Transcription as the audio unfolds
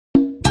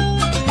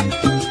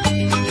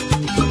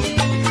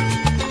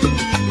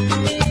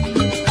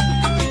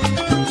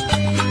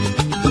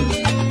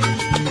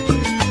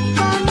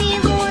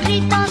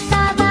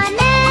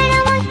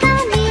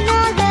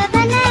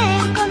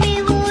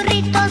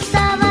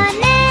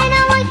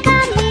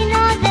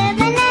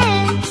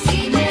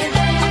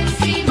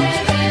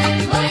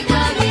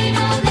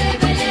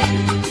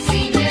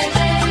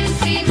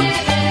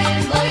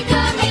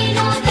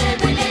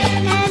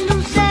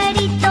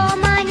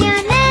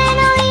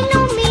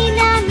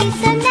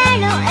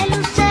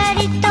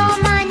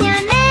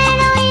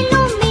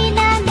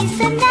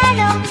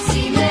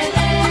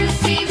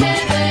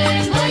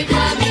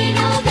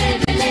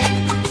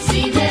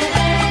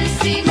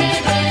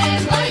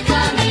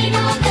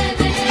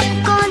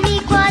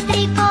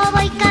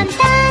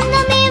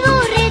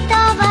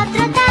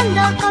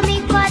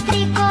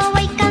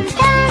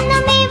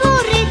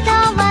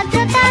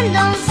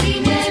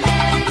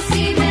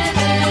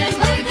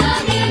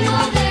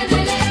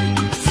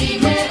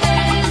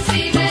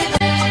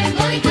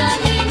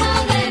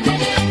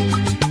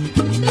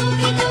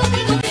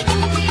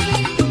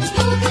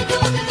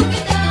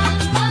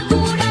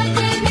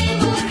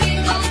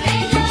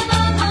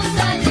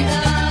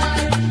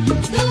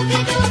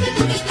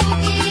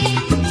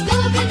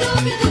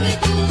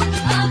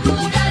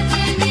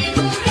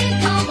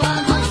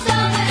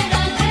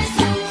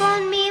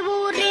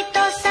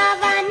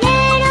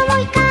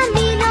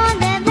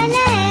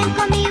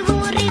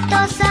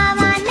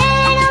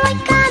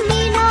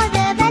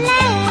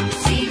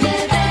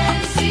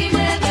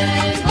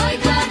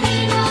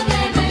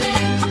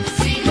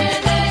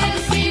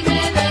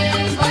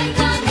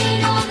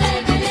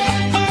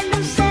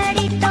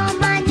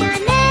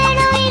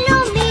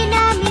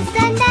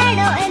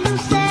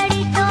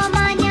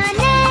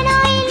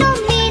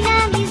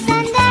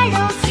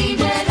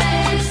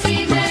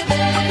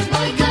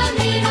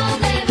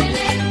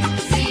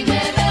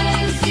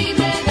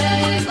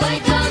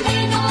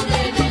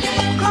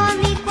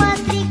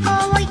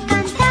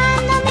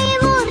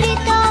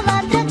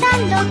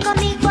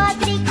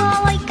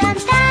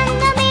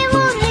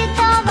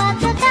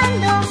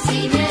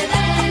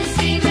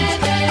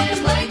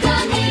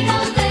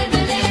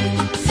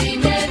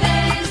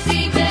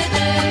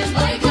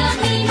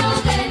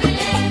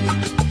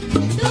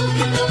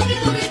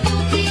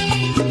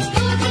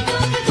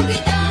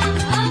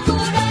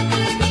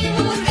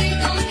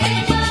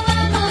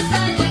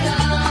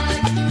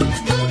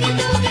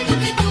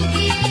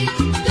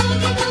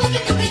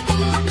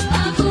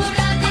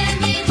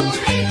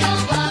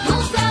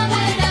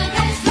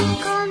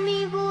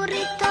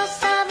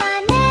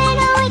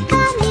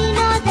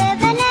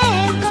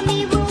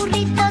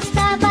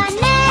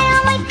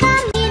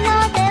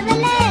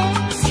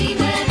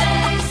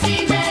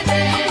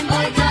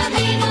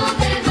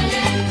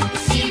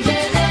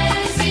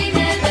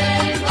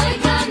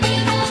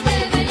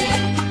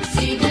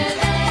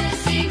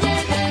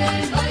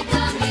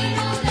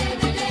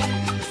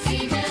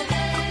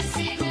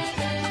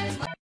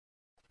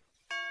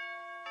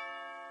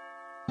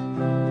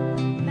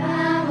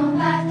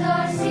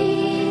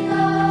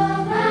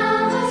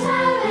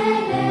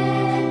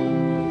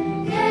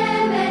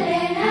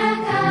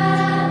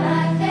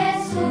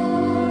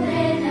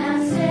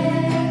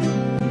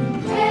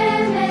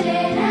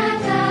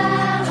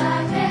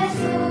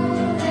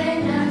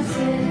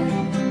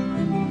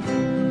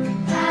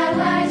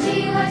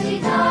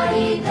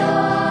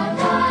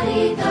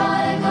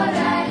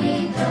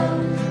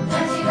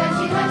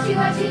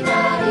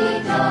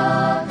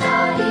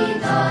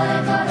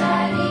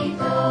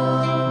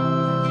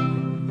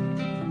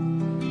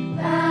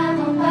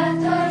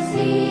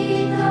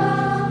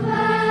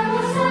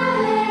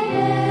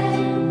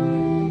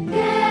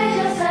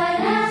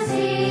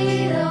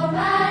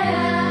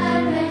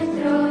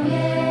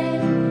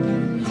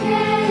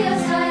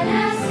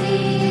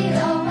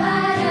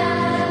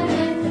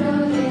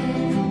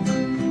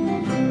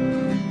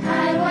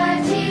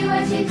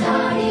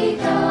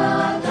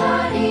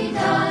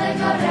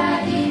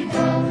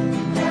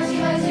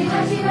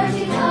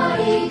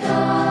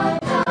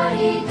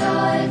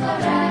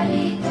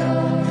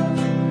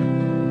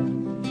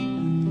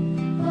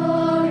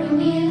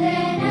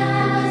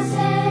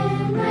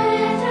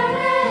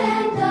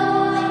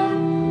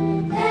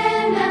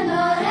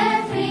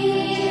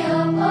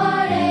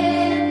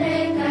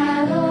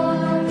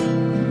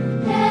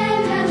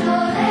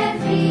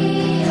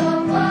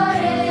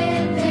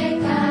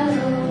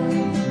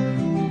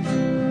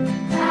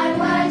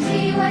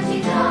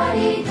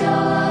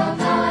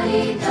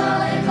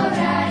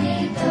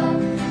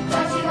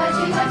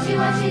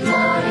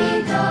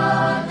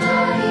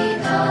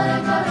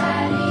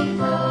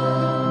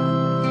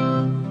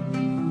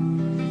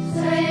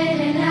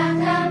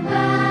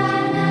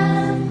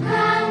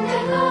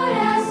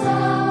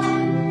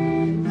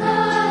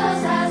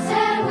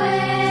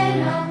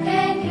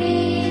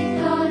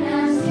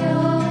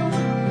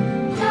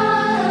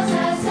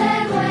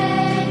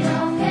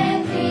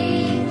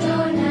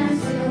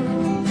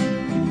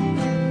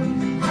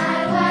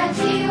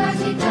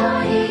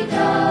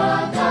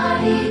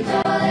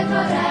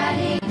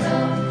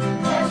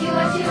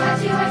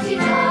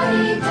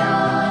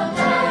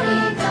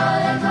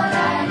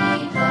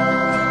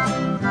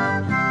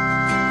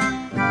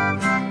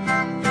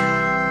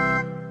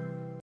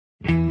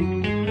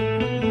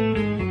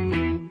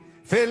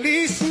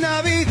Feliz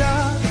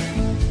Navidad,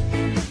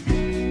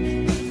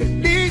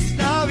 feliz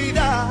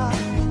Navidad,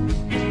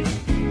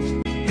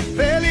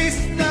 feliz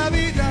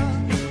Navidad,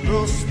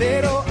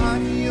 próspero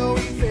año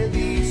y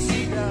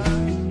felicidad.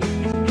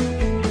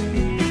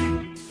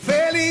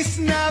 Feliz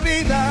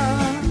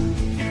Navidad,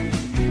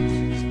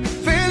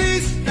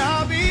 feliz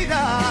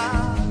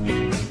Navidad,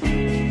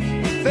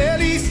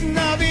 feliz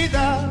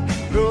Navidad,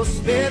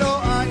 próspero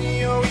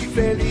año y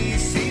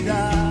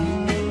felicidad.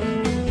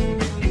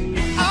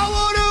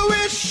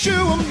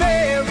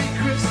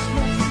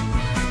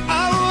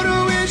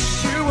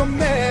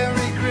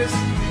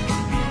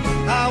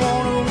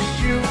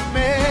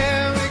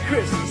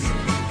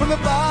 The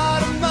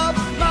bottom of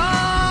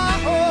my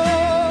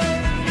heart,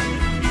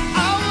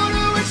 I want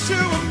to wish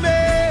you a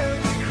Merry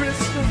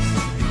Christmas.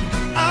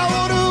 I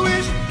want to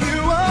wish you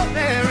a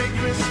Merry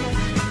Christmas.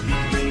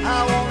 I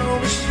want to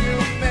wish you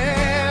a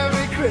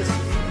Merry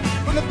Christmas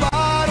from the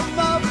bottom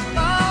of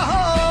my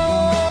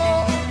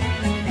heart.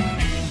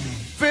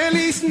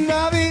 Feliz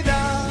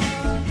Navidad,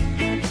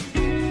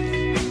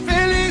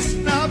 Feliz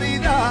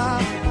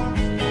Navidad,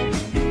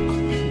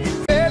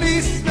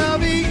 Feliz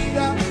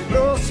Navidad,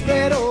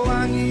 próspero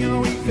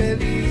año y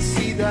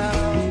felicidad.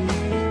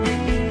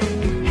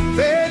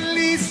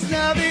 Feliz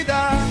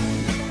Navidad,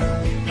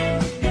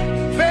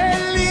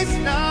 Feliz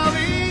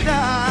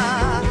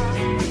Navidad,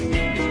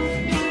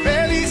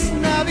 Feliz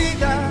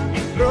Navidad,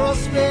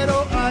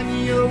 próspero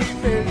año y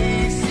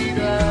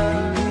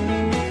felicidad.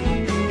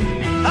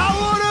 I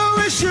wanna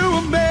wish you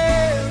a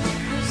Merry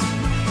Christmas.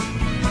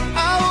 I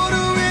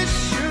wanna wish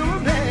you a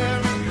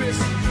Merry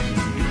Christmas.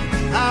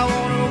 I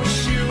wanna wish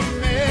you a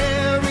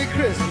Merry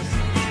Christmas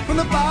from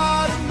the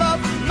bottom of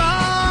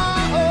my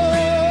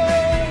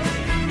heart.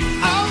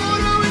 I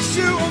wanna wish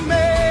you a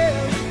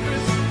Merry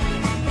Christmas.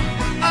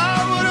 I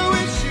wanna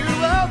wish you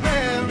a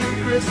Merry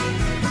Christmas.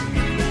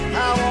 I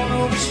wanna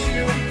wish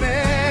you a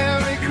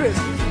Merry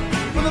Christmas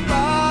from the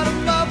bottom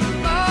of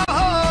my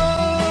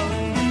heart.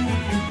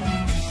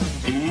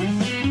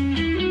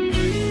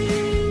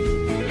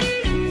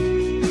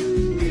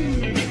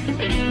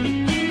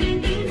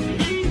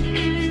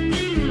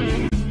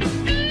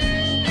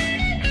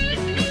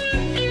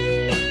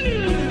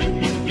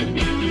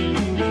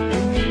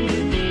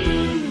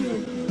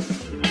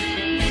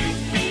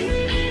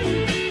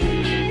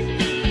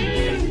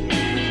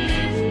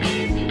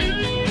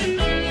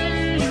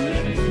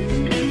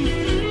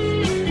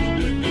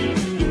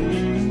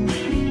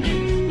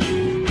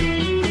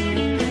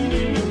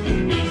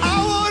 I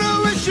wanna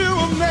wish you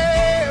a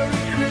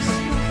Merry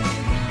Christmas.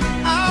 I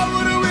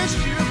wanna wish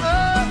you a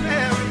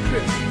Merry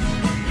Christmas.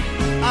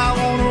 I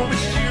wanna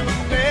wish you a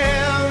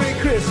Merry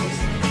Christmas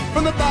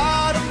from the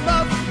bottom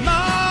of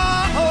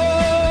my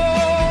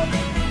heart.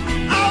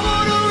 I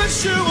wanna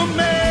wish you a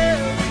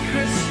Merry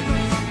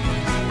Christmas.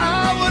 I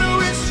wanna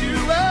wish you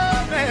a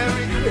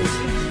Merry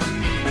Christmas.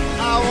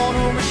 I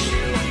wanna wish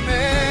you a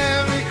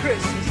Merry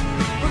Christmas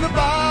from the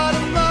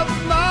bottom of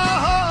my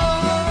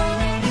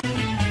heart.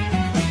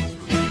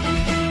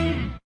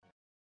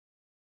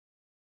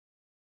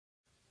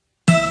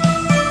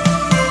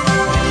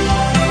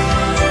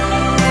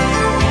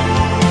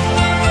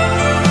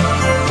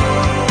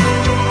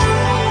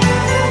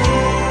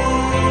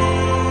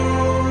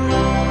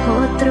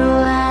 Otro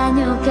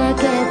año que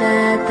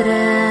queda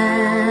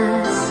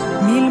atrás,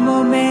 Mil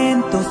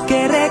momentos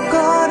que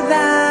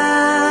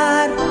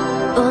recordar,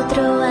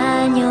 otro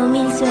año,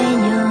 mil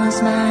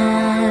sueños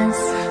más,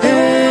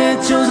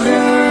 hechos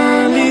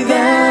realidad.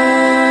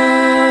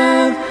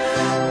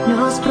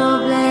 los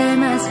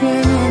problemas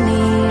vienen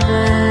y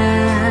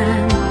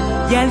van,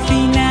 Y al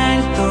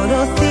final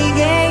todo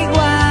sigue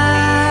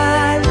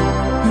igual.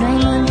 no hay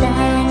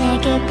montaña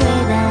que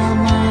pueda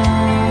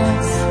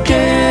más,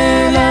 Que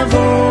la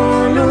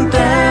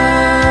voluntad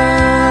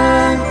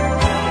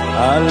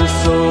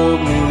Alzo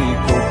mi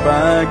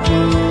copa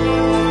aquí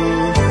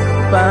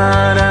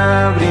para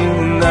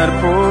brindar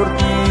por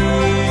ti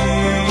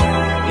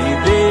y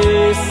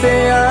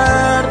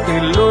desearte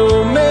lo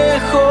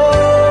mejor.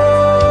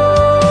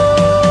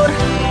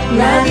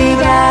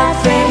 Navidad,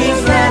 feliz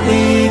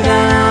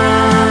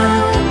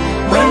Navidad,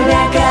 vuelve a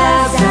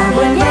casa,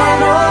 vuelve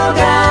al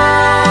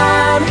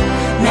hogar.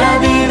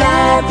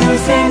 Navidad,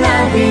 dulce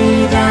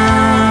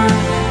Navidad,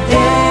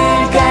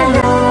 el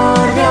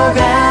calor de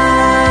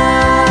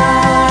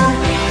hogar.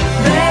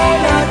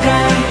 Ven a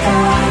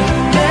cantar,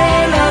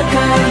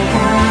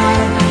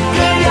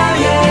 que ya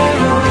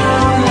llegó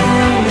la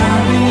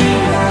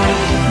Navidad.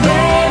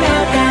 Ven a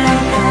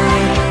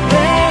cantar,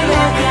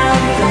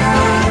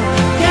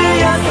 que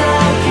ya está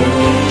aquí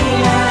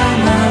la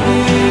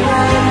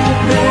Navidad.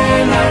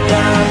 Ven a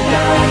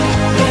cantar,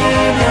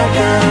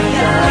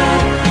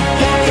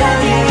 que ya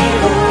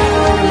llegó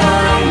la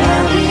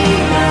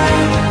Navidad.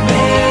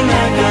 Ven a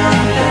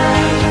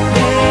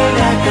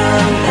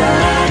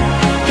cantar,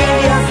 que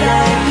ya está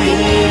aquí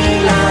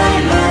la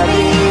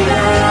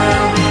Navidad.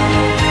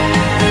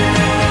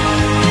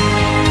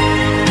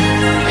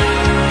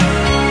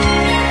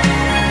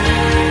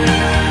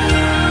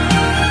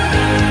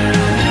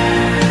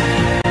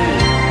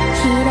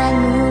 Gira el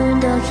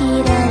mundo,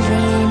 gira el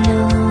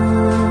reloj,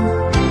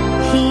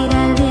 gira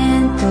el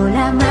viento,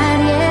 la mar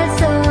y el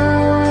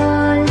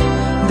sol.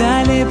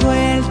 Dale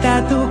vuelta a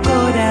tu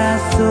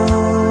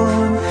corazón,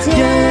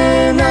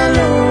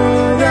 llénalo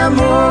de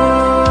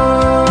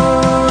amor.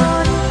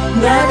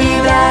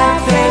 Navidad,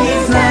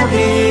 feliz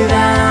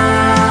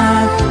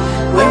Navidad,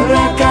 vuelve a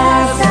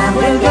casa,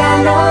 vuelve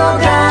al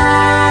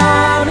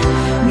hogar.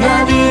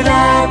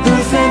 Navidad,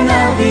 dulce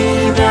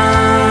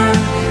Navidad,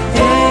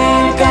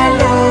 el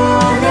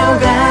calor de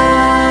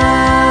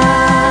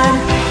hogar.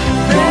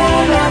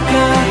 Ven a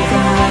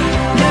cantar,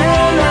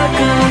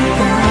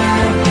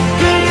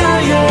 que ya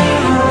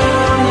llegó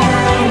la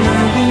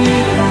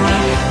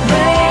Navidad.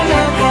 Ven a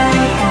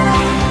cantar,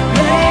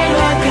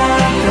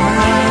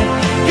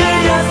 que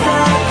ya está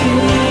aquí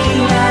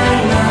la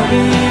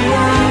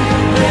Navidad.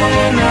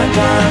 Ven a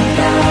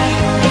cantar,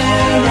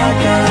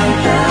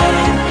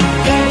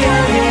 que ya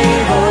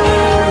llegó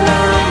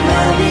la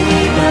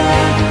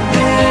Navidad.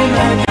 Ven a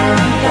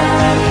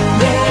cantar,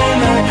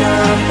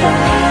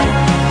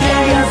 que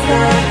ya está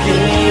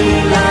aquí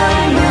la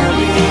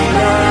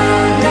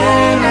Navidad.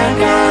 Ven a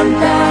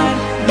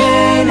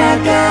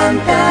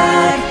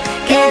cantar,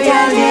 que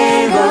ya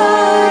llegó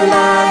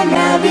la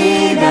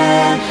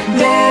Navidad.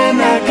 Ven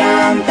a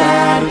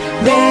cantar,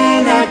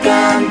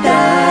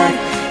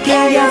 que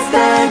ya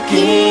está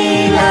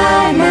aquí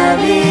la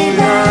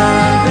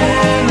Navidad.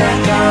 Ven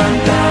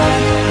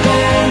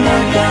a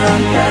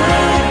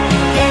cantar,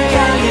 que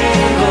ya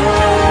llegó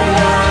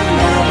la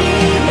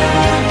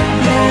Navidad.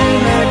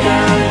 Ven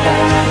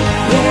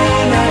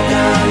a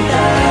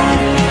cantar,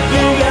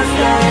 que ya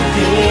está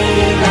aquí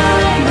la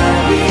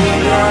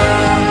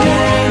Navidad.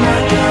 Ven a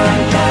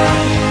cantar,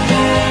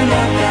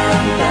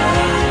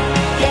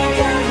 que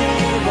ya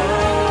llegó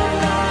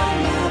la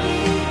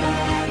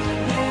Navidad.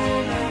 Ven a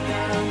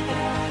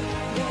cantar,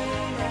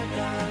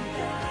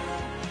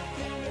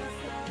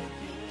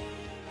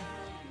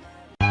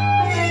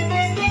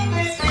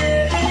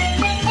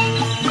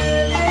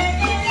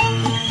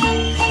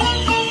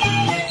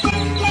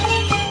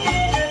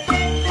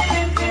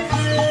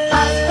 que ya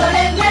está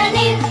Pastores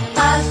venir,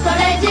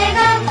 pastores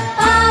llegar,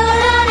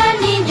 adorar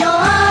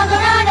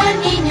al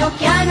niño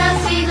que ha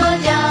nacido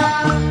ya.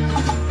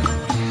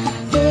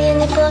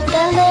 En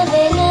época de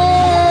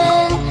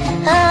Belén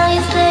hay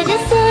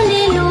estrellas, sol y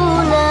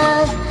luna,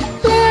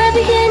 la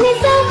Virgen y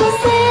San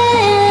José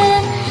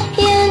y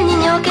el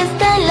niño que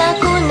está en la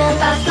cuna.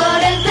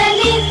 Pastores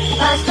venir,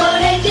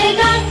 pastores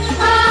llegar,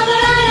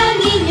 adorar al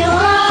niño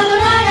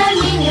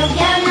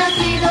que ha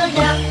nacido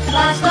ya.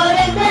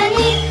 Pastores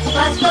venir,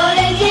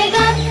 pastores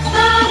llegar,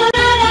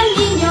 adorar al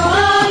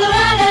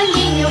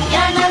niño que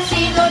ha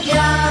nacido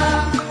ya.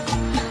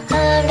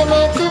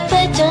 Ábreme tu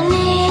pecho,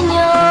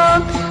 niño,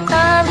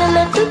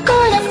 ábreme tu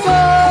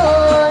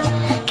corazón,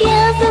 que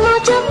hace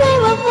mucho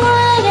frío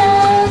afuera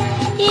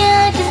y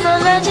aquí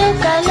solo hay un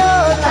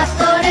calor.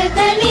 Pastores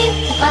venir,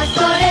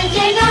 pastores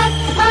llegar,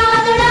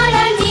 adorar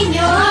al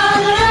niño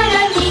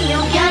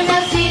que ha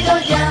nacido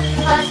ya.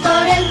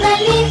 Pastores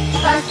venir,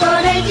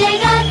 pastores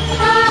llegar,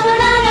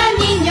 adorar al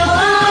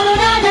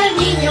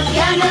niño que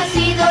ha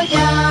nacido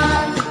ya.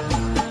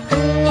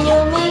 El niño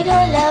miró a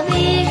la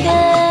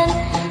Virgen,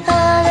 a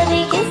la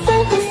Virgen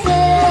San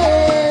José.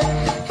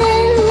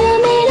 El niño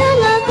miró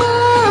la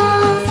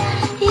voz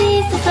y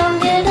se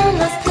sonrieron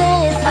los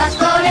tres.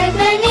 Pastores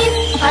venir,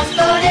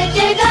 pastores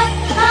llegar,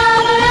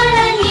 adorar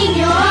al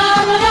niño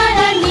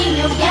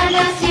que ha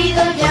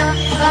nacido ya.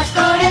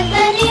 Pastores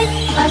venir,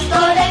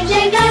 pastores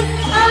llegar,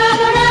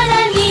 adorar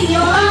al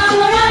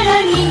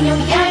niño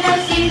que ha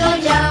nacido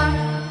ya.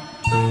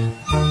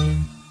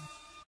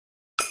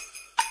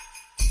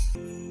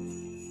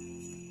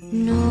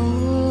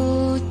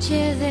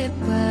 Noche de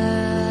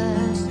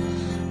paz,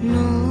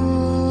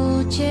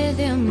 noche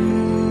de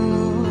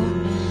amor,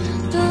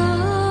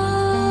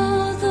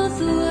 todo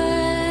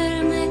duele.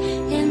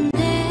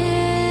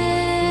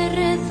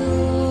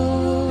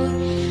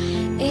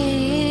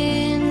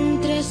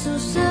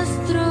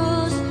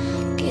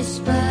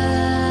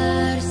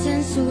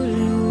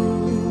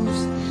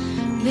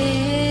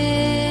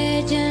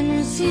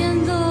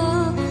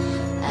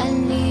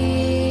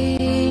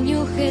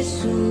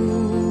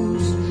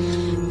 Jesús.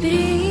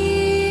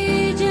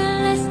 Brilla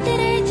la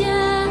estrella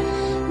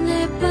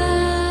de paz.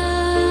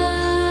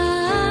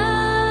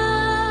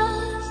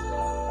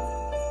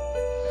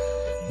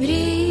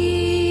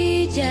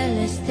 Brilla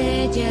la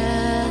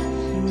estrella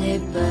de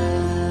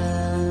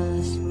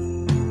paz.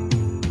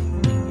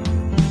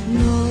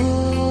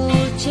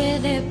 Noche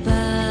de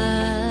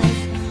paz,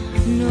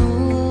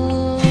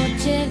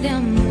 noche de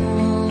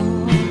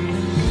amor.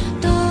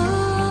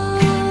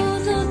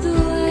 Todo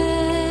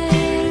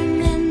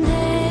duerme en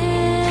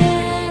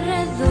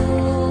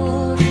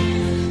derredor.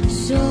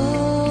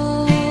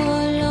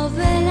 Solo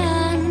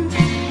velan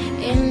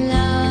en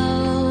la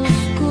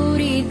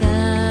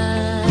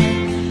oscuridad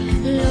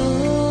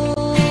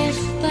los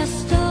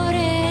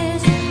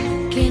pastores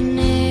que en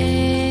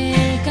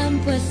el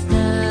campo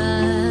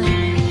están.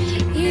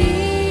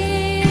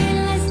 Y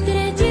la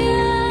estrella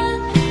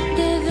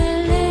de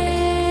Belén.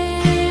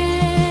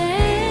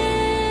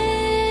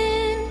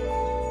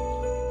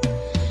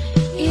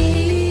 Y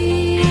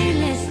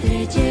la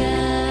estrella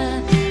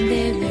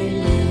de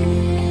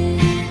Belén.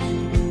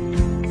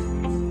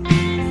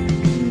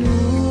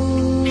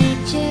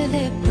 Noche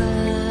de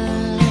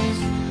paz,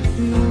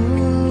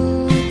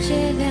 noche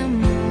de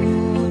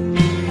amor.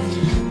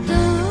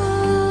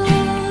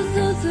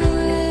 Todo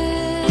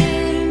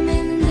duerme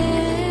en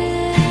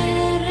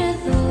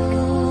derredor.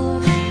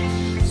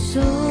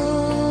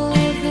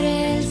 Sobre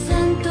el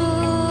santo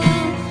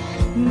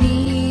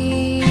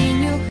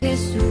niño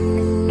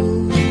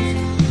Jesús.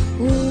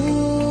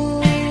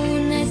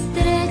 Una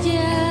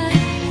estrella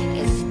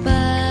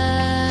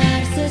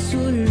esparce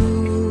su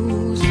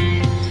luz.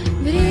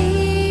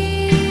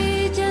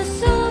 Brilla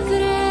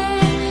sobre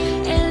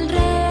el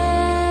rey.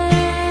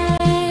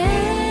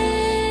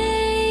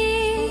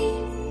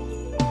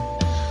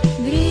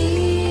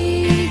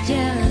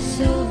 Brilla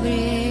sobre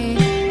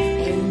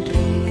el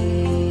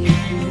rey.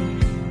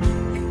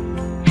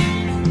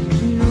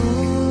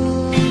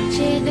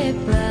 Noche de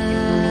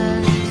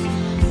paz,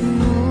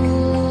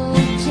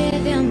 noche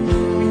de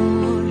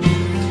amor.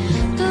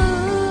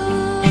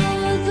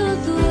 Todo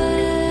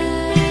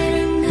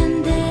duerme en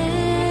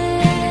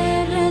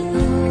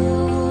derredor.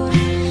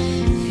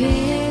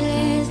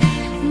 Fieles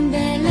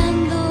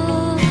velando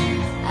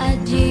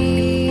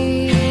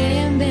allí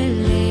en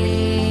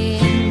Belén.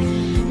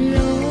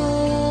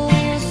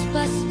 Los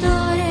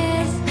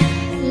pastores,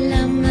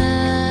 la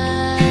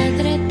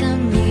madre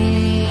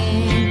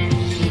también.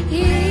 Y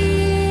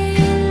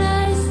la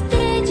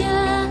estrella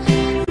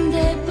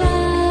de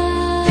paz.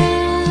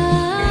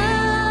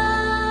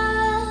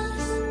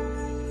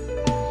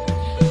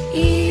 Y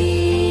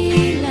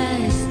la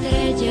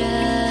estrella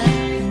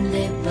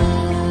de paz.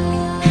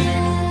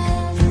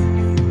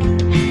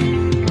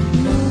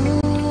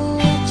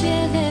 Noche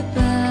de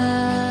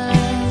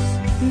paz,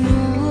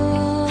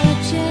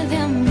 noche de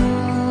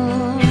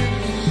amor.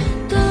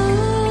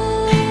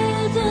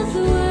 Todo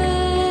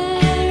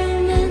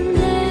duerme en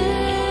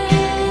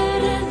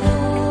derredor.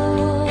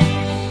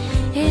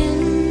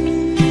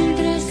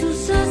 Entre sus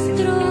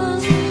astros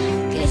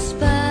que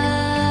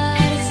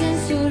esparcen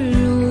su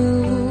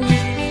luz.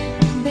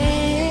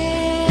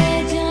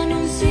 Bella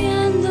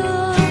anunciando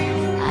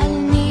al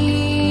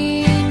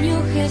niño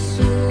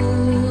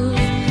Jesús.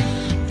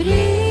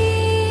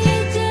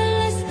 Brilla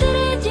la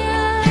estrella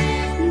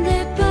de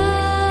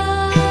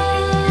paz.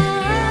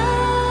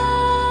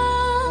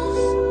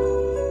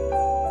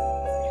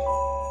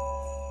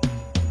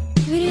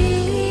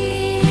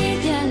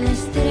 Brilla la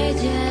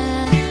estrella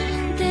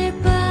de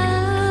paz.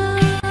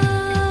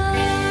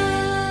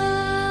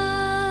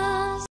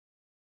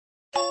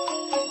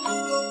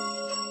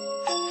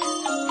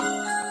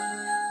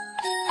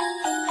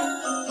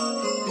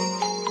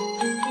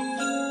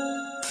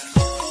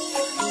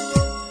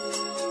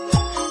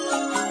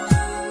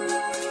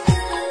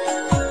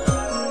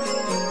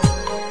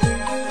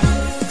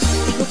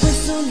 Digo pues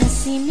su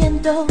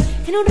nacimiento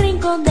en un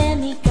rincón de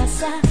mi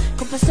casa,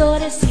 con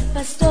pastores y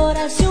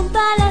pastoras y un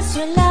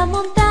palacio en la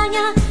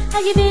montaña.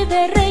 Allí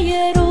vive rey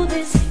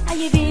Herodes,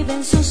 allí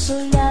viven sus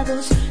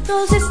soldados.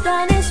 Todos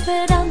están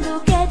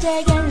esperando que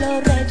lleguen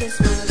los reyes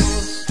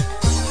magos.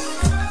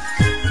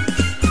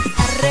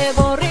 Arre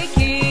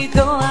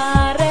borriquito,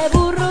 arre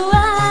burro,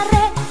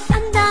 arre,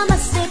 anda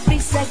más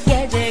deprisa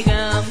que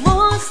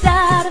llegamos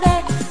tarde.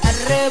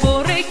 Arre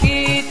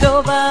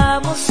borriquito,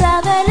 vamos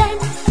a Belén,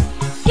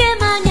 que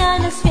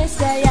mañana es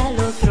fiesta y al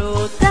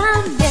otro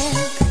también.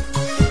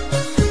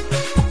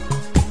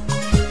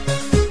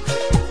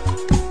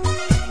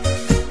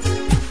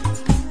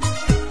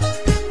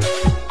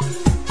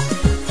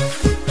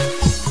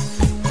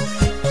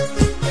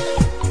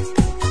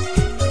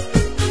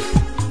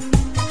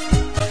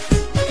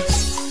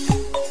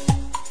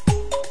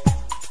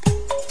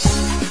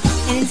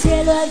 En el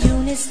cielo hay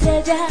una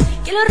estrella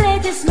que los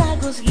reyes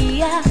magos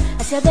guía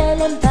hacia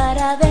Belén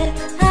para ver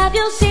a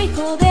Dios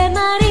hijo de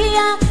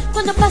María.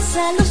 Cuando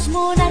pasan los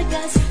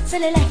monarcas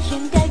sale la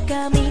gente al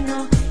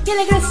camino y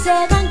alegres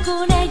se van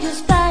con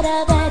ellos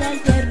para ver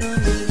al tierno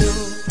niño.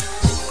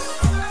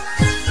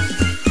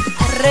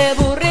 Arre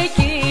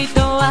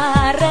burriquito,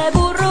 arre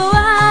burro,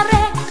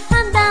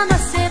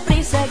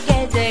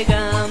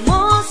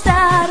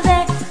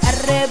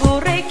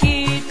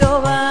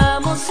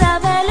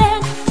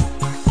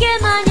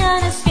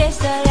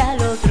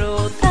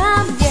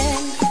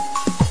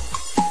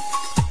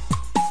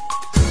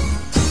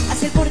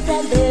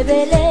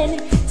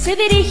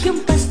 dirige un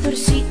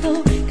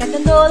pastorcito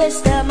cantando de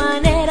esta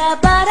manera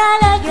para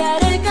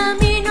alegrar el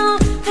camino.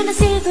 Ha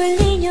nacido el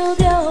niño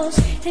Dios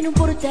en un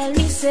portal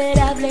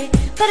miserable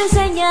para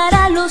enseñar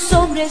a los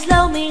hombres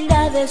la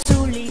humildad de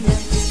su linaje.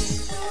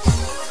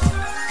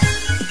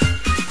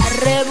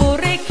 Arre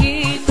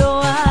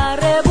burriquito,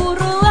 arre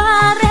burro,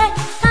 arre,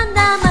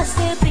 anda más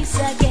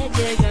deprisa que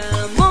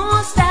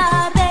llegamos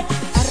tarde.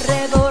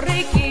 Arre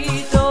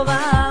borriquito,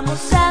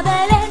 vamos a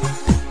Belén,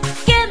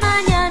 que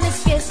mañana es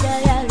fiesta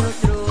y al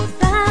otro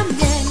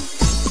también.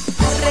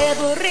 Arre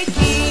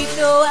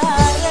borriquito,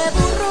 arre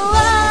burro,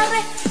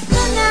 arre,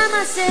 anda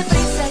más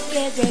deprisa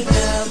que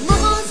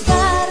llegamos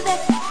tarde.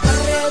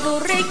 Arre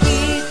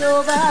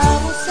borriquito,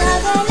 vamos a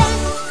Belén,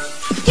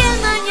 que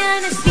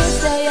mañana es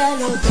fiesta y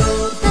al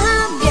otro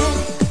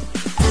también.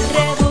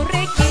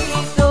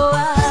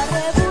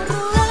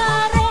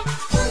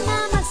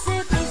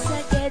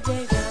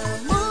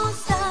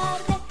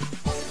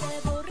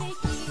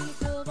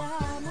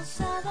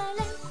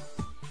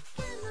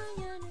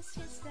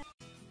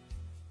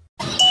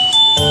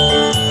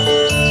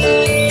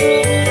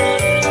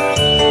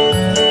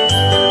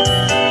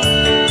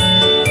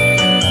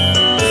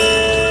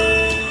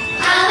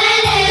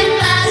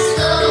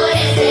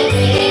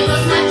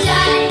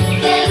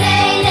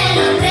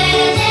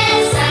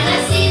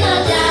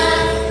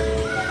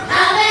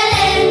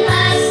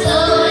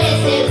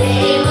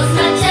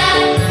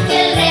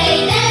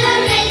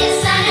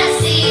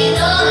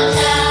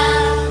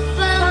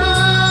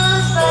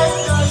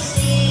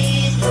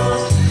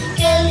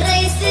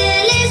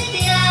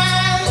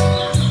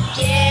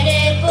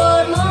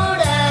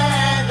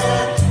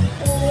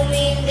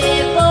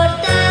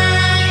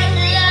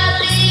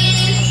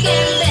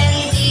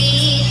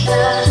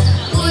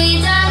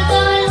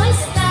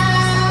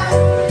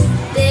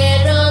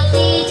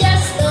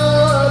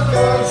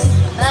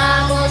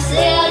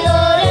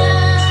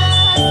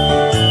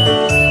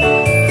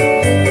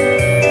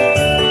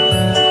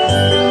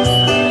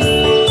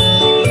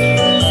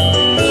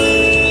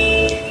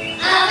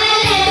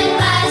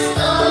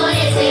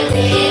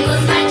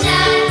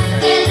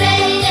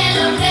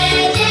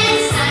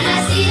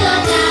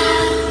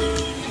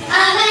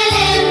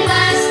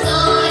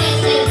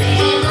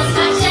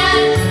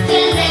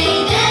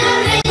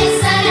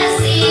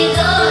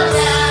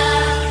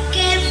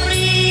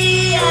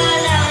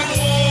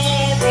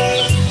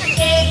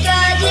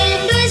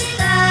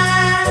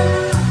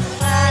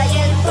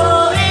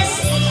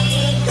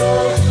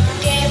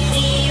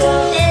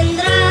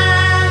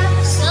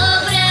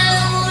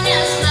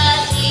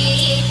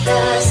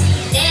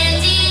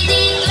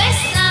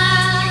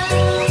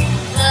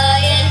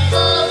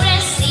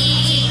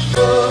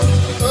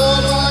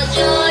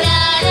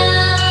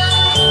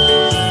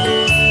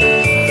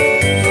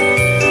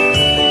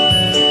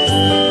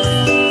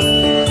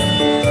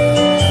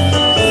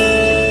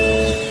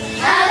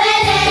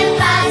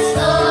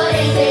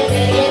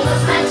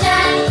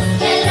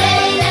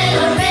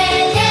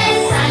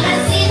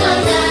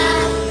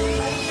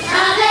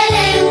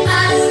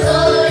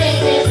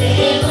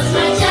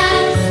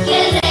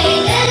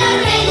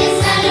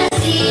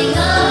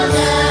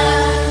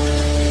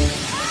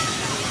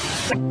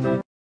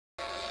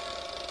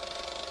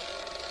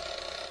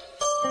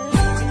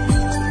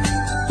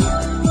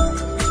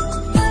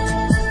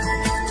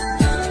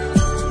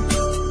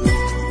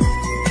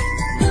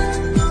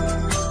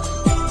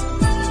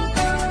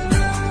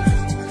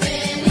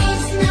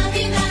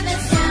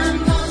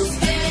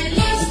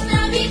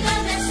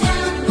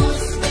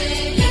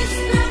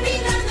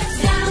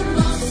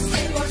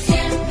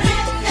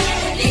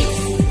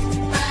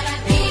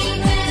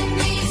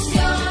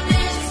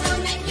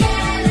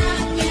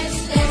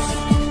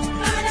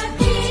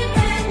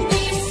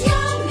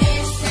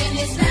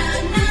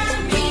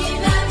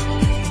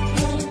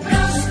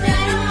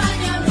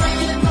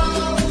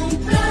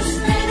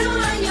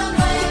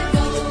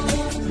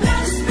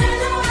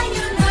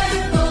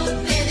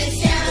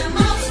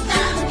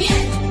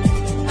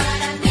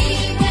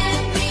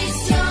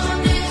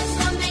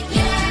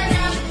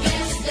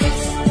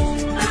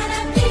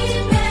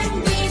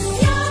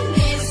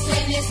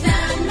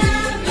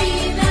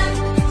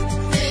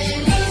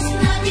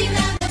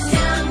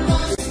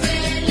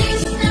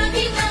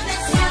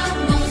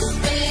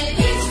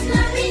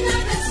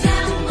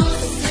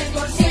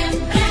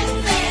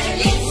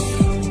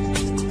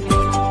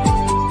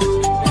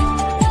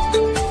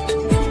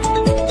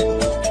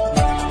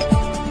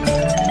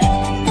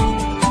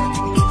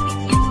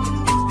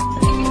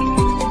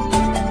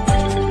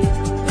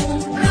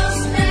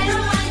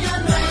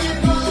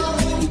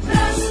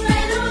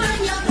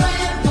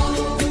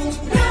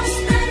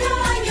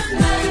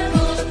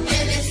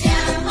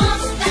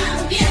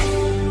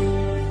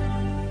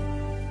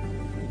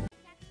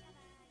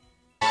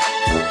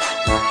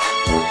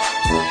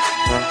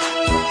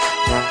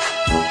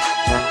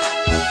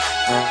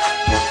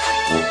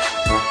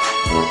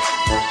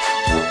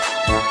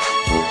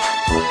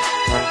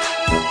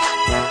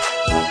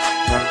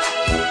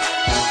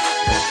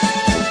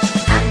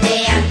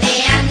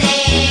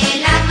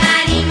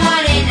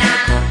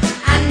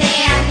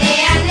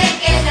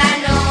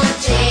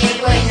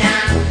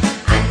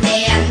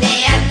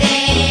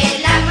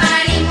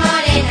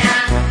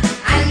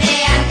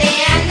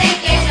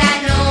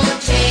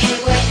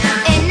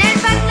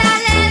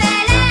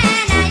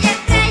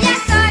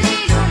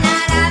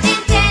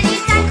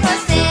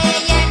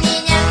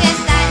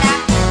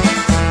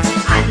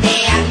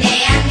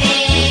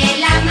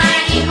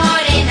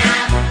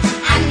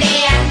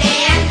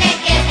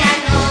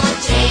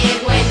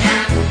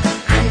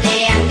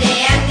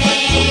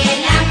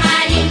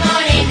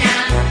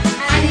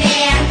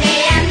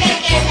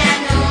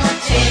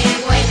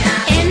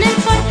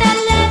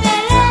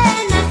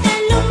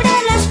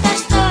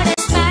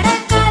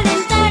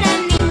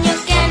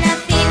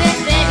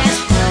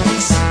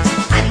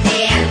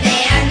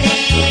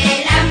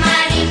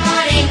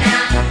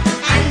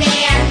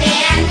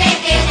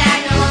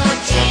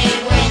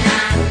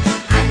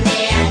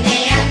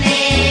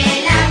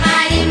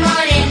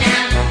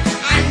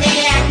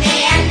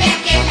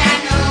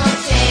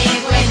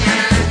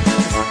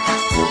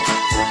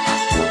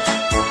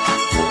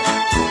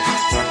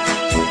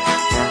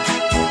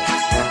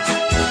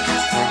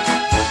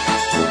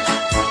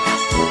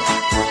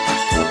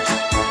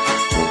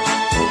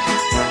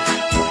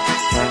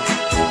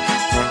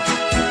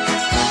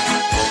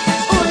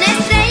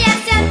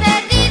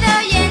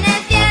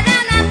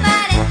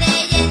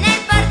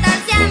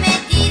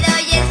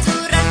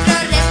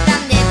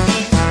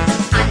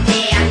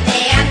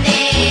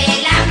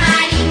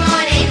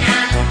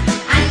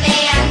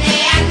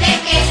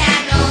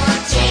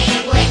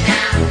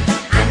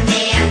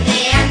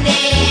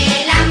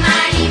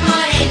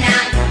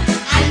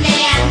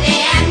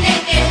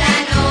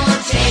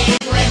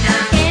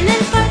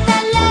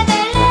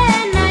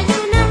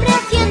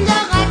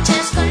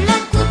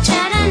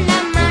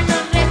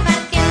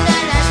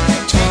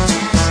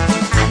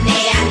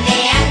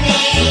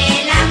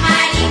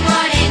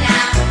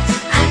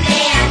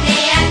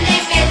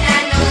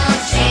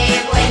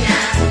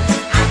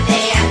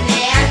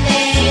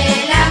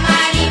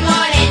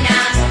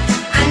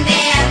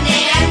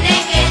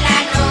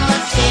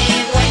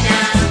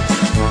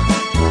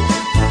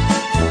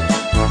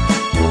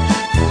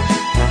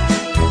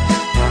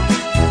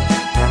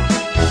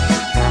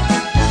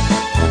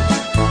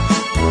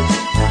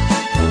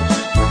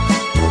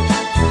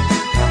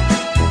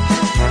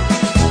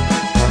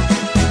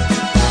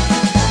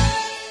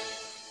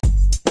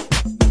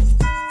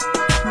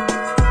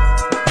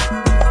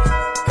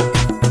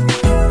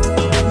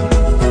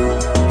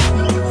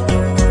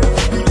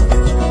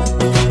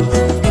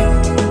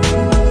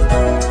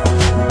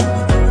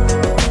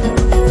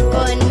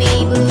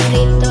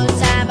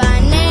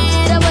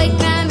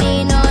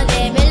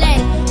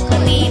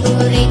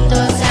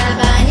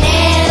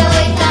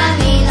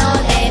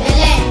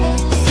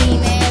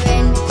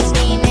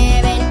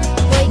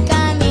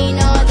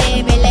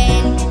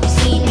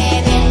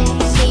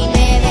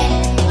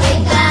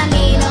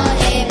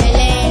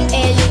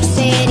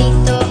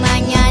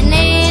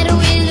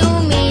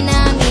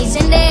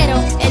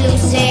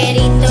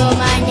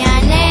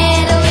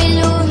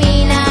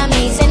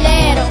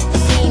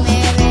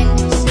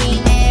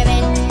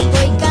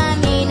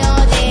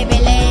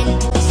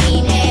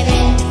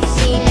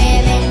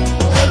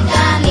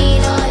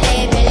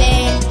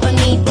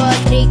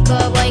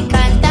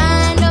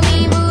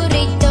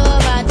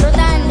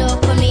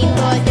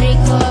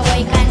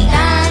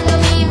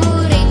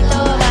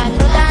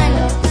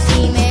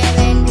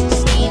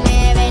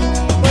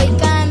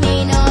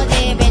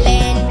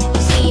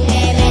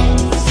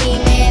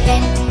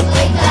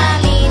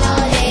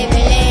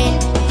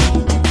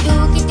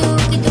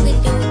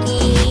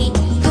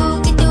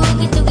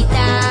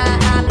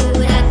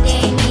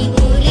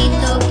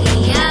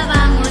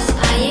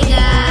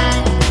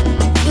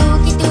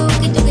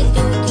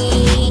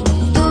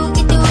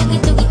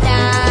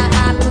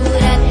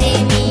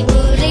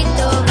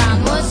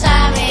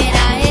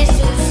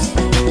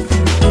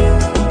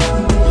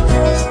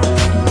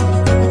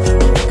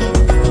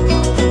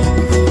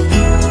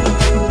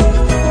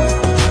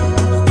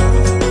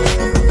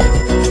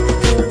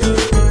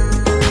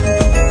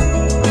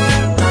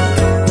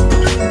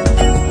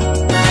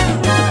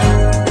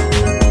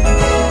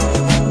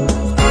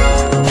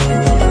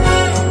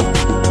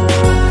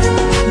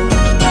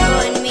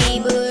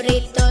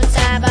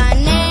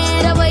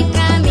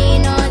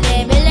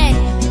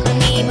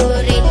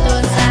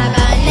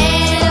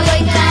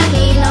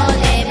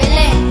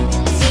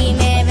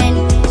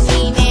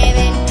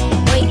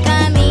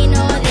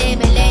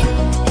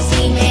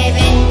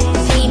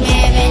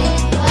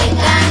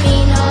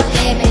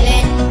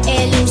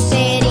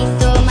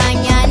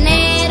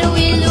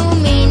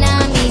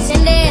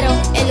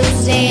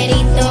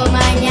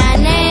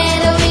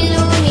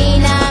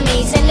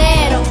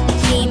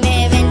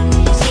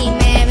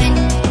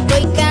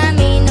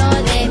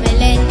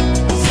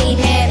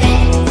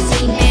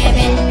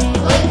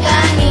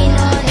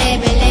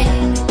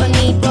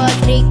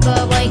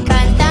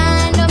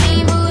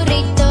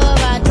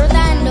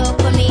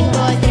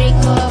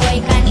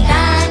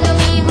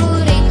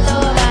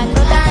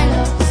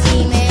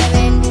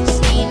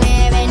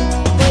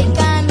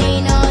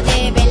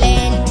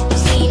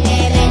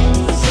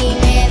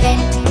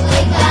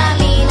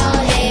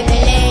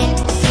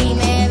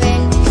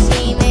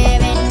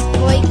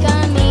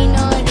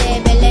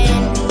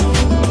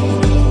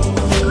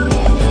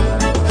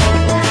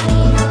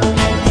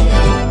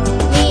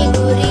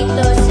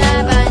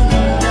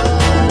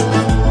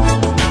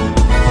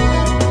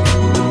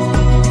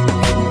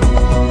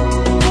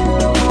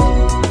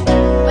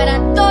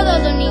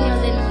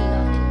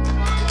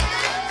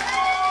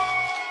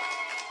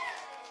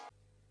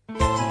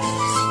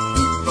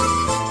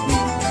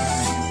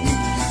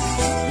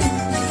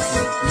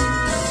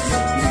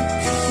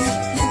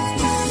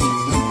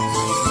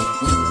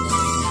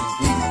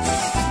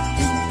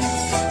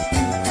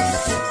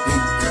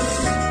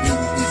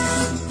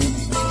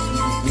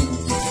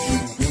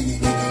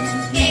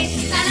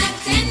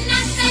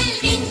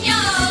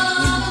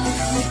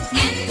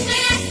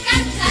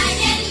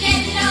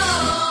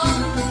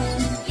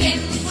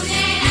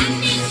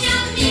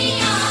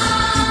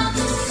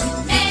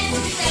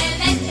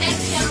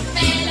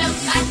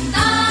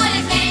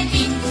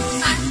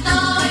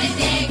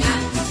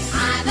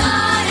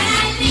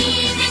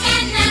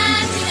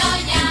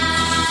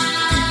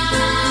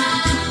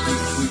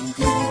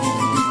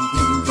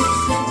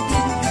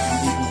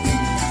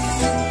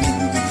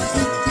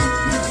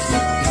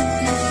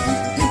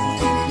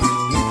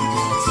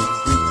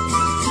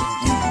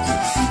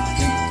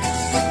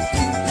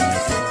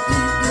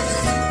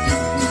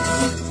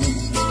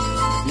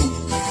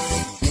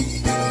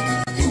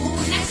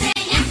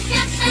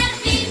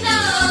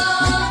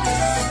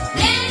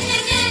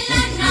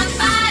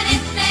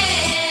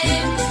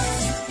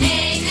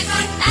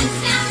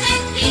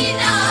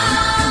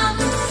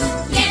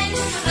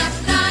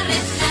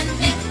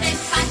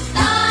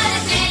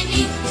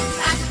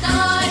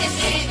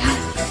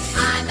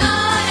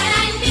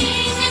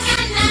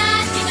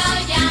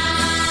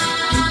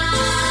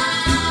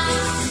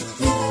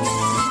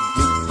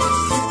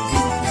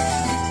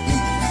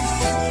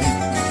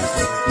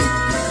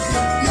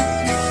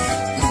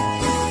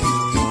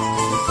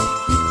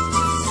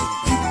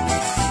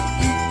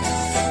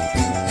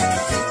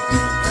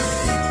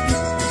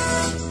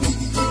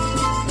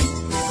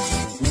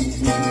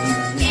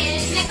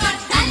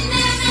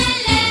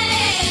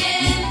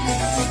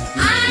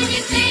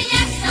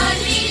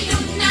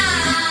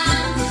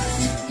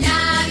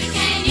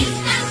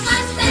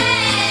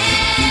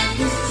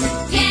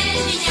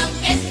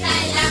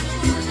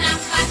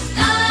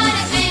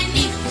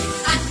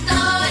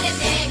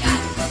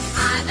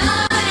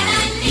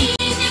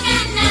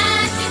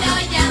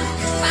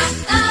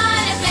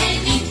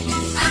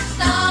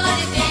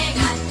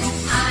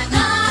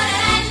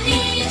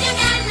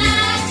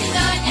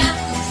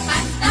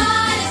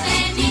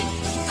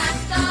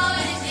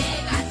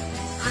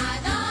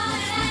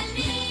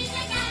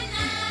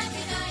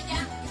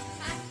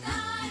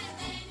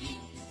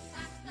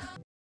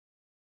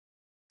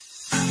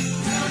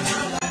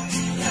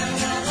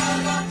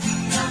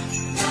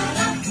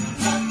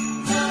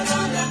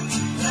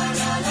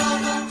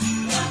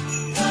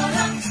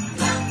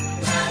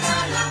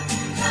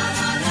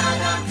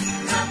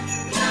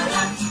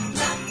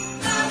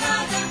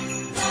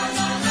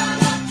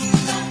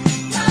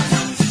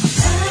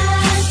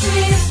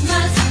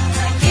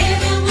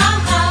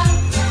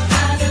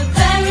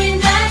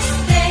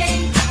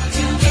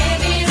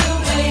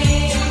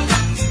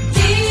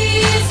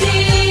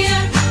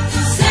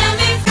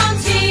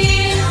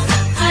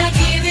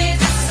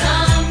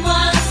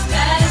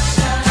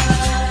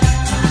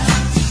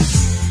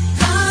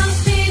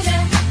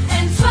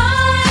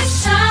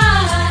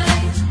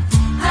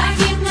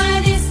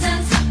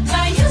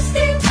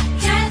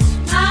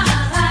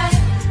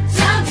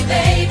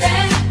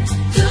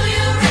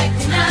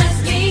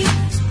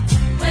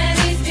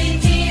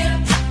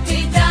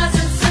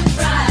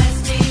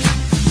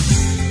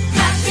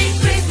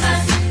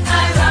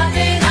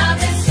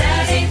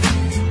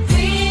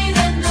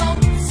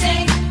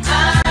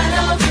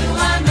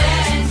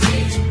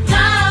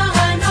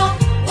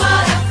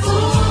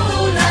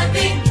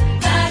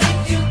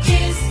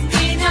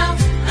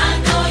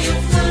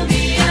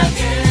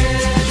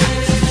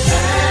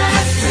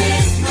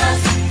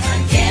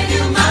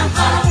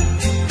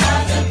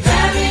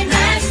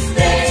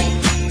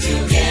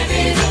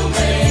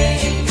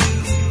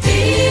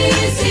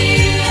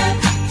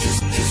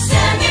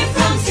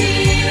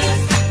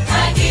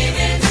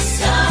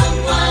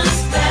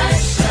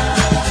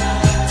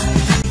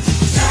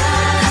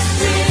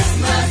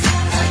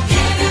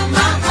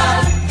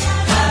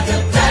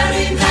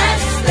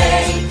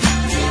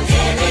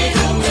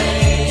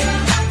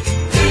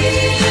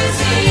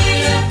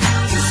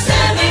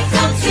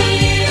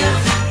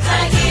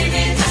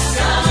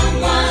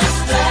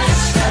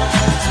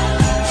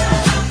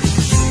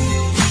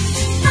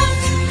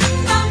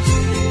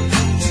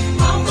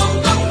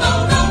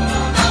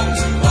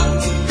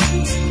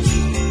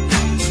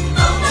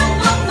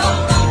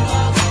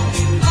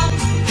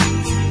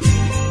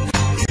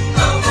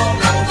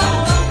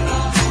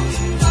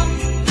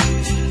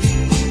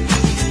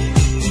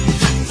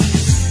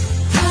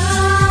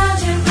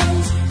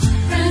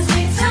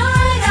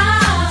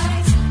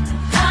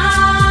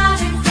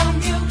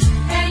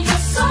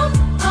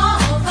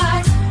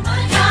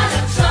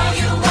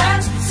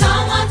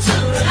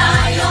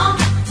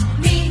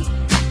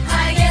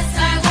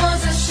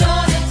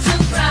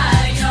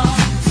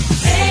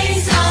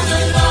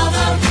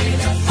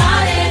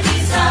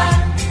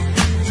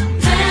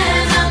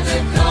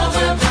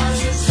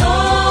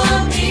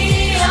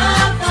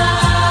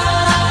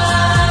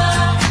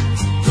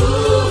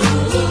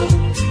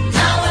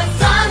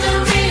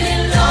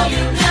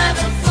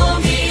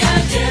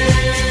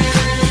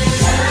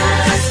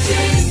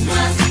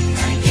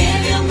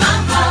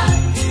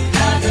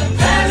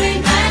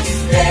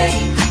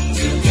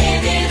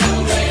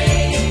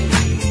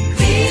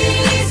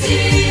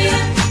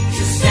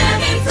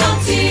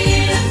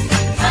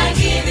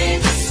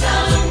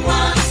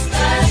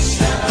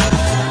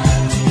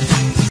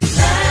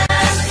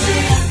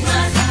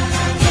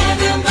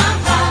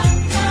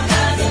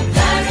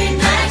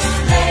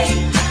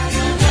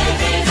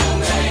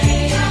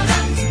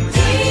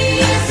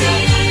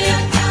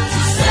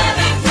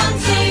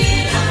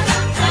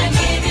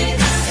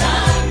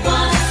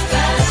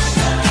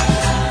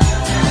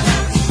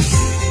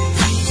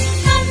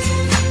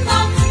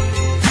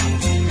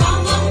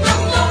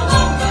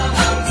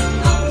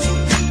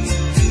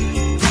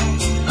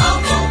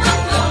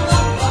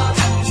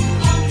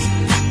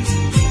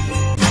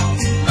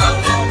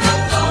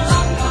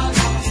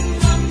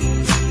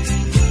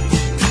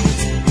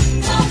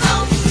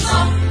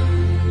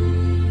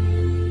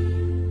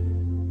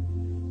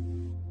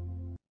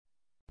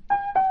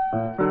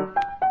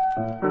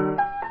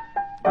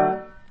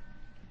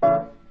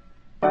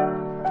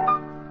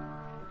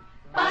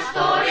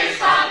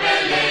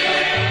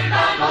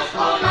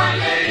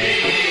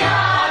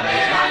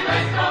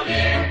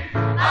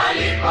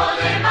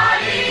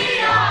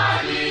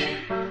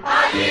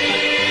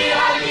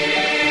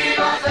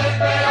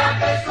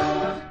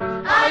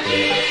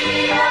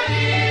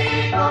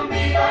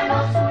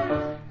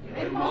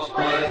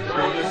 puesto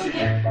roles y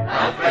miel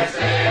para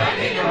ofrecer al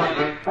niño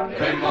Manuel.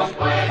 Hemos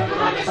puesto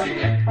roles y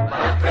miel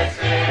para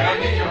ofrecer al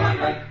niño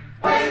Manuel.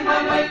 El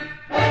Manuel,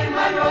 el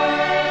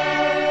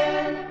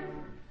Manuel.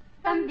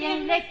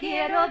 También le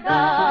quiero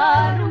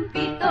dar un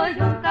pito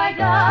y un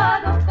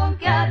callado con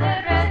que ha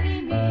de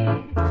redimir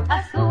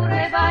a su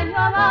rebaño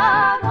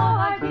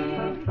amado allí.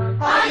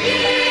 Allí,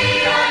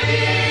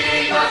 allí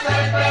nos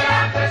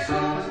espera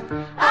Jesús.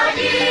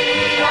 Allí,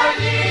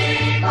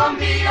 allí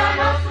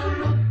convídanos su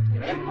luz.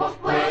 Llevemos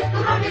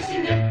puesto roles y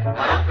miel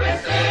para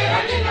ofrecer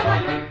al niño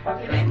Manuel.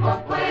 Llevemos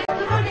puesto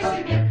roles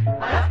y miel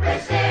para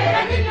ofrecer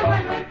al niño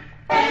Manuel.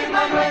 El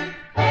Manuel,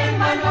 el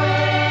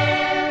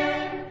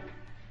Manuel.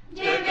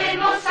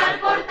 Llevemos al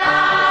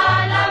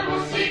portal la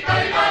música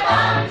y la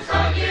danza.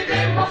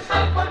 Llevemos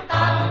al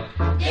portal,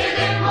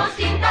 llevemos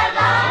sin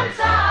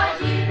tardanza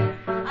allí.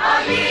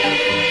 Allí,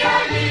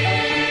 allí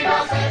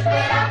nos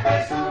espera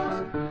Jesús.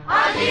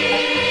 Allí,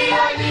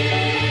 allí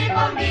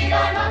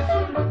convídanos su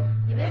luz.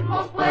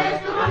 Llevemos pues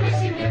turrones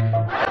y miel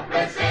para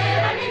ofrecer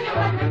al niño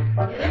Manuel.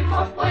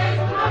 Llevemos pues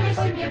turrones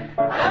y miel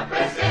para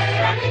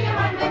ofrecer al niño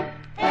Manuel.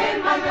 El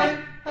Manuel,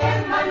 el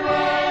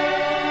Manuel.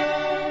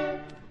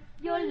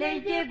 Yo le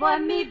llevo a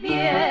mi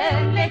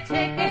bien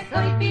leche,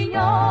 queso y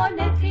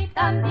piñones y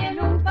también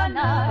un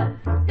panal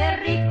de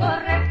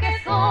ricos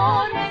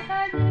requesones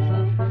allí.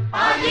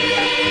 Allí,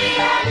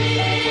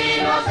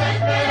 allí nos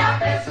espera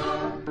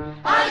Jesús.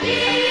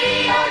 Allí,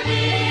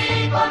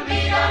 allí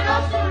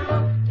convídanos su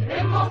luz.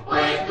 Llevemos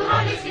pues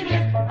turrones y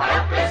miel para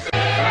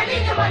ofrecer al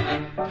niño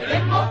Manuel.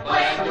 Llevemos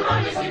pues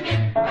turrones y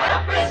miel para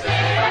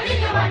ofrecer al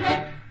niño Manuel.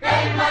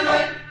 El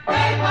Manuel,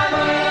 el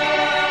Manuel.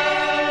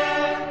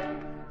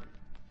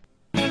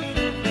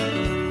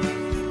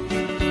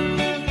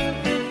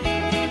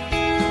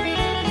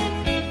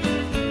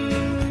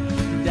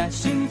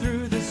 Dashing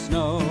through the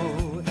snow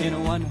in a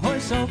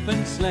one-horse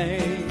open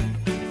sleigh,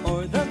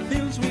 o'er the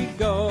fields we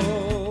go,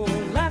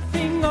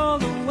 laughing all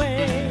the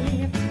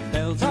way.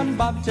 Bells on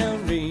bobtail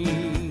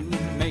ring,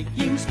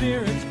 making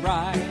spirits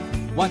bright.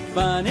 What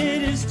fun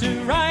it is to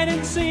ride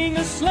and sing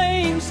a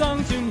sleighing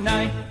song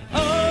tonight.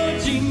 Oh,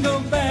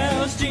 jingle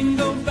bells,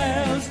 jingle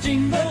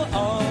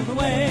all the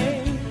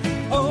way.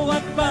 Oh,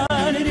 what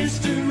fun it is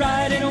to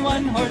ride in a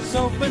one-horse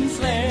open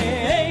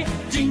sleigh.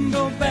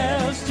 Jingle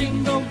bells,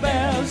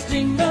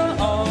 jingle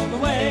all the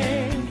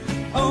way.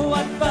 Oh,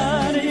 what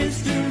fun it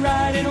is to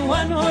ride in a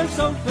one-horse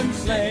open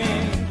sleigh.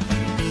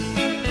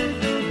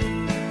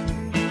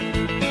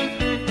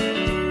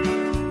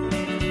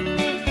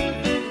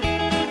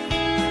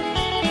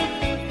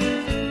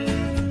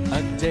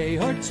 A day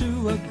or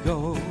two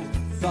ago,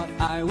 thought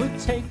I would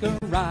take a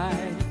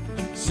ride.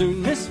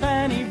 Soon Miss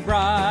Fanny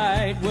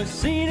Bride was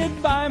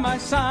seated by my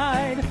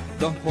side.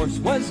 The horse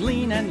was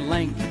lean and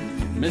lank,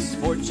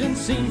 misfortune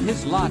seemed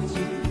his lot.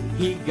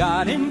 He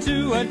got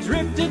into a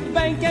drifted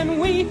bank and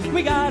we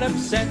got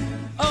upset.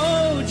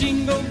 Oh,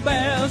 jingle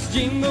bells,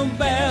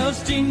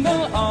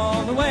 jingle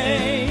all the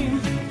way.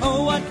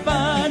 Oh, what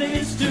fun it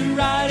is to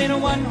ride in a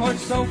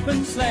one-horse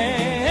open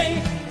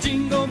sleigh.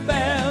 Jingle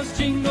bells,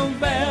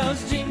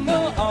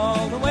 jingle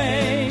all the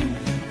way.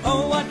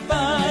 Oh, what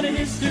fun it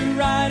is to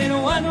ride in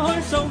a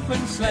one-horse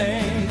open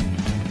sleigh.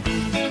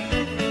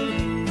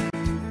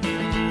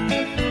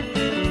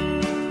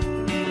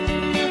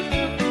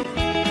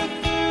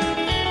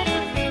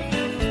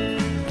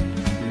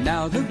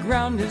 Now the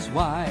ground is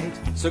white,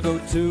 so go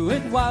to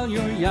it while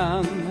you're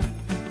young.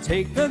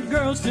 Take the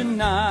girls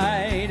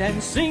tonight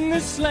and sing a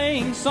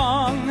sleighing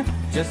song.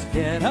 Just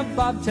get a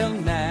bobtail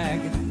nag,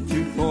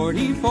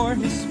 240 for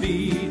his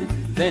speed.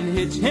 Then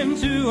hitch him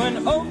to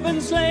an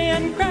open sleigh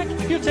and crack,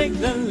 you'll take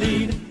the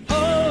lead.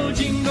 Oh,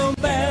 jingle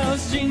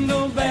bells,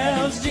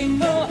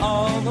 jingle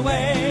all the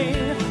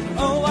way.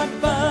 Oh, what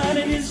fun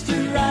it is to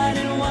ride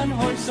in a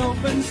one-horse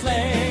open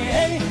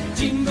sleigh.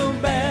 Jingle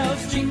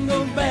bells,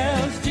 jingle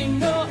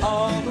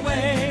all the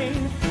way.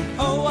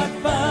 Oh, what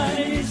fun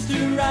it is to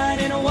ride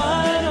in a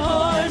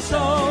one-horse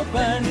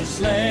open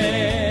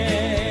sleigh.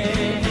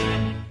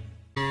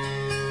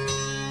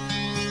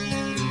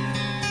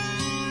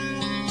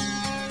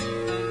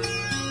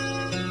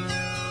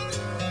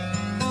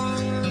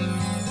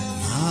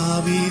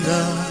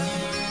 Navidad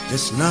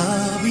es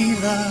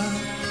Navidad,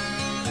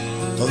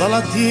 toda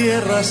la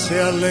tierra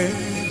se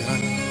alegra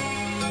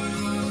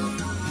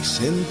y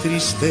se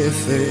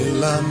entristece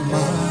la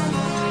mar.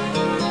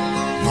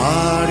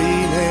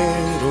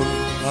 Marinero,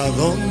 ¿a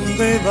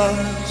dónde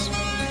vas?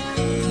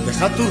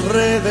 Deja tus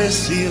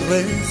redes y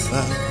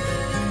reza,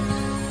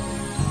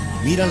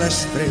 mira la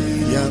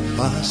estrella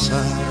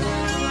pasar.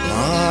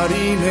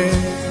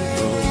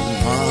 Marinero,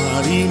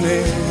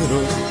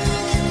 marinero,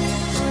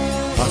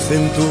 haz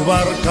en tu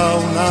barca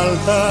un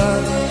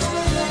altar.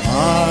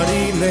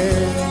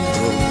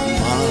 Marinero,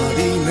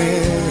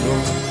 marinero,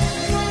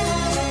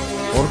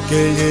 porque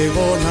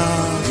llegó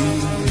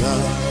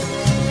Navidad.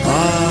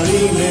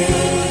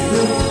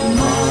 Marinero,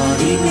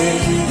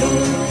 marinero,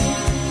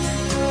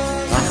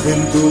 haz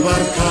en tu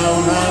barca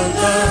un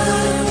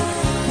altar.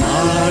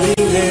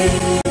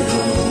 Marinero,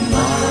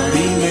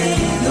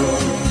 marinero,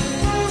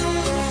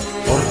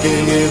 porque porque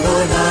llegó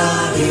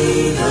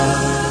Navidad.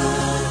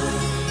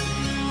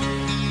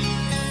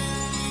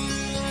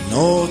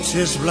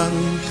 Noches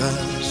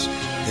blancas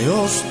de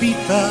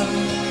hospital,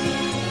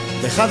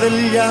 dejad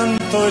el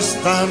llanto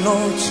esta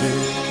noche,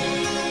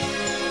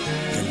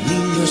 el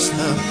niño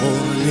está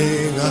por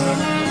llegar.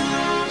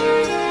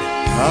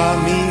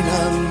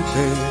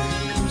 Caminante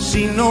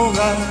sin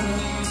hogar,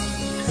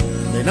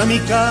 ven a mi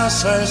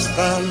casa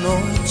esta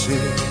noche,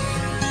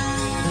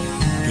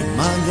 que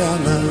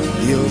mañana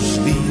Dios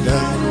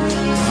dirá.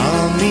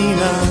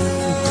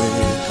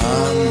 Caminante,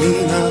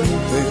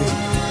 caminante,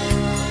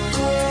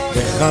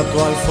 deja tu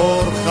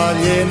alforja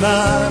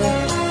llenar.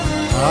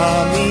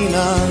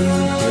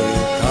 Caminante,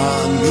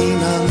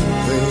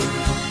 caminante,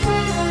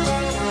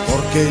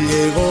 porque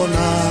llegó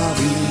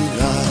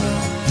Navidad.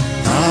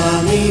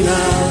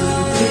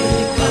 Caminante,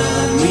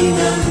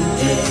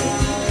 caminante,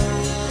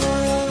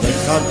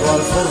 deja tu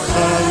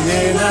alforja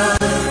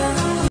llenar.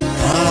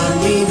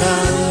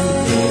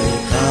 Caminante,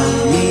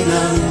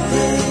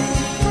 caminante,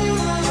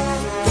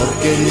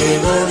 porque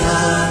llegó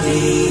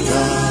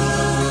Navidad.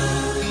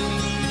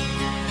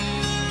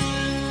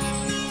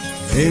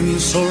 Ven,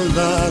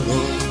 soldado,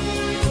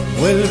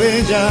 vuelve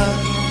ya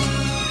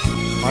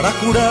para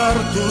curar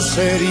tus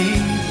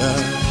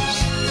heridas,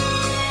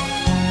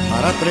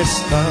 para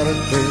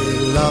prestarte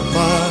la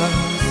paz.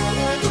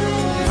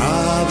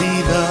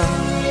 Navidad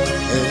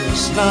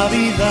es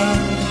Navidad,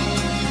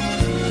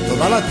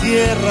 toda la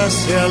tierra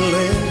se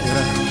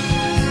alegra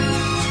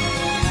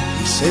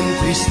y se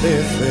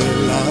entristece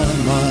la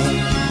mar.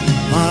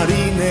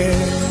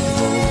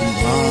 Marinero,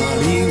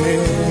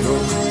 marinero,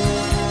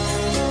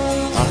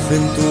 haz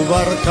en tu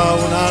barca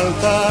un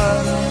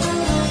altar.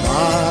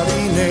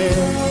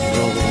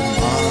 Marinero,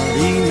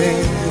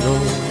 marinero,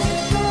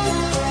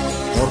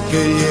 porque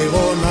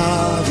llegó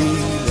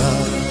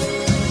Navidad.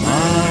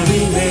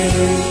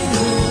 Marinero,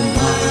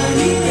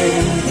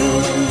 marinero,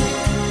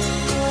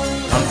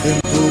 haz en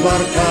tu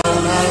barca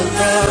un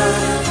altar.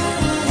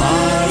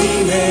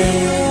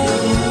 Marinero,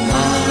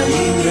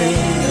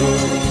 marinero,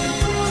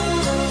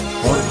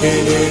 porque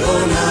llegó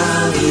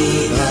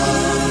Navidad.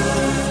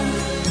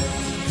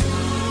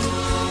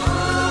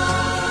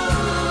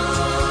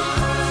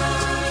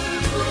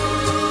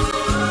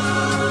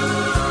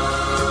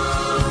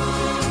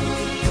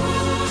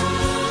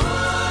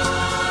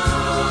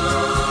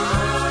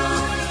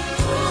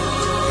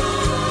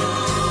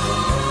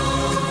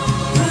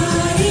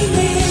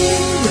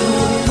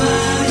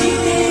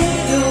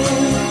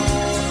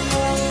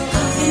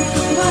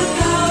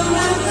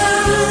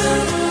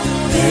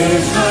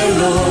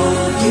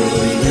 Y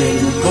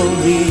ven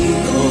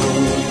conmigo,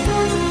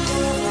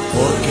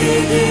 porque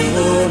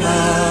llegó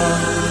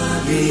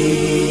Navidad.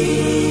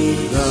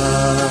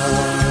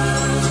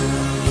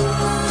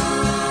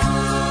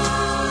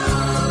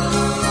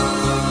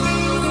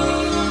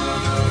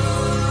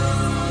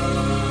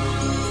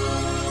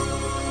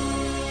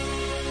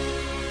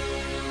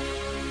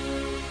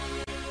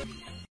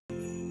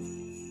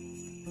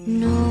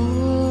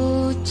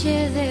 Noche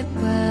de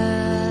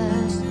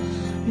paz,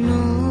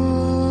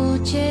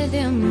 noche de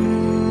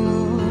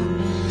amor,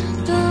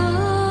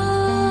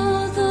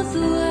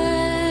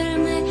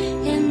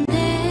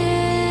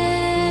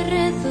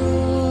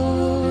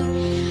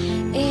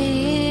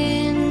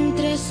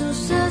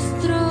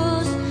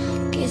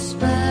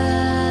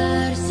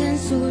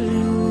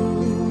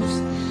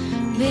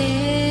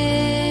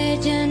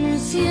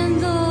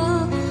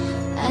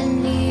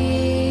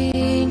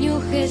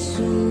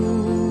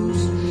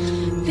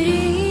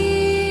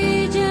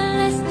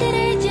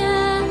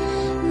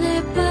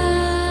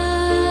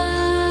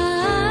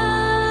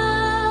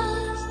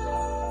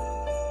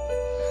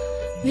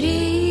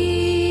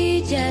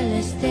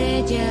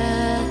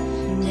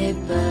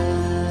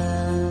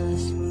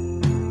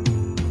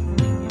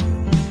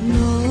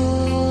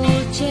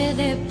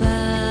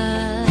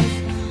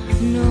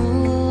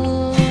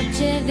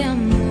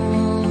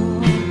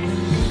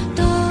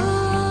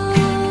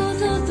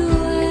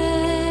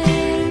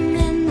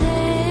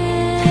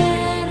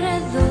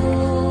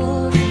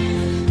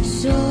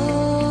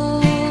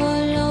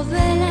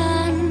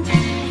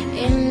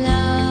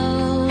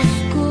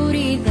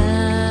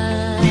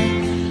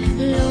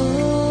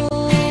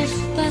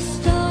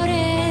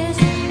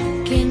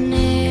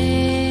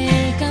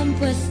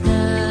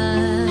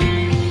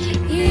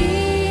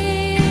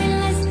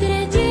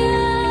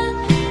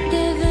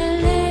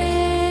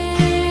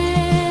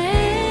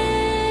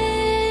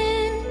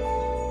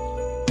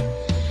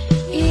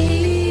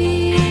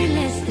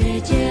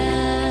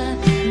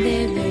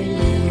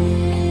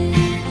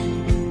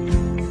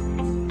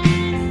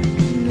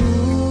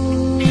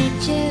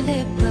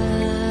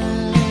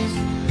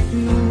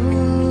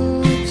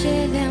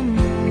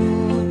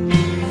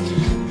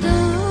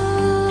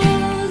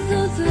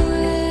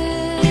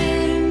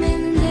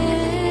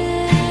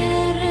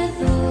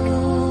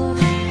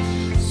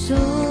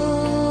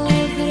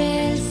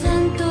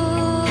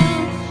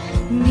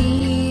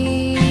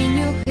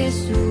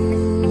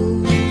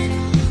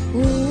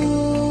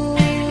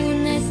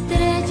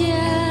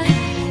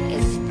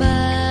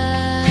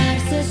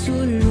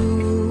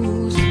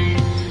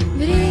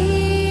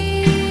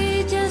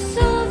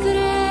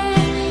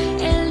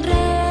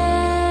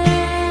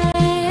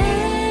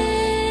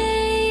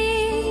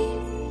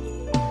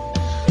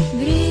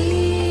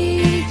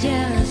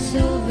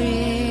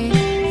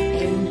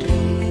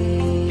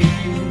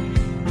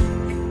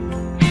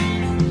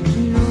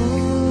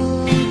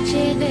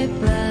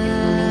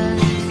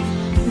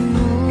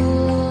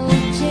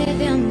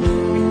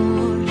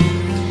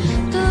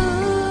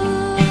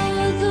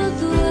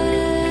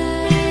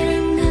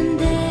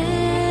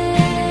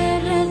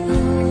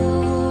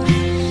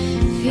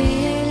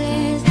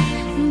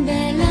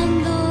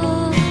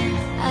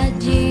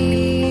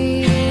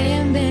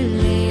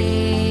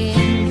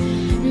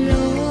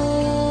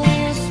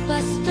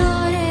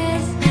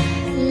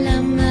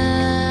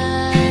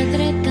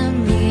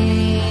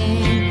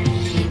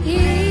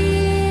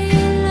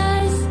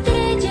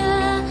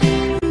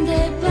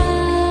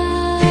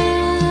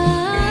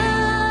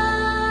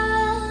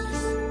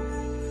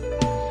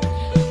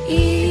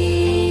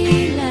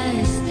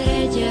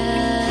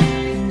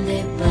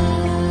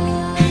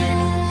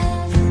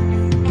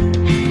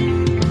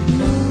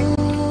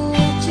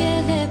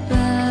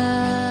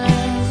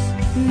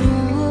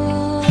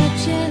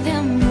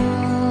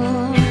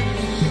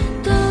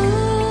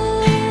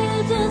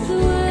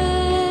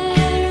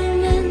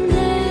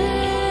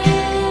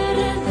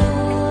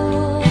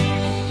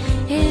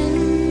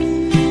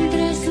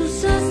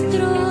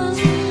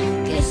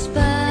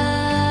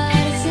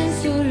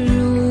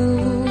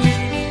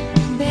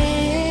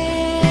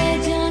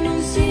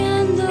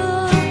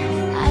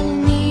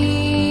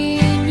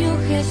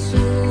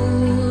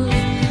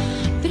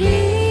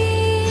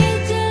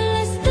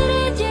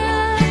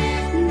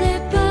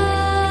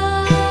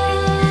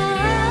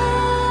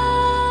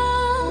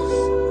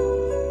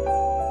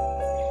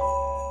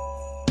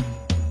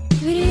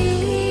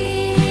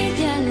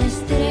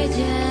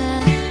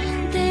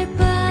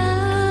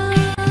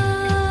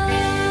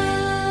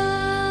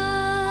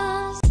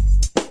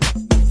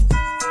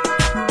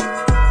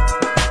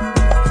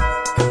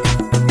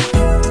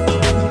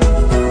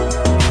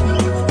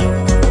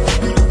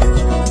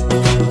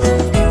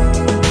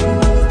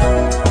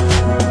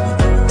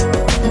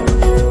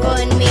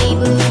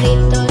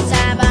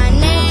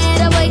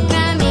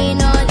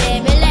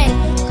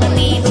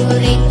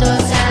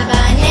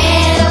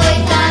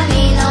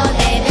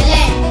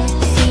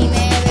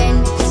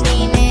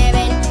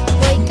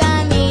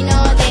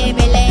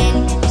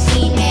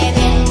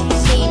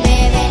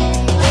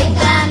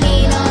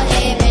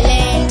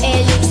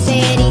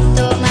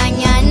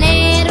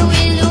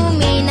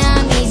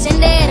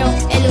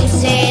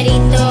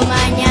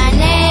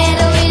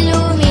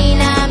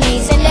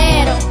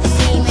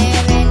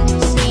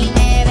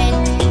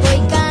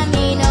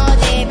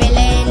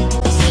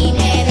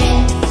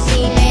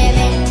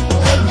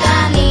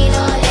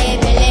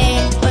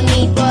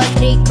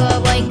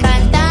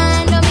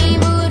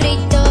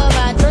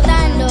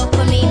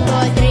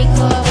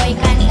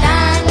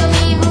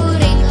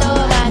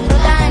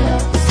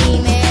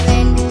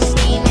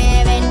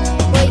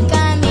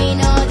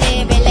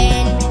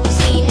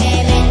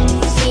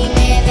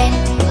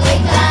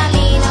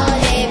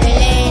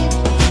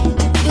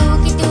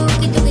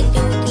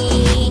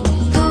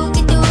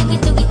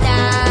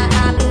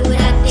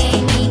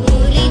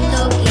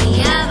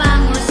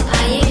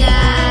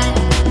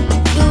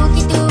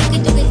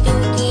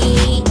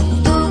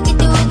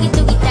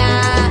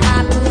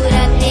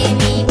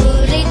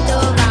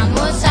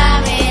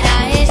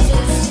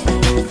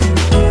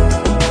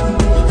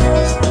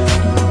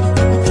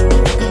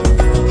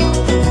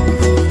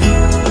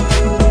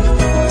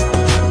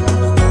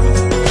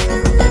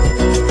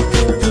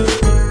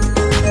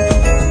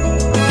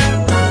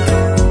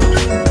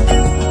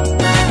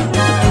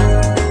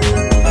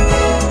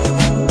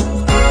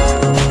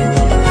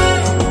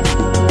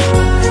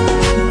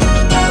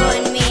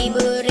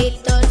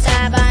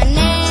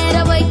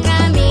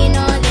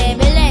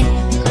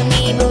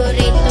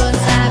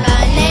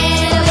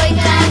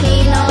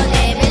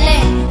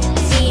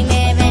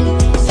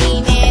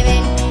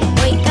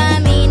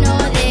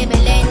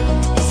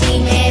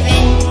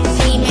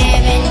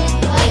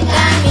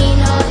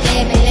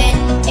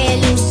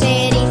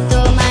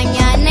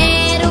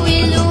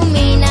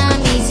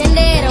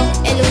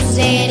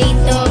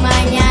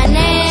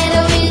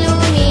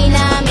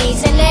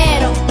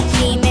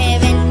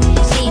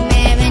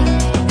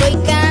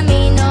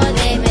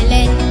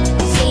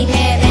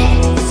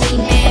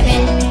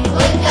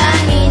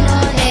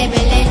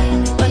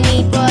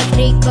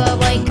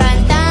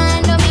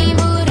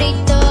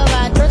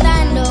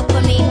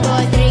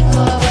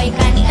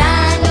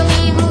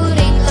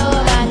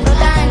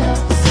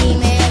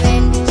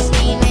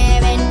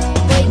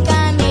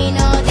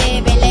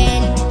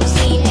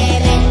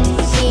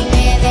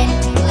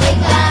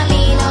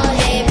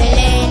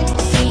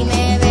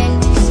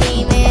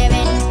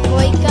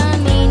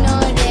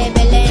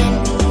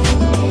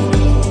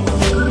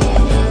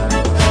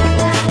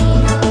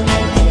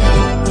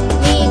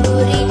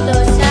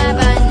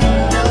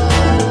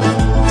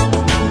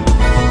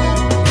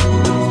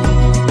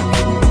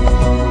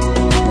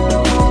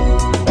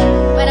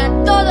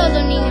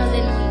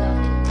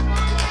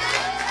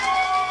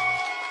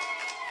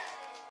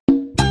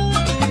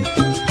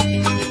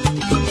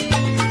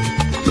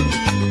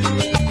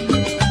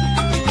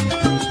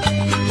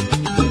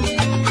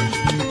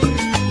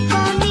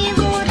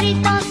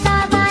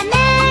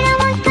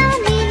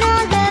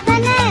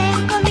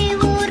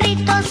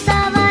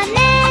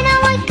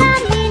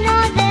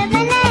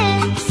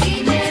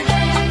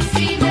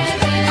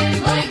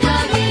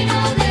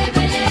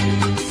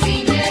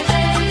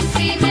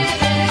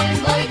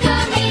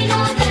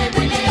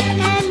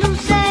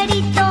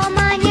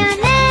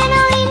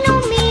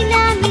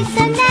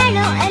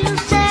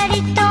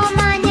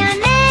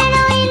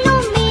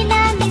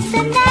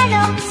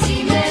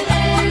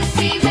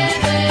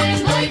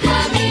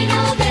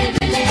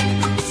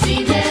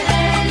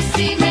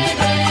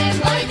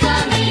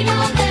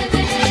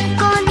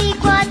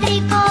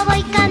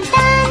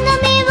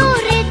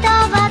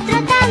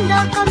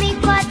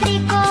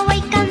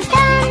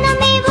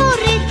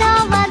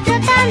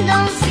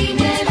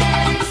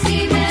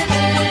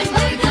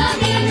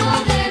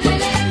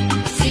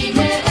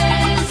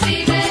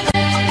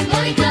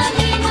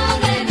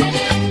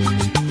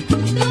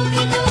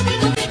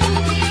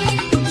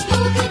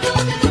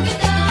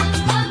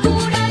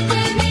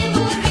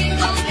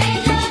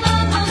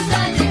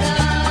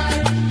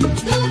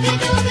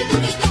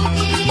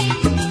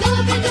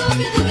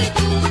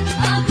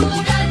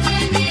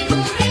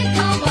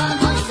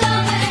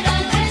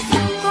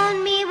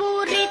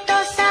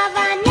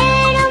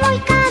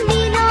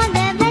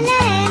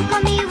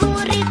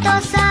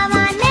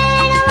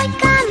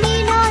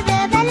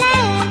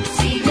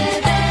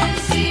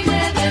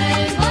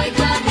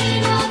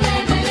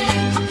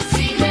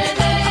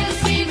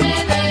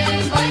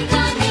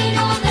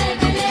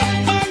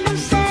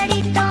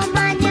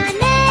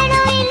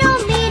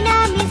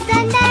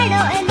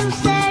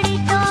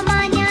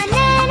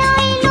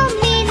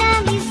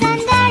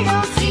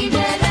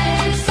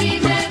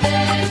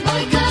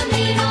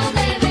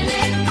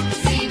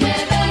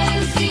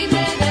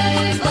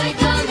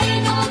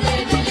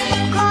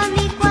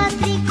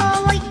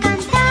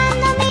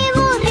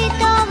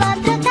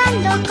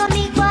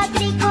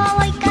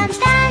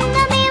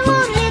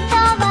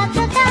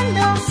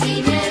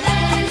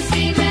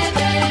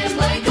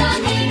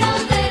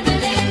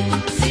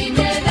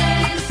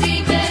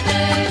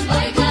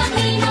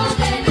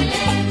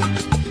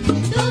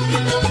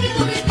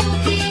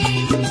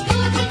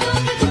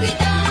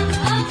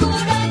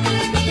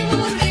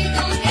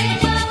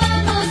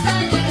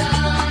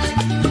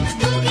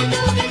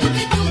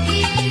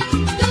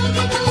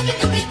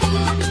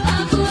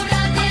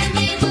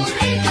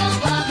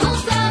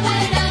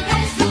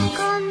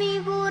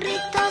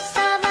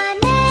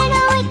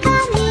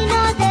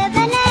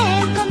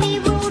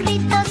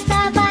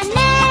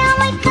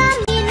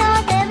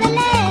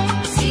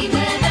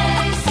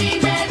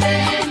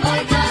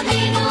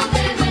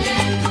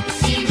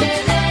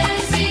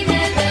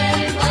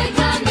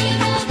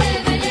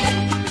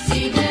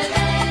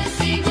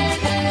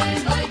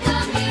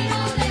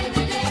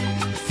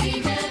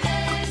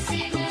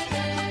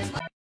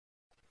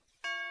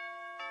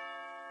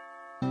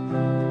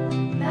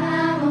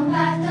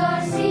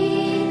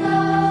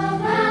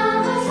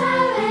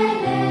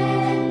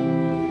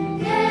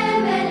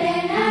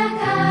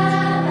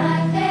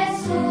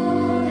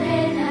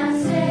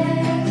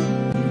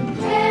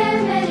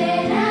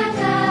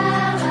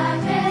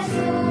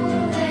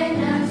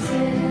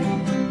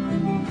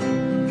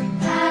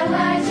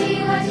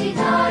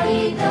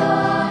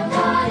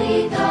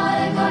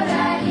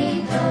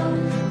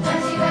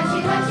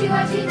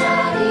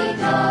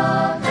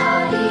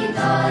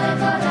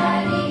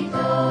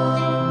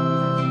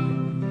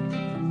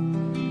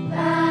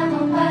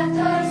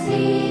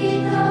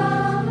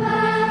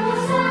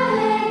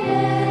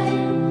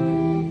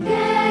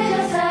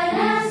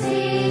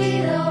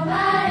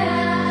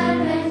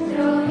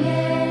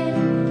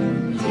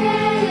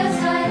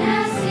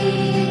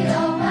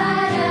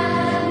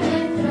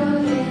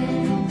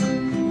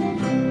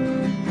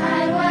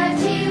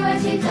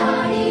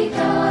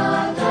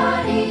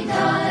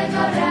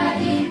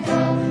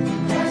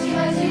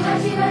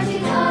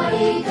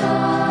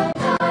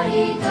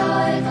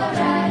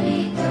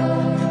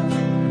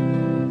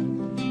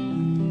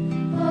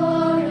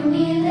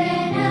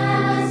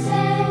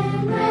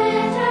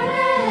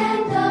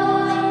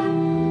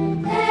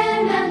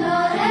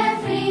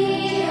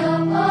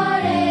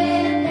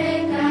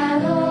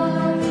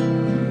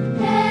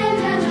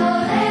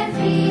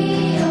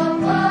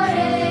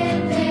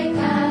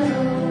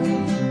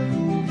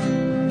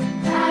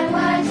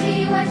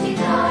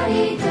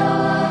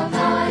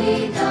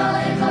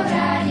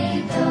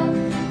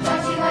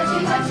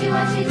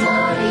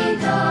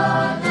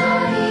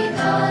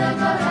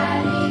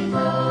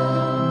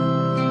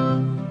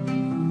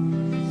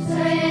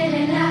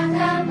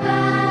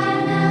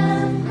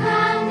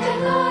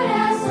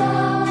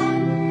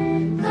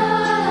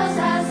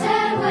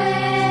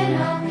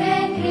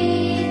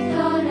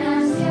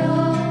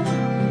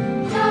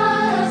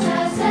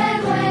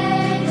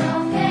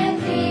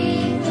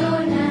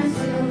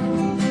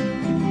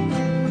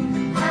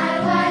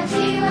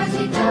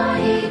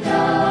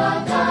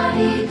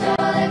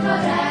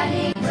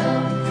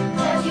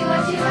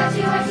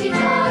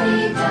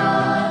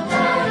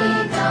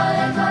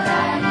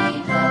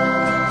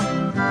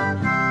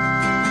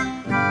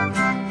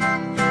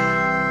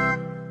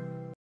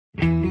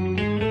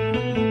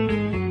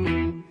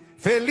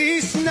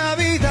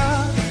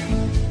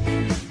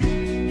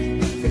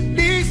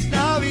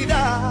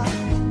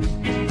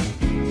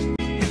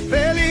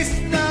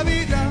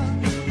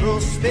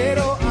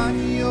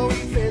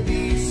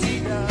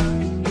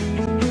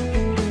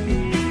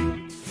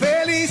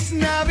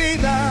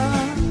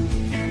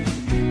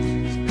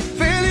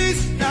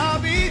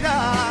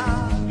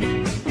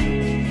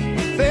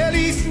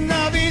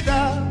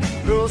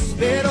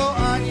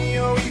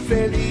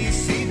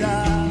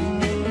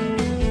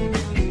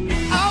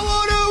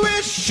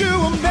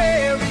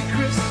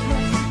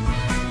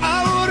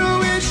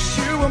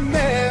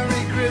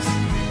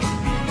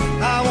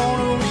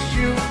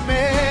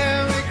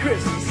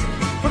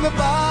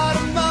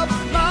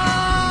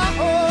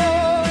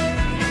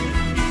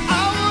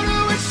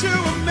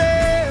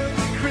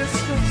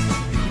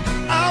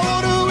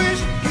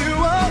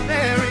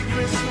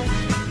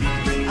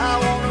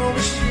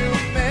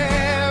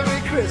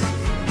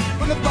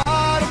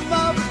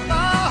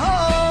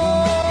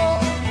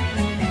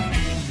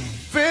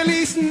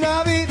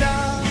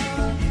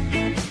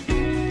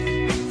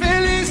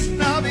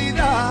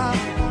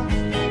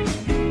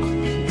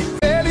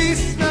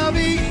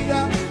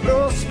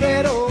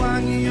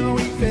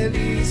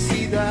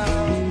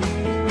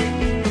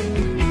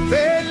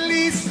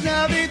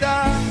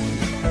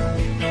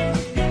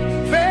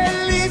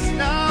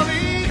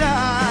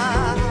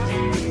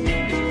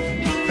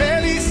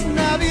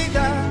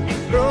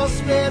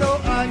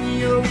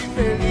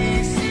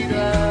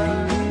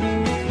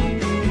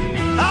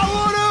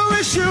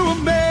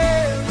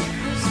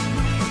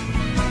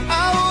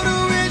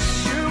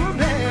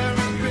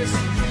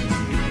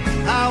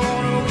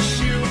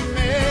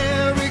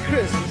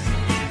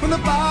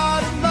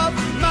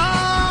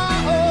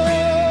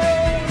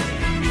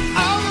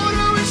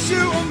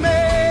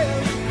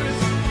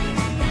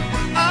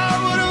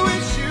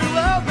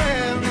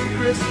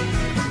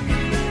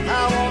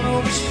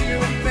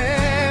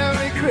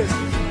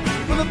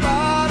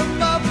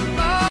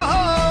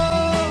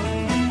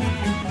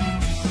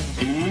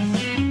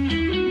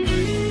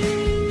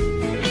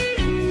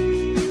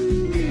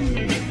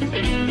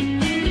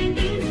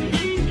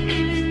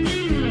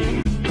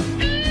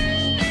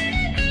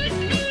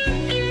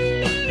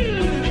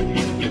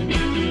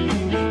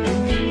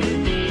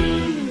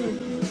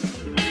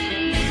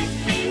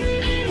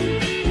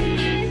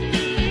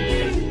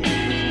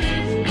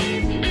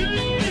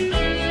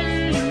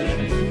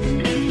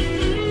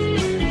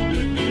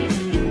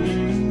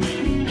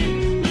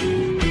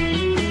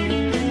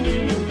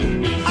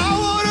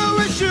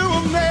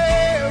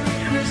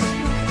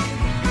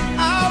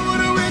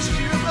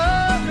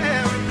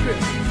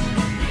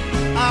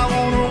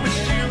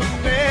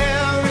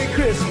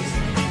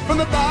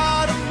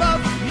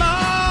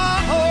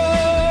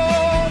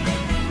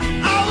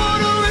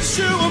 wish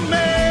you a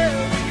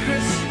Merry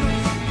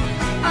Christmas.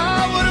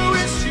 I wanna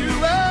wish you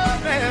a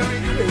Merry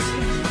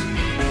Christmas.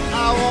 I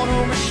wanna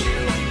wish you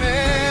a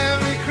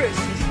Merry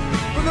Christmas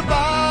from the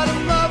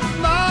bottom of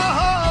my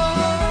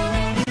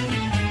heart.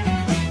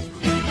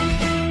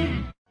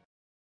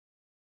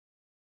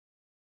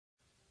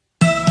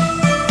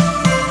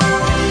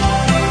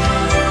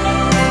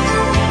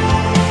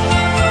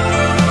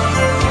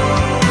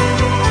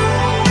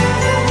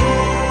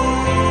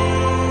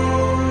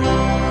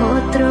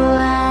 Otro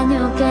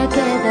año que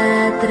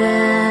queda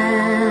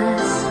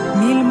atrás,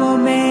 mil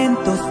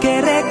momentos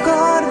que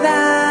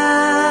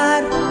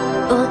recordar,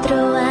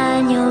 otro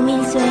año,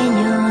 mil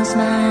sueños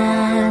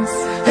más,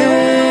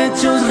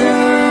 hechos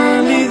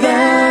realidad.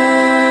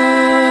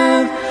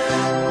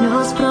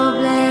 los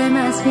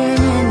problemas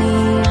vienen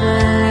y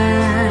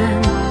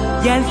van,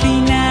 Y al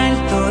final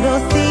todo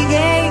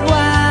sigue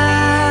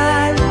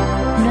igual.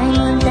 no hay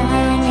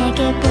montaña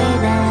que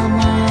pueda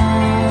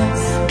más.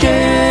 Que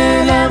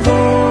la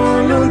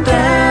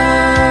voluntad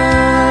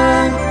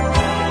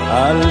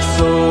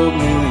Alzo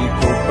mi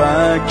copa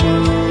aquí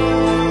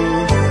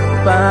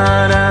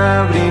para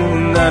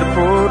brindar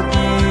por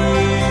ti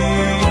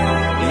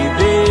y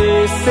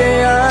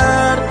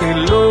desearte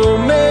lo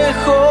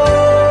mejor.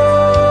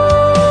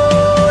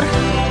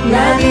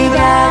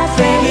 Navidad,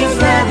 feliz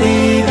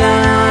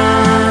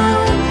Navidad.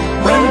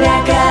 Vuelve a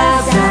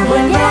casa,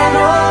 vuelve al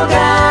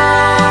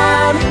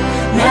hogar.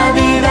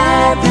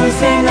 Navidad,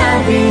 dulce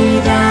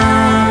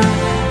Navidad.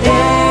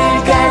 El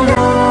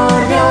calor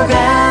de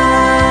hogar.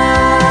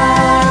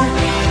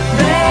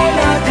 Ven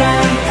a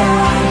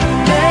cantar,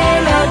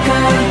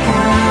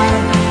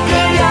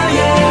 que ya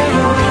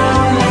llegó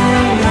la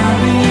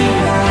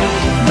Navidad.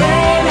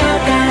 Ven a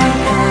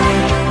cantar,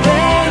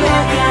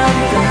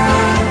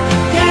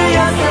 que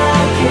ya está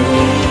aquí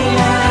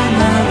la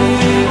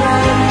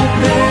Navidad.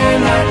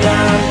 Ven a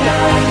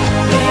cantar,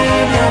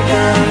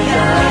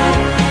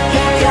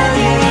 que ya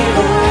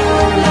llegó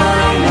la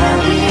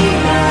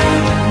Navidad.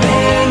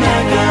 Ven a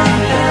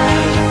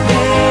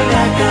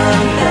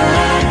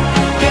cantar,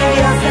 que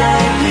ya está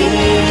aquí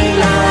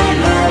la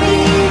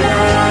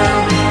Navidad.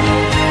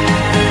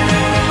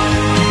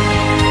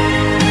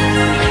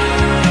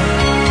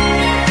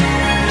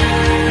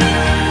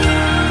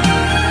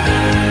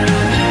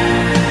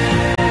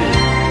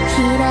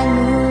 Gira el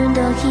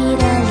mundo,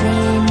 gira el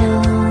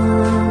reloj,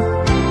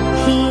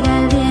 gira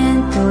el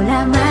viento,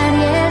 la mar y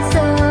el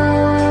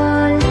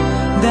sol.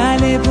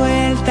 Dale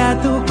vuelta a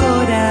tu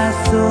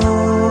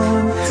corazón,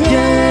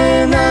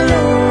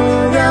 llénalo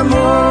de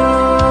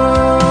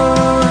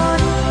amor.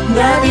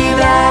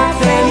 Navidad,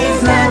 feliz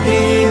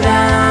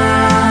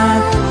Navidad.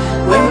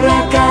 Vuelve a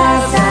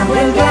casa,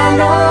 vuelve al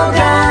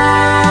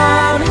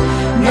hogar.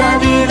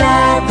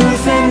 Navidad,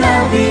 dulce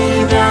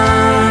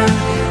Navidad.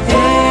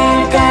 El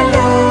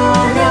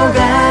calor de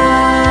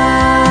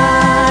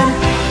hogar.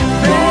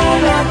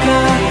 Ven a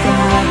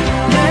cantar,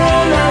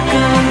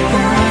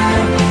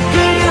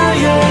 que ya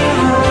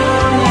llegó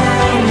la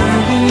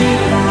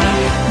Navidad.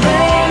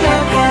 Ven a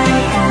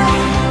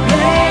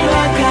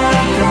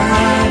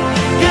cantar,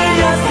 que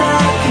ya está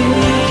aquí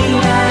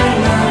la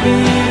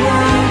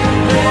Navidad.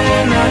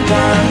 Ven a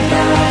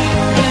cantar,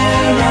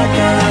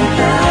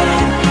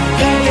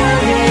 que ya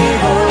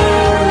llegó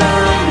la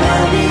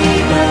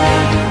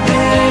Navidad.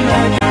 Ven a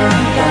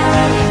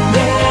cantar,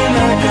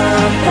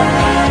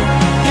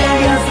 que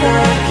ya está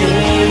aquí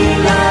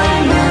la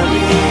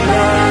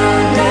Navidad.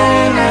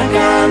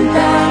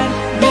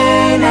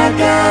 Ven a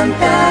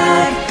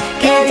cantar,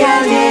 que ya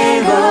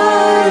llegó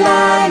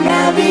la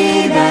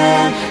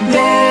Navidad.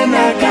 Ven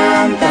a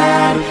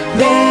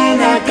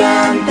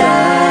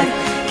cantar,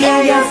 que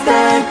ya está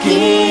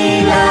aquí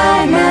la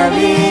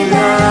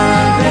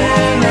Navidad.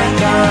 Ven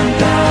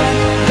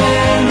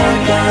a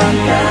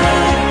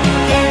cantar,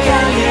 que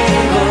ya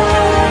llegó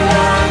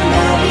la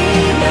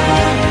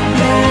Navidad.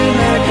 Ven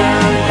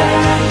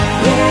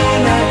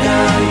a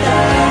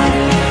cantar,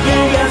 que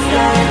ya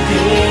está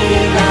aquí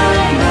la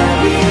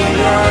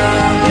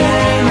Navidad.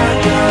 Ven a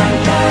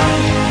cantar,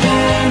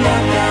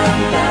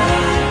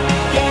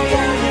 que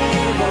ya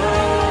llegó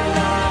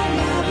la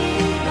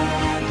Navidad.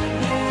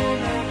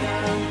 Ven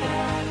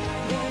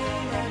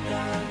a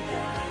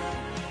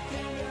cantar,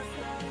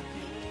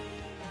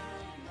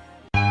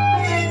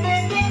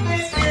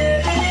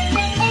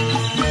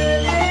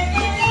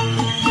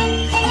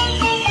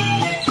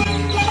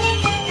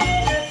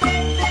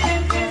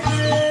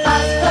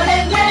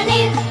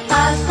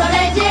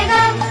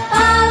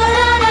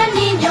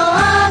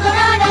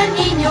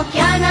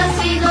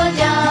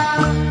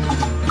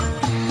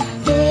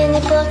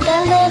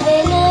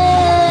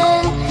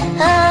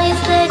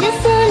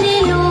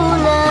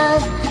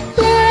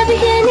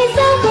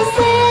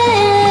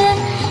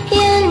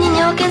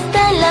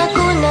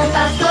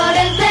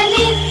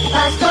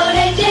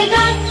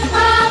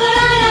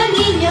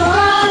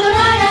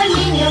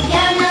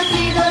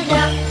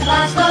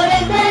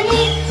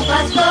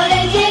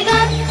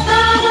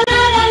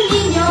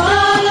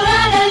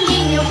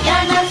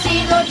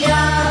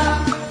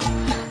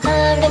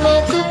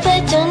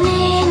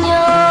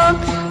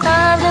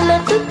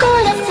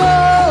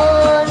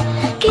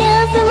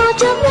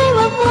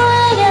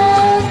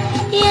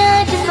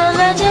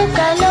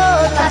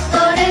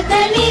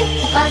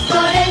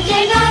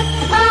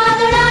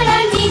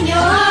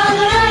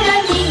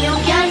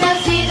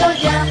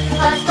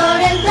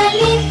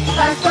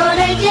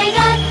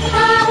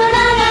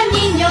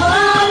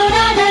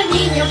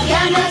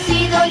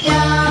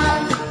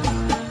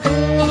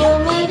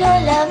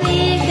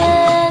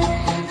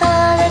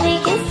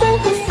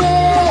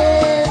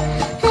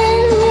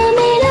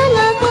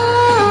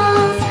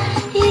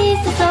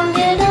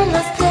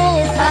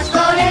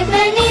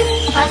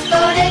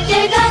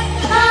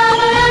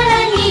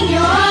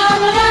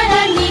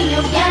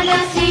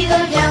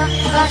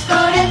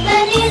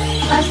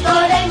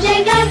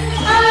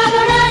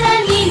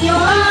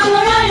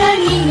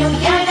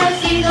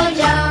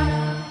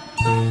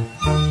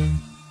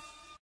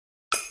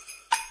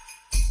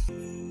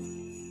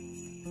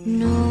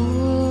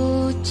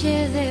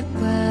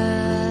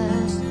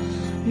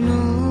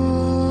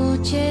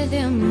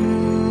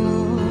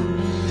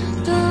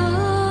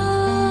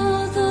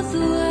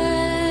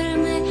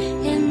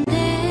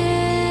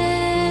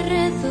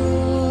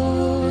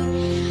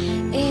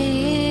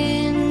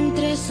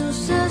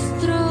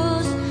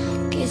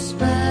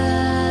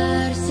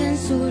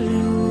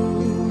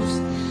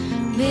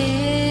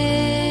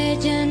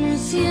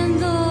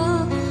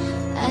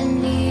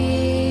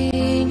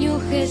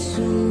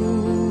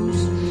 Jesús.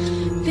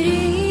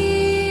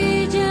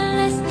 Brilla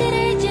la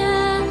estrella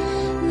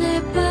de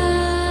paz.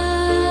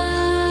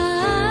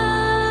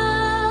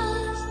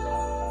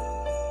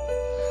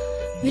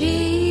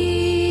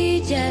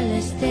 Brilla la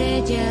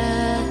estrella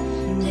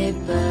de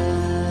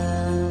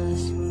paz.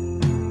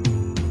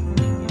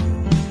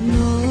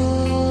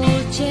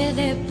 Noche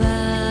de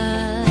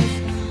paz,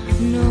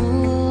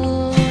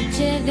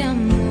 noche de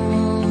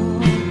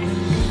amor.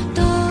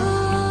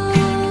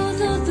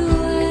 Todo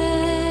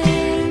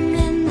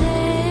duerme en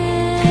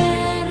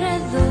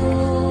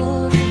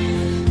derredor.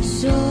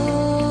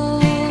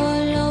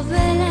 Solo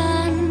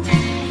velan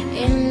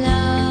en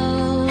la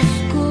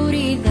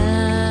oscuridad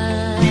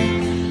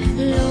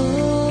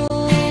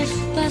los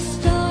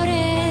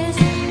pastores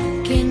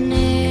que en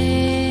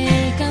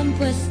el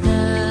campo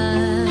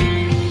están.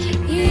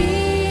 Y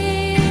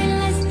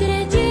la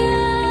estrella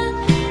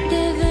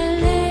de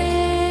Belén.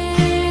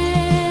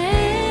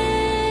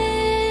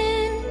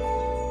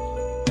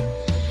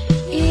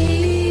 Y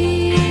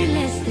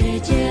la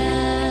estrella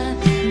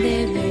de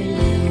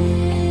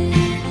Belén.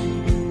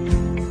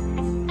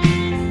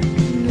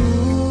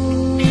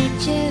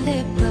 Noche de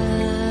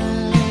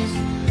paz,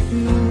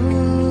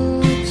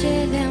 noche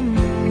de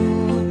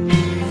amor.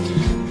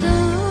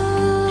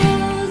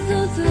 Todo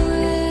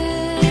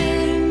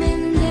duerme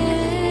en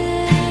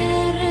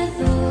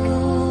derredor.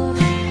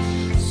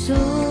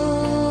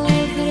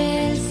 Sobre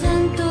el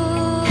santo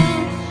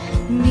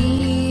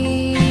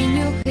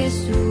niño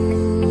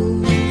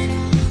Jesús,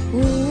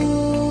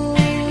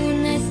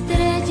 una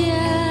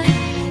estrella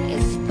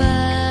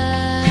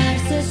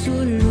esparce su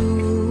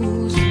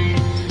luz.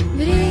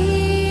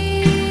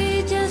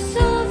 Brilla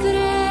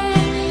sobre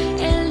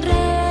el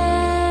rey.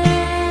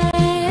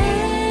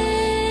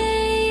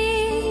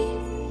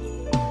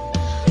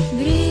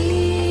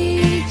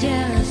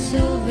 Brilla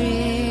sobre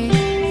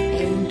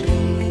el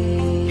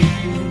rey.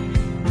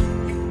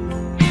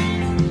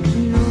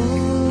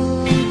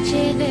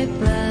 Noche de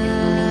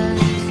paz,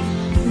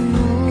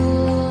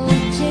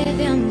 noche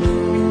de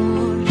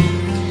amor.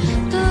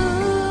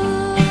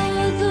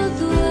 Todo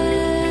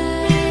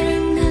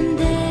duerme en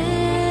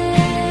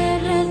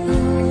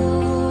derredor.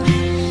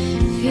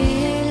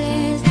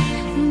 Fieles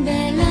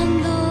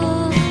velando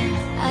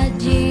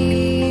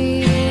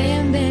allí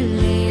en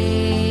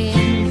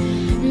Belén.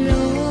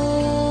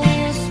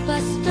 Los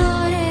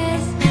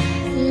pastores,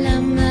 la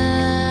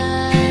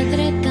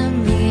madre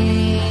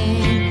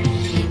también.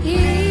 Y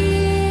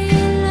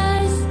la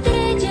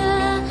estrella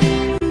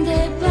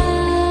de paz.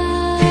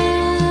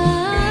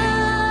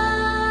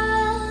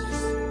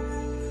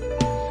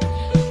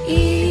 Y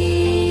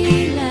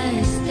la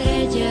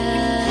estrella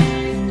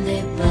de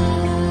paz.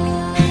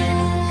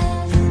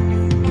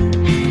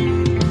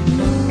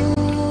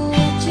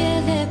 Noche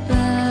de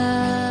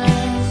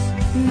paz,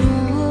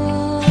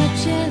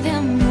 noche de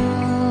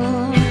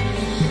amor.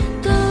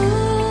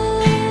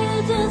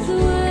 Todo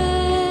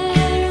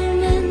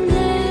duerme en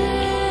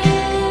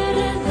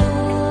derredor.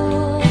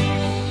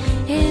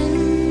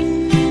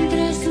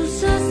 Entre sus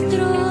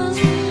astros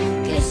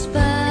que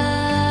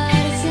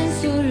esparcen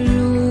su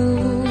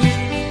luz.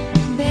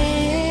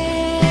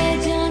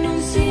 Bella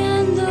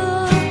anunciando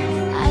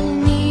al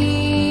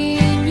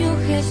niño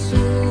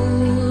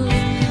Jesús.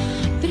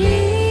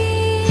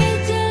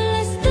 Brilla la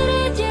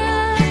estrella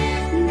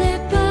de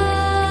paz.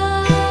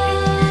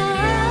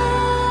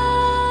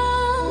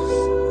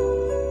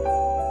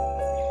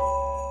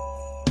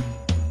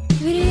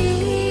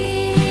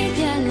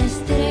 Brilla la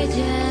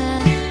estrella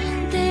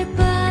de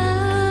paz.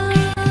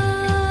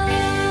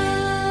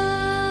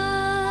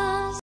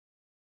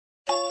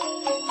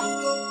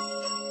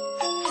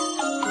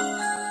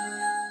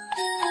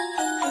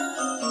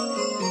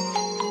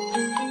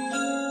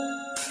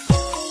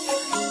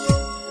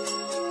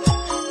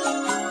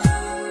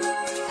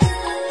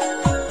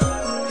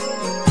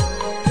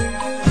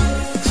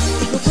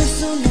 Digo pues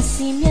su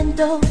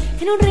nacimiento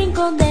en un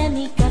rincón de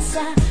mi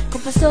casa,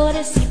 con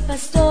pastores y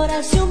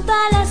pastoras y un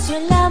palacio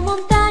en la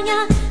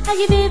montaña.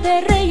 Allí vive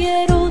el rey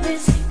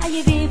Herodes,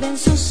 allí viven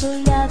sus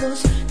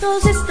soldados.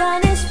 Todos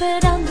están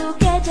esperando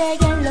que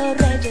lleguen los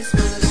reyes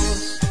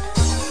magos.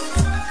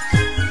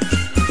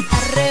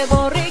 Arre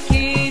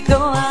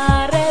borriquito,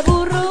 arre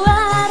burro,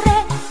 arre,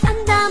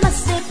 anda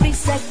más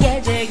deprisa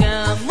que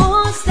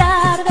llegamos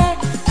tarde.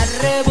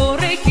 Arre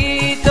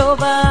borriquito,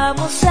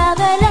 vamos a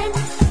Belén,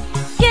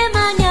 que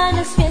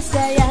mañana es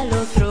fiesta y al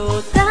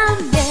otro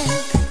también.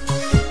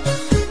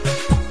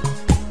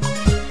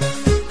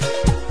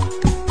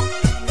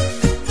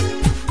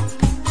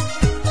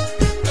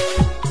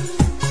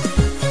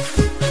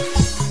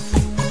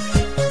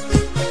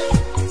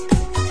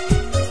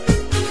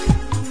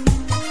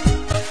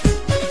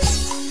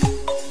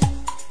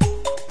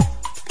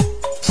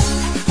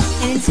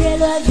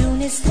 Hay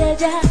una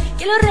estrella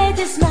que los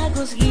reyes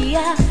magos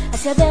guía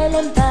hacia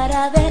Belén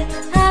para ver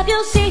a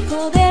Dios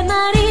hijo de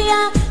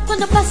María.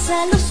 Cuando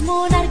pasan los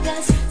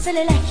monarcas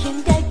sale la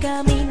gente al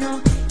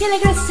camino y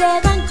alegres se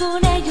van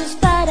con ellos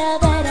para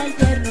ver al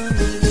tierno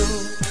niño.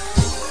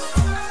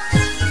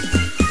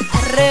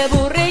 Arre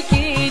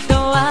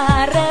burriquito,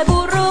 arre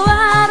burro,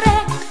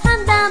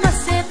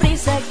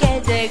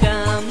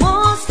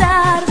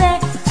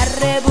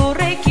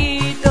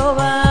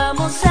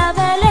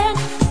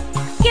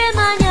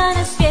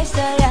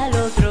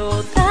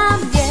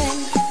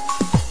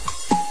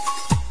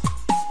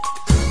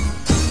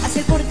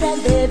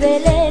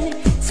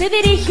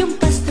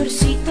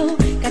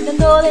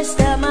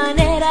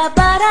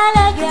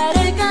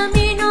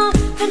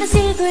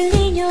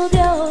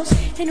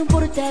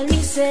 oculta el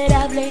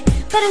miserable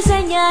para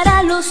enseñar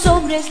a los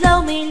hombres la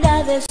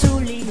humildad de su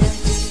linaje.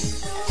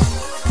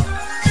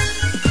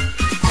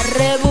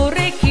 Arre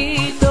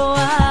burriquito,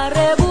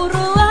 arre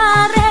burro,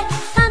 arre,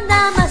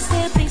 anda más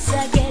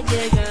deprisa que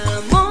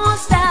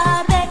llegamos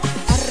tarde.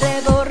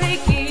 Arre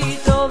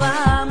burriquito,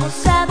 vamos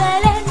a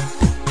Belén,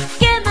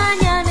 que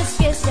mañana es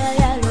fiesta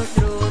y al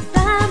otro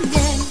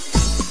también.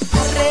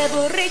 Arre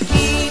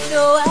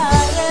burriquito,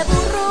 arre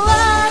burro,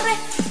 arre,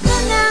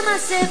 anda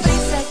más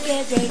deprisa que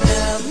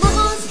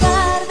llegamos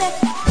tarde.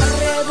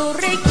 Arre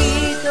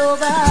burriquito,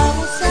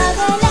 vamos a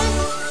Belén,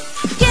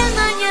 que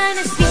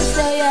mañana es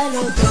fiesta y al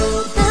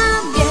otro también.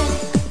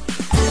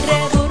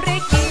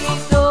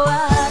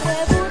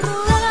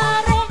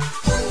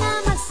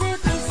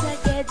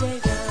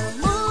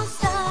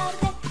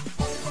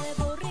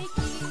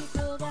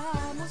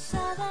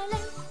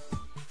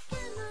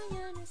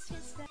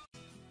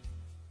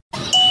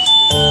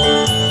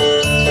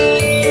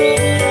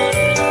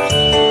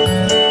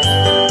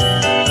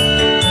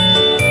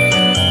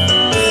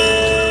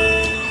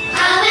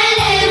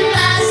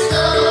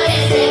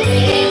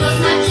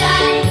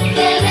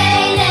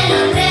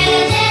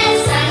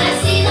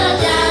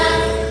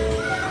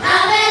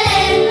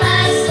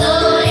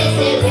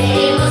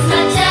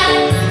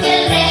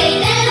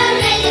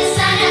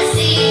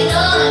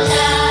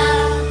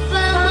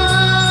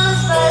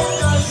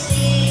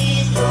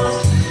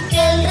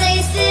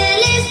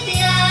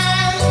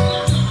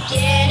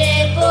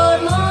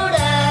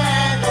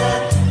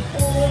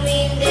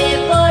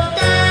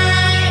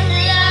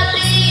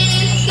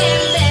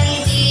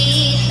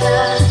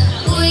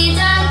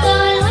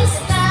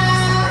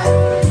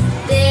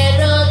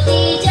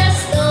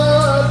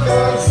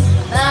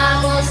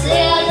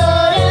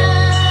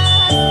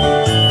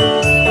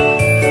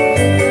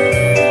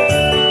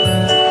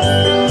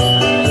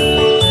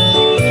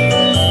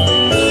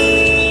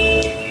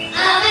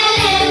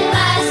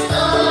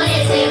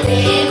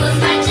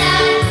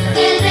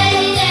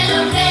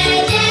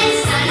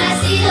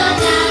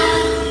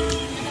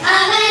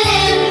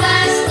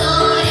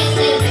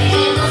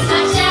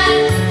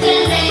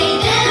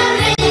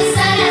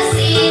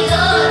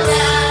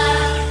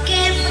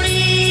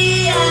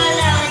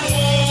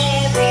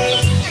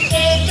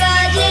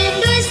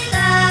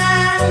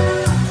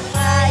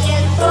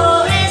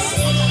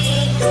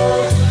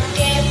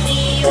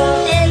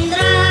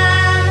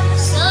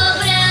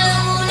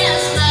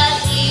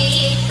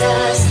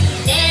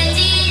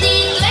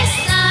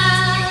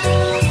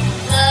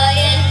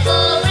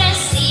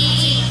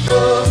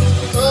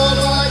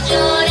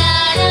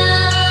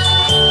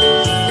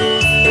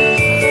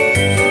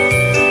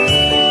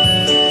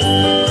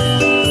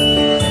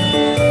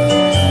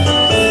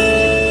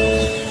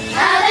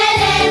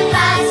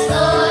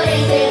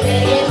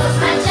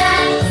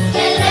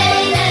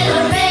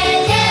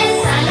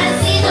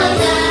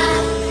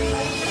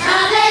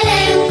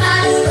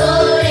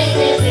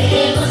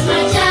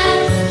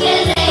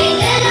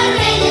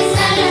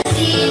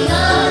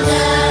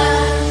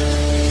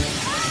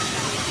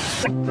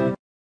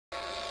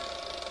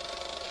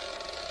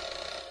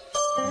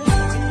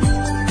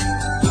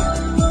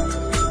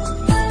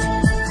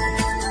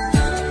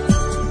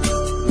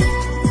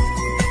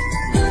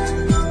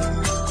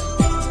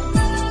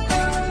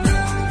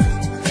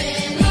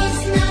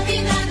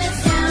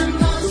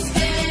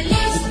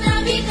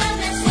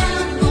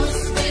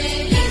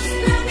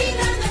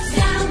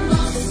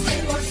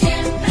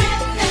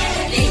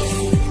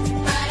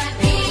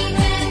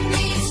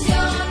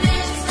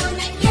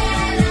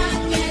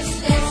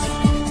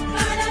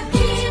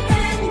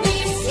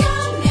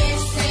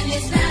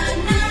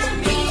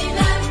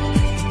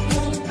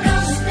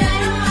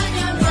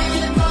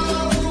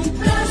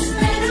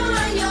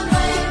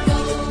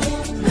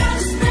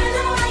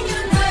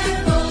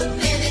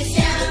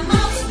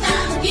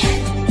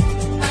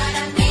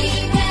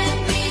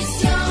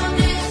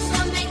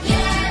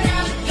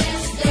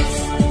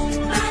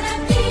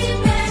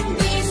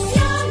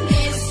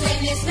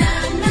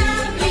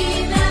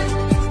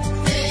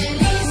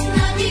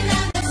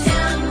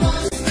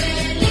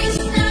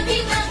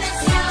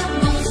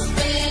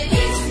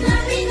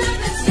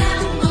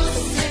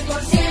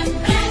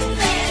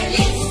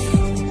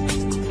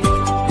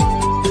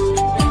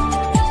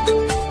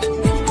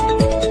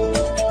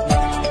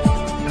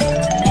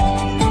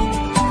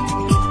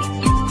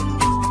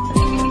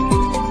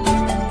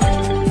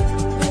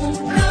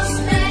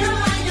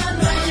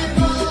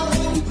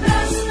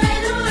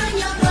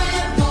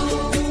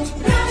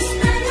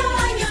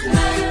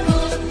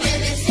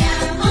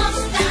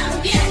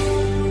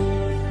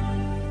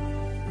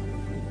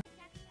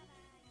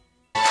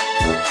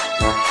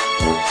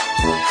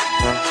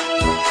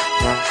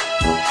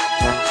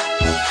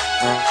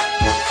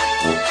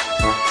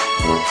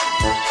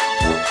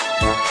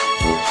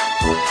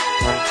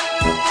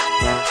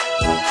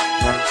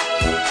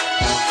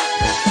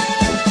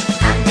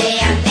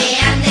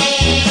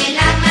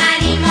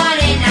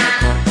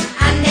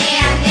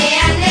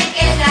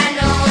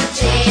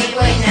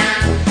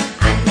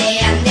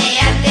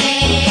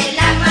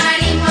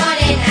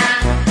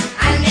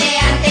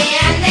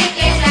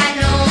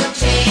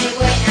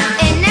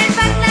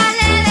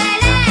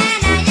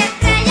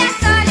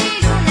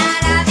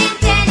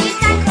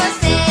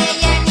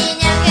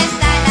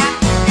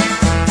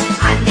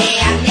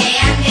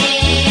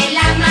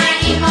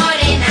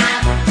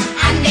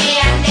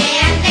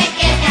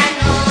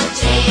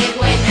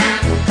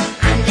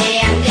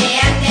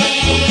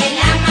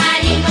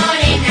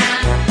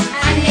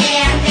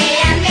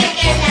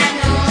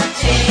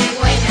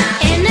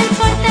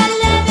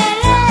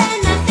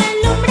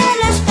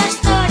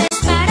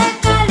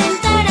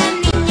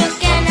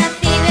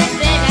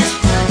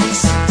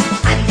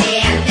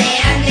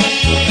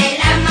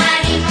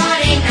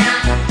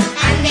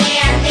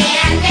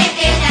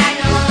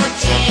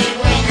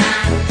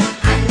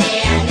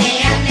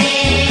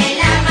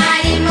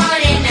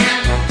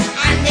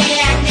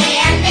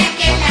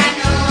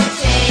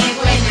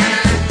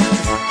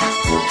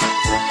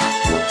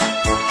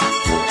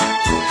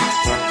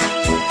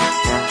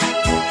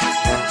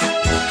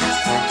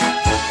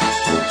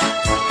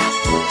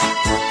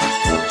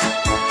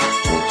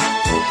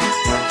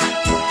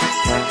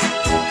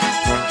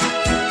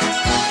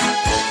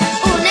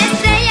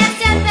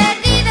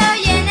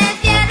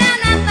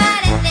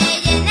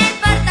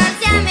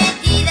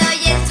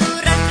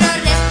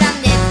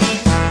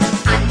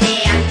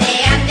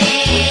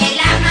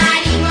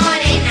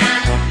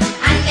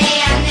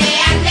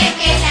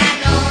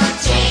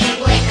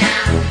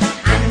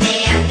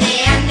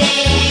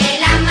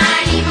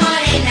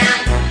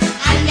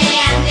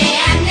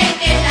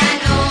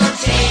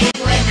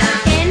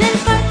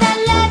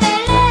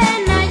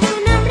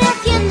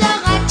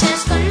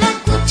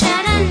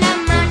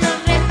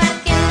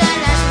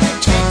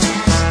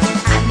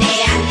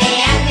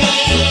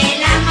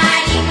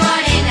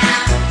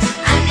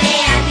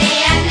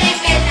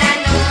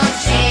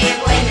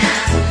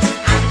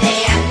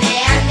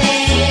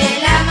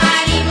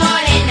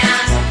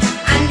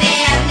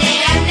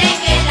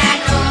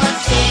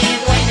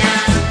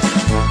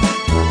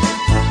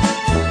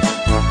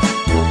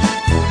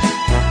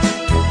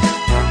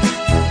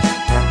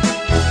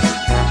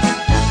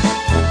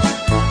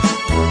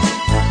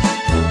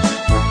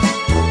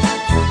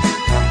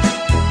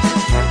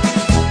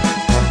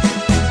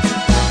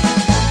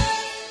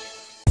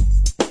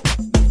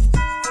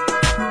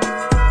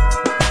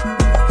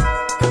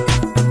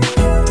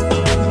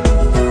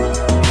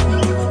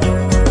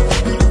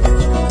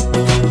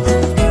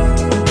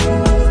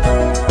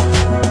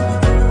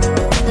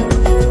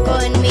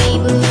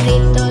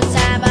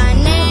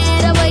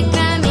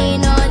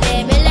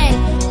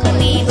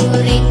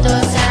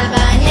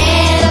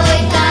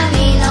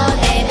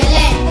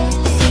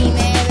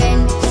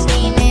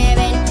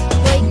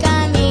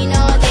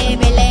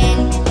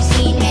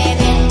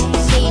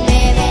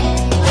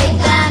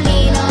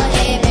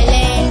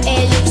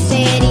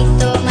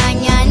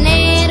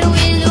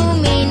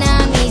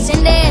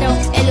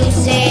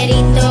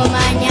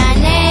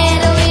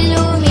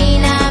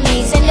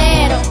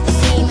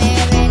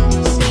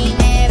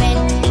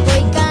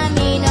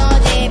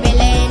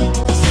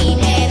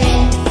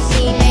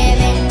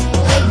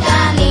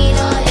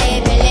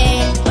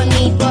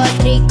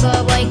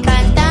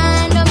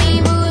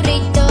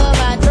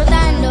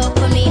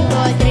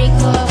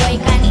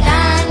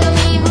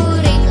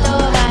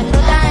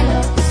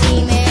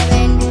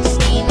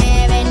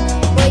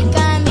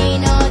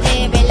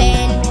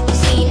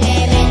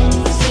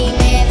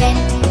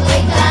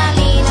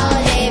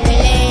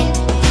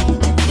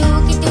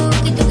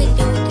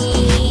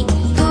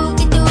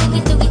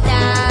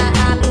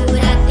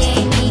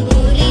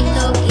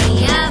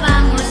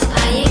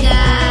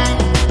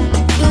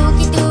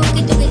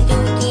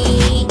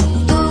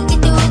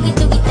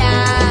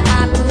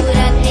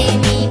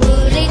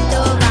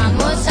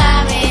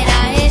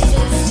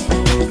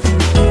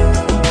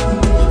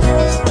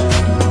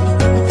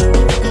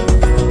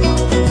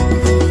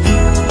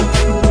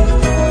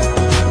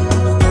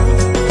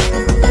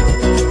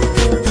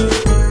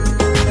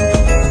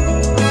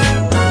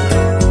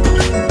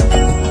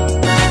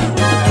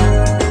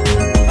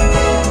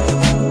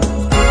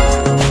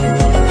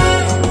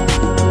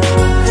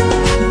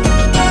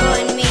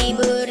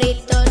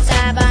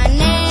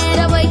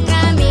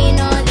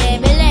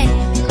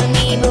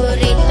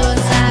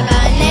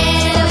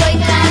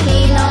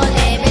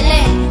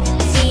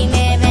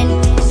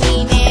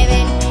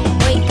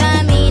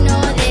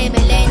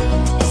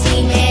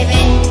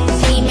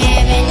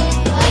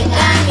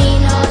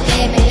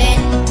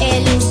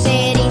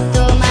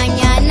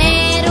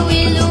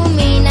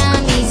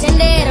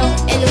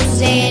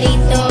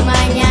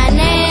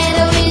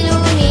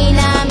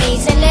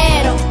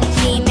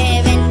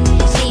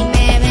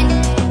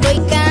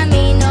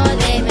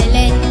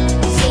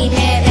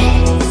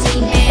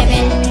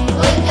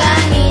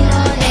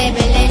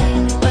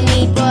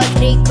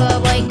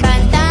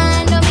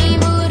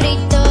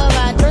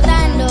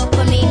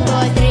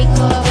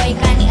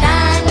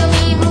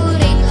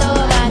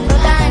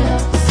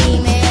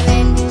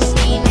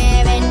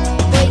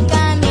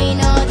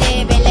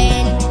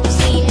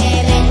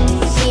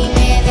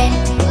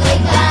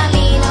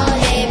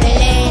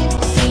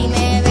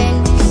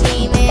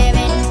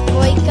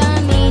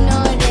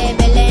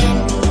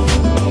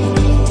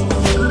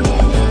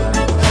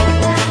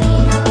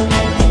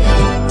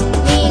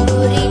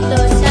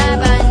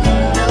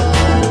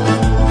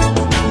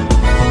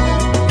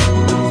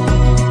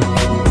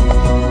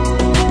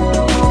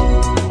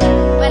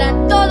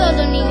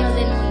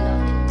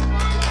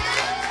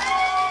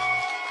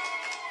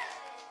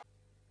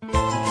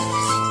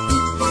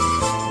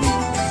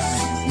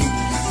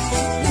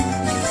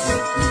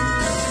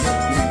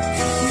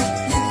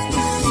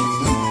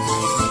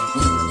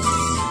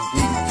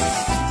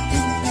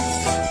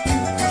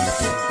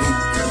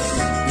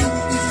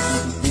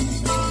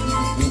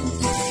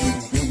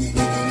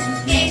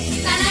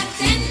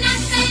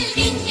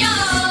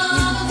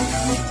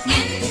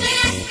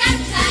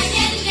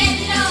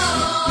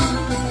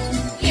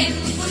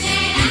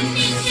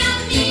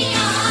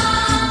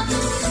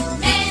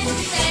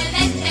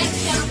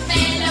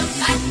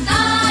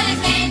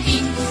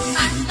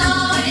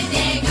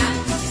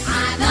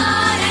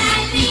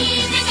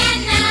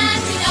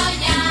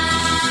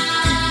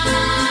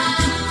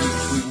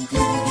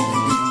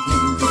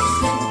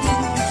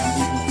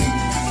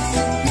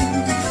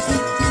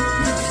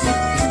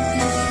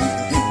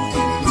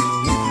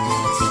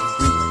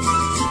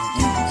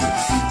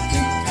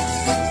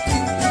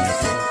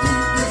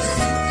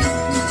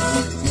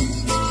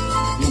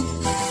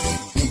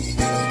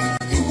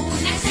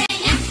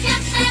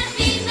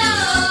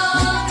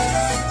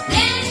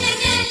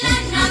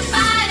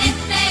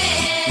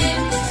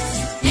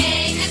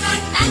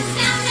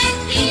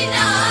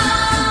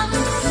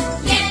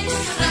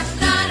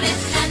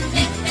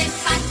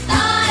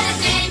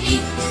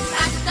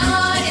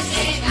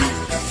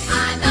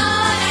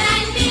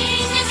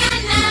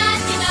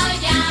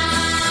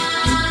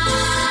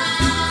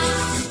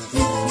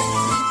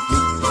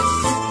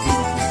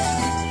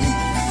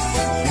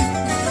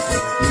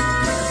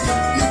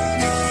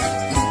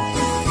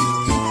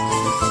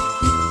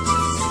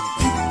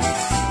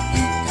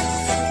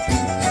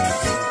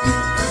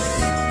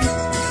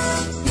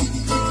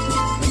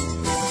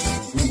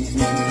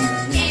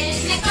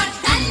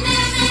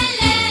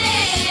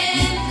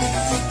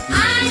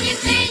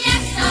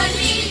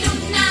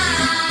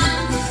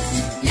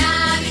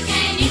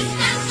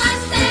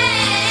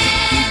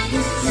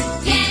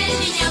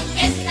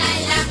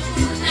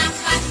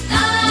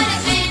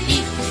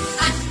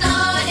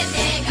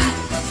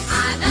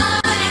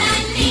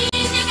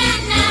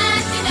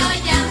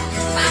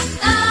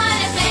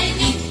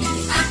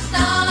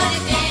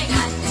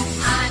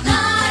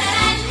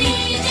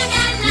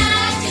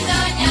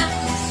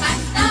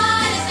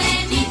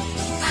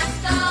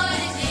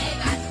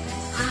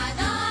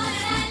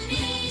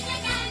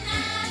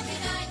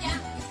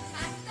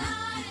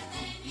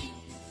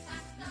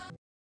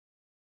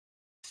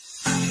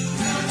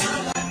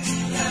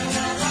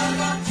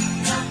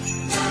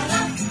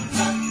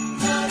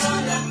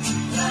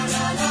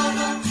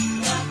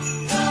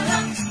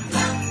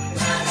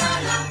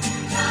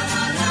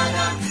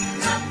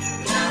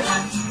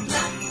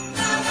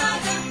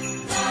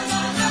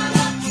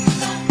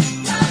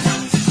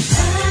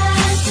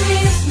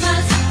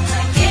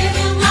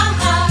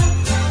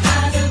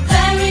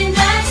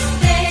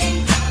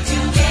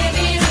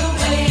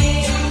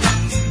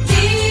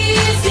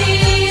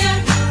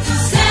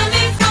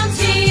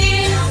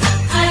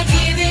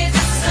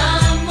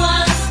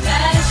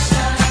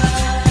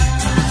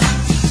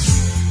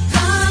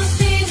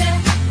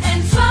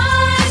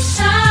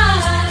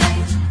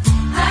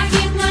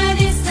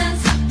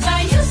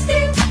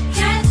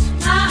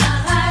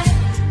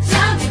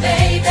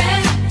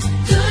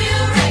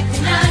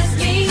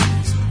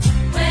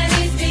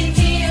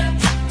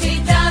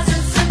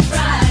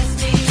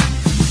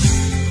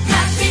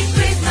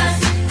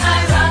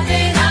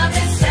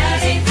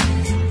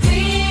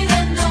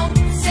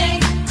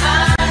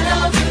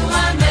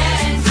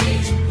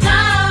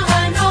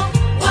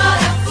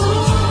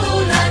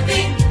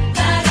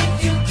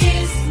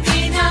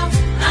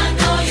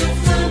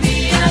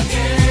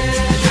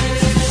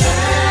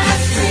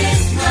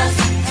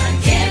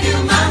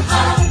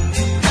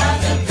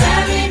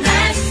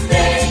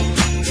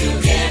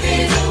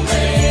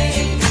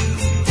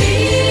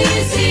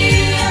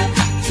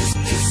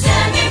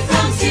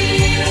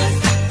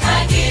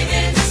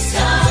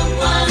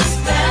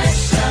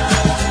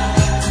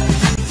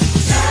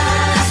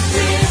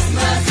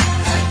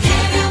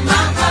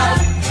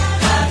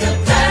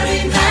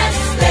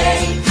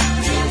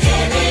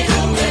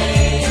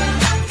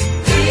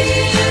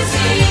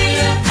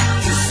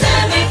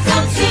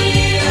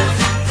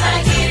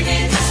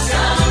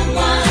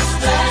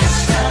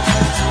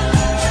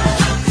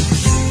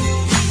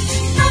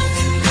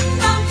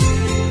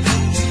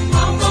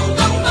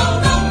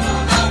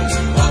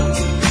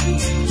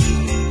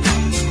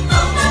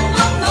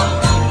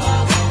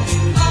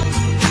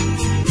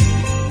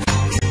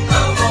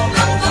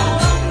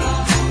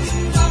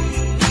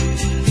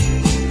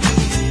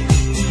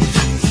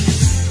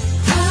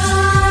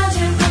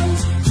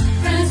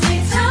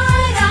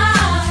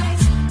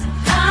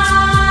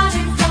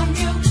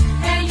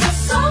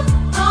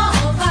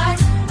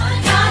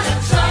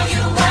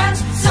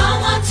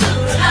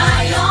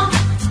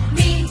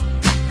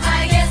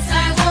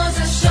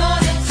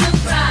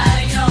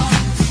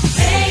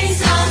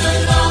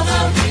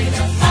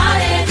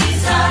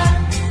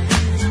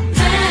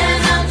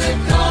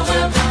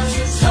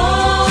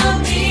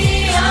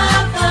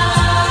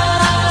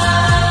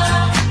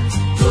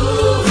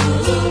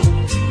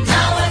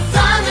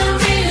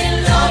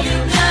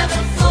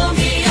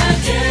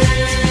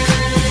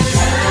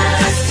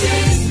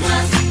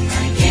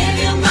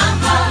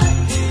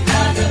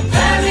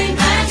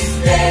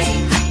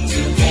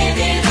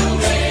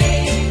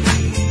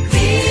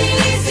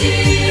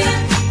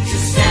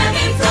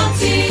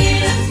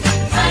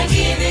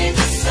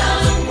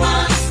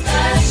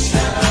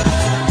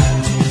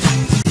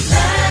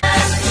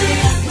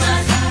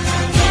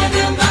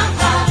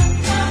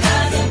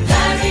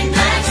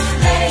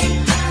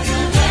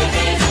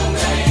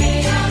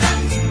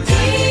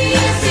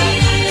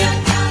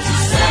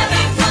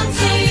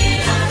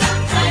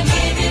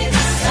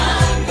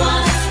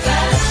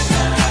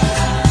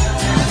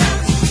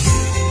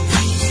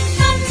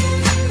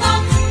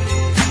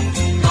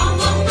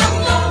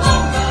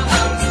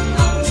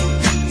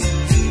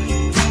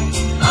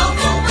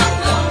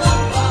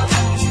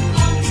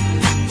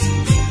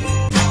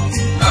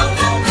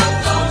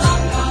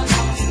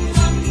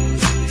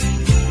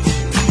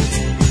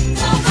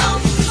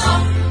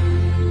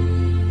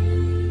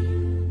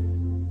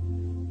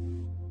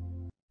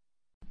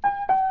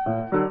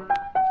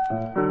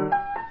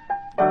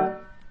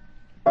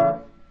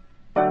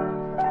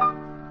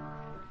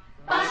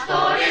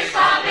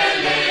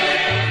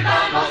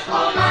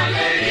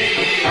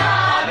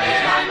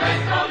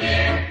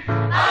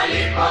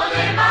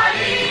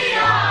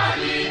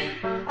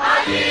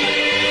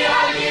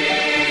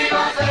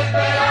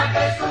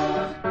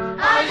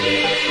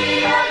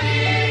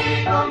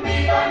 allí,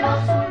 convídanos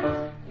su luz.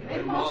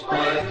 Llevemos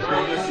pues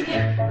turrones y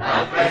miel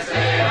para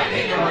ofrecer al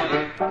niño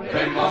Manuel.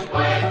 Llevemos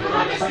pues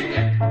turrones y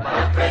miel para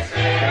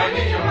ofrecer al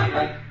niño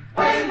Manuel.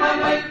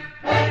 Manuel,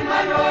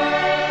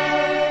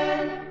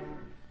 Manuel.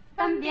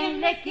 También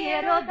le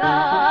quiero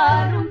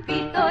dar un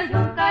pito y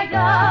un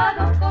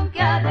callado con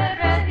que ha de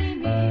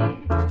redimir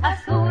a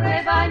su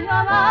rebaño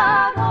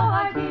amado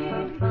allí.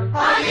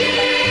 Allí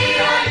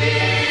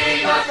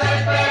nos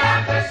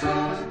espera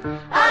Jesús.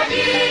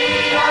 Allí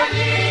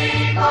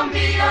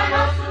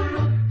convídanos su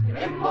luz.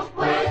 Llevemos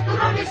pues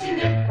turrones y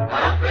miel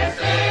para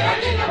ofrecer al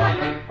niño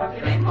Manuel.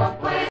 Llevemos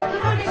pues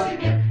turrones y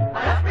miel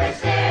para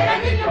ofrecer al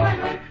niño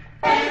Manuel.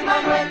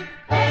 Manuel,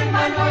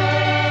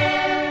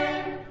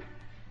 Manuel.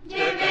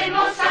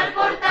 Llevemos al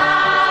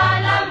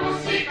portal la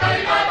música y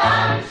la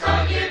danza.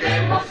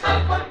 Llevemos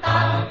al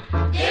portal,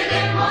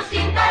 llevemos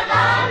sin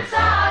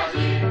tardanza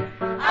allí.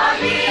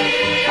 Allí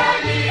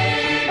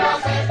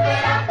nos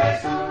espera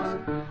Jesús.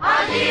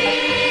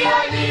 Allí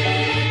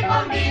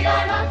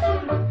convídanos su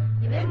luz.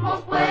 Llevemos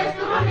pues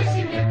turrones y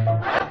miel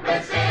para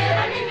ofrecer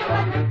al niño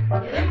Manuel.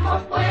 Llevemos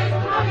pues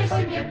turrones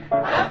y miel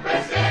para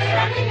ofrecer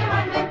al niño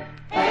Manuel.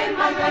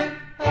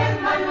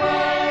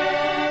 Manuel.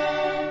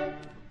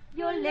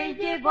 Yo le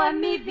llevo a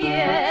mi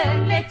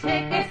bien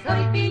leche, queso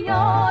y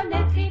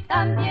piñones y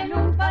también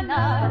un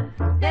panal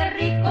de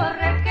ricos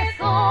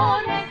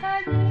requesones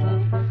allí.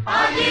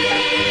 Allí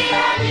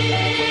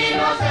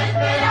nos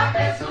espera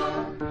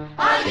Jesús.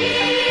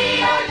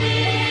 Allí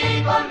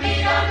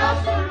convídanos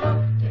su luz.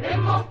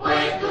 Llevemos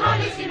pues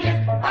turrones y miel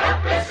para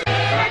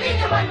ofrecer al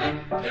niño Manuel.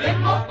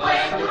 Llevemos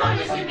pues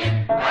turrones y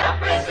miel para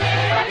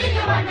ofrecer al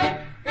niño Manuel.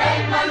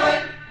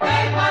 Manuel.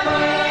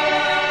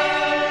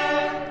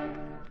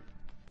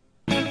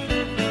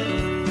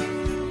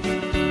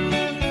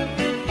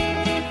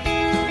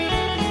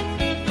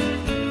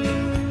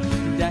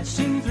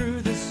 Dashing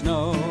through the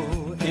snow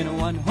in a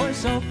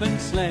one-horse open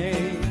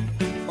sleigh,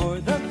 o'er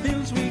the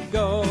fields we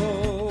go,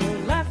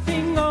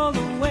 laughing all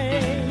the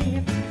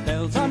way.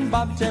 Bells on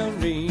bobtail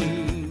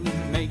ring,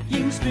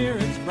 making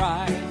spirits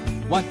bright.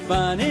 What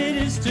fun it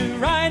is to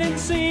ride and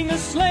sing a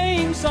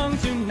sleighing song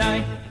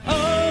tonight.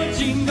 Oh,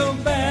 jingle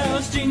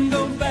bells,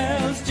 jingle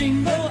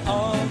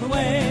all the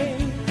way.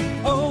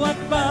 Oh, what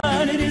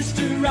fun it is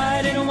to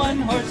ride in a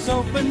one-horse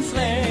open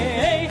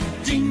sleigh.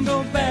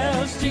 Jingle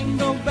bells,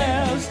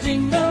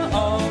 jingle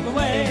all the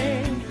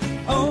way.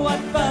 Oh, what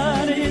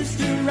fun it is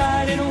to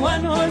ride in a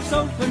one-horse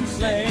open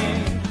sleigh.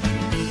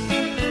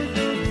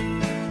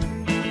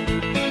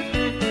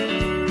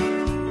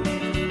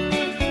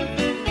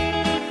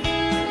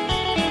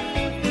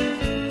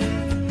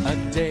 A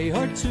day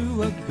or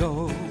two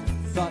ago,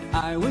 thought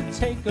I would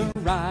take a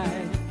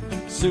ride.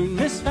 Soon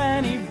Miss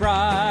Fanny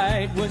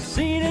Bride was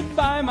seated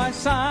by my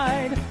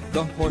side.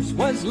 The horse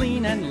was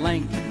lean and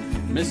lank,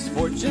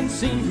 misfortune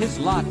seemed his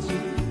lot.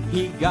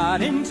 He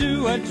got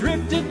into a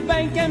drifted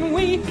bank and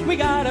we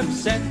got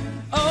upset.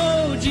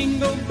 Oh,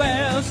 jingle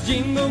bells,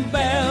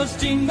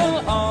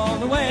 jingle all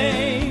the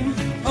way.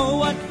 Oh,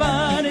 what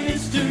fun it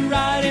is to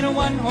ride in a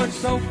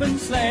one-horse open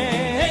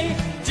sleigh.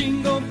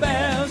 Jingle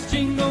bells,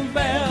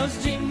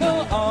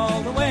 jingle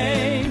all the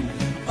way.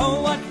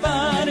 Oh, what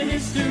fun it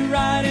is to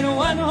ride in a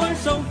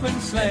one-horse open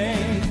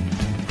sleigh.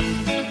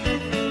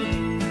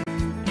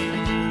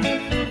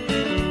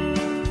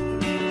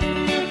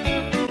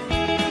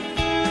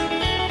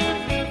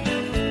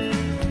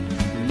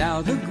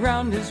 Now the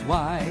ground is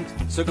wide,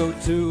 so go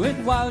to it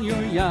while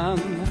you're young.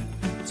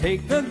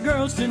 Take the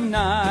girls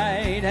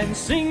tonight and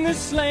sing the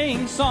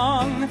sleighing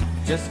song.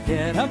 Just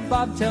get a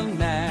bobtail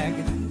nag,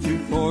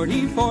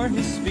 240 for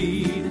his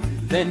speed.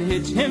 Then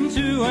hitch him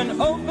to an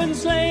open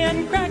sleigh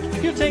and crack,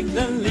 you'll take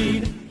the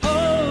lead.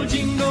 Oh,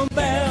 jingle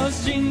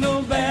bells,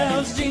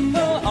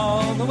 jingle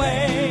all the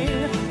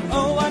way.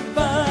 Oh, what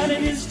fun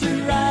it is to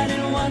ride in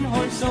a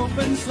one-horse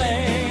open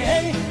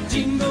sleigh.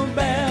 Jingle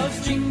bells,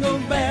 jingle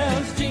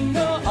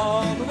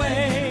all the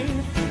way.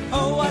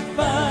 Oh, what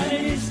fun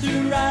it is to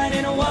ride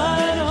in a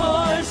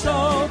one-horse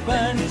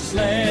open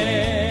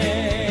sleigh.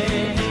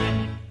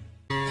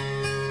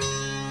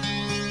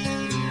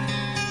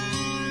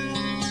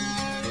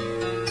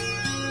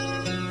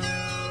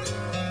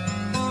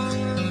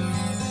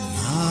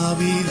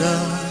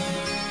 Navidad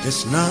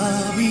es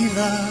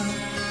Navidad,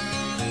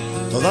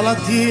 toda la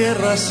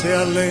tierra se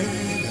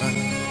alegra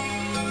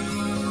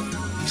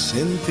y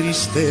se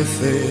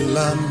entristece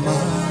la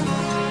mar.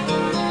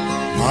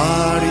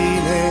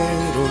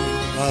 Marinero,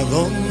 ¿a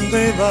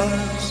dónde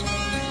vas?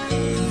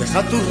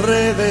 Deja tus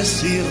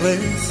redes y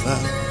reza,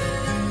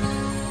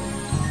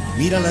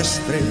 mira la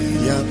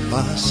estrella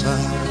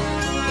pasar.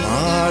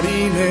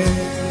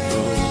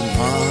 Marinero,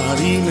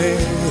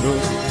 marinero,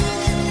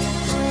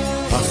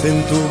 haz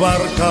en tu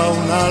barca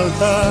un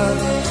altar.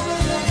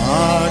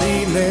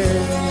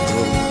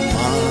 Marinero,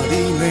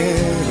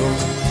 marinero,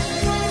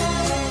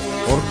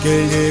 porque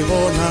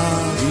llegó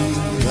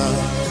Navidad.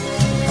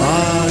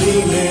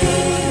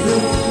 Marinero,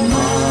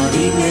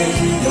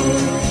 marinero,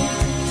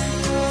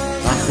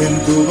 haz en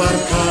tu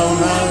barca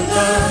un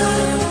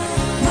altar.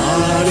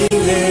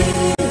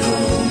 Marinero,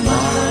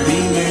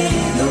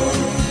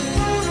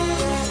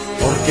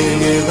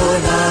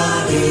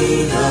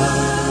 Navidad.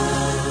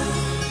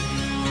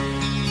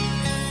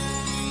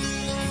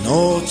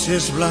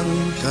 Noches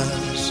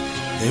blancas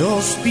de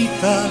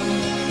hospital,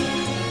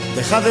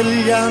 dejad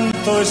el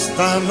llanto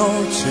esta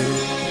noche,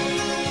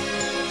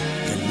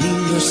 que el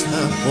niño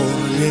está por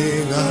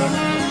llegar.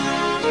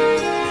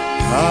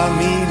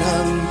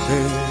 Caminante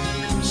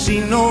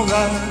sin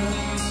hogar,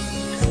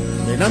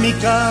 ven a mi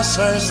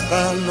casa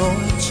esta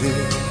noche,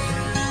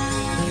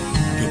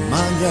 que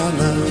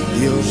mañana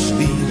Dios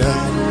dirá.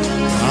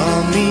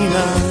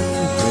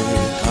 Caminante,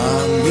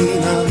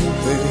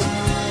 caminante,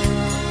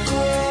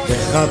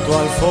 deja tu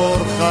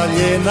alforja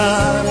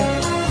llenar.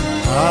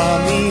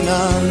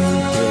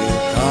 Caminante,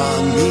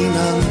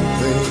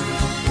 caminante,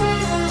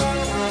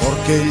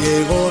 porque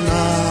llegó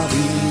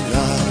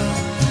Navidad.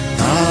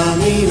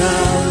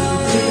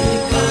 Caminante,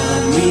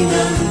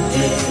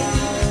 caminante,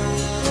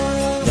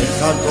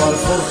 deja tu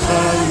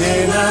alforja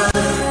llenar.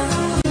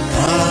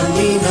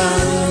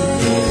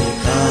 Caminante,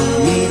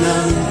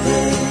 caminante,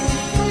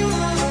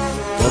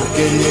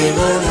 porque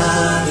llegó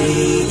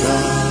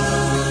Navidad.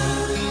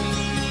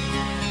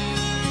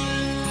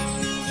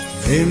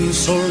 Ven,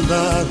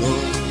 soldado,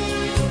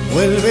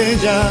 vuelve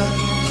ya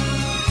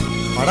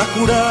para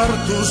curar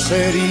tus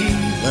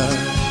heridas,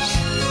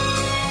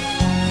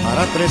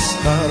 para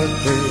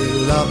prestarte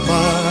la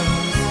paz.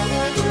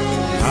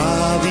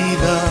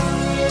 Navidad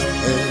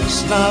es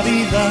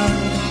Navidad,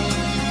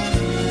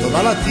 toda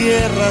la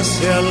tierra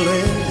se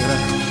alegra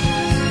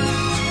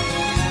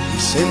y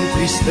se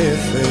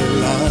entristece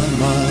la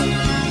mar.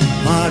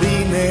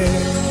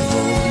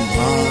 Marinero,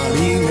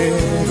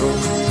 marinero,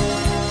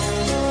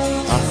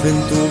 haz en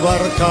tu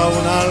barca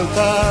un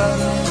altar.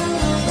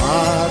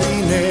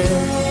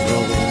 Marinero,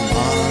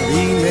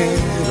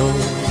 marinero,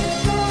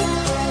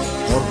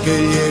 porque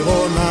llegó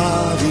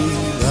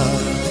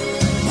Navidad.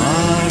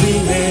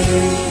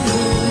 Marinero,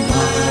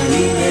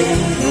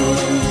 marinero,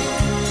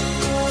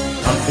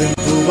 haz en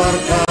tu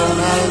barca un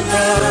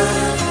altar.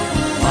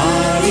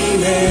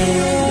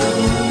 Marinero,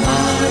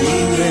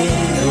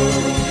 marinero,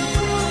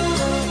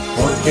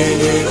 porque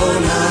llegó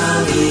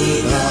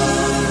Navidad.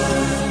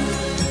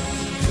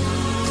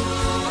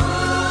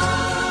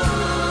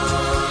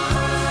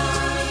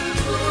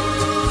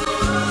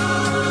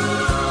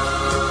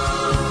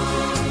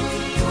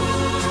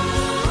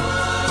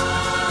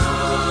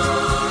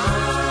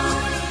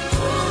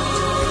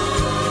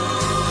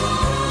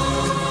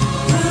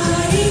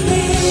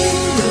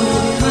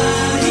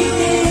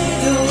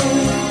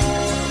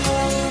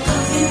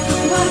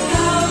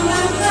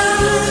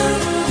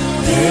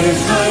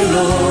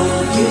 Déjalo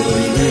y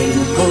ven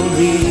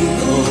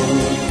conmigo,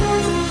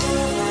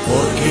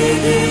 porque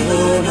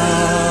llegó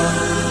Navidad.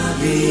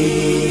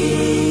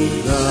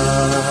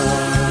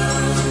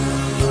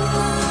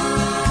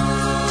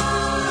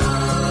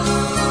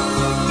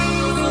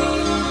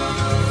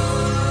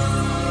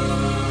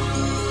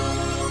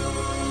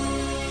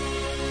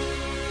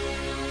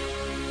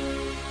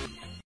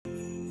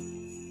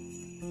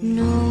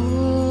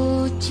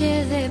 Noche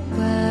de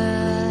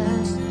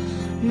paz,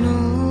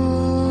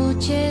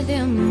 noche de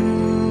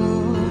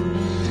amor,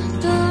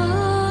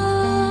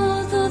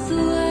 todo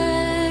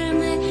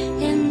duerme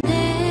en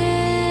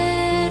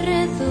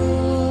derredor,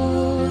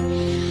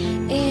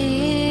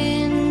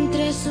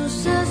 entre sus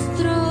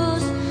astros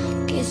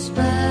que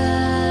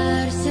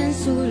esparcen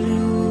su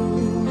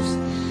luz,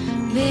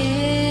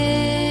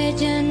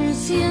 bella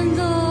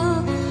anunciando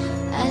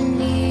al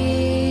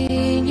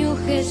niño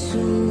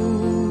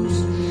Jesús.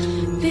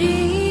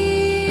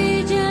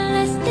 Brilla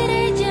la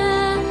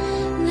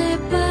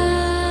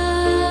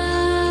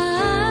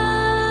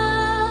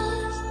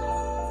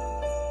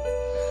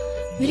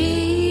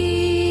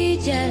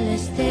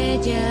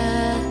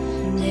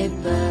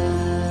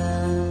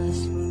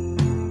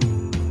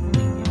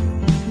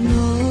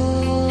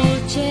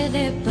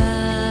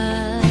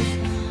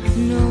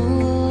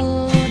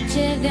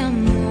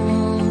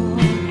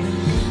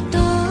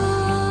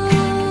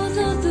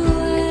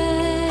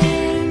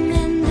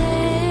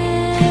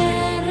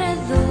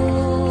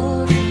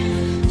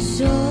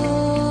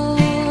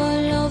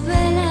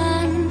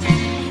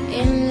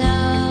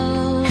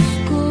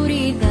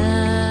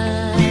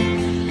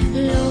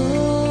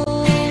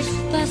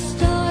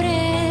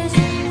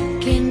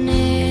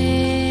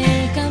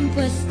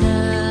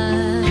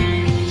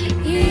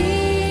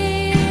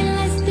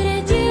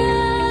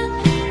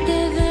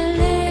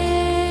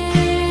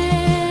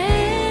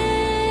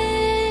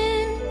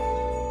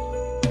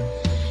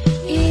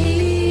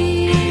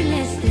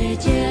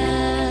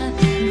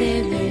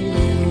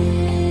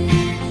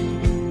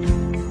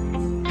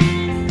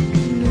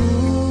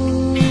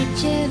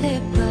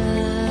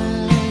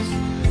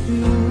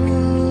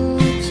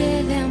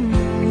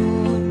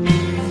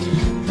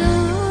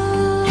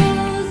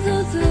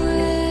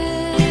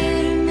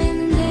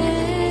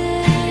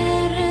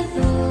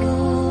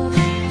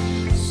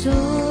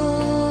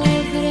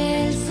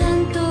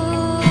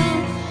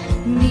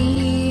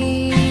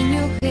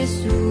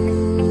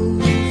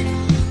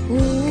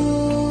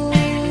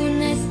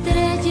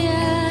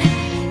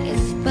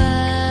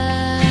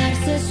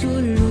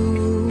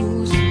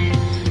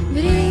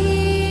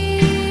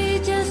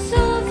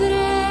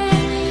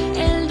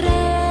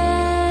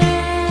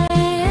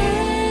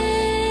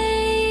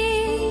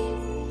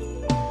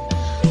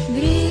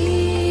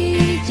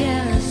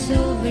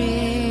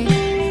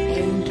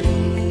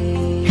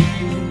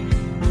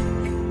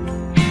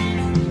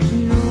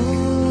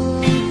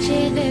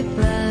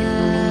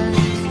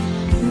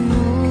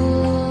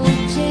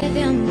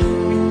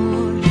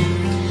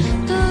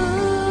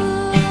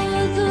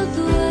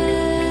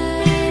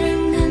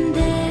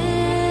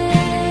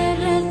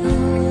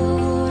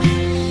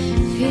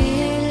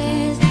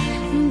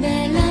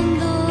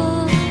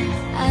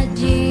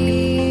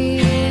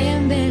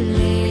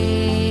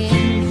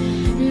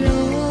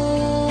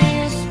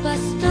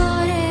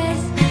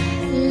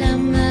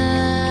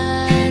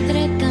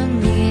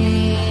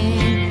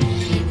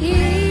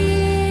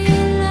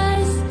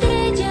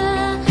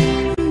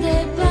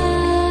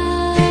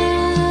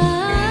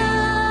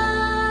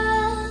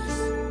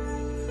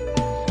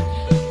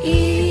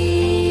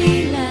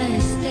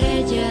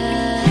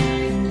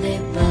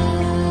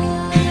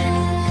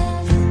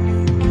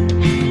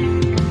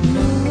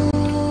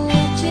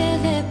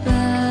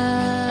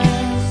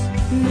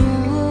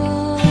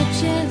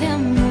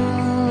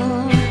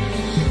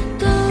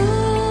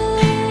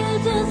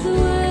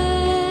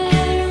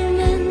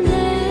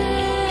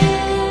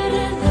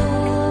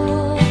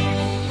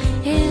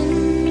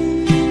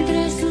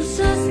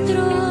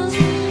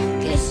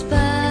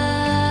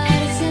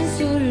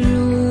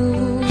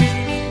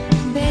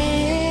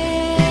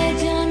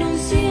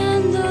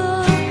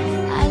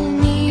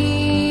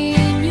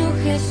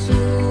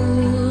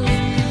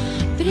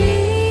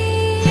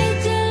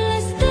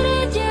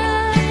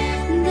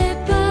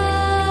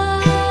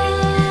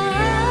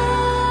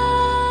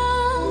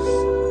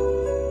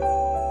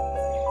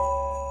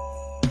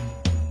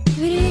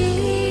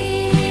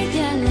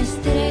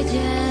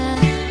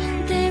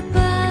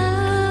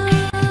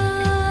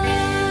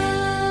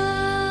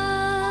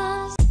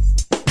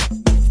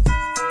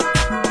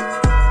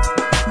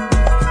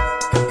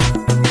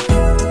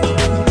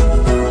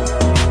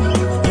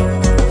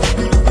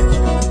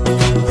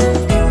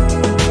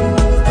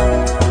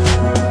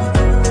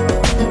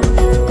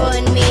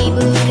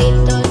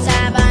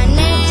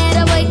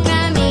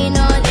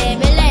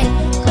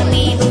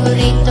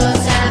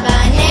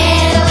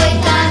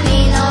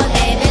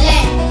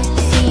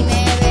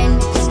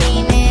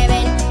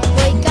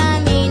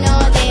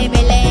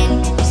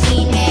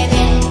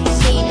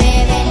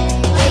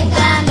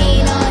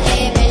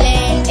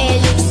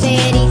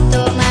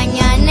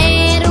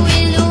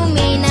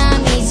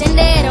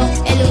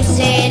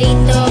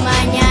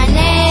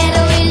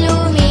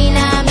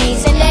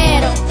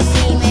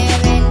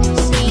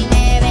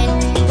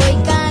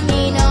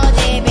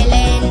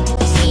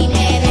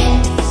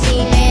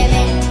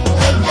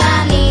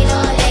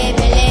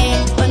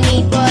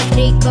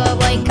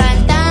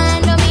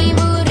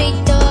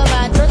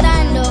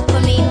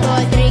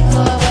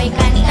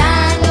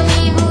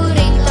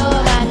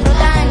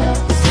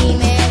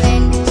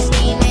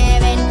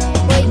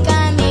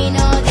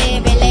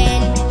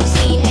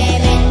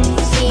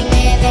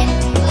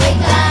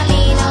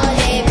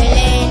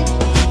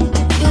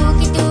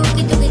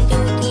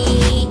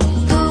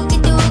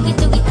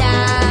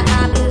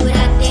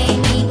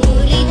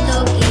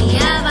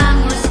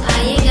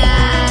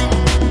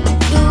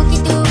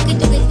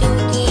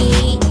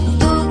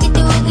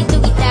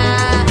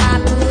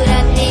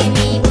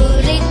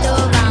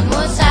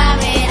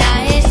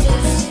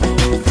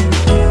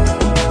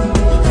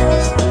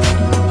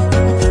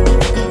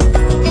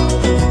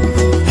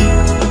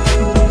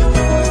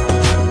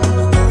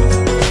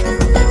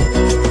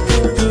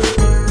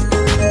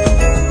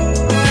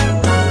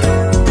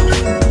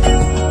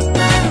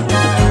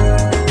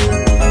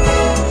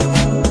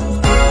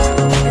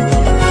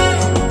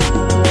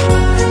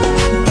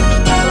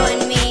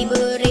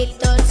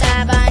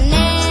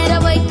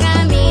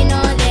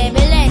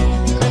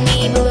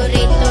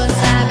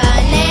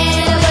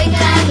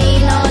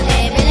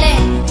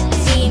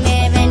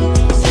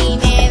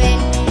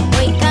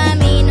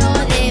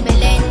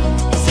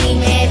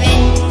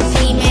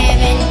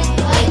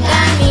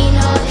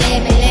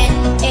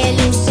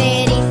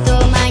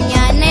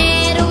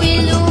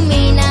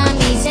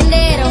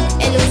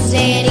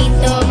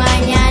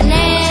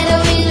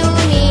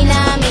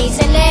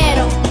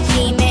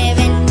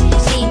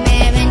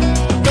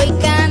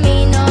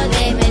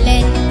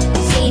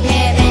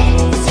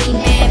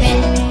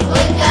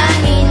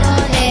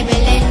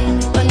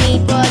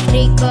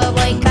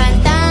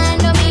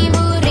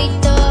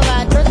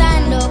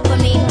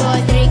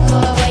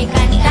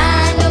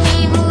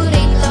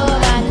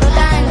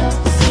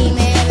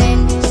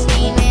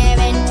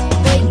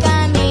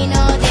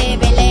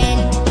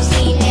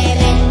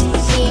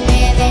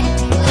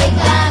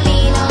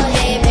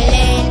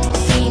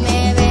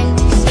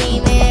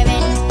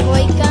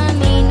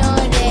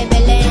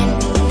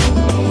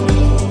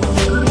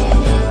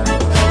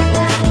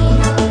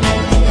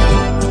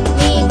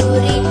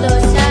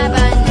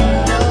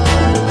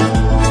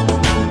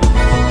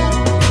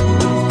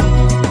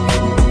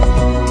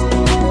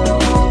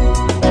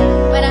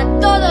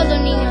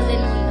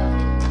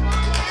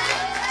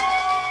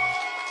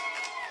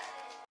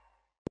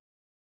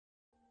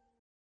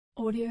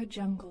Audio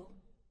Jungle.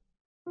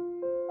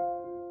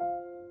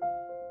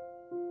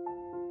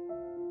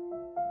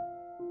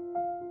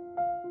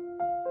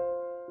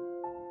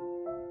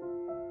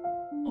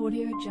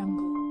 Audio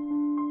Jungle.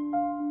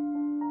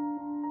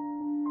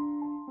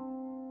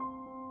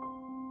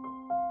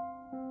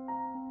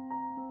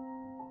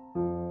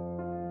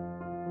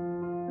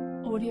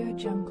 Audio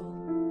Jungle.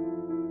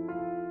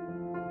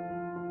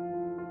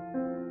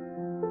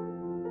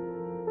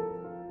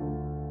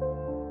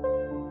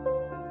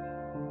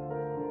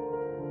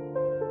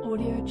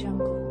 Audio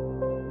Jungle.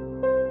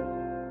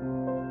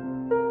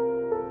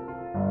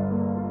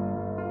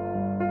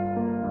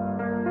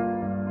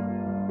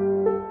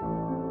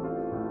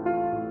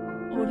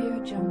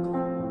 Audio Jungle.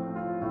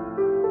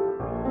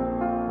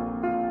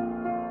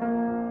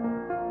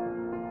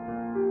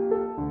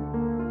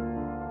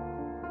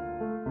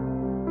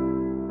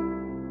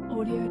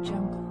 Audio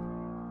Jungle.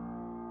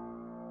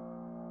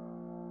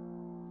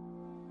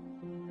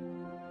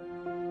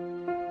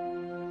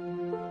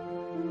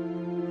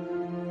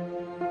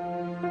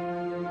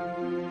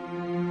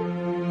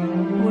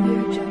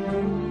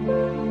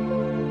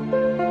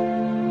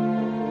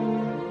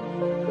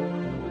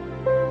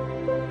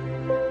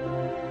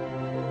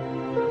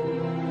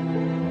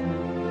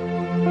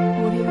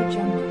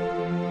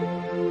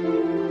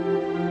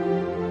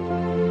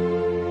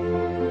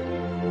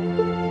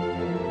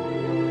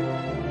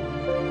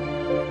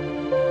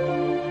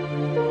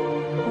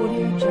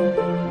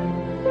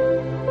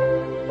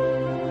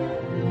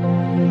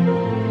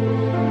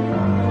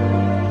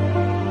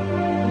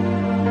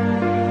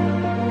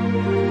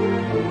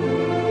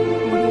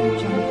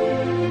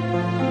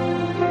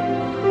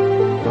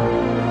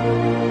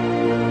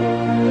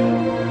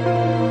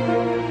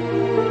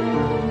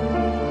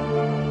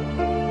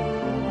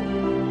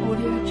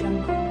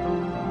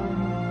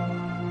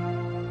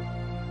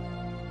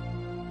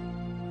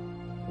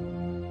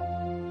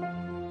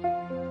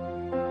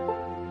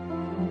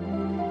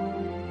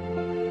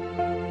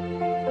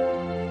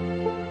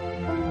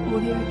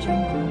 Audio Jungle. Audio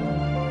Jungle.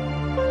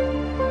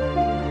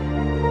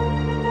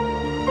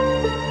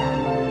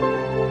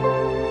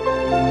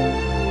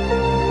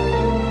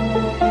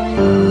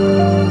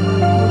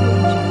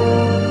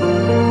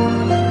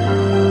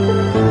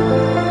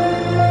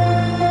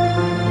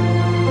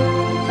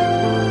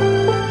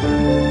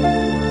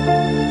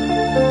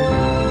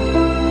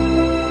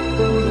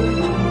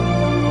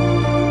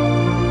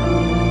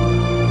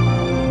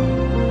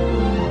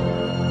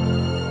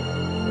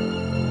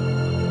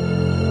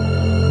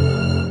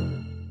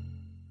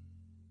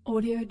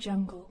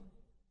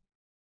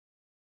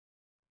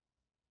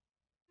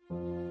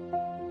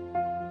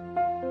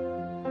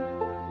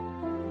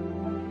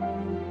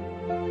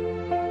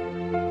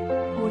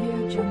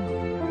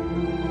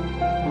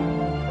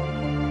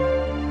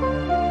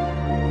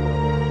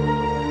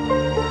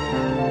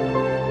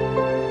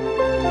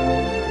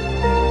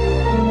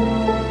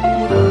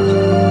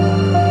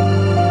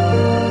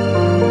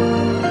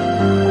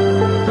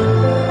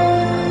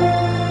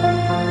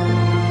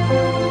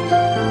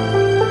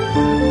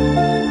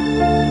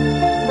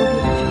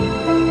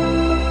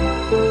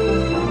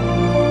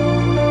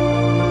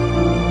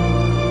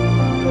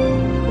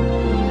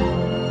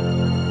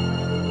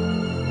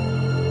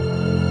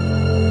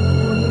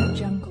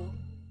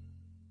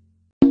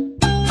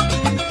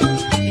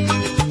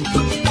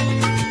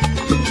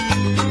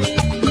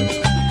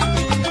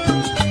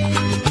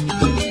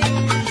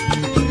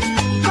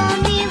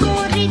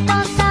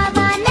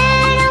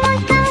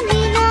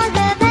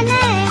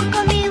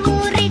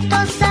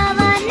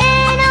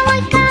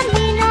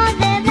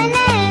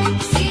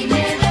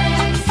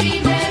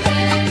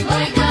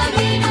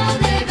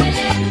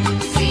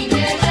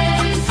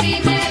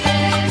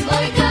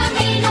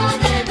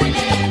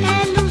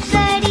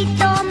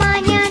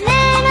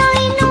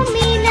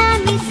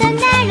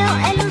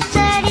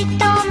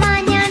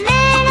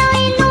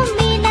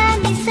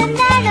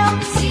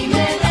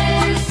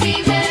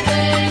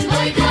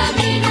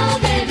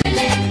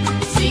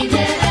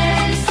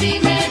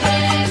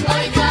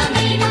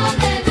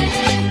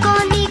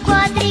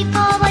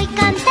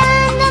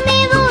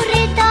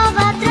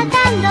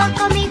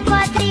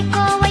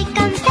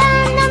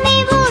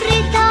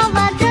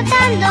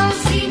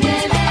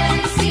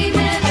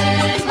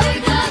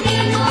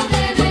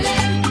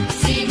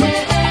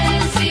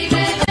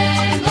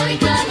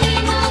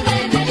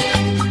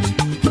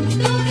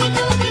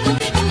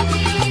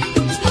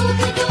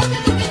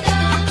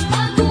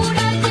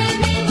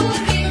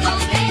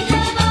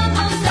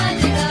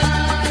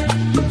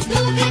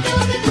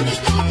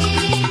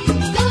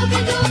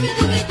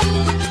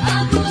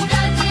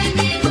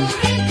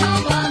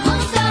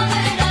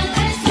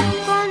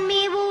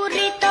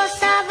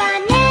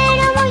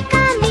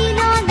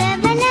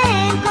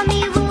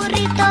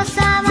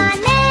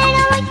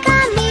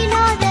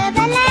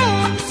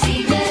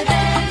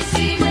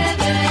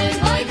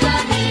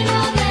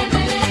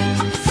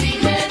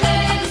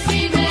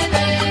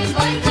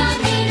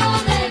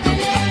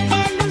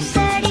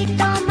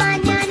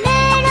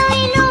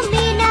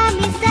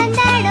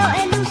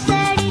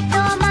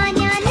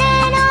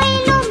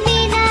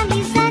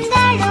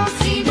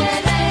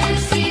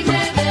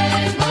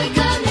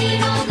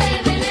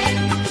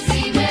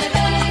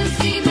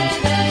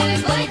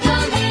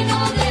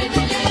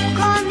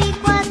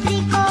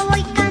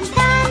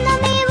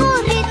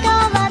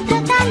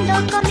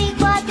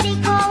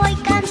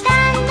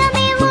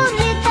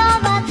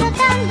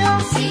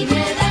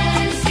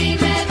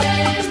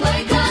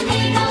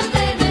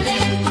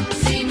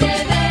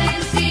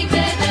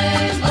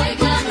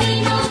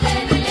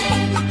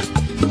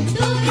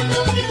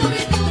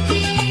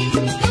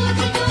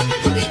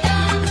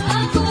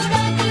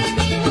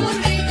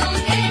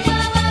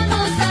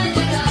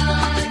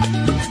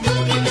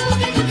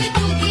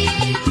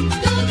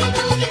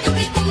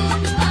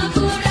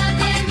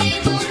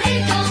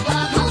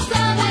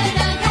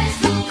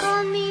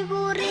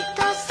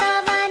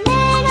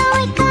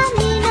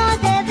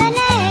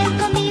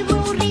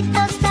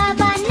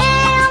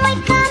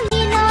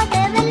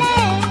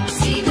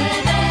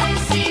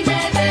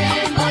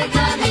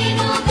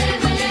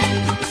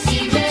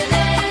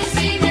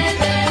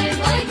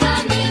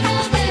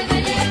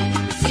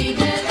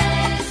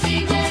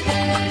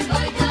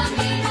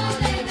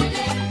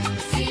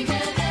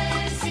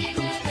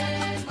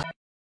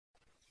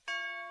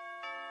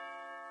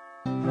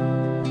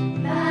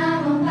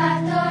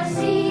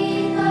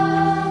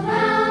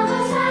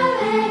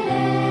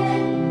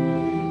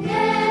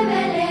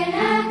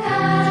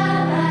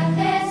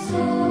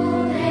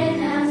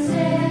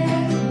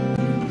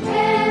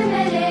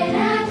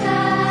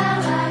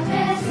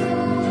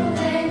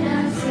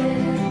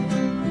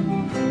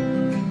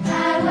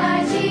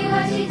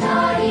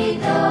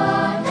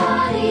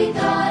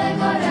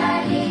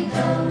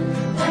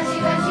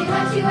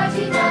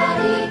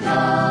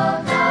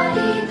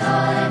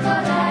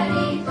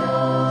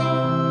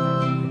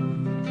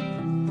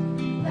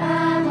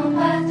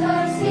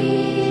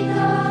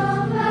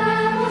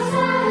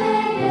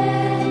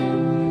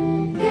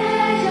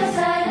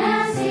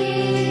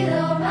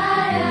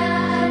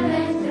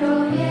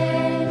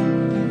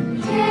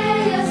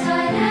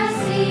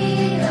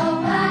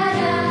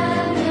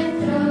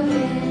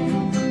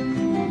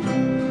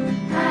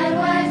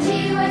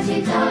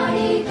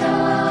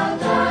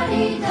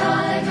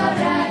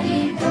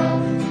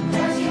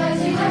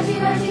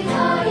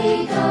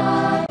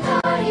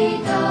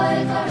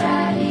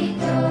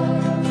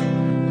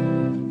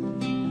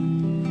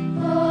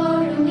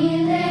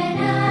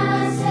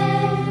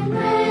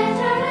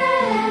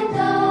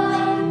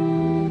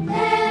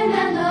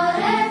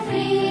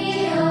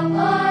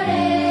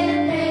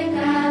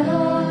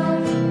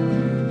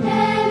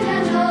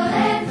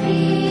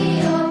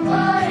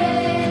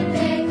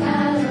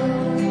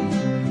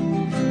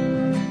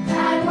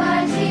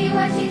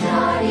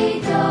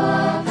 torito,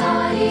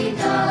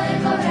 torito del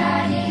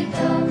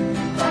corralito.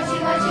 Guachi,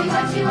 guachi,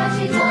 guachi,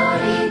 guachi,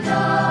 torito,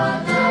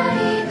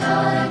 torito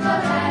del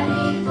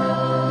corralito.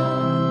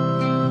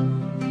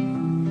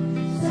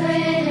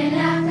 Suenen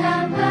las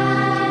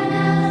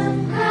campanas,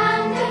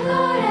 canta el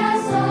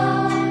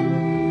corazón,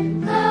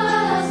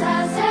 todos a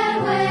ser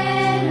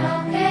buenos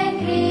que en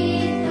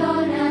Cristo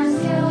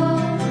nació.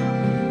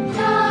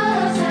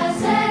 Todos a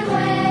ser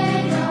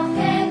buenos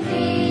que en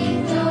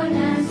Cristo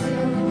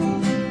nació.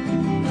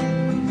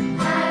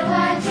 Al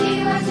guachi,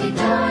 guachi,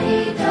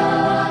 torito,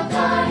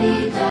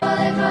 torito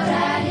del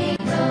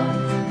corralito.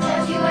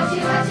 Guachi, guachi,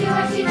 guachi,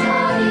 guachi,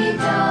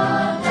 torito,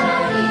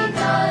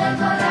 torito del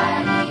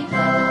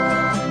corralito.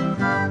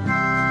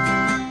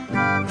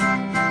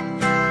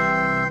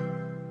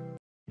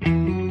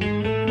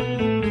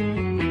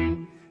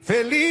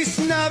 Feliz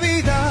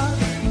Navidad,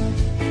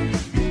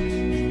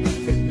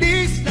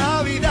 feliz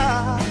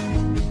Navidad,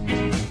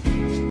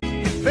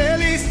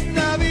 feliz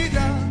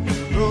Navidad,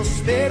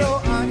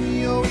 próspero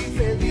año y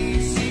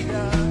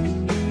felicidad.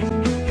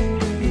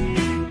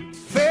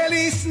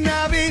 Feliz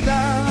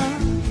Navidad,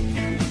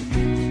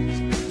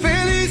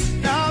 feliz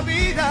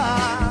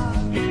Navidad,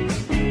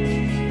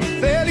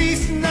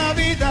 feliz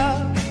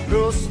Navidad,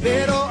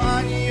 próspero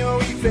año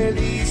y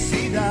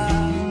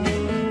felicidad.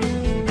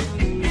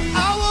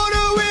 I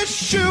wanna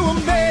wish you a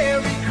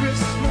Merry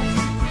Christmas.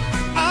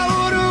 I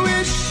wanna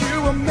wish you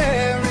a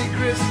Merry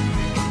Christmas.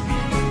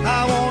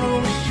 I wanna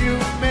wish you a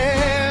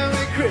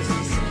Merry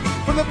Christmas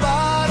from the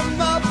bottom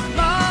of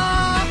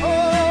my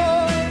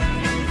heart.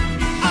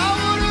 I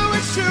wanna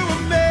wish you a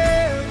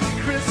Merry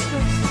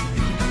Christmas.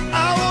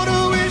 I wanna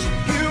wish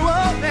you a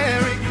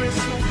Merry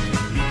Christmas.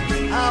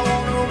 I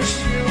wanna wish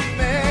you a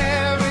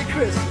Merry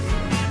Christmas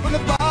from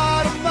the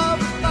bottom of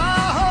my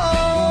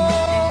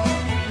heart.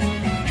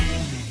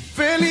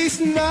 Feliz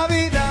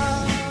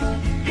Navidad,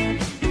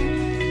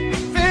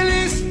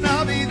 feliz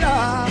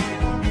Navidad,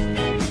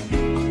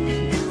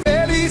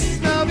 feliz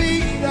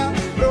Navidad,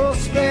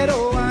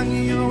 próspero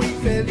año y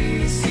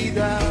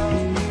felicidad.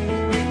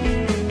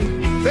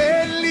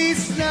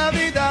 Feliz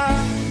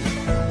Navidad,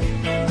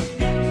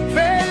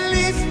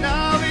 feliz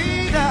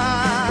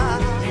Navidad,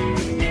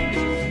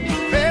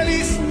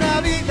 feliz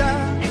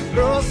Navidad,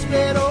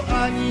 próspero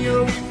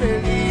año y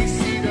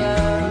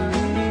felicidad.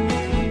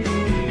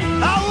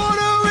 I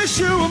wanna wish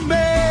you a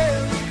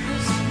Merry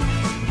Christmas.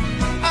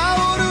 I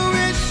wanna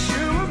wish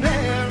you a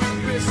Merry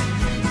Christmas.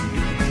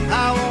 I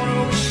wanna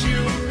wish you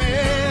a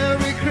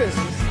Merry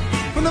Christmas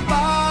from the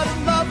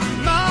bottom of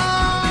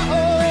my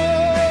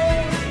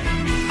heart.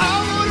 I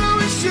wanna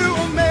wish you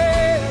a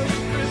Merry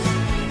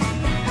Christmas.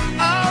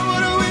 I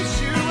wanna wish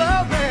you a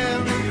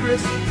Merry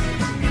Christmas.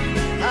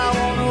 I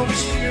wanna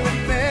wish you a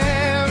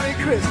Merry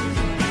Christmas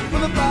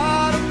from the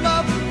bottom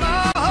of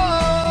my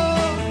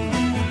heart.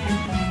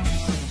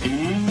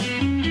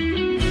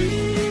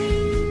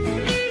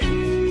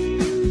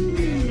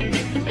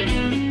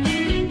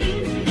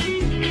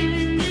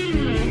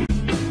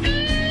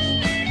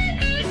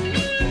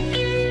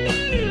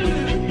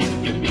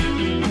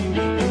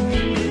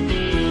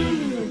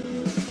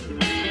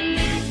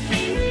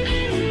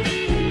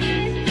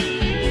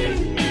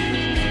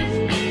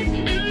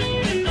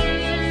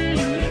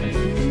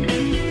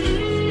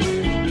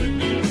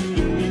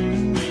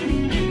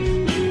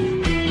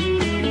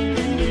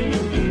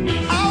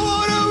 I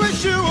wanna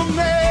wish you a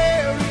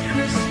Merry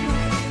Christmas.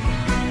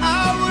 I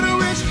wanna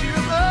wish you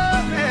a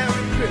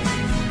Merry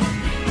Christmas.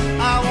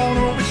 I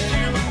wanna wish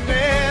you a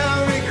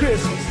Merry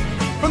Christmas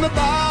from the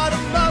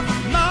bottom of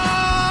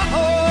my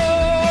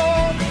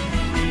heart.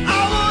 I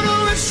wanna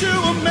wish you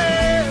a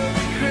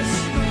Merry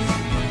Christmas.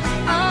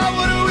 I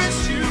wanna wish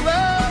you a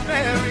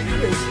Merry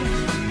Christmas.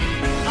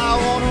 I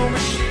wanna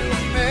wish you a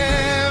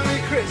Merry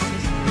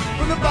Christmas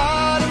from the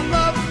bottom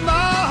of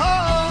my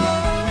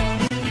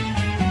heart.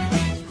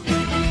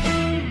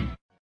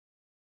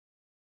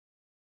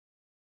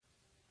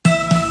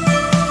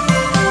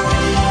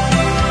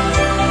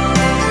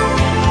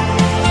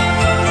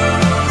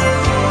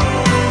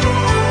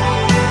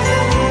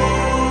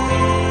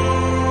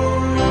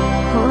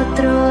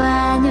 Otro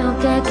año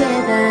que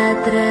queda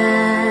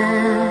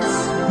atrás,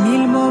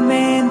 Mil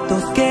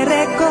momentos que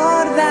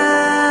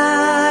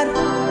recordar,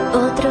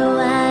 otro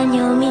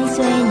año, mil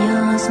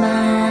sueños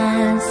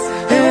más.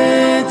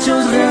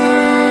 hechos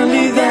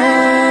realidad.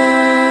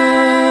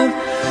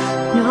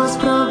 Los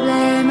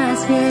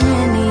problemas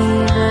vienen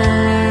y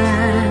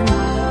van,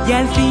 Y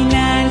al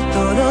final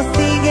todo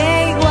sigue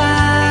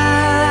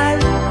igual.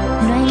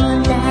 no hay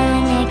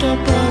montaña que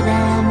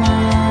pueda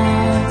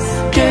más.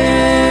 Que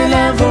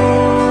la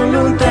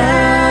voluntad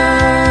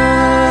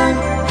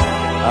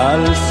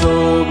alzó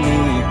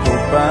mi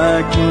copa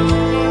aquí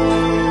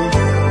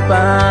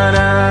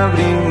para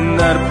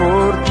brindar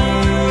por ti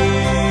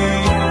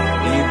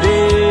y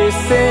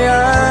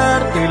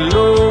desearte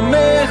lo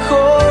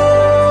mejor.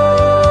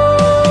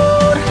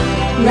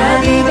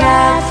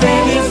 Navidad,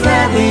 feliz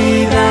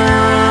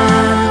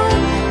Navidad.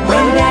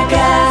 Vuelve a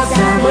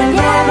casa,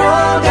 vuelve al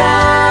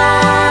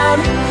hogar.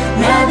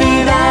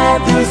 Navidad,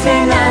 dulce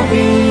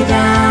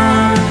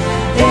Navidad.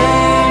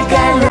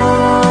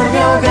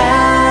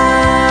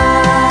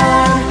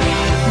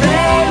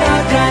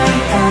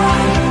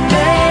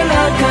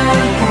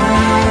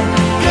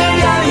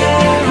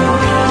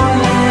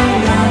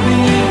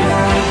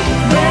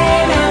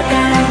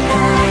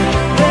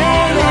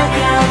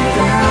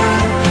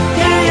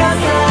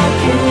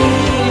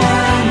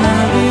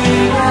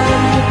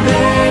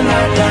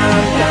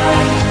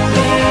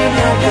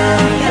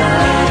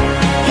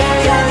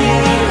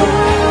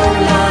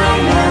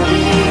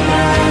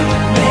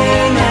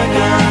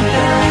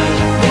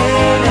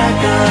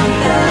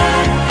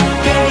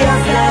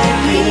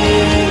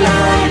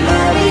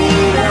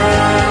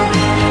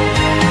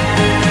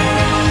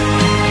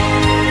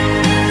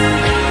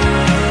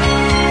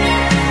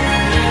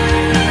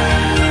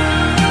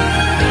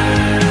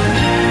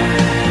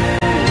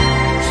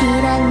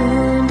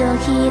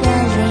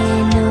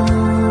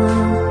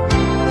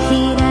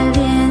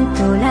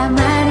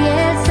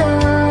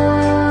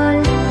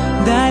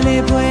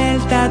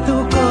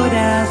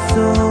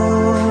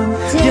 corazón,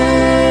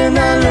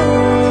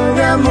 llénalo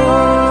de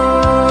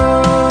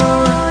amor.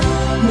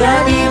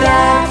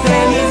 Navidad,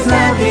 feliz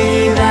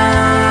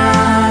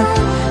Navidad,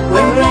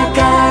 vuelve a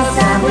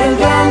casa,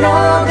 vuelve al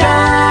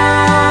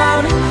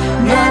hogar.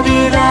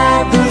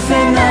 Navidad,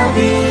 dulce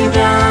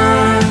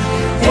Navidad,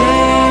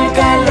 el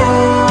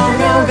calor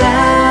de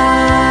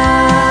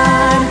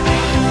hogar.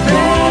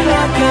 Ven a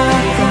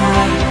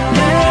cantar,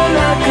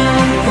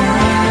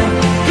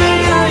 que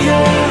ya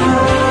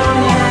llegó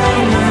la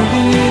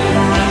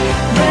Navidad.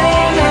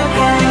 Ven a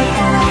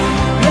cantar,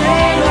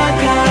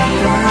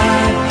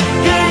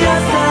 que ya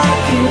está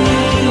aquí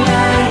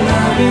la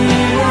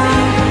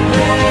Navidad.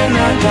 Ven a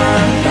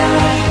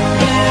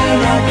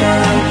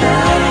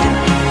cantar,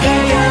 que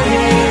ya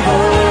llegó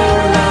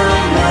la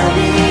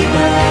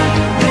Navidad.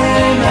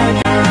 Ven a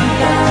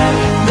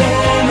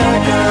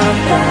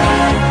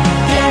cantar,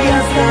 que ya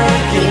está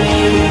aquí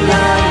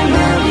la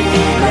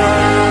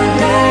Navidad.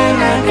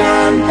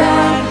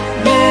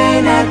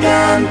 Ven a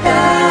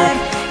cantar,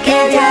 que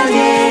ya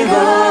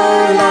llegó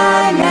la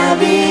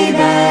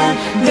Navidad.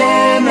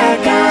 Ven a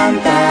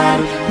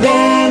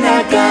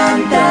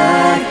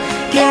cantar,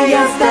 que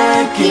ya está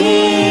aquí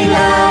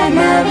la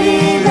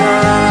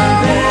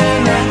Navidad.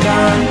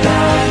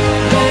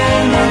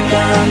 Ven a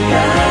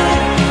cantar,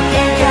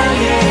 que ya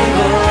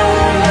llegó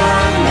la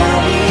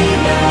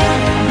Navidad.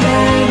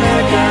 Ven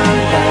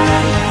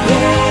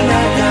a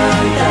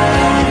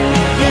cantar,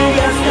 que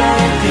ya está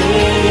aquí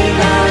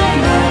la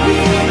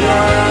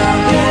Navidad.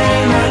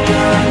 Ven a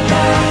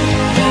cantar,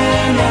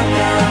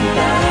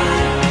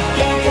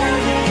 que ya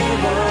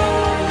llegó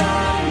la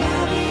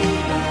Navidad. Ven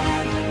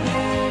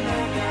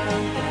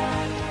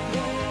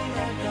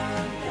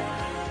a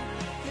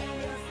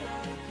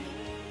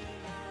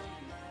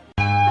cantar,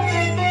 que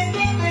ya está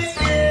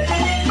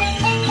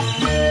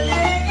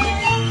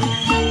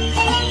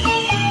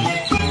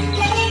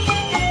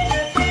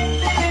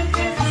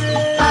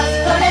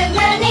Pastores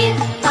venid,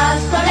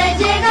 pastores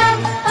llegad,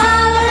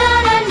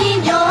 adorar al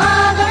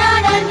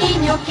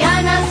niño que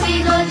ha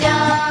nacido ya.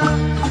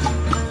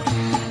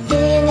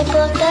 En el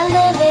portal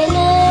de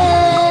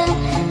Belén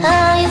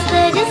hay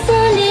estrellas,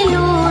 sol y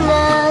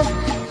luna,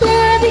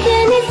 la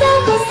Virgen y San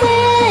José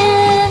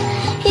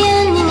y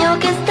el niño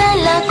que está en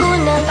la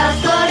cuna.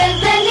 Pastores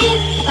venid,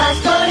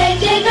 pastores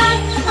llegad,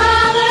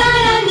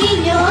 adorar al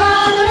niño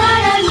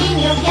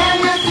que ha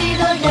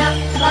nacido ya.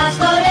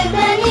 Pastores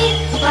venid,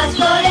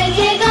 pastores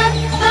llegad,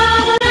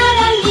 adorar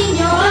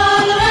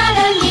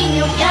al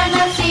niño que ha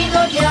nacido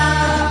ya.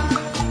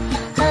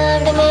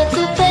 Ábreme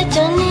tu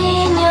pecho,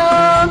 niño,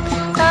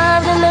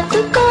 ábreme tu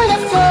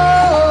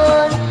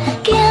corazón,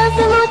 que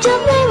hace mucho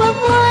frío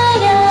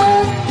afuera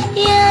y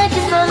aquí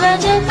solo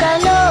hay un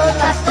calor.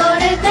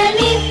 Pastores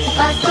venid,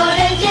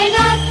 pastores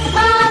llegad,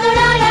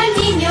 adorar al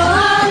niño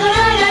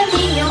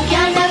que ha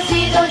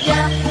nacido ya.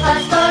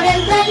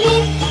 Pastores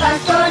venid,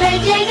 pastores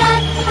llegad,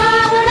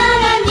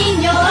 adorar al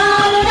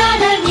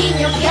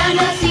niño que ha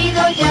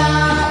nacido ya.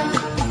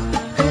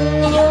 El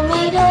niño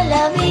miró a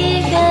la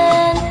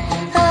Virgen,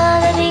 a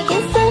la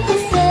Virgen San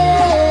José.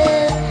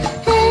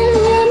 El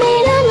niño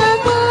miró la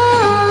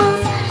voz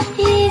y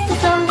se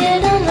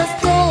sonrieron los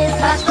tres.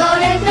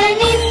 Pastores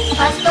venid,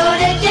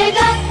 pastores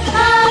llegad,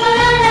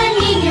 adorar al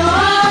niño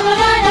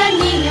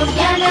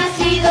que ha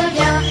nacido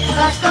ya.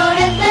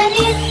 Pastores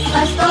venid,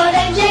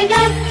 pastores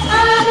llegad,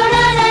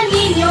 adorar al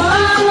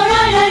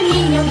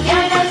niño que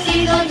ha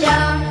nacido ya.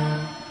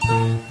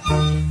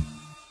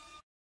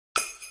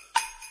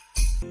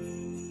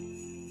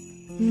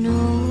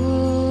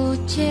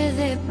 Noche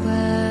de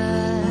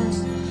paz,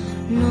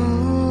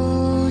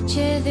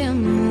 noche de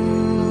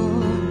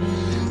amor,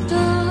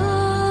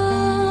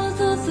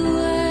 todo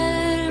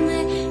duerme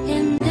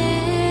en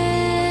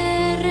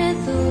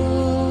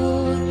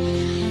derredor,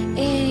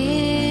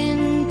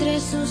 entre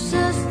sus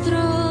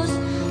astros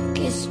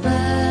que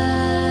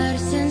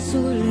esparcen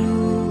su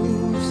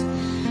luz,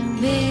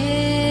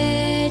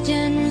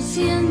 bella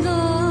anunciando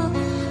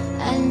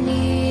al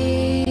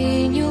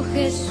niño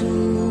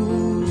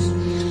Jesús.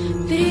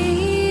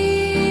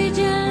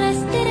 Brilla la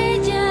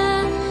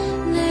estrella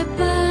de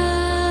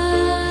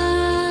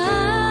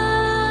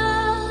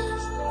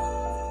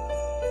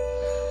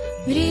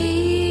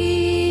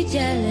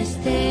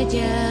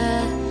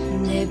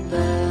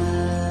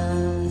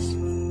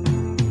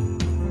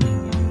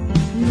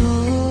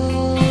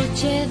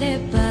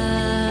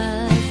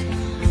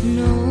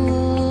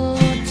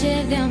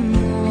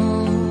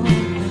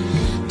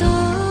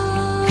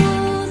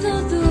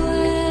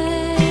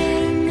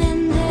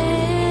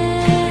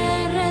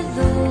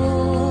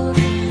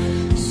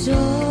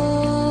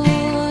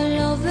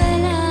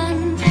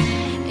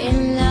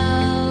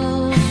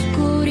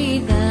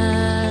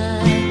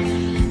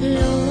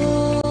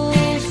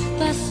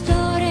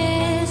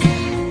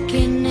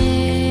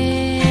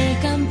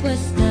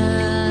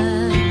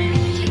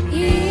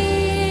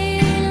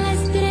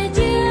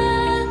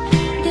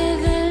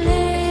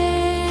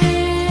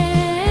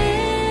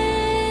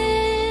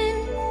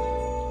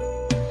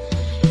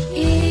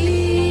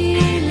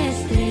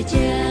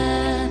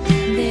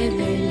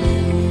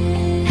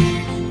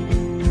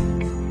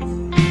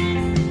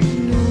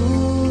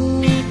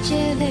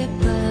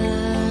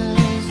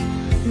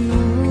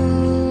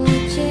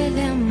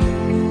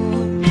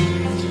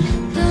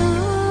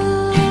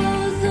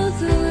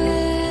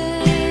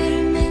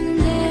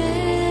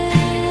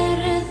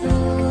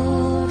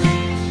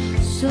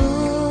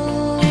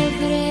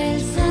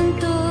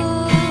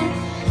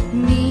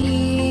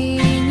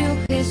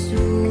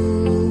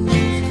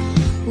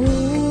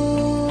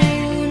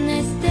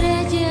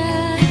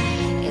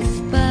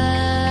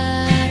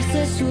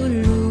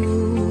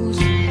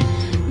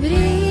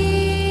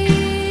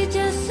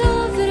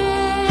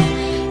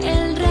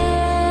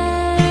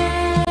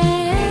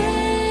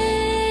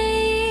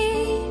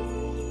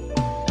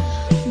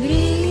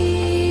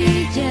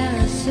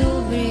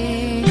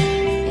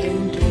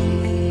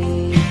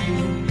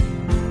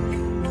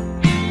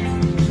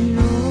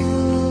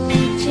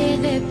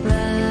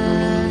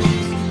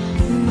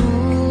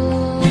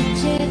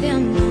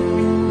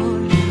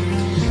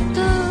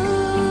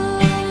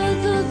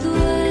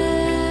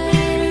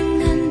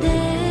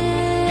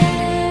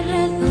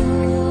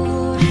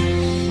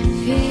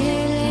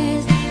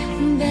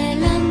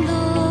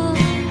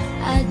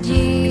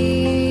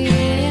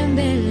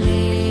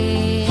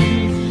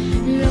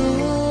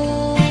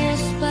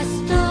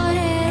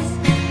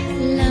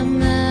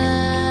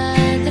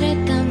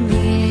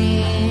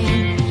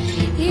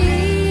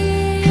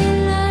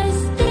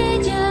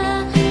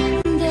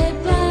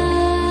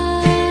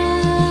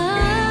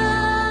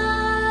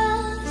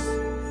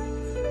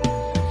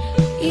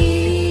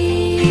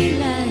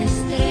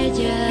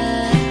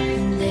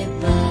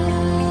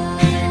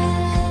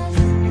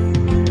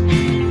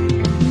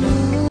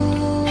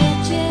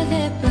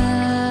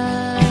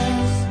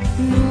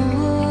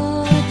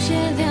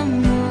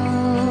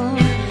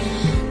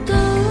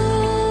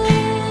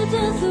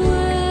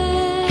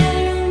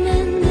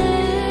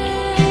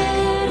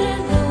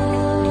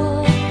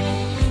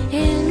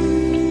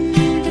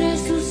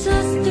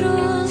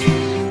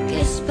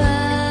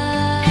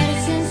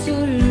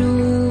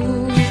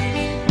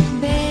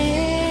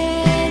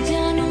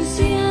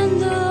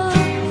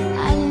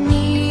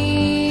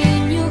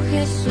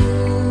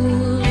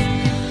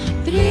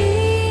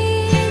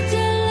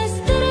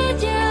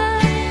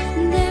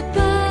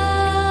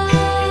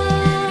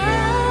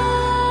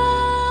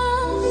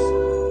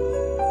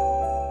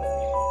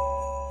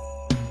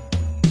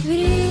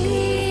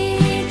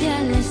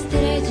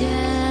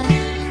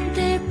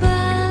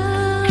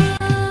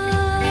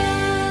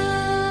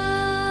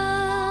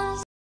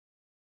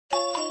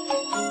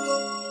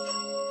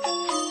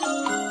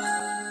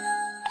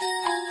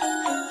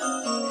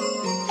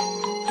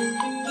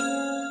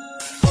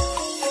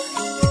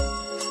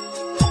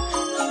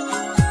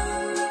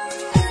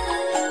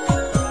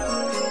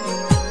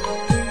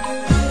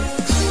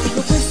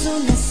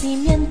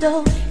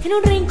en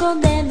un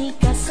rincón de mi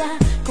casa,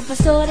 con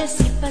pastores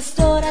y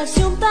pastoras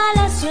y un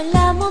palacio en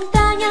la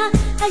montaña.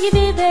 Allí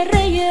vive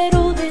rey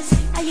Herodes,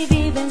 allí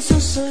viven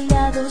sus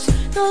soldados,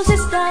 todos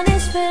están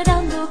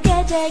esperando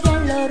que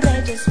lleguen los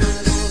Reyes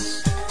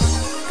Magos.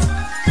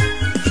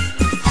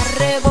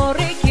 Arre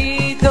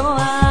borriquito,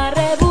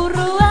 arre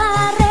burro,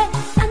 arre,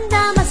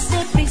 anda más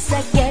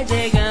deprisa que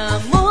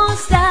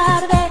llegamos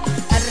tarde.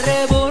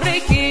 Arre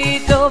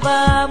borriquito,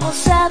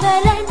 vamos a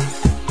Belén,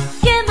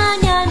 que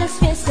mañana es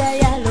fiesta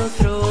y al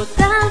otro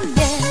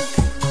también.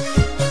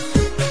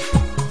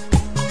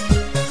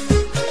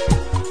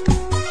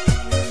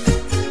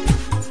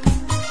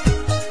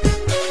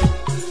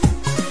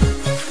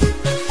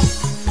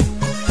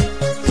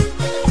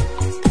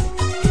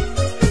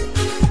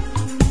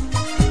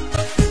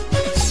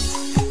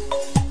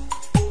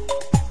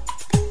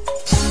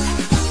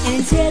 En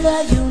el cielo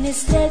hay una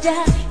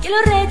estrella que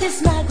los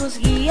Reyes Magos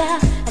guía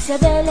hacia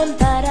Belén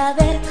para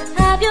ver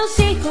a Dios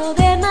Hijo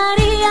de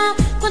María.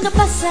 Cuando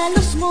pasan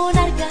los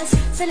monarcas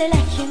sale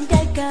la gente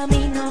al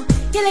camino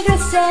y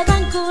alegres se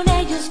van con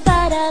ellos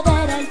para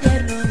ver al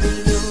tierno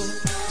niño.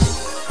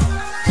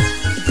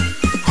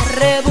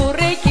 Arre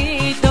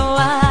burriquito,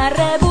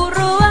 arre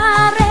burro,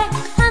 arre,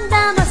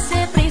 anda más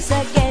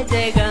deprisa que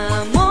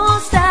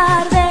llegamos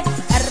tarde.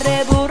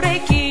 Arre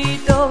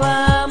burriquito,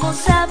 vamos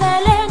a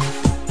Belén,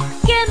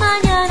 que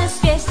mañana es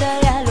fiesta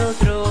y al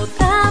otro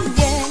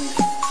también.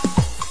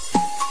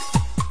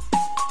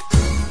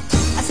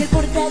 Hacia el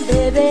portal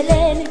de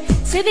Belén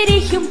se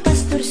dirige un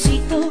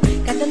pastorcito,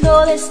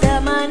 cantando de esta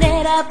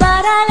manera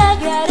para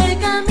alegrar el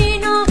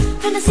camino.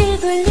 Ha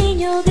nacido el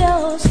niño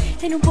Dios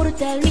en un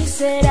portal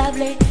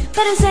miserable,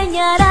 para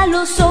enseñar a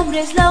los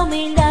hombres la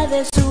humildad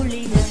de su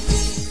linaje.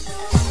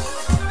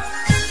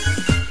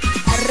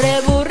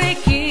 Arre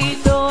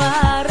burriquito,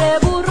 arre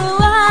burro,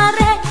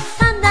 arre,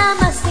 anda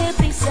más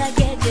deprisa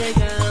que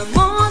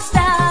llegamos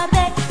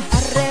tarde.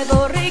 Arre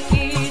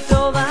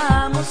borriquito,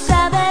 vamos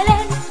a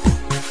Belén,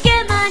 que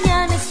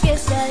mañana es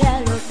fiesta y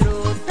al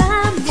otro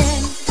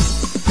también.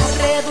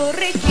 Arre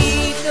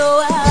borriquito,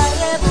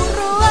 arre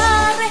burro,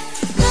 arre,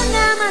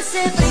 anda más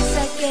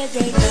deprisa que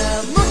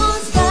llegamos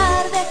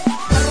tarde.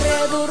 Arre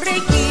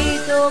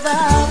burriquito,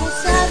 vamos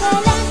a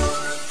Belén,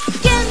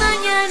 que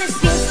mañana es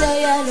fiesta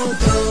y al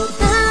otro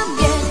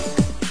también.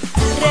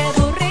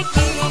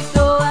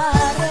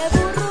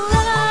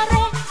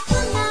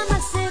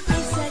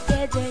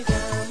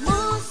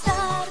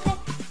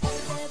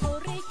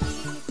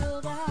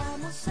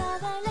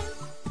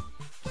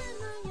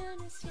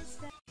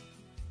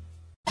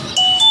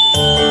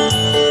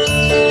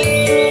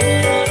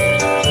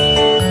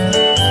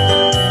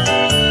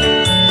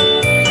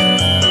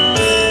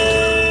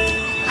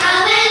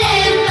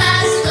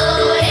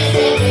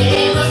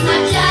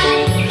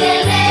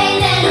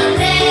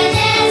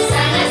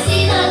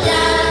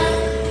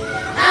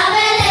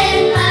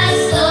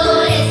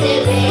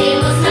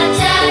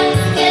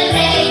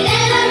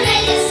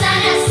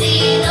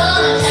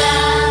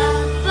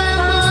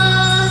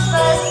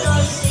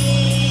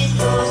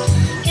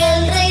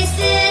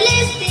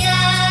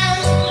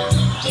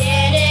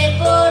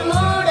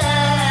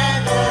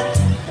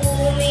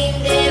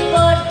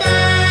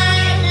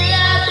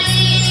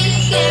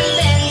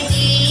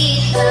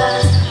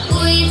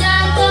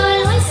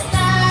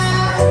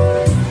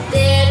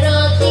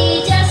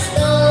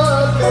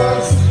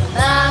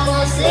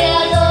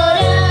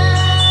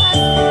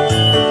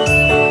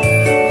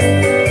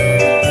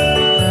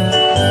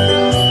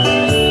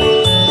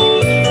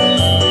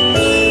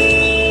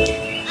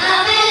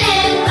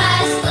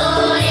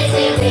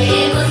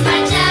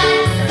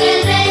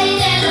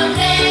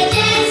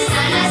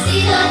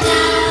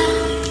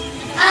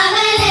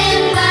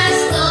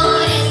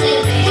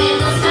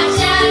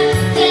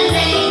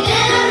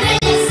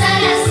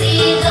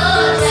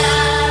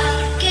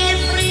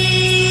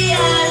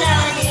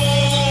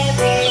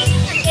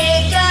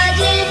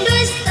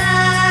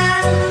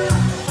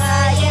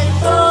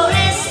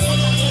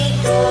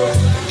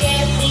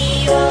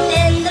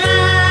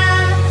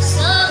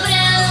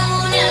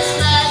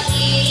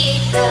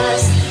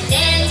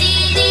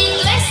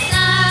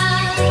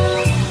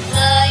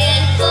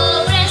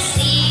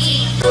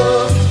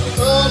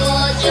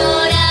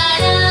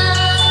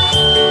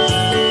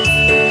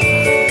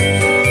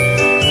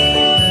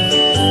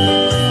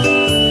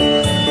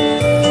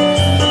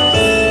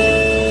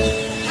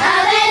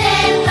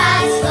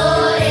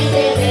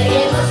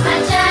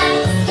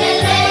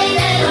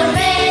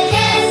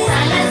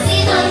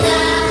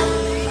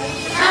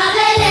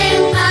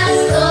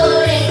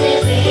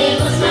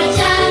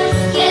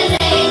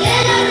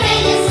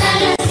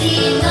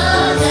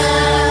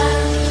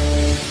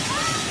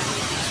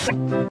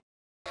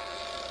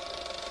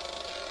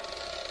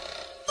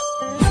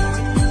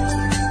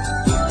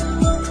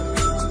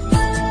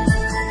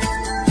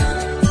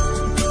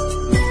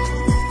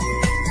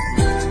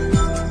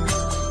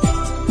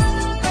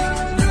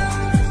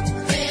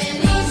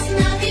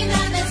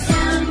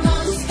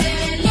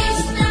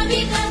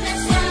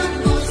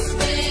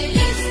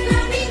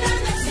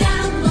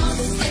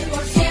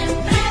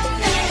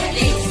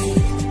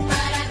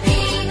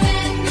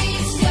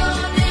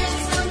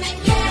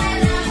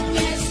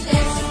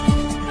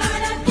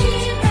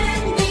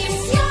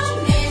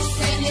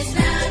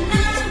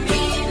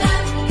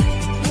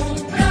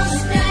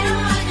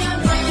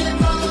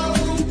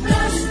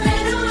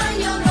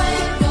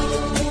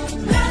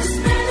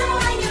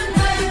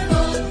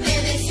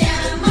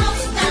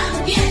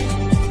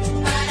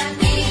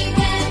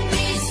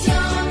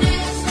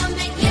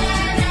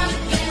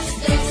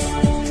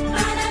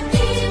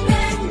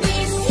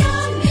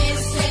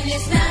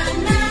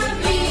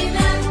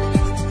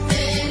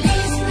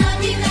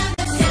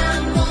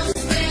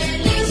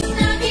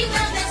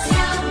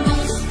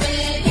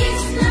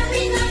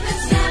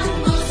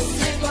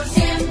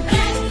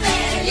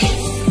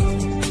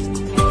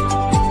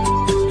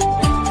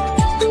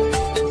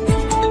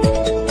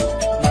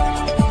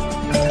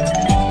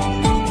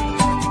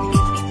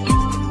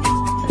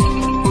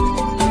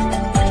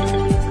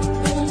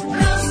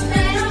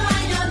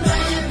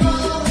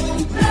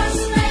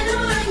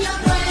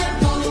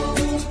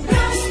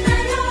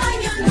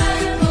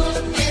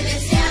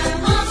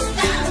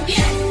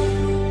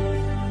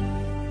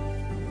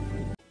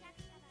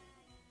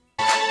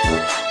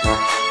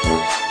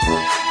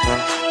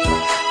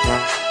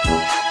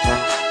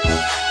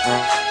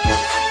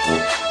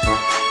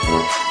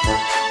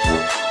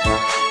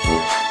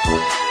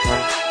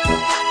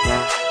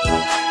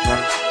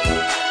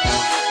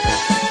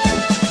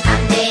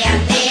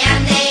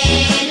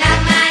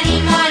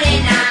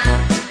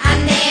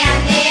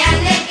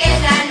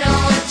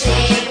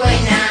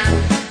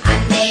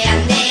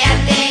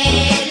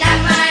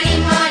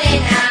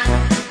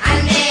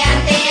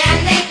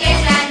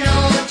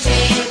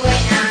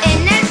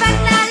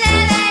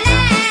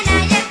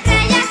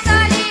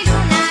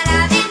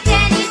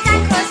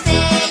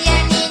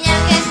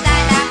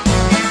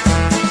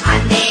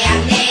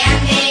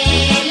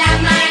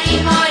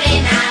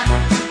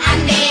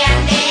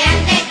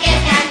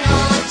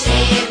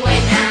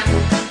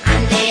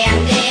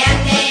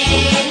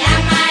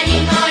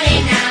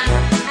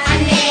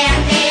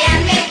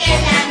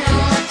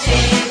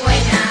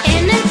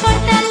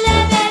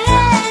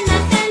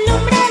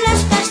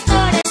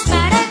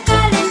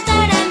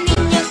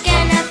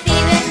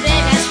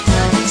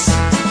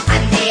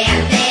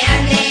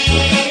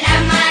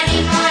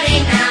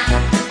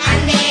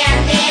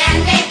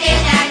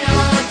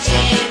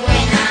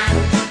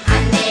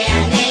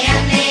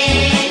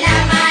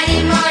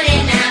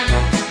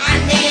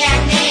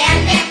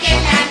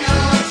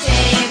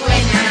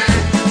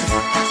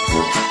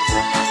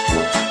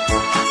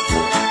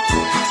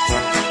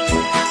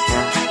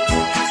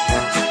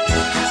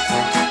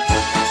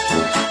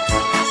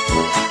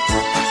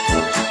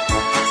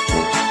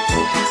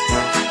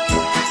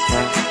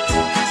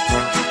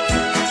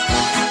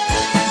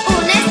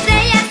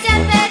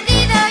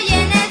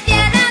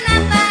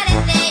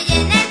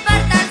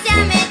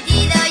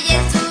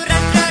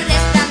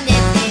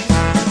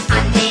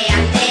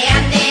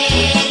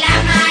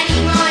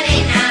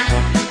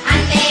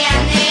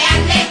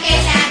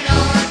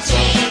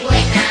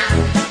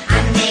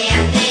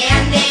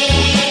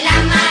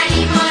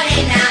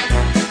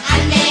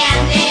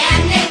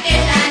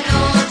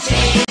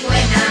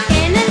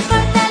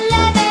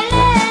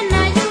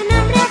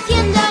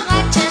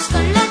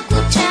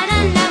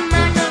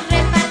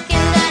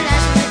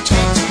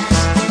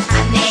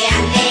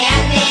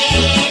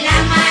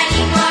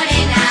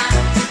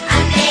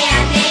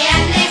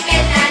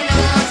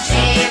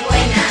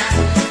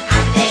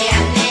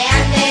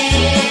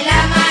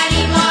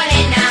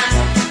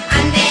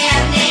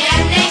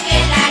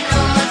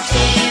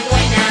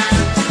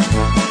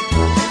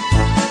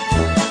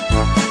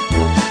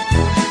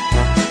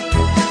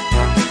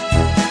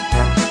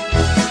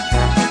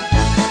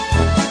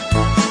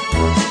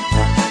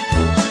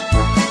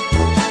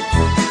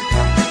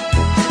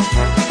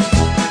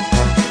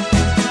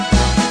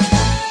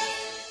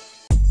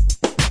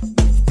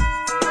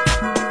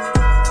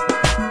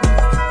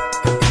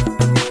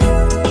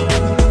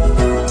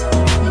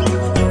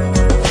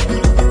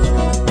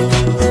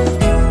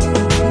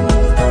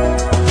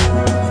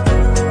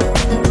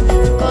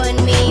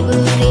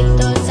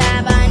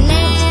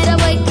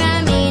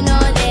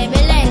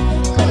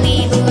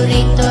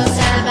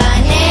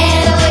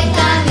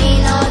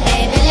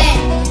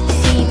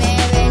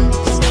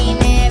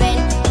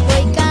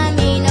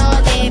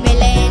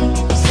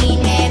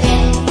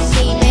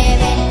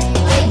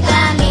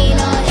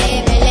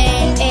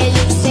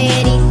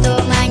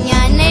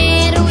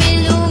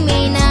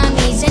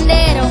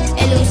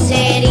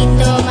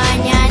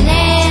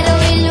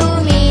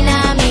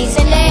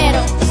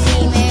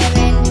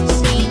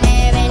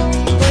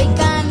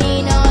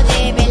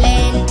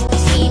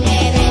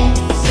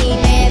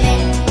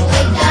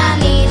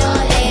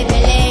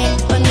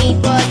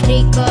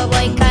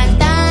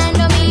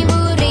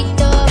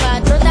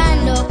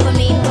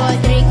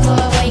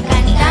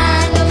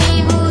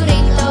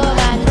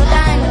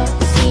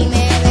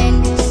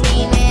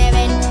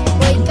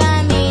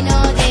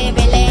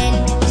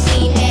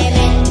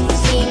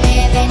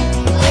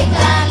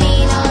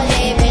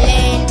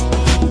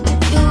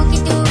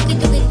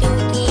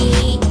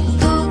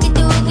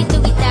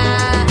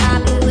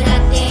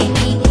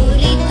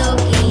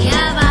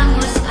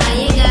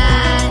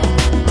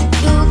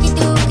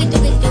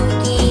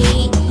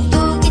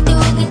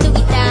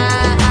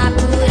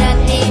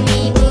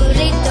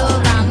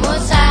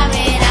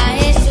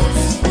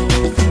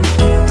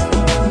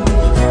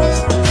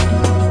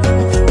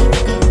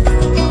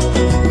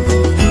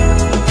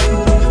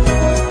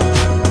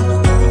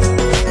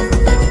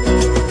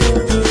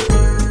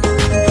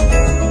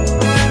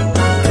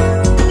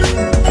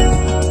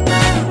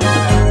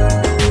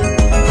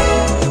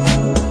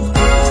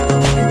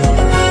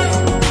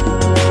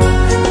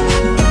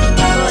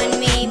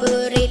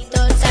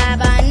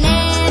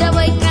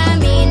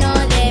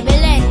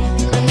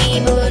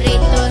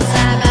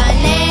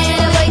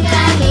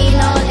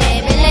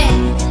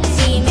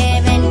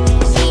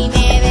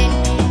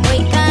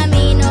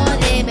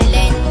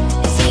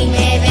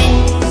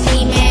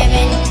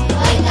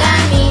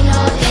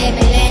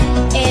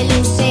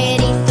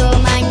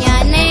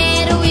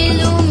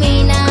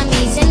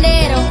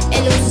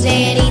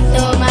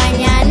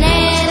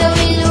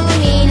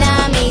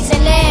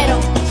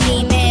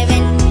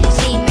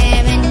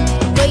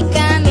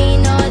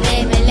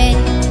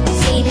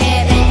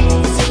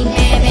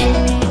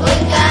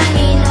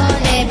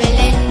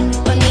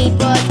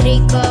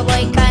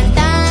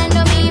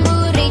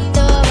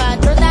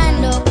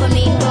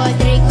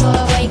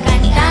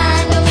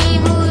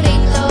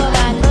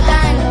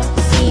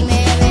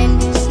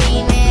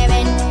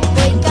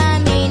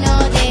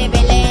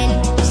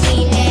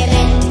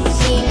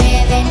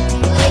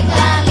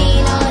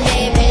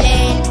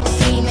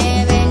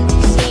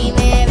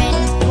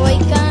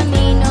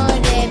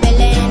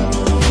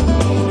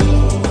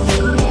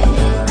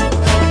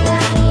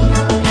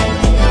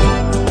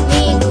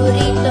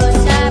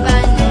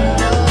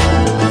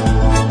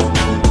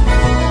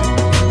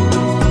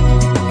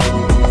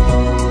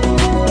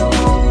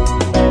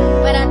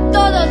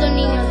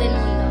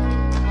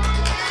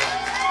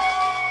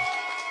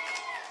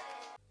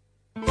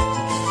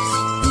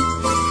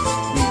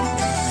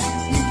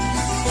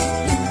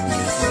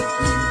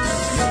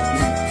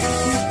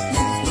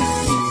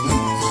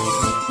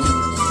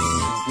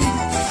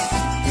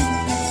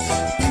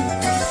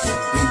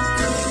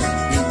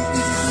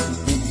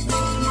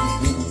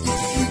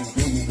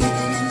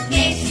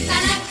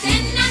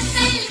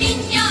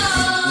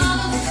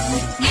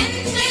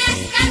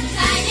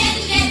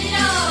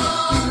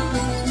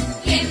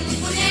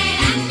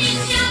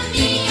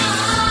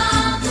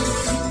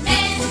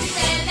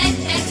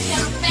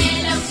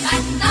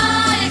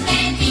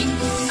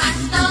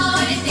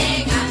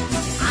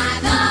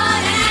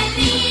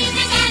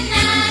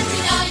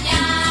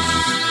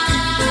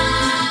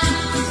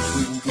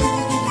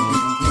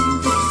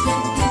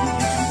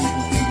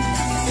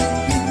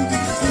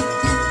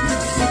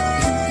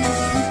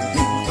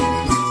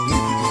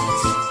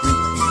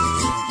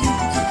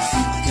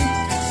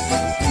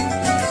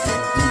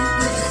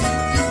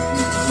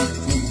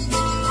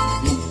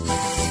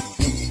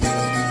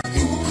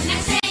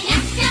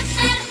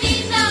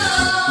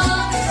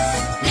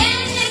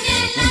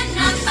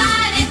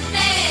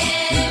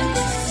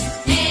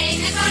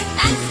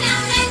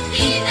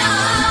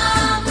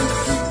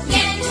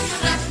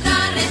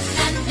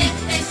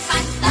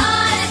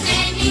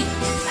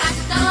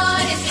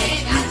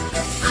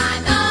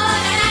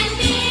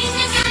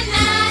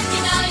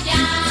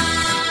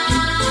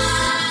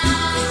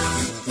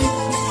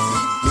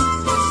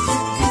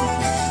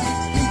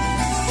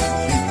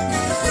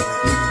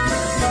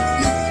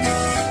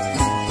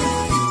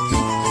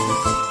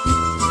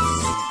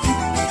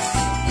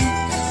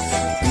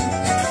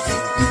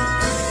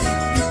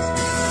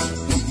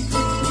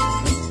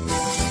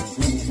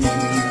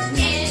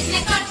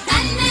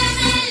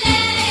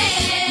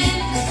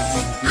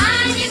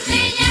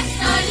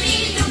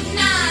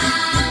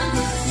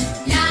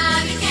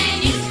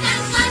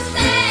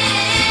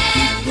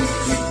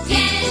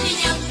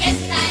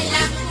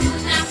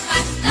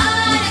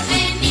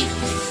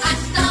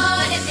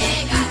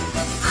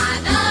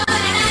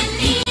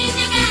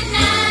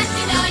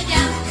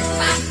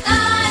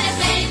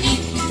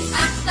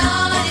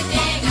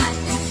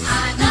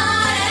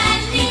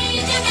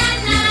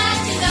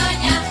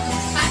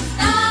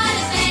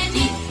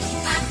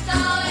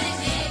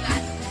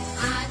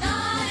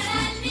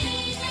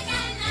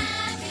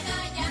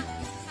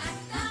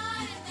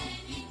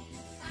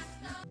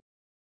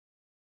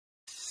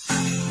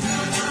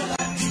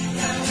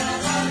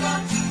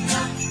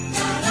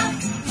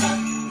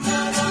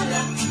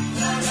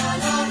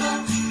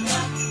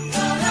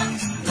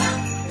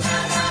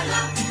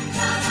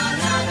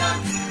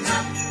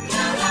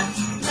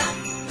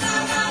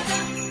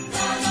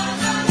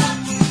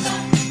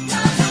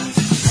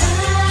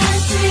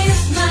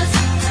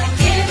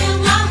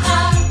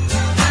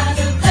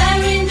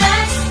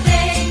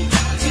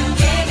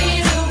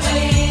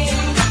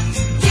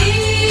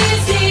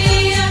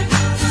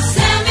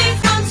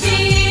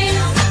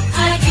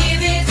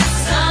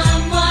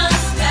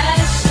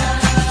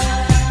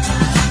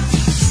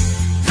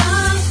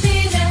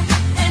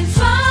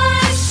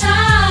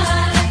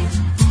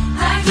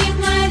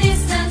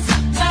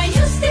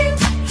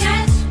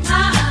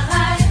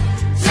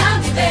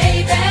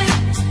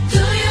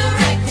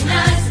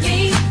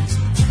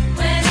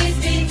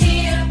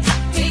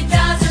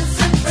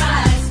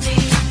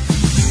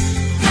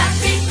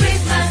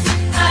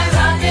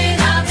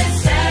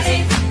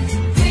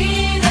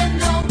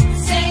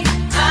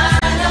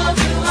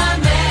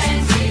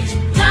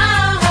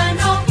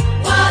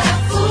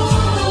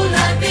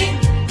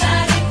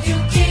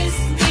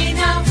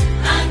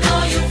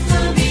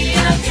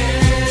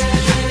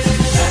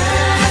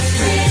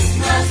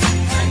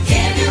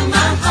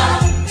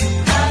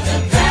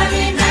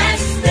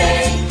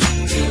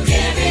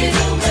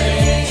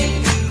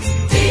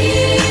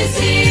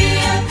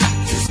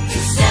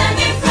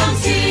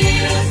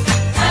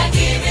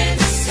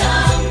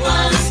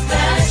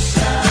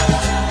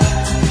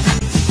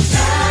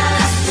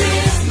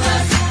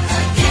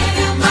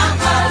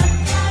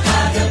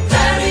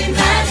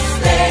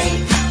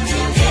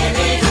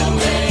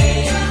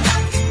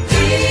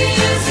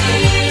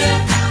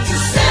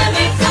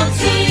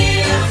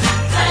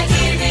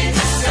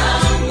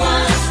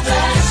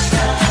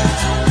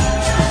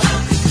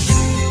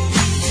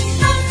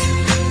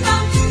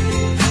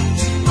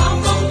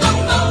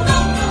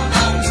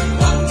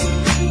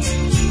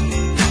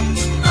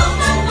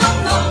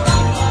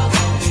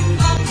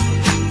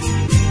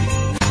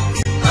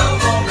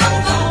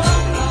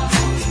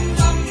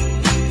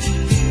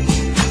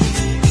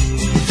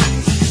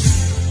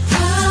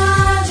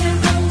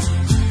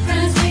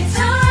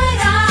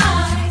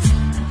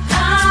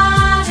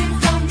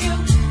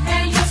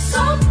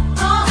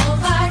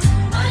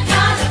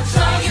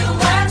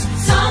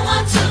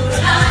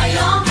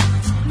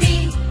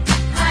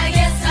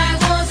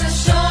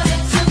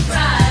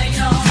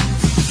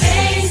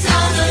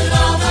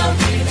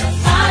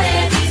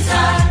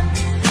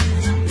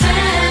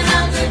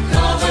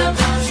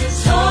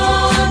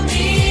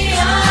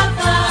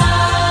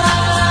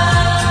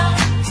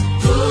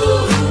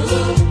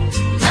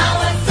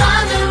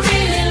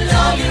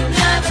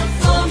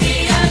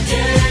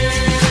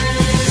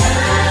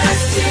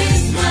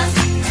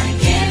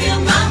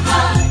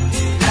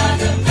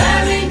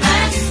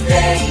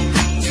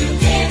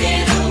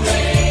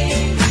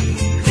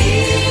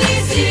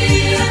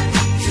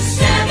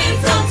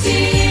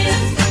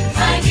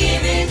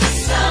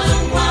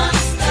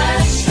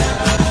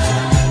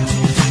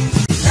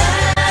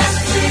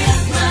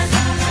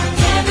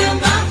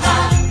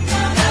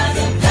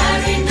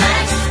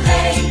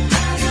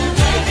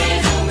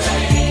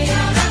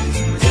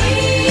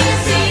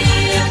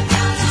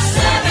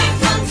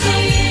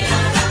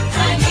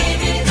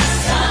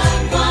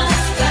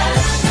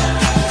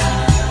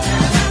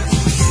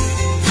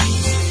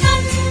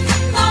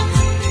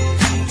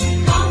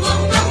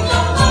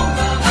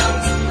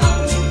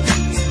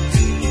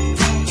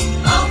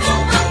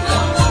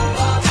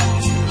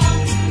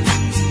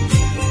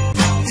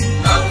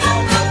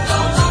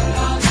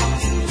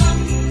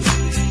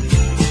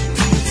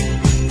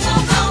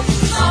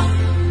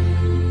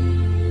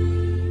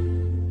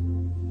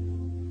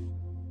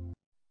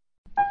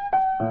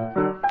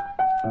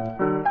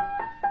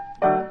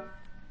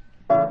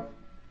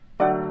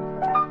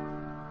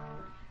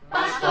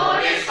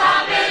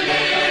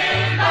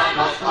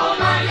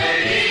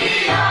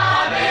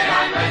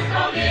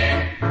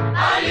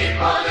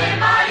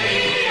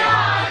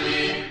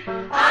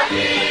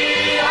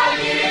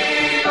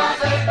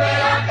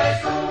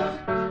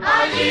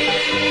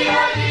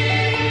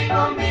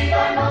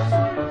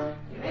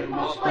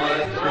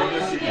 puesto un año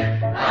sin miel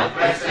para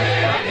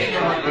ofrecer al niño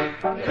Manuel.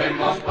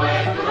 Hemos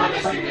puesto un año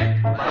sin miel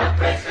para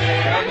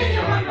ofrecer al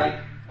niño Manuel.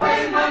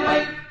 El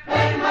Manuel,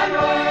 el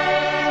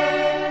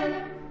Manuel.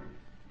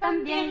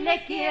 También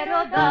le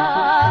quiero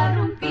dar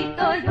un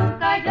pito y un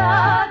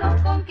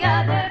callado con que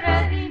ha de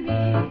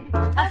redimir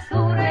a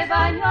su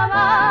rebaño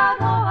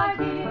amado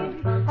allí.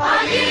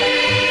 Allí,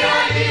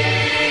 allí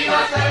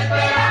nos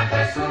espera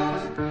Jesús.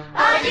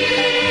 Allí,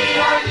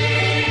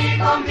 allí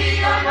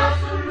convídanos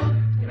su luz.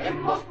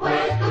 Hemos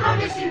puesto un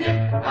año sin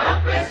miel para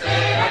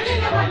ofrecer al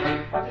niño Manuel.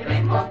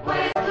 Hemos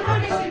puesto un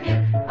año sin miel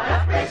para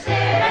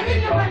ofrecer al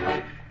niño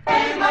Manuel.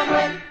 El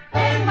Manuel,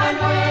 el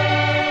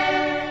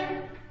Manuel.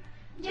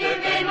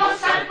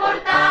 Llevemos al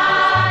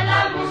portal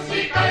la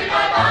música y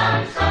la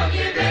danza.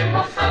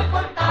 Llevemos al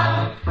portal,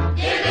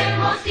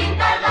 llevemos sin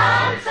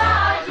tardanza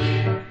allí.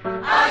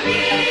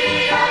 Allí,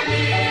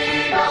 allí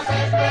nos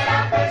espera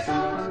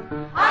Jesús.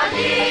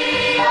 Allí,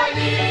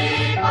 allí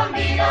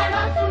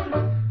convídanos su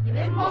luz.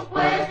 Llevemos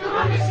puesto un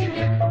año sin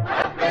miel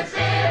para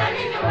ofrecer al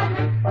niño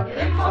Manuel.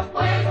 Llevemos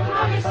puesto un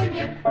año sin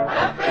miel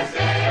para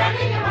ofrecer al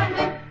niño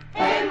Manuel.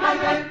 El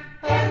Manuel,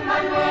 el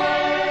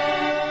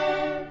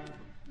Manuel.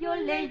 Yo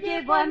le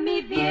llevo a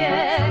mi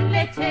bien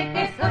leche,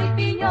 queso y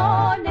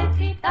piñones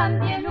y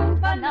también un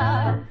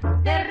panal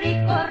de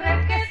ricos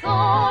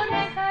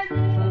requesones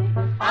allí.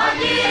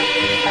 Allí,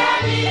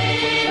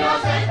 allí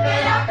nos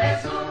espera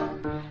Jesús.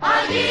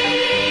 Allí,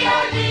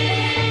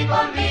 allí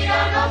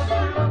convídanos su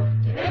luz.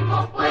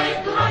 Llevemos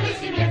puesto un año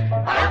sin miel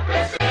para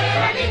ofrecer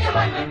al niño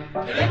Manuel.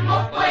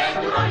 Llevemos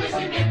puesto un año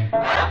sin miel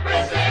para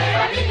ofrecer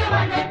al niño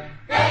Manuel.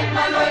 El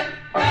Manuel,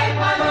 el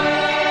Manuel.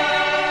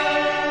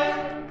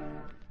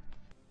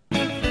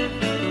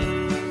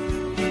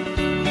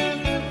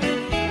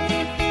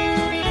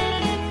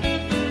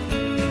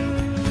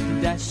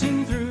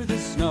 Dashing through the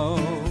snow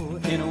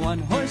in a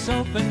one-horse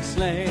open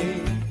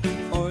sleigh,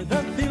 o'er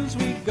the fields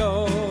we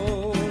go,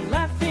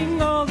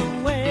 laughing all the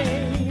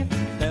way.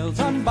 Bells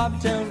on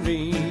bobtail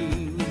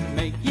ring,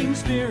 making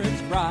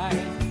spirits bright.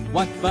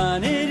 What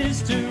fun it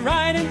is to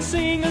ride and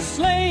sing a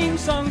sleighing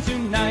song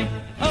tonight.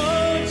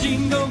 Oh,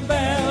 jingle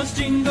bells,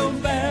 jingle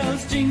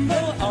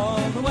all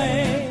the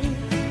way.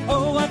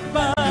 Oh, what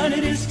fun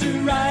it is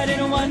to ride in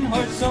a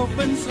one-horse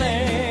open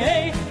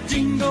sleigh.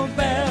 Jingle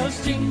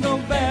bells,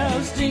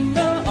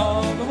 jingle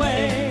all the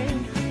way.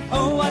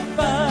 Oh, what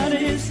fun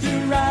it is to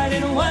ride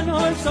in a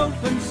one-horse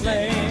open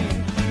sleigh.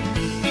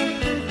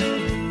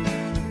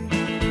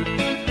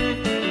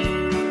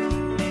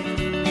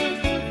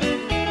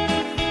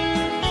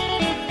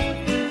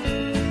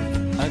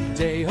 A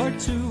day or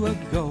two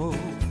ago,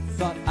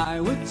 thought I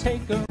would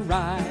take a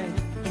ride.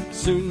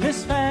 Soon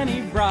Miss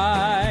Fanny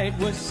Bride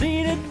was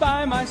seated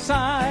by my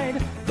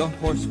side. The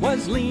horse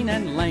was lean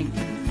and lank,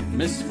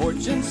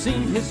 misfortune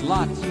seemed his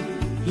lot.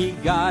 He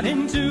got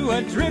into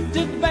a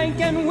drifted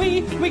bank and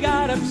we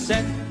got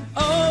upset.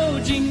 Oh,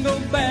 jingle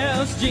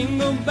bells,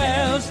 jingle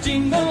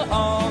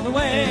all the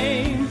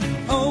way.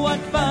 Oh, what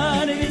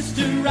fun it is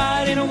to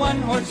ride in a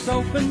one-horse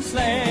open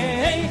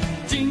sleigh.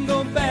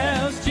 Jingle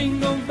bells,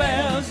 jingle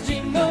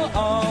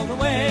all the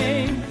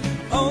way.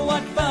 Oh,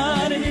 what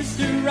fun it is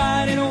to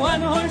ride in a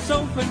one-horse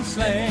open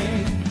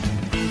sleigh.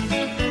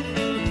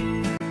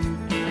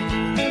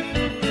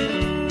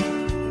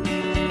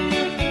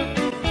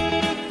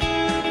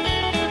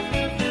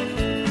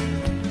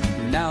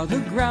 Now the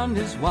ground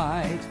is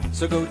wide,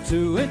 so go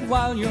to it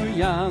while you're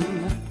young.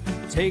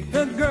 Take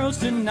the girls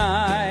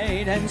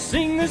tonight and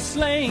sing the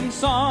sleighing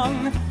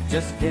song.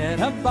 Just get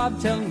a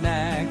bobtail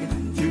nag,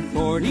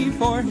 240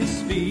 for his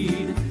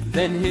speed.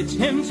 Then hitch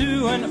him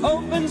to an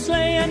open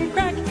sleigh and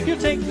crack, you'll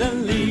take the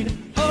lead.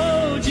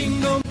 Oh,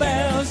 jingle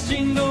bells,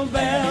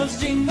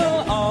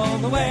 jingle all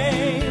the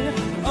way.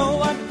 Oh,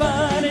 what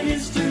fun it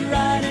is to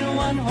ride in a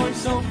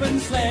one-horse open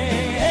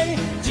sleigh.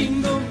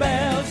 Jingle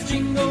bells,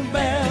 jingle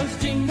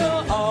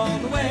all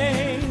the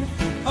way.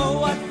 Oh,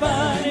 what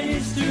fun it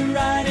is to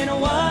ride in a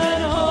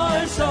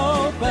one-horse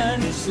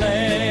open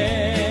sleigh.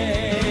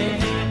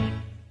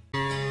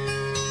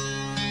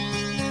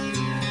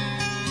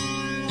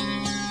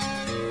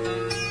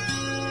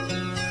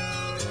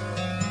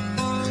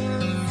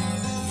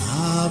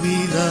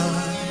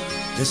 Navidad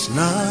es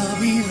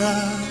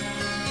Navidad,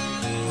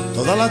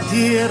 toda la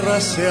tierra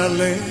se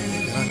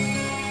alegra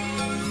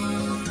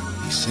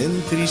y se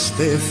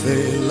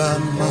entristece la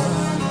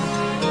mar.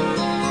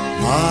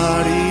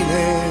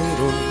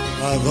 Marinero,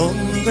 ¿a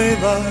dónde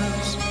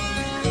vas?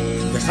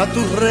 Deja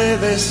tus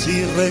redes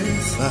y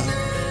reza,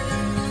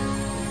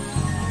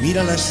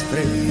 mira la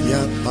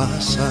estrella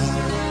pasar.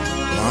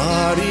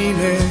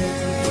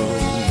 Marinero,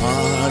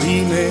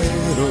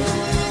 marinero,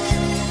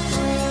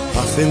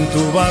 haz en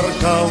tu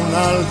barca un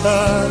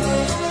altar.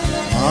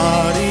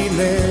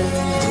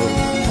 Marinero,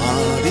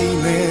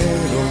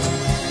 marinero,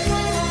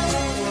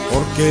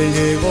 porque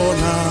llegó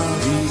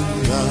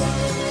Navidad.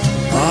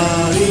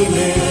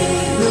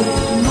 Marinero,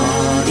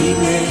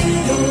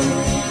 marinero,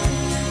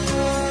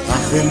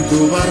 haz en tu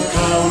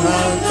barca un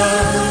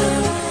altar.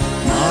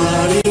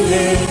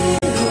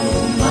 Marinero,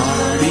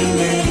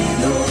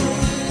 marinero,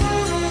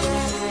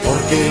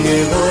 porque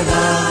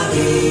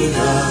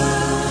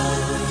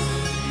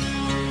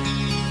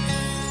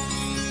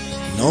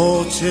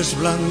noches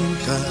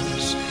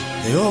blancas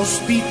de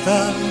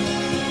hospital.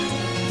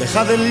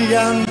 Deja del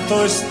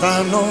llanto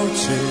esta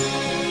noche,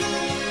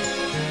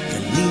 que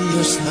el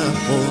niño está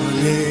por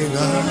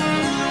llegar.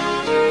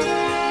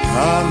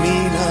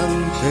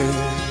 Caminante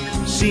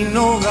sin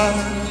hogar,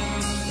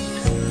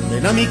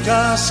 ven a mi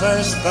casa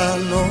esta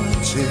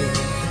noche,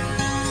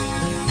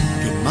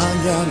 que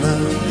mañana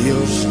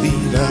Dios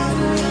dirá.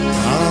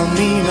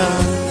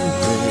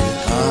 Caminante,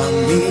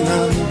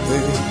 caminante,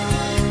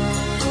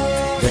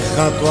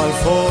 deja tu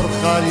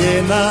alforja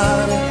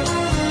llenar.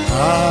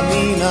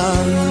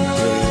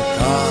 Caminante,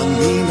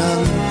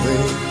 caminante,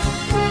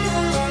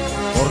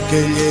 porque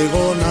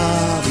llegó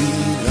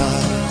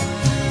Navidad.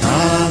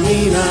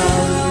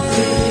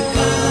 Caminante,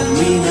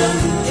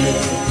 caminante,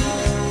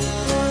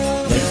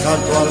 deja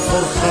tu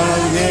alforja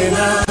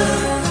llenar.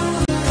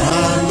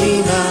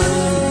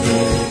 Caminante,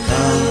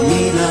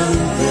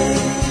 caminante,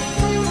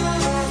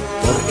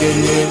 porque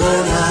llegó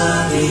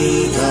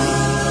Navidad.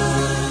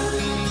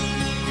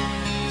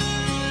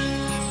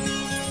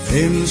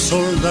 Ven,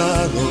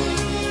 soldado,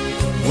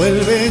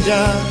 vuelve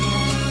ya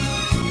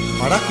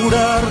para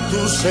curar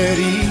tus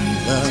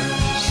heridas,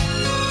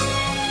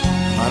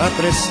 para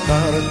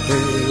prestarte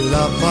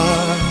la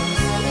paz.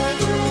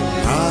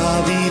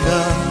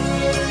 Navidad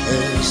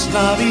es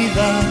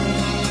Navidad,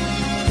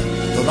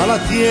 toda la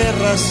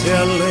tierra se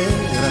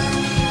alegra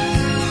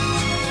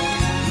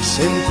y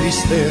se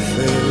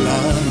entristece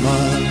la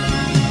mar.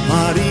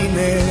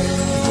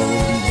 Marinero,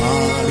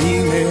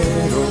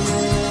 marinero,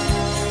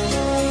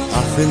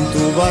 haz en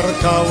tu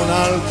barca un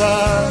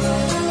altar.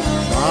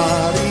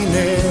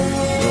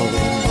 Marinero,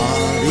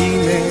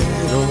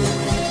 marinero,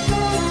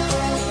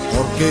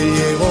 porque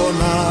llegó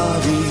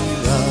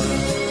Navidad.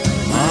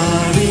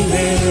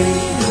 Marinero,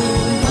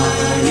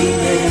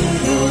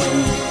 marinero,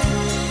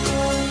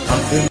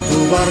 haz en tu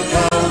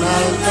barca un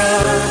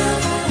altar.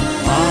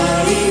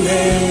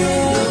 Marinero,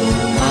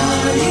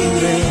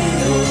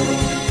 marinero,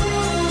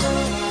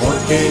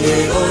 porque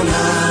llegó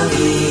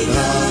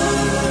Navidad.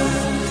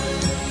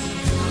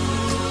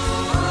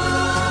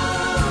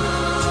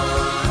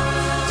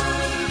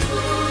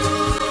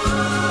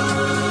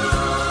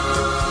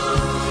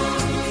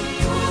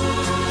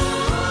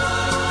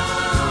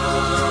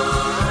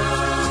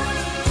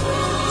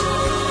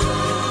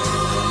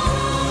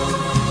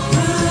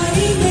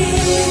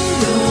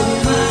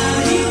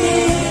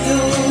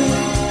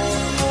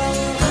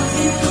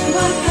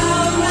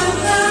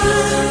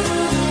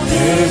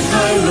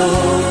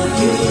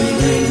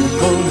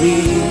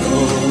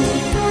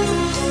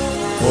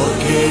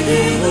 Porque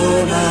llegó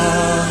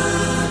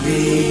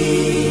Navidad.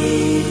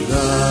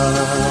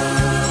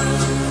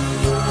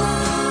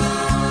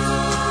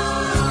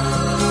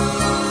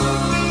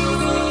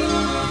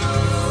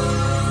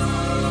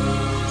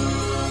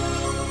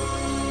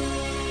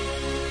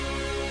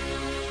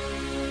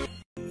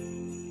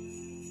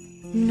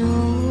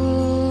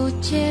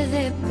 Noche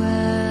de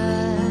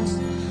paz,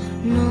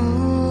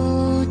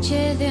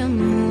 noche de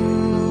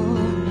amor,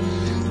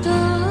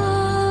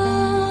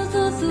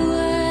 todo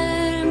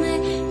duerme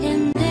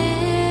en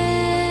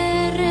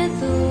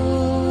derredor,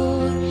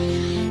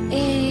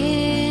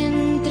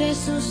 entre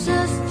sus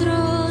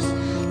astros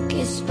que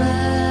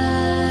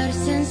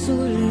esparcen su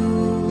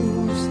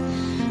luz,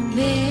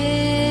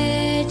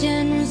 bella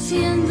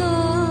anunciando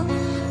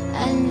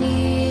al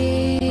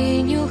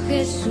niño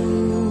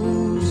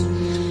Jesús.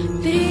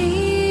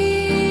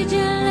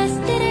 Brilla la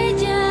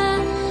estrella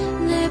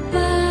de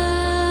paz,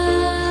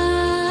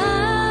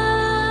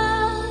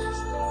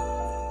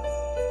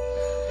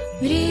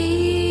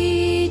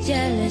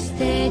 brilla la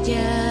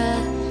estrella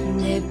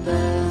de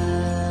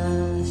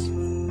paz.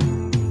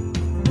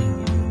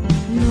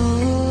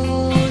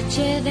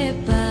 Noche de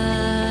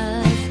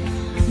paz,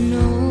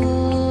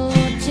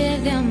 noche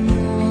de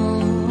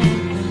amor,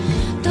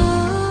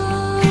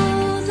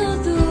 todo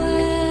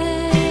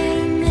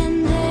duerme en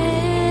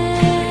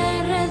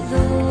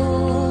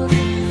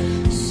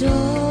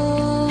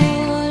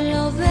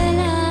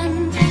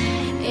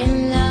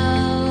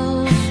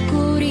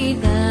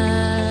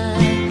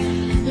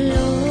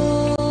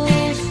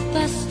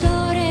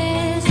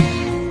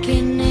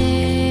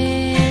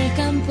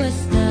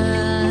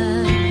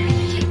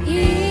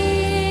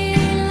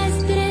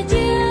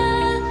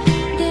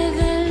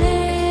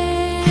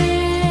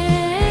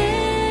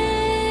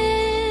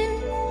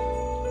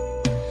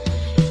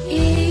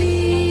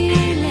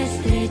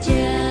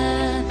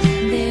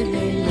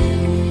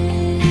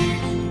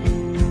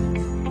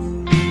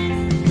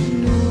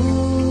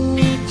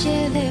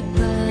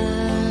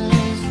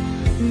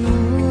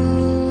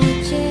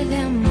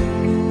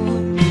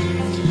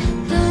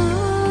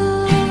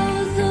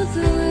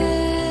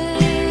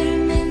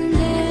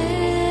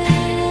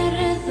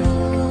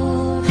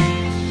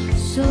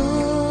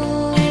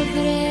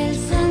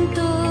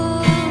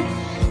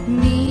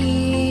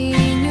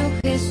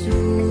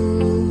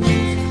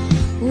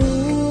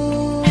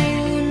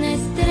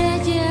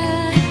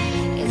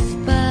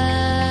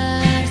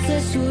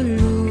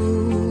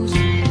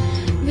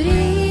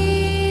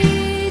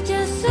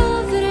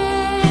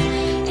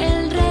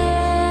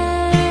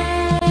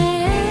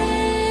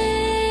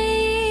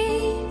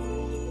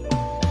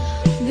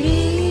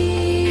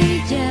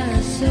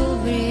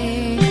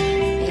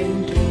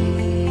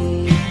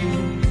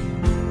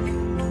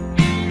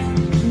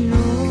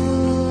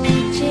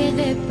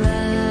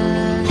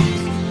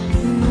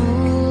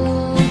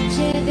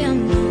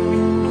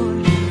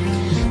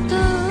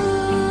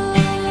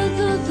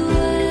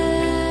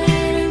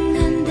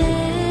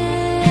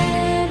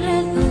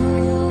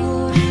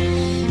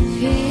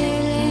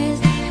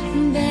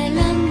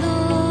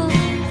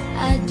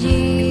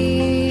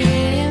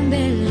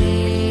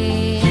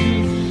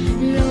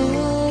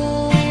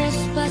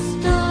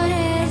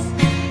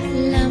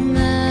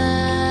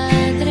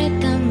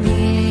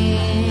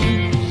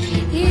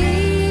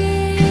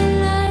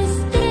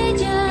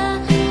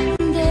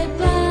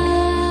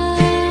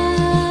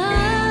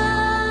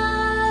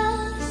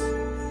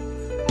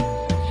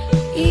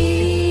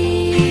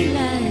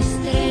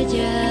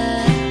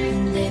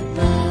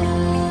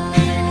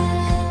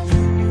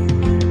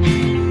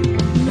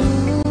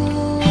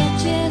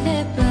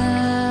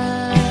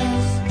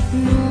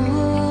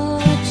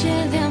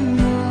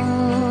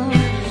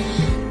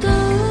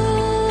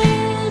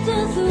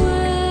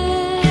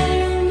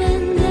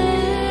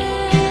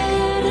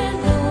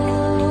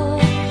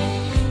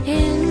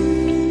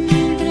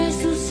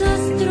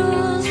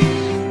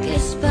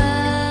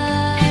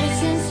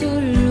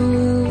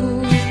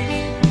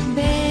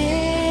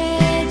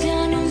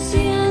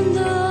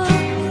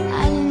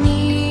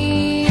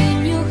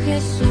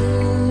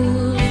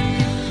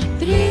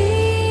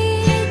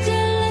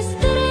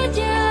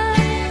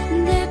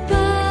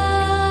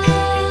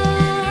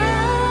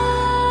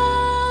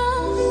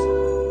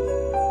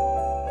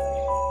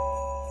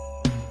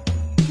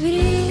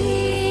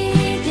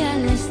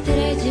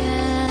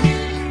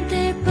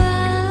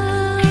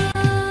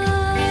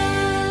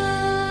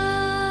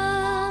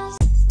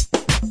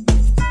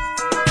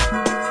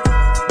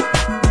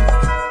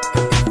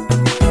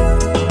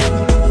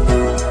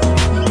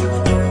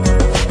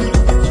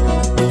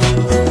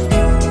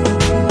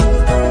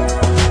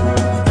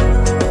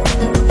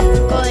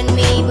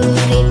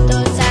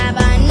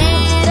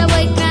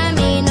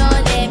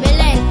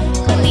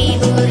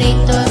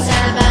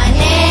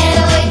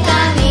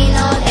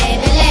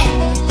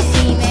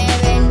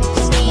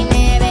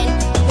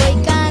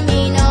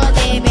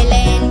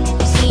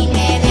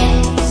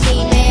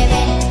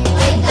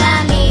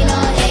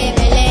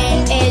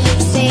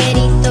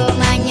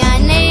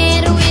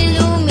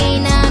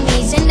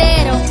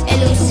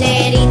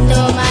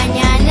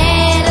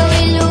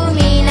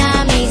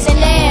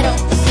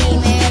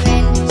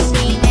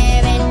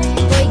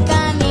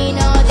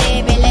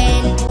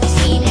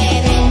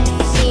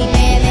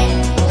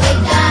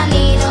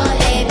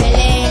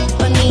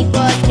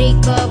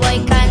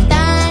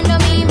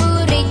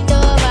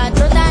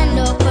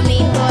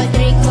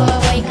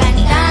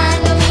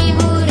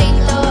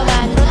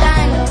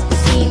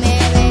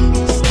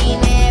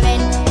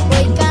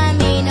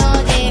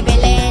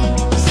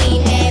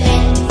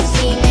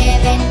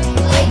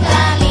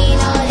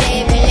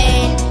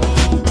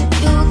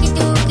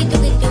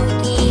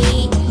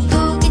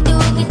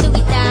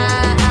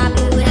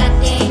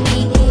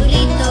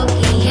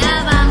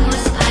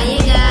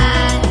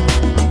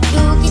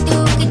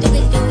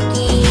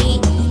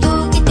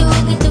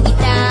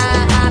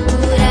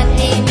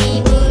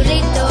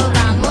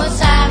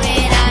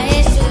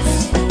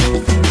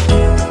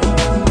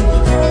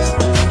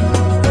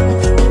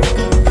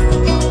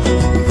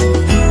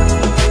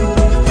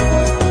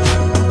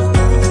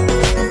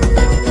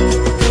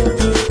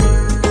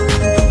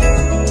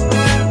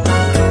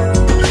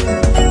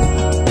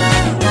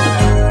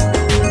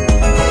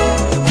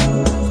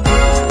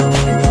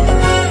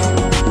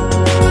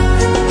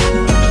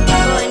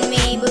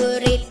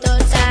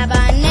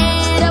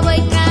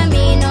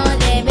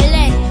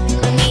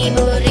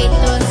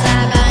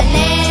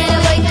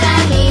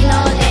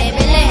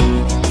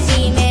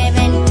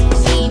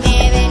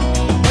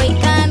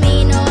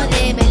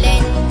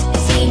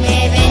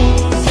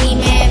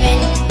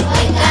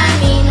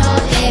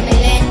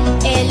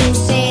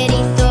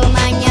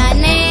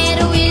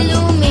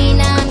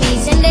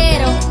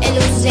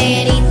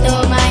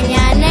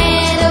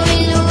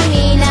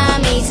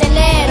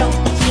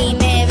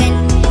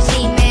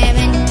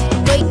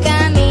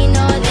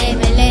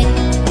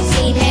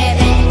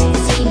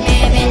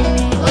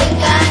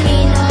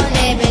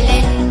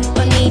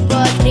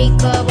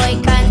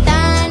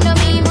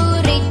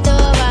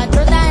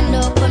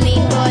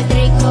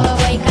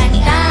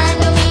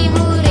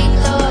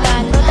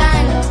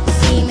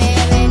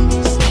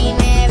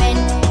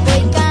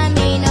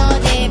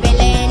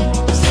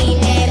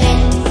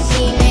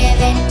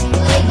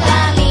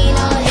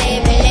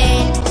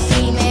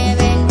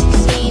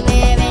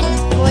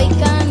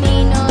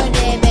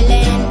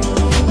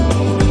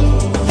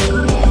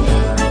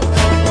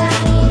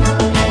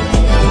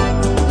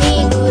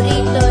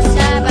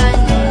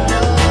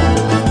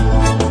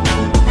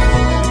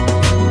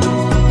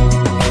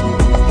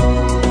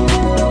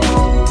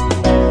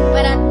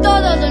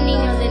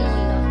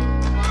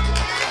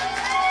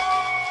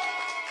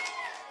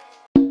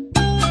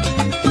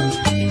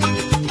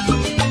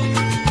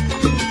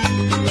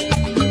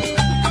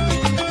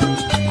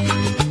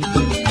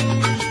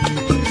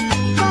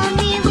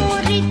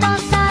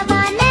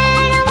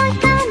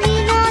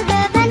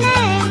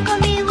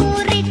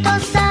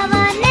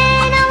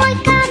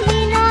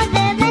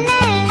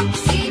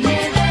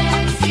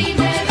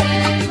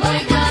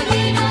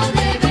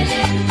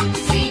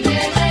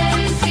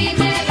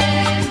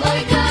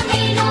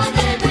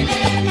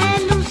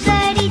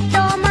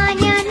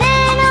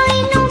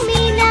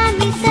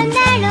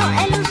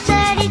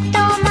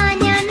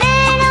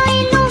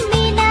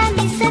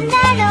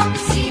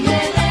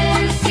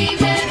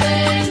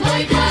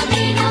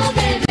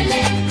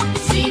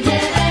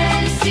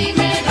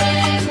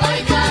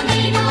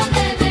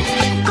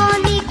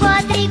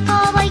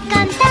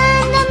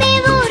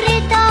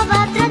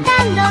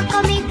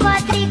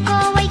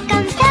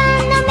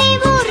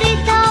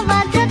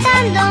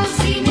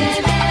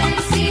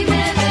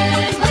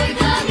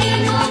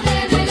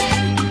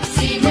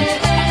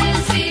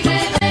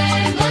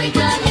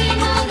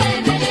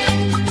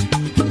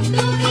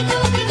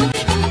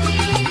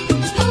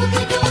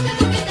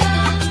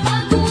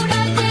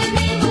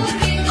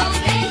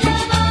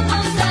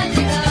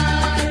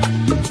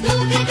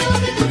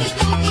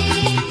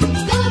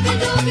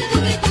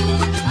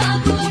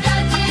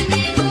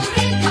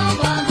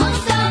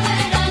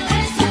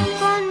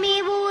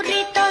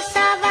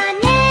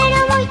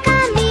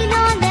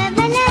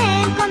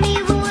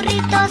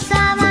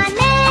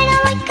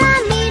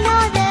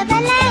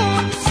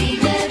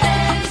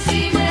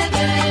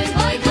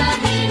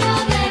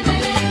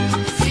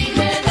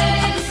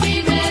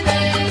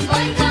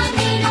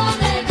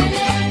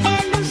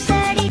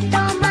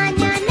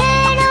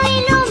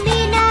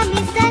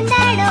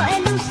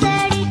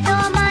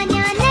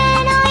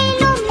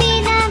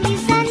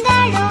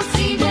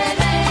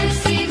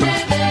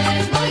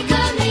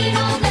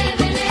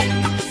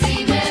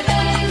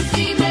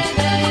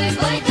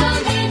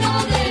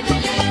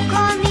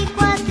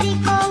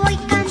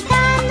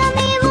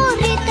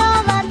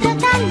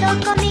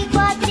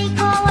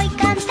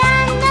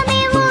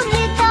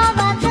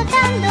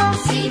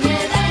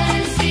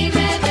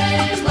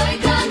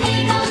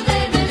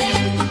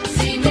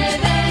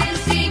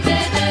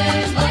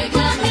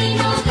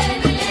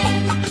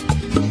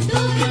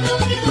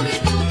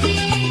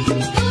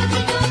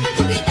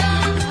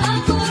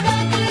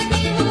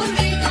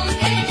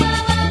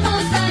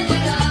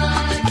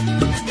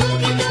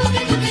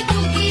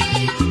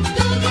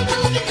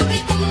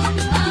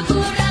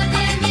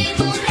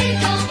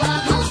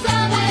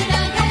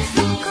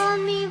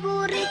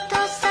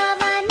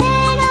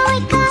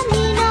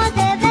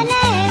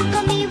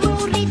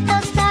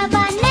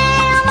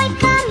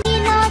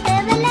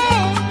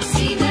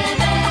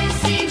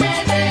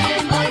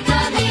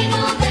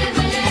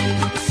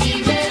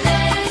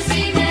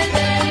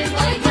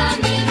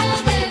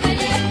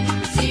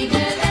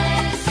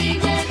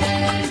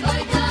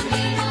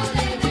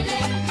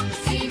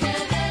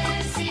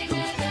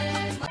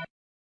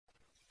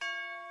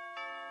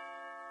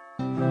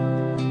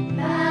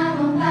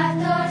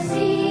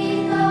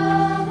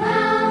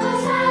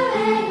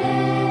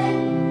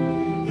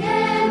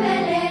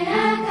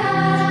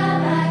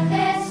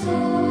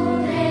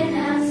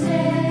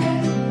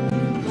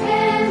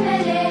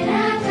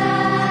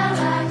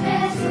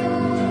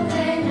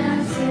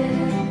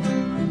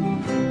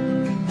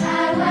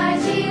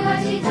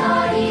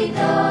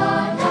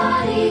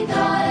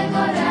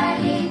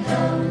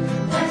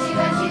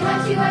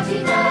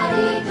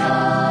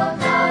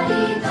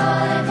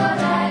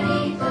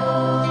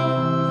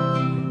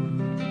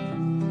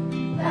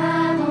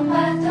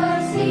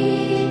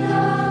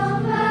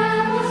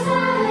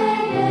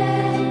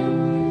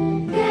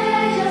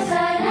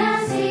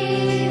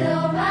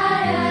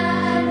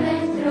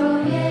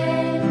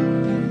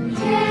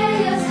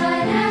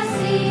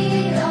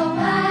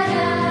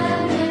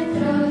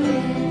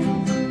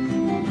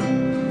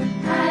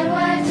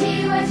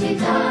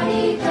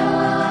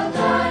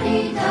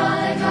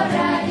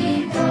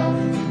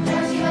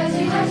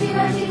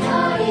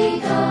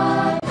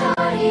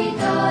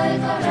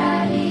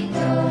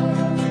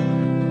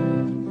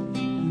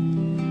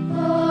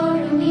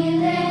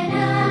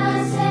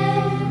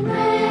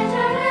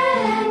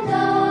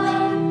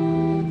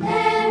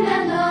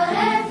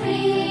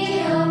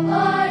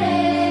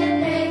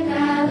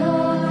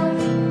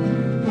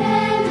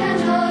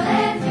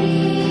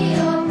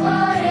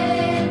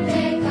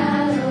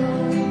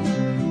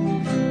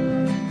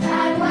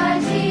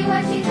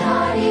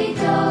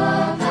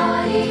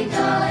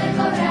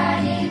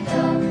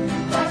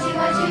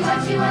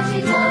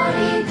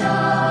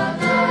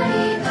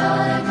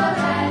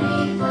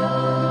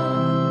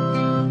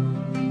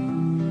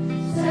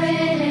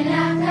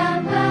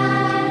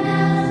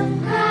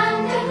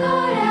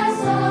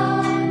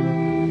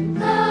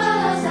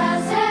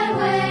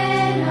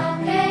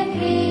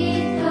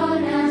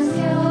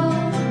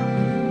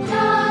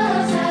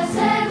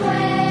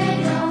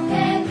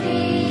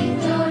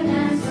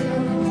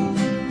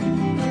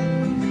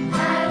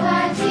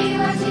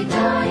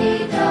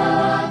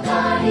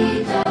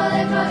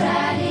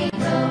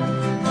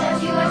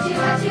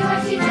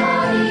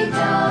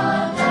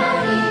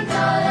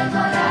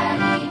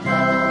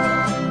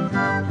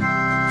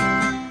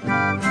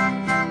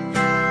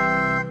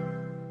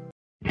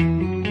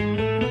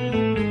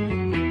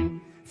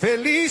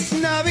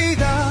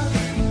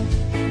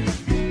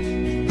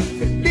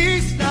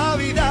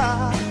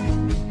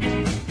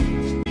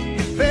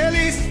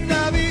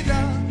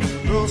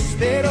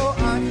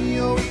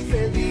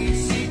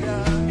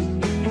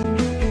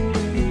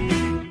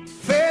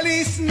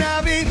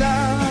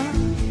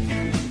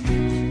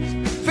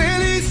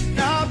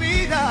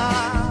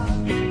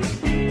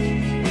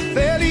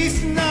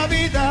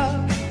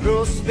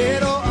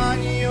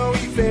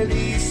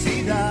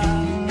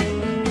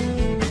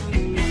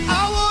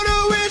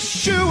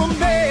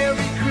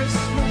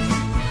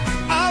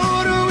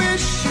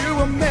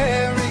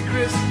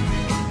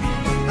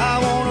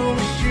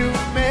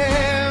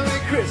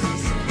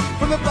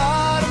the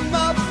bottom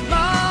of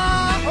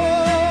my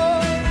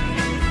heart.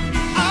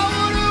 I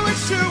wanna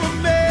wish you a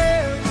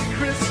Merry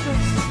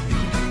Christmas.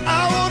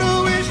 I wanna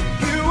wish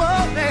you a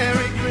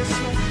Merry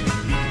Christmas.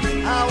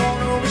 I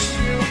wanna wish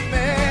you a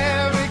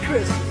Merry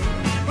Christmas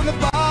from the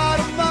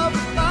bottom of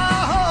my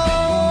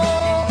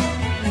heart.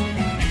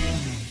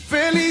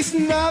 Feliz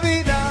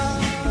Navidad.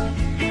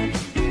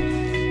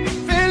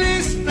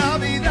 Feliz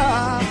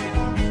Navidad.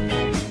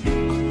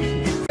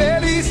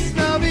 Feliz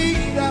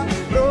Navidad.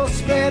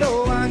 Próspero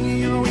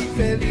año y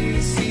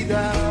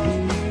felicidad.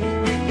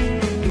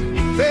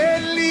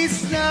 Feliz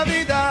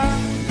Navidad.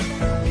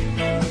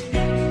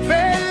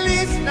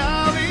 Feliz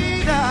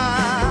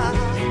Navidad.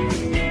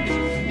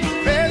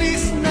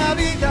 Feliz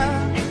Navidad.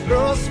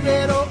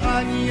 Próspero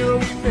año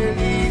y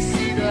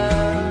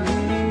felicidad.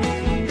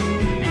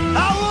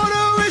 I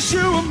wanna wish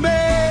you a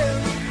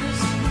Merry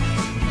Christmas.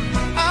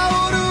 I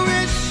wanna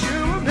wish you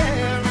a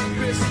Merry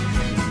Christmas.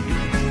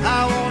 I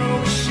wanna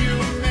wish you a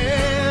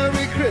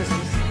Merry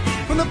Christmas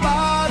from the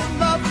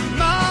bottom of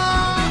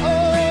my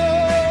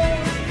heart.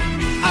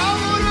 I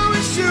wanna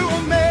wish you a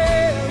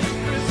Merry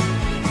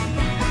Christmas.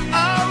 I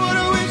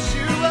wanna wish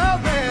you a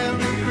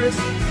Merry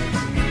Christmas.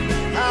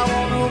 I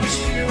wanna wish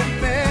you a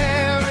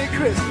Merry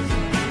Christmas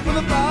from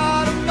the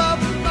bottom of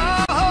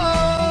my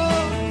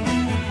heart.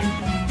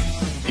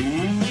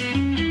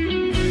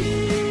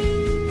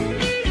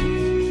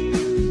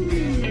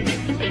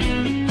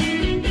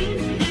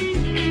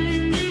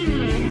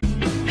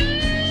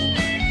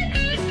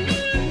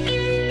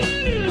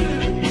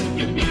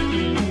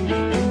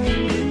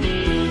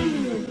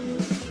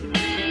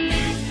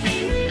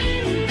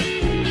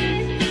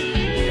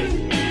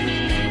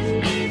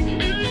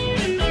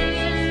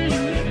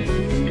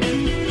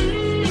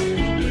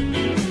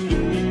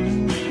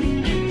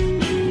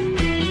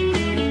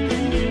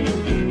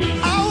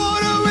 I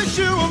wanna wish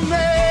you a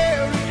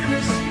Merry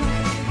Christmas.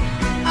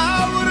 I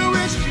wanna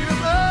wish you a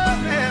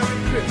Merry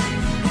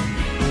Christmas.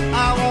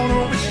 I wanna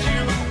wish you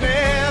a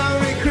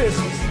Merry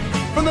Christmas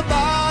from the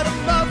bottom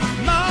of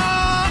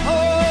my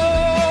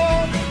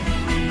heart.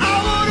 I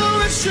wanna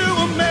wish you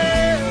a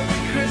Merry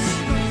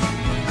Christmas.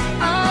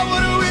 I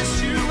wanna wish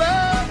you a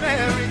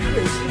Merry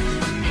Christmas.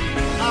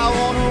 I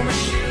wanna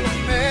wish you a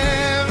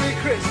Merry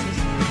Christmas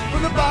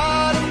from the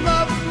bottom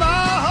of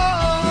my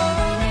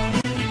heart.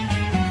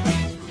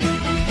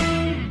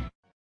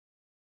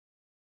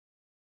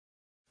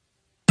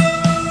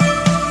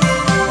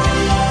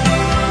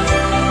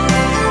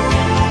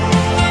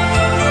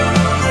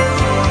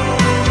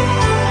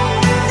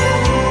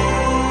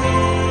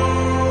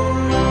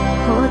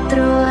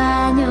 Otro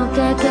año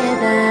que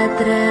queda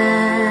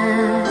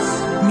atrás,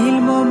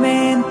 Mil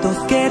momentos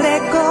que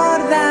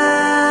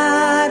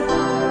recordar,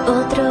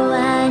 otro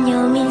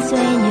año, mil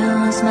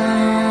sueños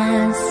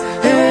más.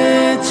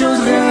 hechos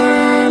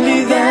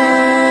realidad.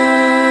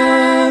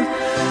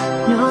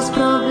 Los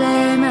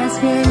problemas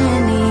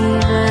vienen y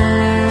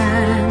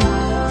van,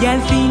 Y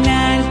al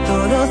final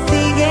todo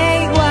sigue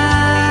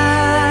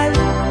igual.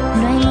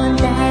 no hay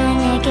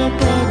montaña que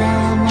pueda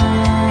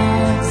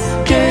más.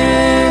 Que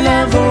la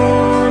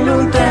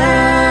voluntad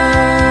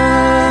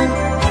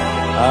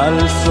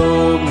alzó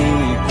mi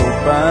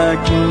copa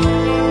aquí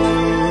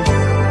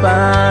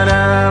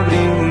para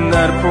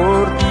brindar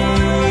por ti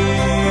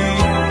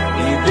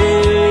y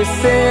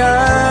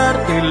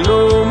desearte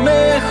lo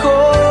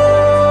mejor.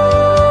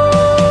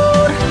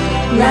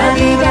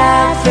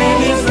 Navidad,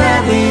 feliz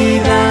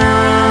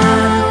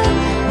Navidad.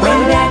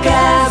 Vuelve a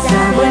casa,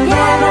 vuelve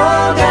al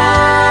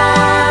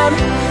hogar.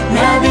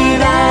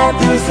 Navidad,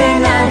 dulce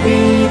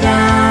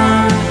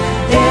Navidad.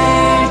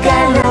 El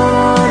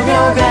calor de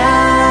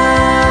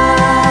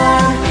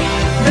hogar.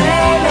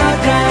 Ven a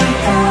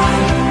cantar,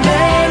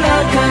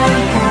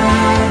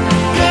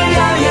 que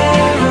ya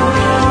llegó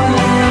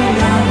la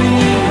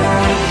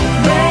Navidad.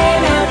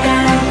 Ven a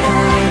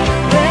cantar,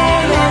 que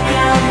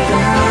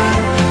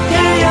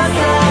ya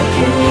está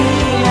aquí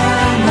la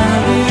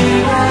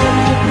Navidad.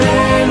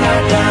 Ven a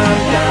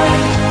cantar,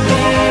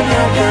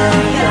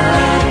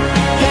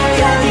 que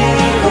ya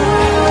llegó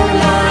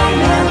la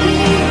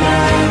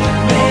Navidad.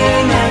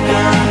 Ven a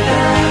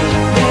cantar,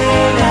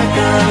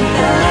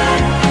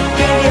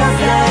 que ya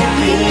está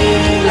aquí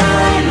la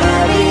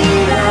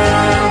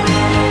Navidad.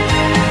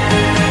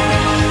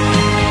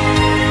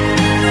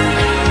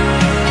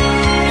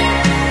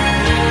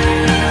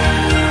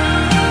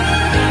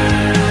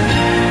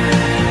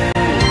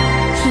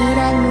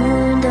 Gira el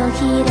mundo,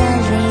 gira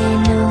el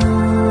reloj,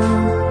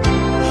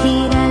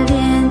 gira el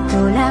viento,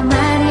 la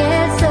mar y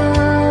el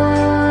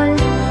sol.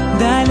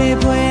 Dale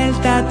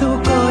vuelta a tu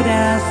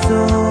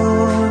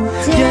corazón,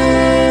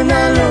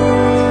 Llénalo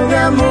de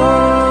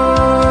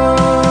amor.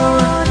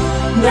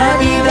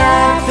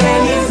 Navidad,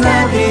 feliz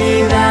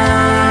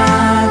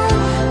Navidad.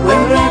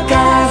 Vuelve a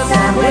casa,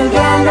 vuelve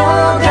al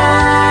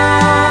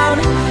hogar.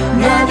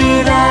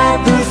 Navidad,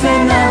 dulce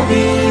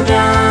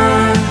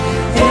Navidad.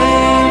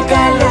 El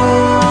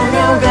calor de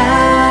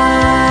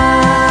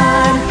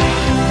hogar.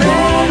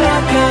 Ven a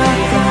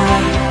cantar,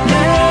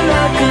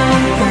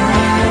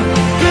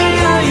 que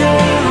ya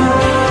llegó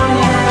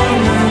la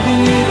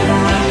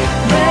Navidad.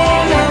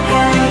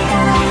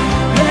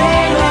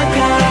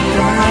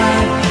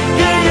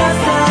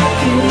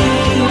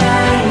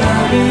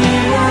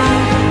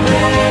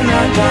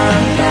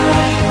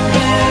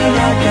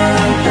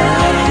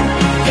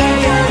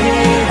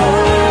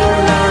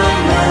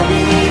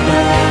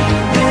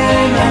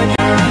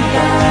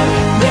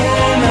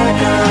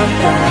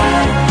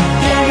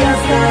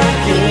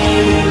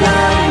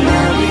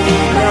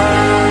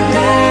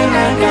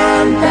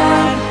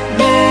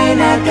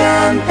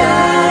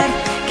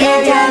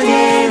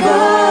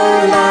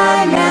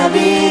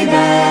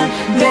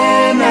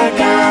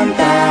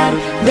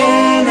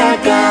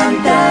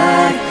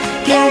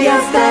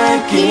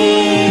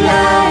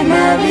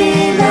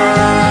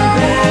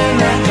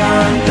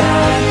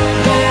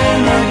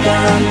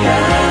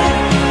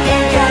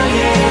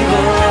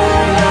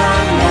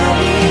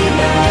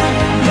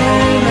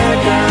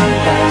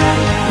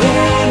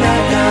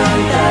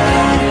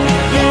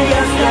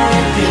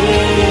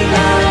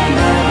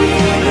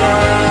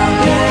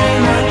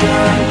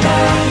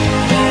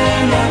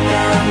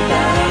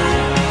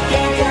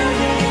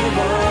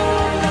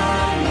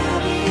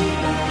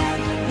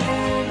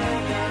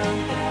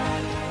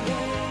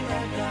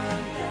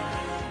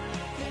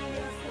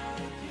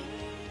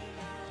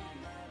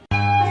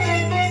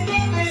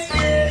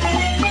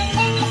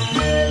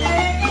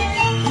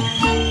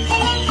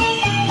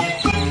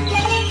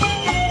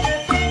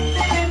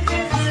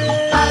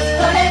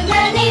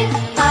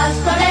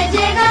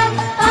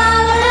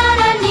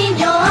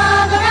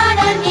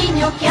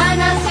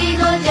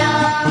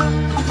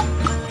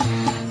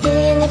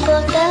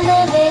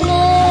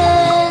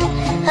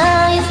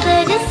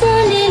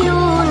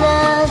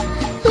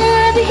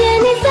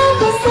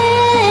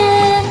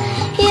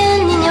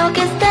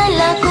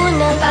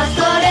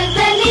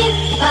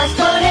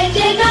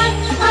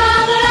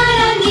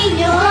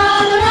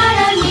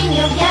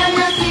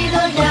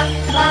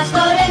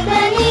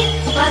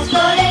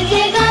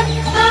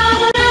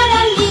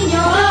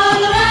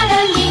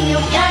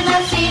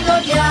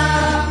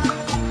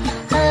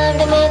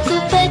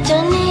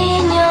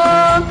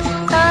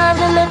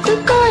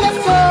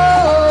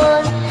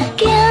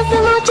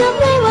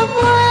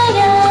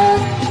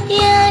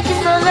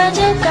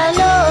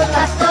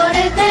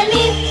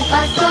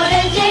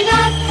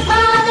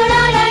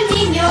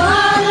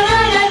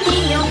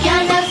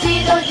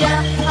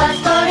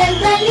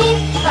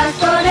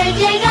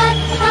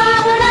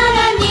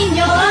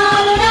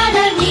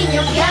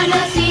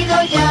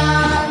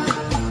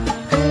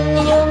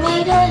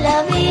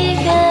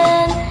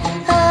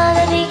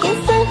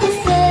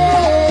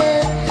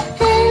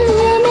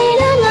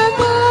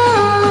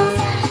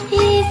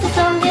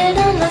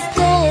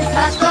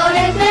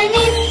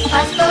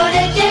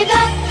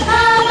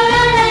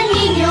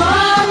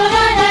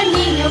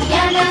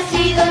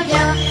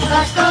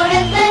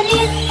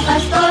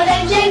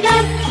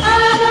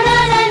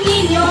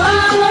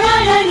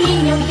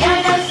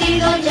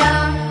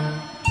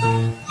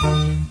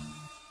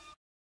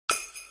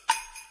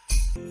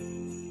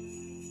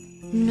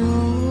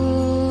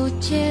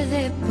 Noche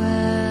de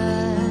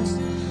paz,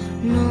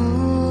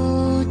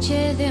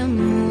 noche de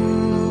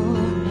amor,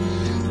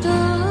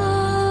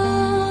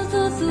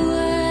 todo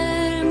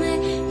duerme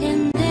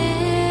en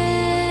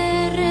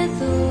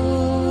derredor,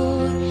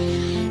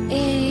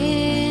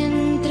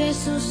 entre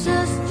sus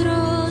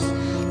astros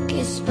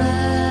que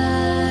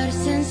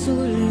esparcen su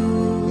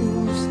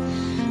luz,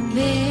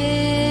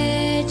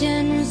 bella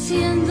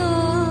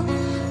anunciando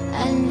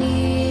al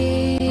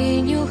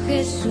niño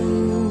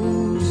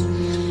Jesús.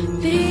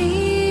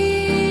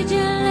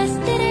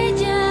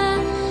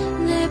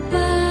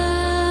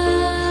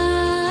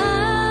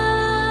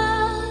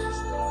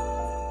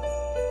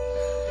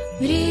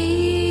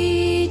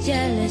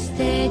 Brilla la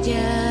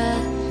estrella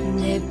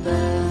de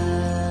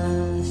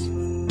paz.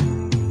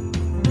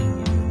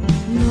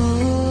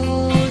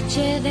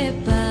 Noche de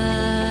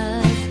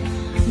paz,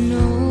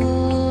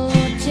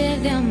 noche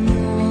de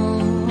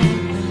amor,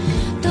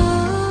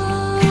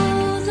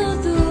 todo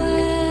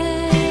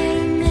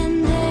duerme en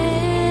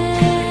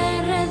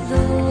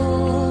derredor,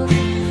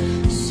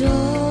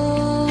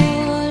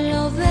 solo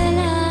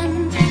velan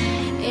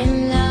en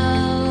la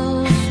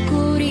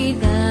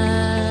oscuridad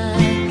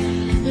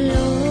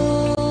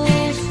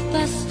los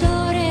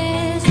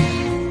pastores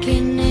que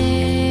en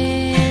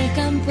el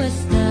campo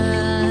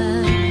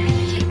están,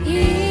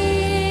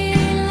 y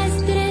la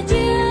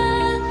estrella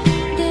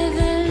de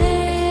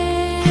Belén,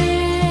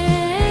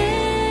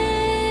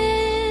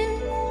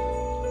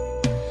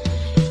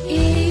 y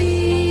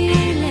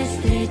la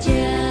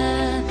estrella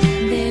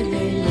de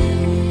Belén.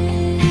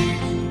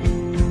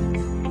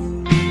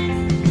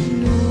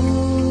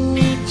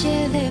 Noche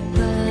de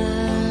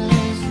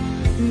paz,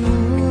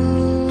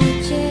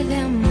 noche de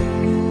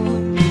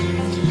amor,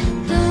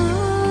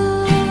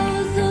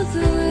 todo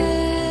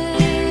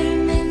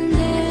duerme en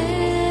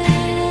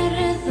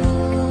derredor,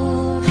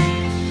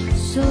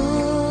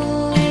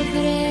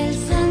 sobre el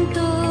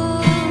santo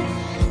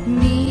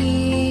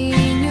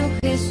niño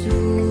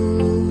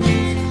Jesús.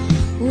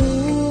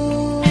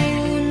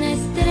 Una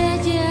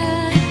estrella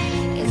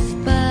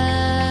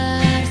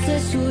esparce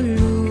su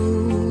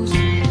luz,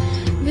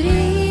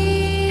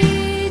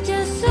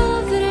 brilla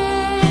sobre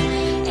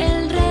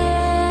el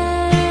rey,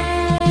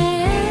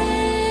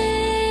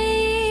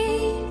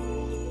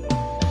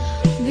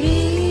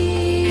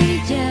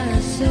 brilla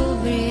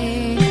sobre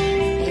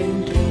el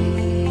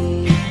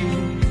rey.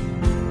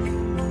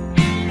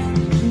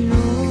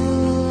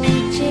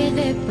 Noche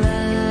de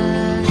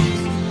paz,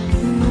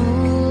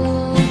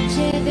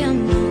 noche de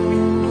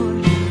amor,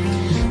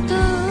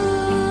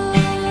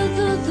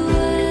 todo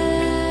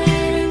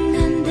duerme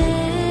en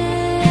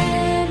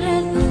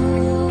derredor,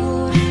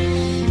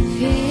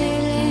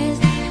 fieles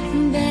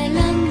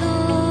velando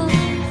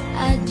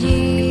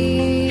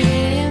allí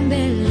en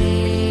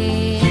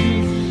Belén,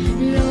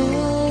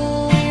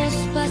 los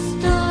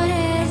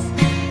pastores,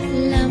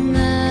 la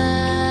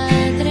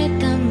madre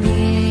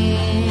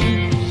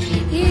también,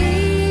 y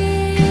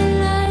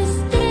la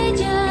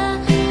estrella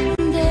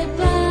de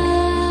paz,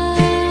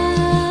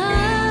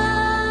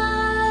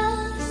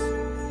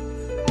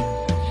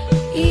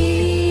 y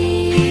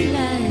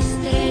la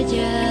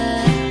estrella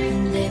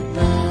de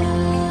paz.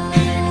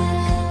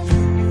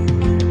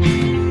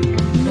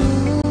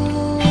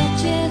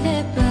 Noche de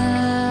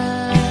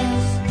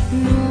paz,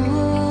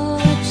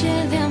 noche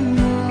de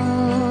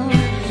amor,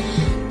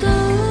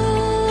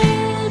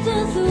 todo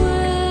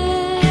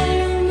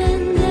duerme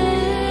en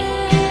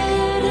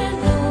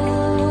derredor,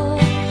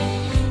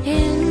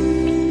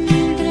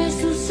 entre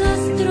sus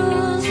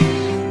astros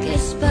que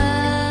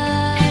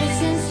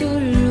esparcen su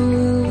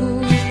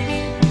luz,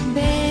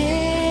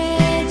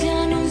 bella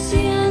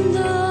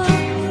anunciando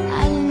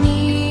al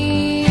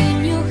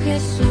niño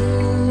Jesús.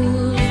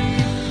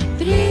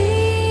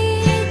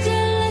 Brilla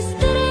la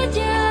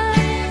estrella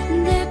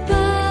de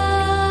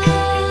paz,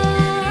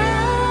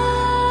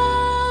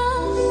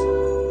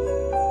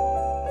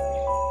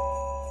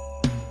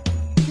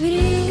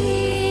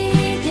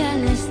 brilla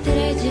la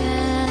estrella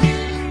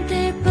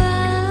de paz.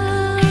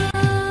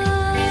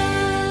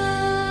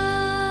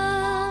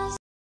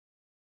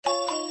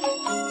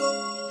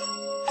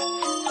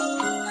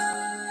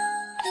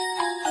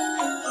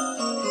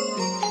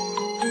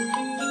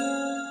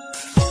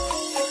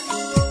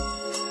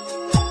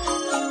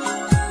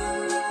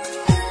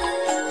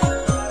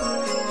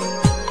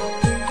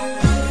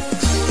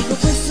 Digo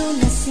pues su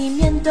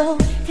nacimiento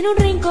en un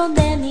rincón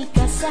de mi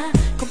casa,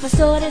 con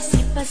pastores y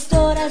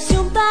pastoras y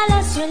un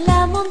palacio en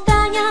la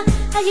montaña.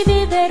 Allí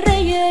vive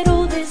rey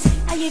Herodes,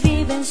 allí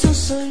viven sus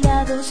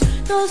soldados,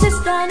 todos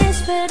están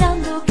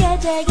esperando que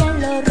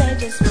lleguen los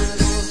Reyes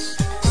Magos.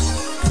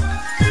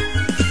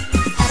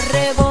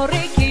 Arre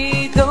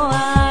borriquito,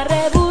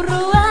 arre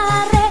burro,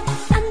 arre,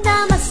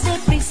 anda más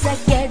deprisa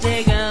que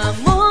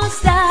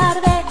llegamos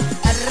tarde.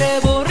 Arre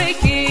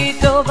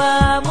borriquito,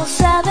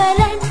 vamos a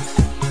Belén,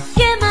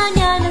 que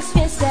mañana es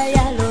fiesta y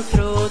al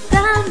otro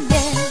también.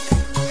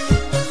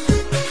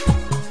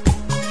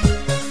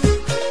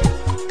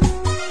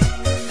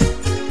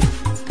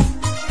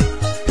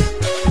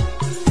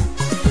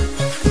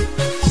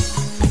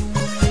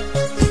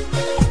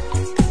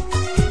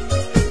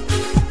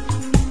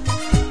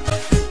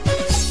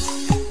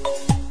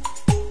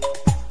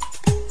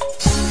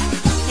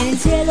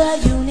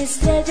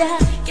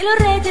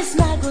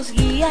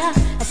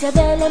 hacia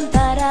Belén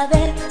para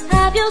ver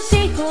a Dios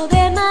hijo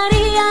de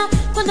María.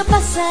 Cuando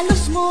pasan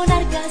los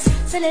monarcas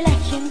sale la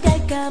gente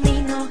al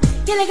camino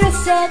y alegres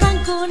se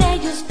van con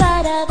ellos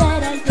para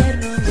ver al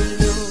tierno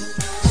niño.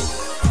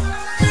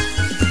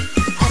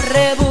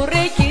 Arre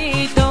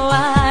burriquito,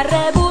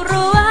 arre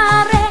burro,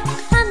 arre,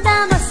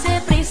 anda más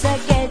deprisa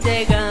que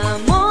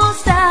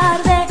llegamos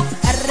tarde.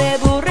 Arre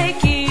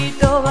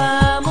burriquito,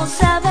 vamos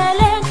a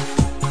Belén,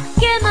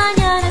 que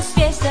mañana es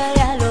fiesta y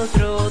al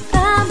otro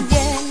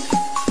también.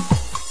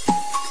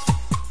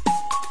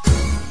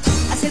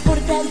 Hacia el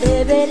portal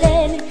de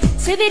Belén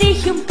se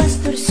dirige un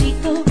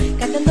pastorcito,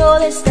 cantando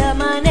de esta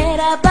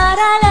manera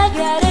para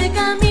alegrar el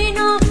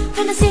camino.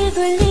 Ha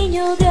nacido el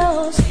niño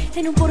Dios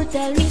en un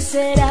portal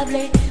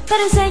miserable,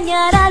 para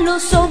enseñar a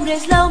los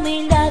hombres la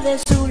humildad de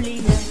su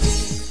linaje.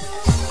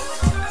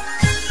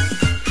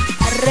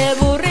 Arre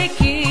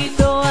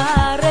burriquito,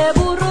 arre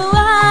burro,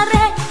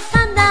 arre,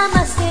 anda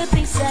más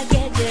deprisa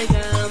que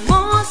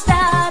llegamos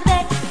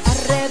tarde.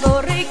 Arre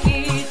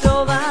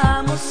burriquito,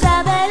 vamos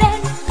a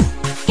Belén,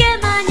 que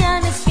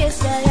mañana es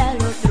fiesta y al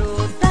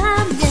otro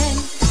también.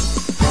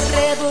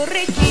 Arre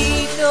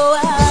burriquito,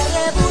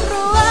 arre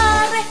burro,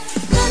 arre,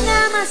 anda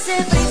más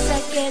deprisa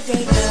que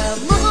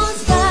llegamos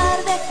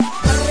tarde.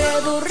 Arre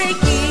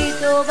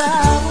burriquito,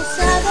 vamos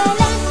a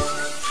Belén,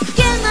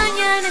 que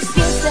mañana es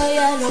fiesta y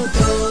al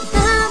otro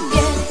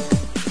también.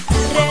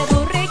 Arre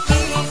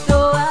burriquito,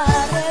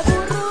 arre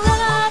burro,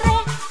 arre,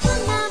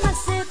 anda más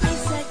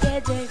deprisa que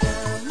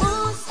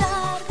llegamos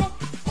tarde.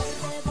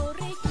 Arre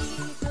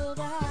burriquito,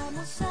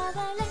 vamos a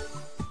Belén,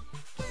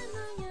 que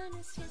mañana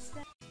es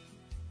fiesta.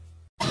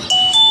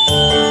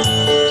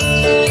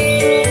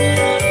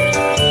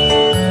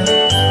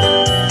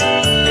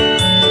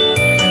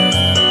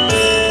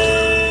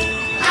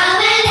 A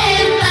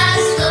Belén,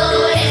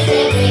 pastores,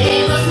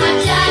 debemos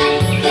marchar,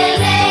 que el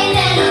Rey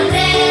de los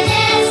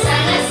Reyes ha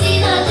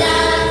nacido ya.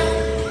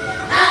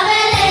 A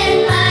Belén,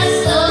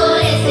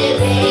 pastores,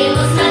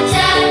 debemos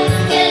marchar,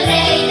 que el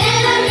Rey de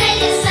los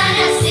Reyes ha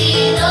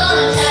nacido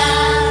ya.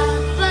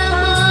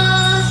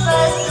 Vamos,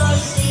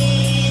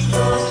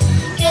 pastorcitos,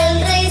 que el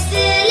Rey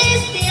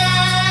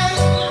celestial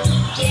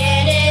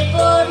quiere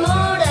por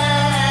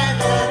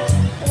morada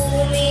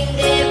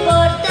humilde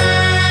portal.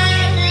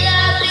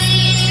 La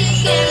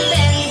Virgen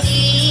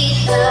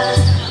bendita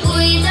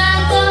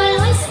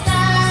cuidándolo está.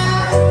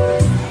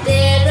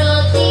 De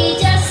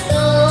rodillas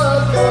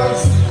todos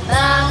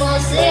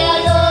vamos a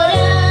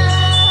adorar.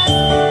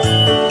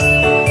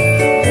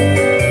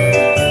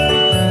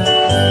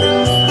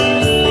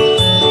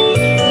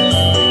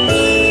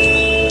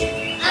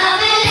 A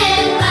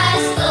Belén,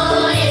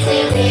 pastores,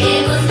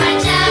 debemos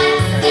marchar,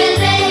 que el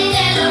Rey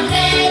de los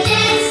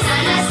Reyes ha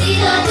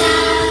nacido ya.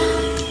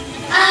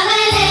 A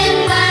Belén,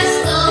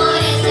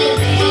 pastores,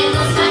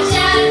 debemos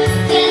marchar,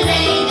 que el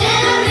Rey de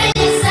los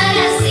Reyes ha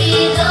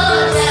nacido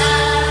ya.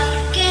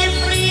 Qué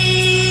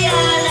fría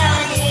la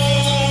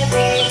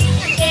nieve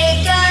que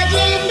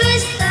cayendo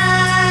está.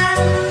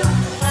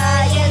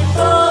 Ay, el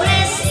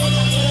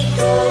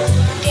pobrecito,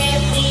 qué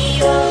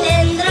frío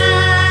tendrá.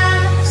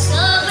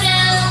 Sobre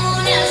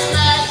unas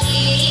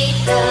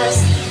vaquitas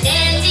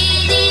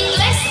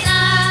tendidito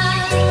está.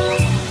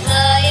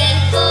 Ay, el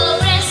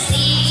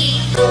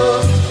pobrecito,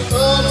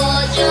 cómo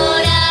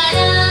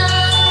llorará.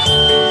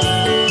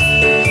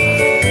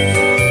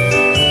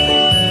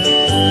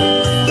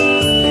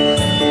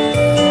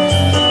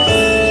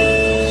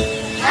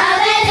 A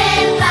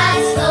Belén,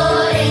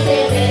 pastores,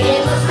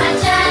 debemos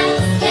marchar,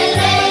 que el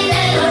Rey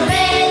de los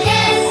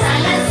Reyes ha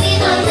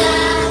nacido ya.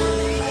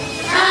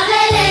 A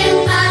Belén,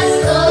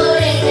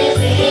 pastores,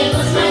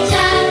 debemos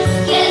marchar,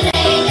 que el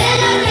Rey de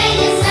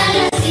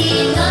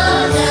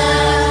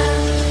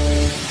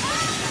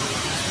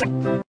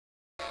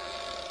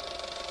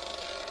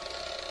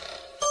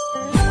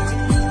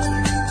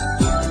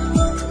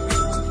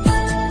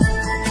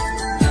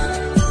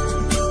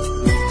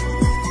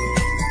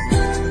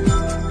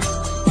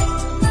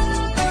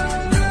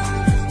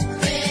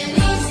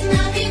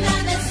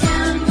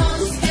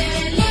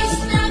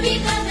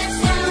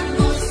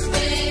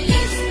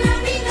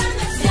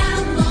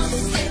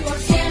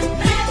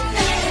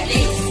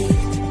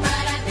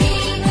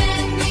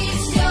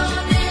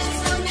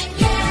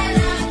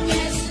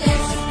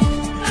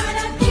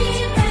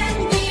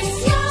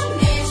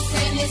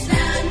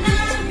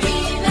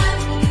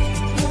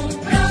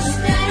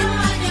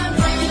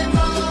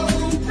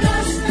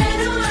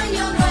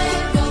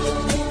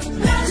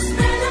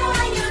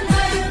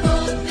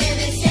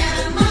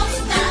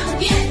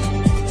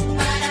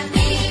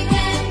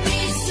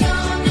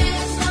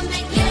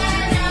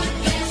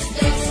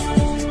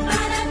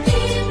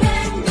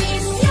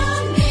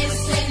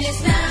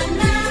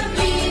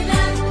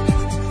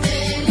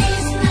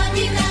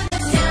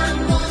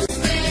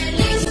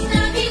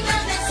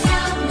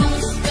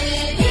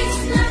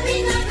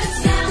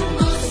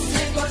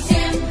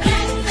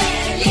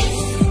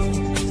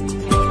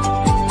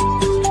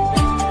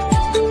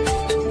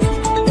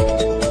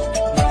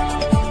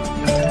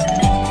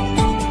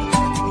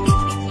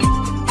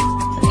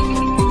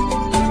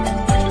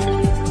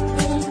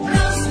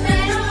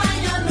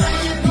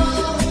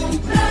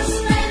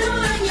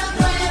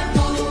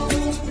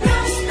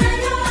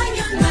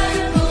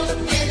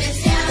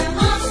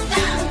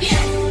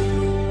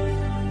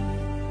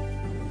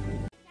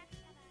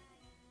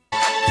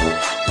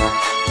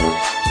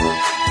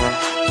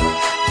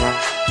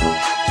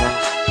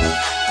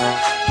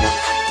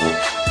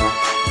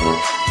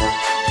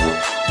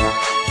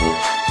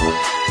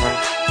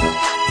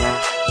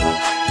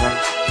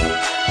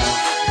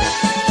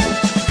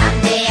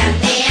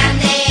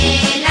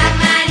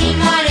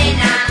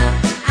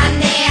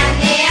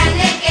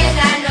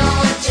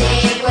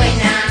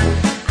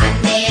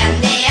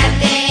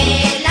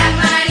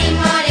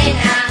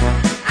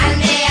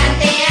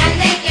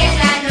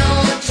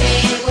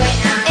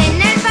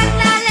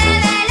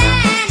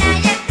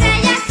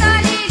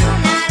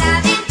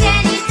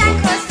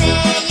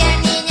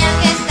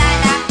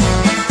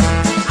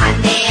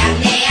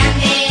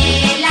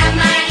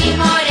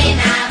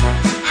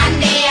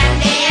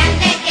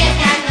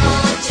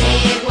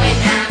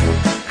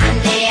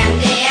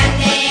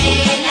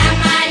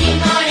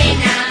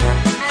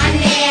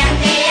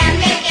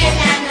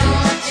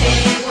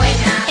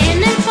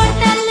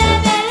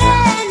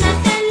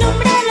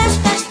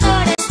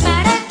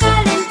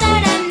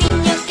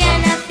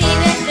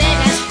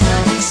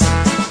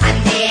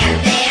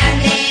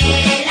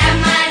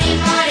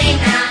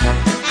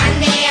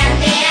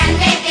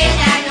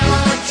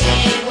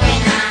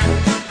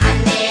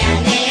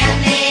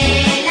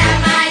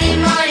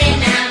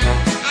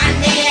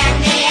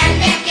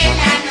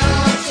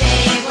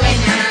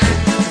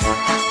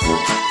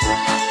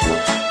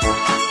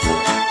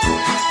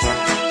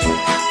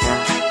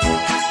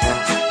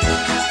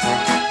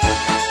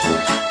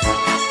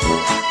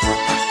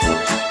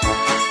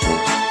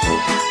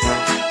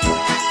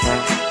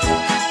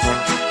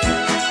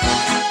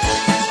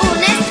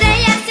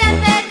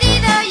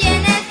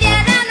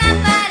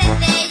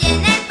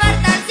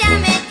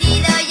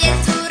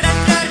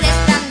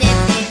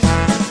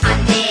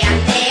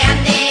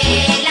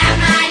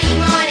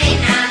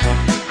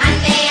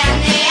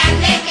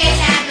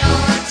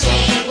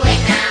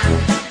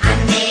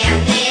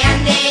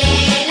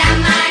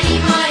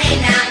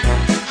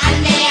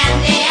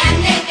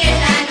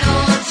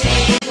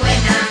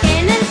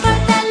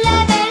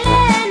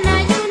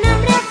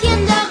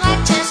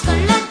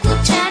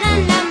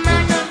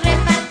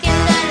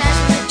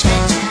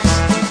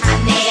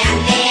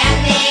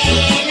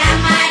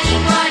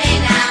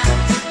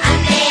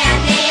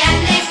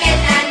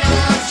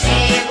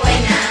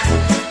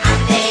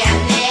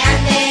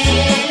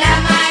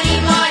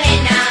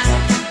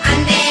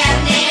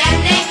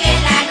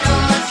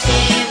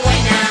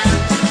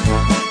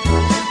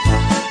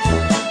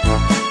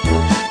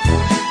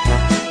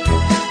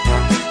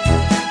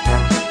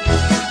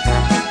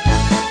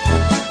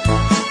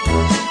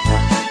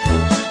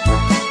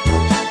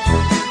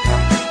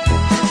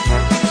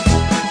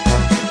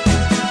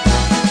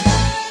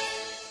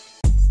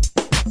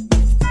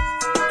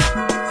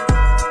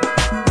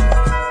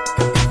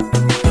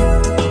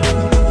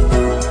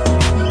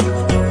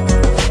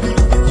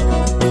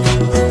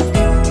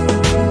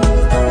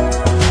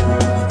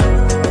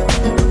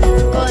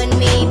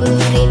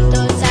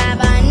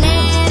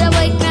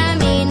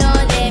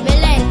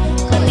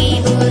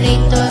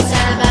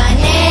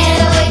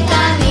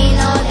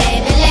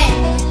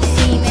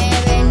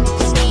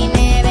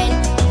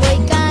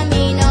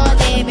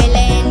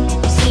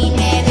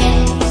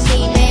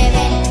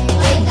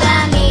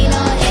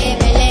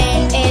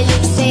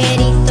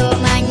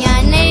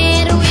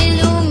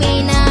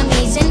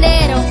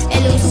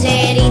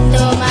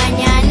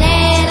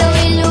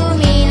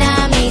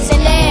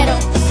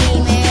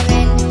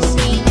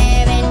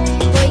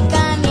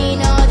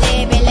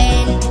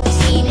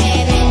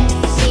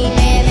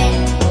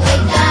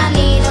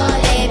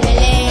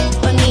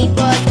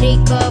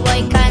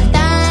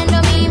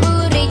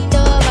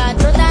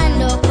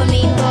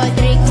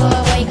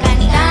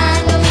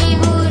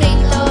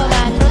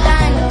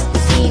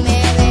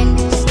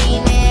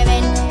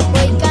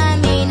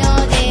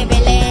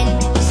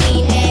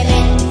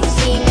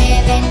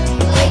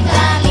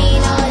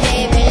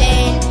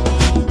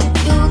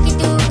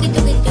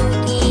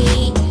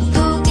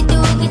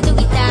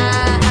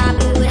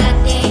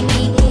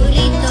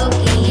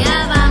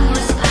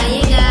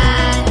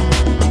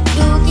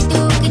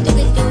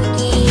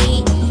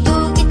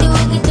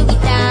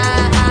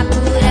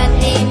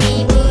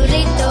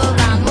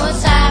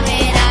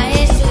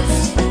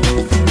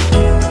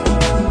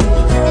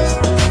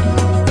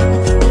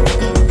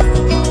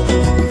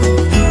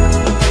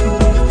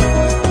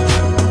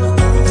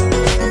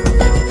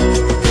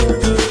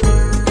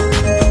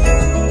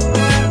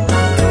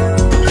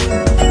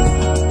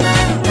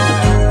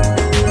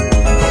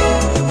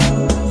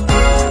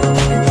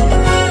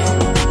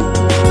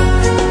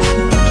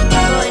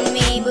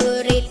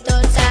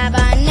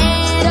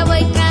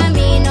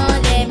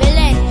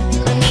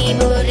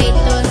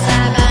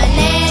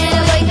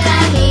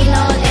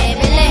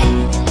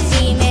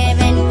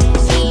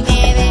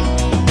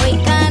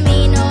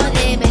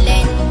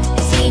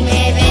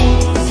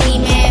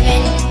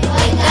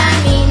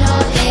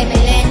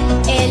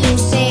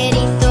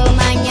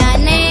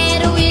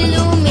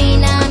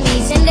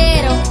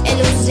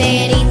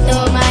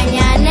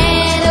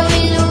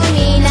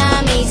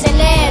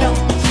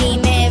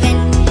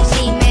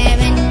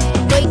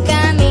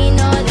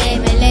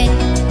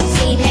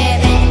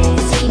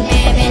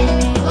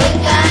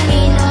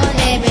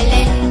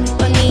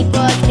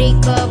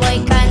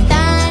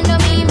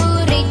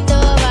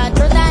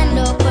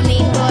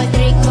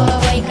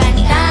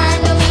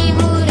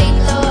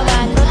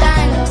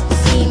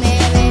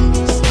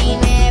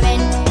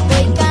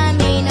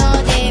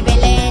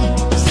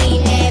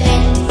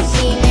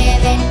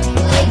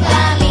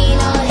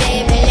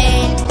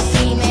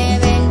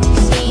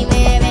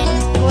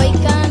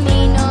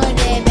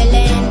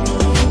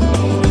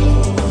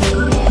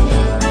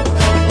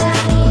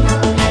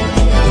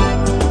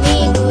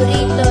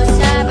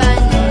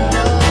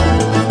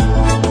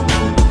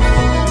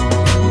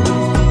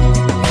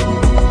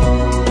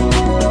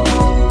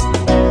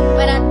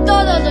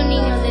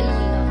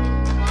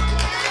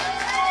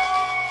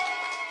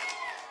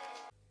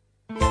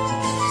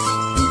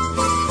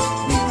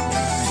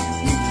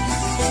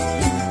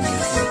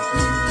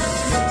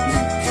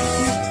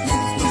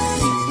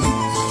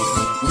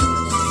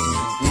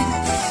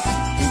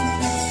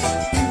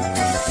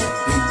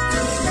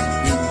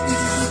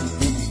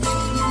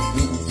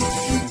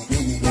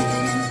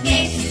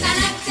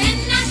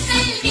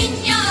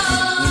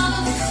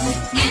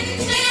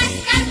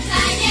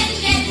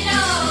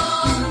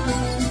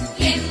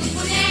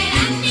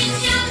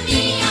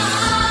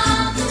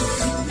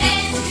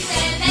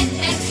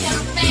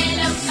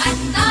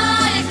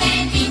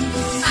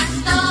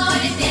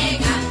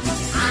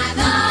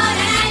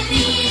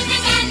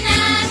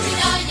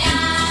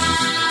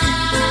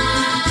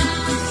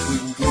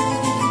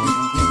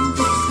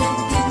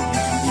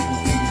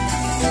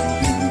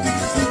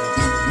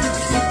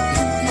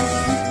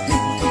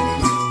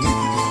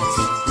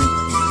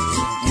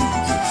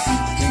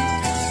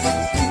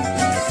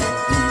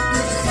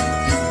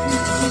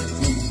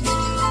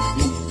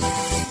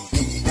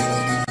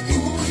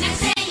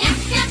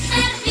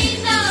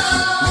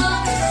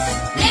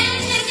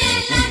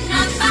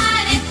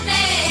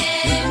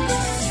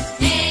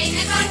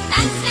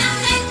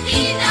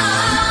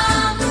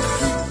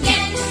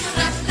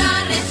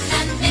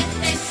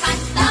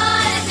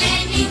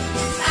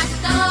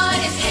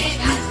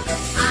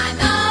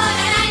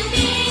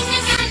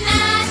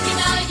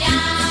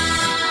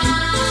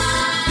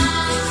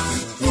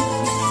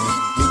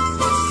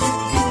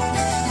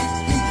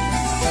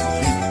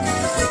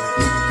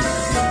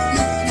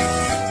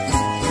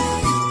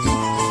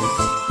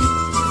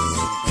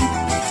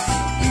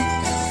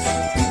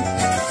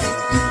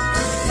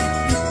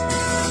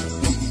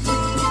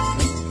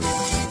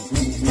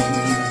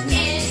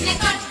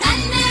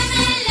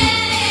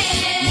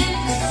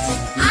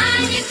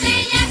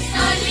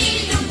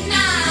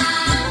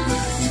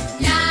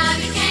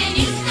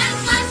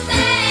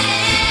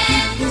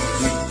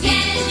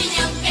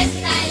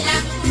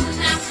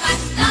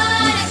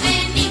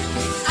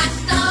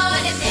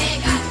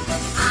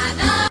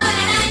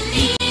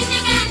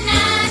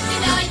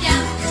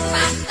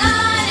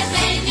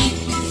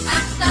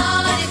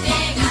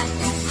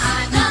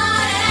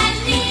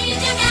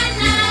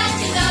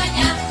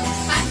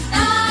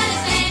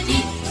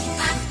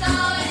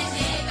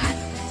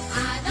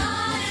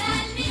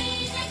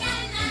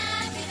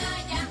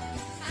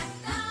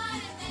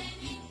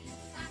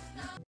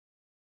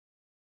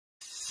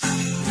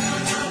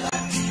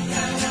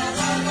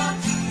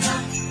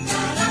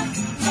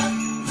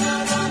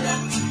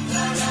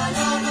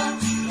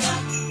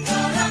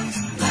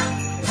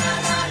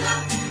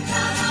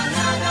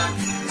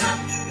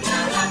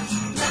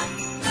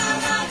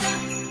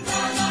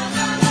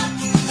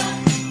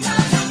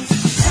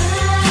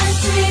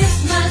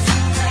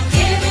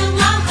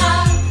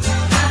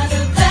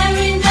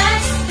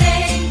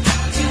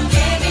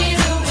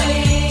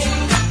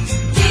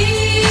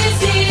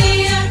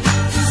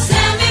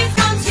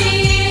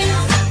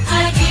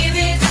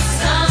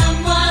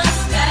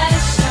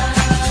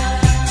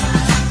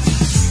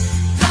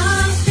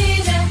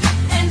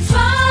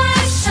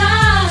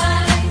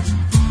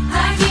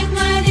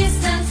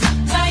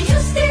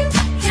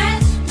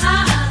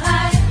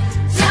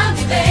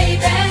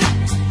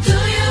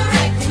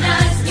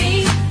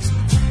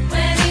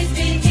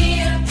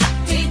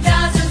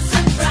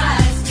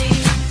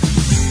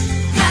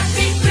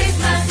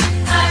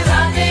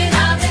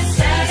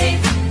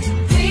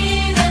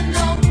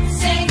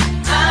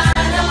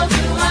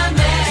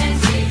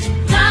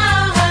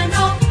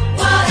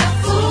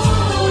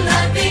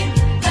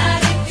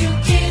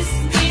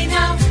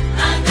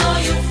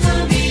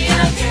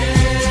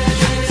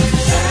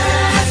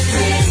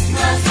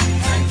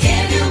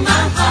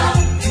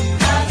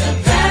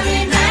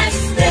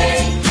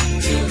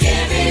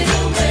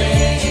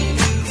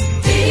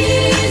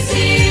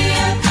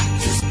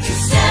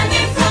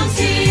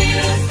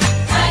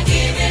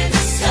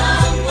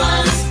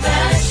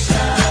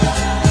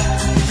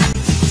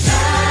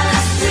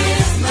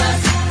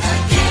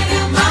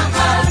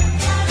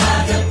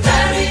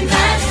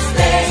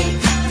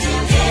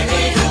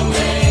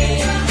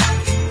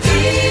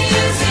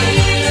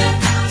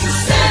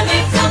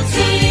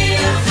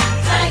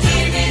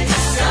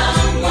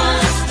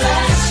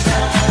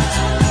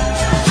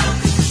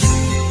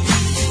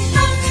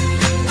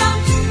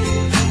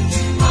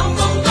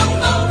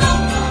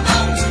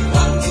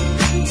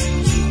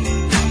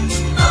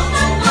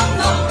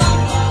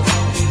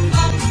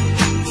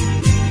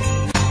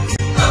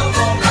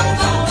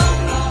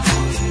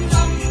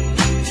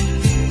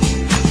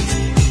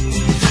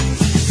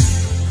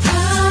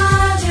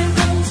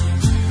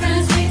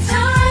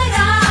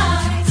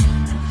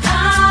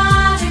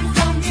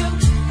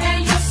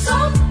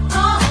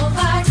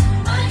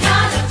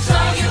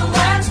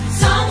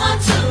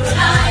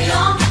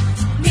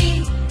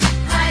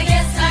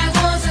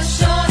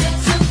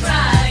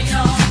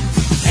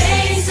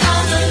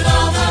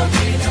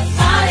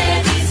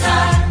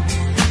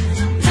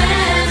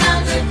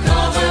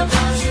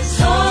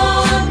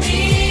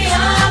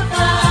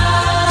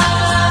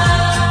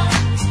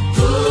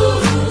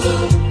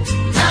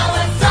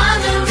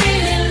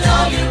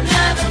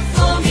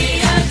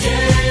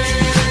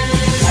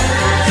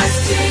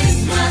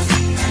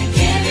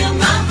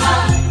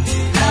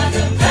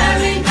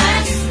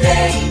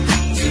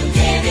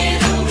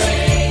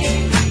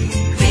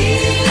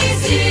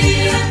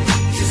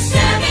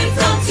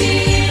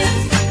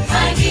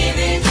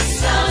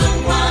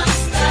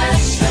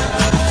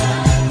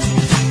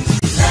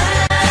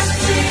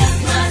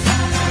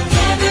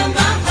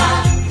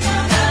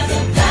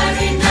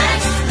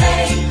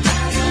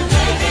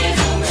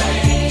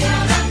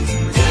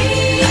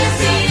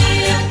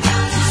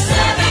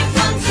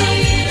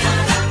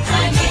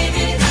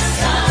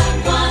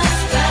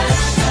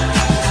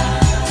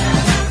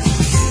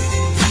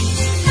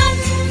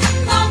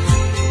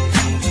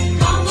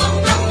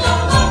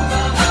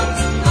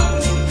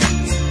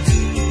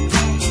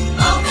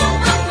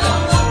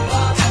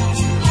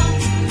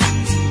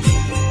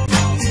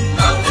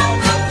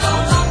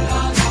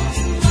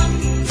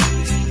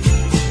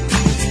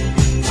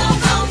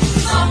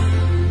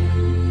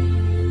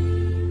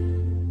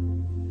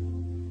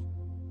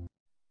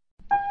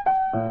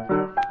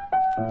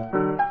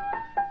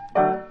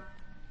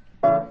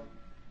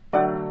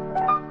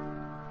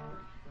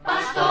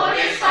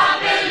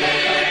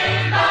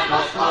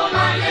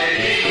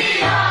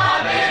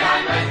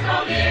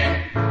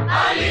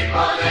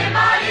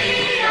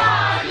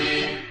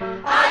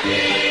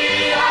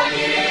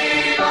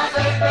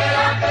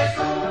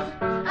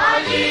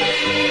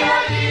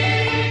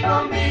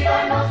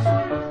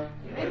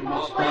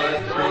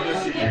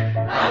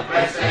para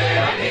ofrecer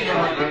al niño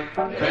Manuel.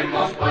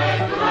 Llevemos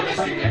pues turrones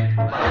y miel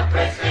para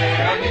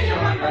ofrecer al niño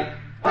Manuel.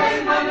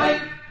 El Manuel,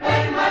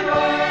 el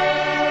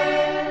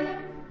Manuel.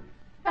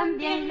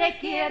 También le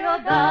quiero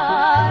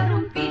dar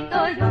un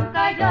pito y un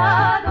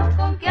callado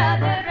con que ha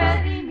de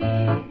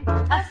redimir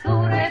a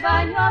su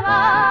rebaño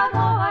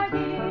amado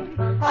allí.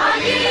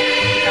 Allí,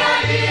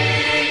 allí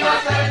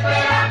nos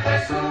espera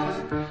Jesús.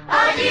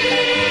 Allí,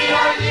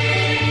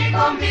 allí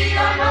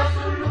convídanos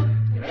su luz.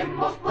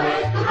 Llevemos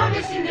pues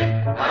turrones y miel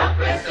para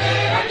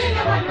ofrecer al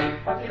niño Manuel.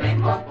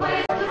 Llevemos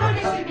pues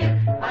turrones y miel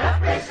para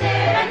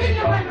ofrecer al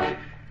niño Manuel.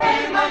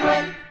 El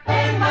Manuel,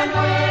 el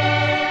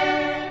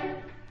Manuel.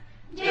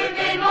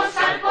 Llevemos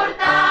al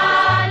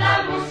portal la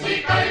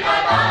música y la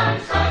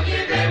danza.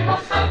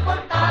 Llevemos al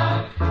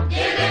portal,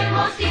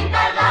 llevemos sin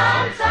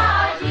tardanza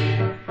allí.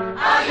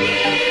 Allí,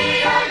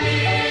 allí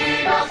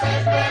nos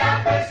espera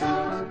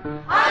Jesús.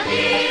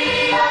 Allí,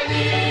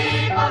 allí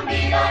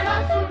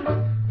convídanos su luz.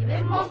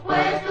 Llevemos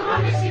pues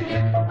turrones y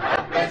miel para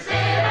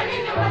ofrecer al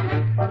niño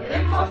Manuel.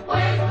 Llevemos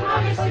pues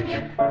turrones y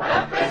miel para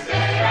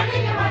ofrecer al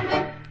niño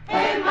Manuel.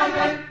 El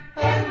Manuel,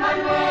 el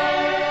Manuel.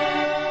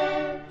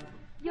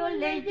 Yo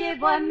le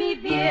llevo a mi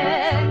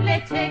bien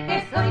leche,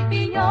 queso y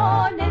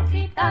piñones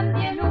y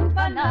también un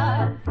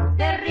panal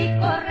de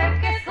ricos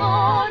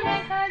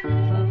requesones allí.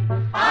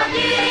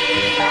 Allí,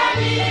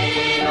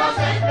 allí nos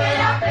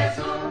espera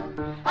Jesús.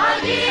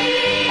 Allí,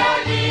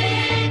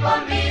 allí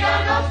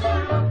convídanos su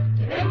luz.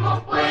 Llevemos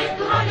pues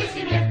turrones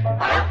y miel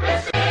para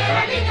ofrecer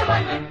al niño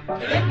Manuel.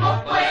 Llevemos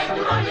pues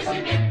turrones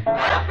y miel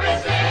para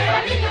ofrecer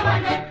al niño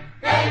Manuel.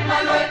 El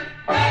Manuel,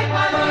 el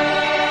Manuel.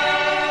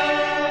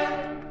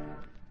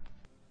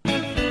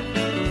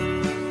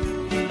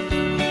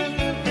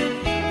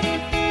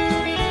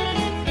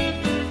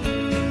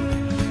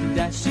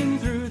 Dashing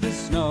through the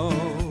snow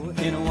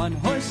in a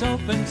one-horse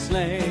open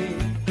sleigh,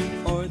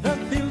 o'er the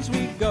fields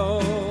we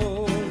go,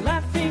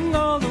 laughing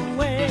all the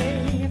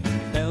way.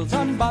 Bells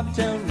on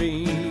bobtail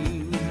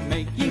ring,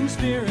 making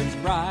spirits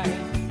bright.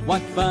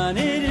 What fun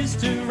it is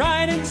to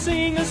ride and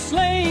sing a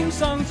sleighing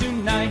song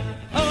tonight.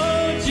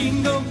 Oh,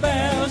 jingle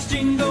bells,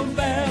 jingle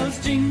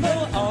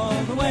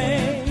all the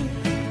way.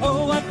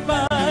 Oh, what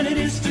fun it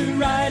is to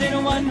ride in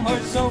a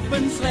one-horse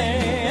open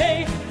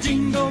sleigh.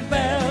 Jingle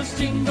bells,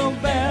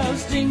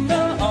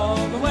 jingle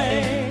all the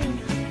way.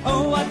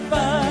 Oh, what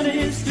fun it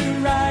is to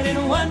ride in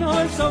a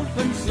one-horse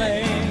open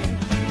sleigh.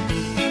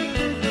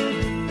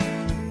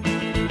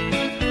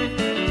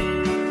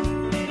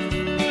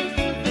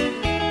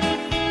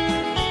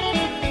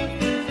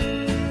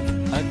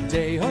 A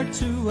day or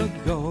two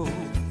ago,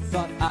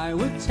 thought I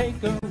would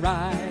take a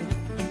ride.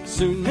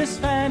 Soon Miss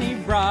Fanny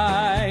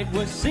Bride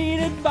was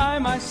seated by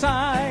my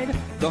side.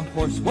 The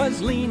horse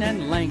was lean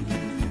and lank,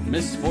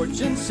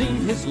 misfortune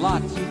seemed his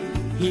lot.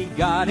 He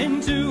got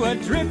into a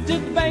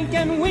drifted bank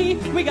and we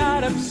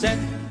got upset.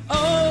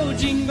 Oh,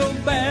 jingle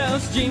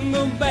bells,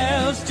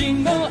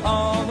 jingle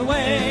all the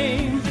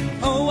way.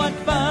 Oh, what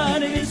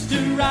fun it is to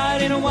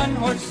ride in a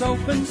one-horse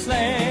open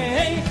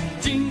sleigh.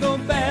 Jingle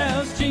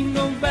bells,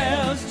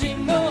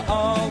 jingle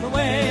all the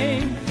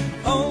way.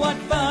 Oh, what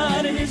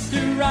fun it is to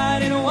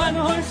ride in a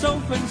one-horse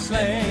open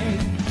sleigh.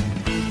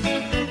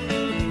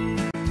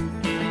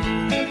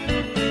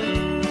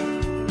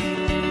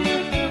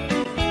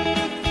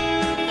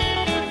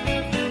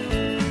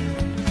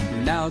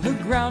 Now the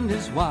ground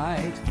is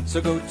white,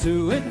 so go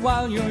to it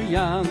while you're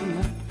young.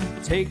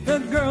 Take the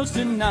girls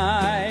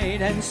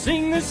tonight and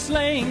sing a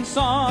sleighing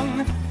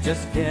song.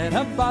 Just get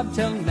a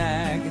bobtail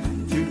nag,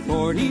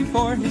 240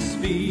 for his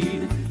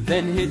speed.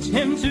 Then hitch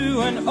him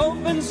to an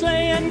open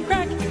sleigh and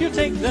crack, you'll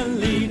take the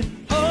lead.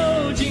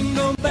 Oh,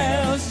 jingle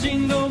bells,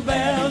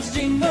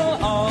 jingle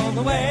all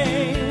the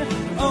way.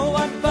 Oh,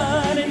 what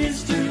fun it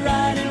is to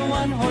ride in a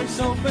one-horse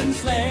open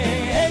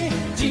sleigh.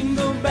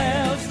 Jingle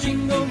bells,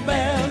 jingle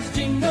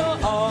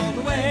all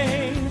the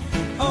way.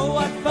 Oh,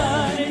 what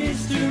fun it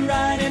is to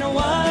ride in a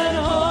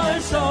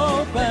one-horse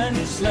open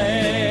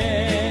sleigh.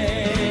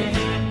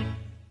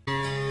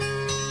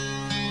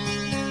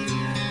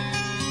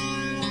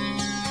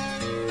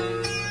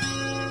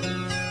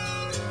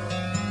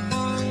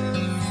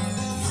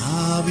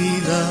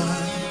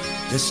 Navidad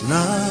es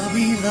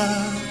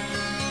Navidad,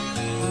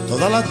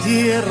 toda la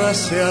tierra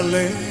se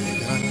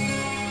alegra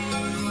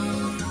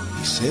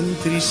y se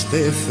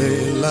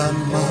entristece la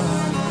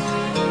mar.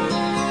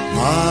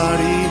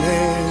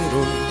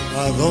 Marinero,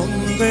 ¿a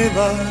dónde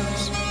vas?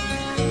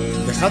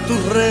 Deja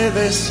tus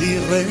redes y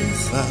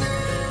reza,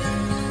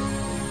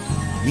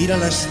 mira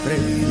la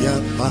estrella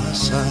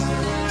pasar.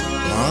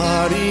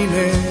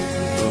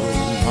 Marinero,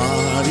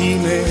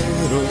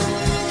 marinero,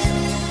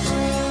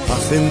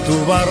 haz en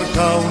tu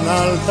barca un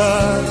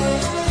altar.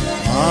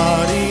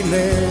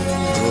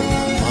 Marinero,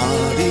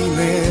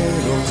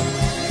 marinero,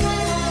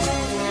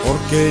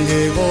 porque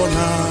llegó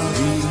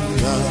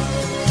Navidad.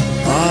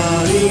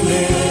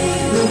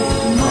 Marinero,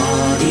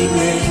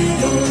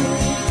 marinero,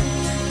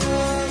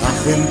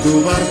 haz en tu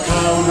barca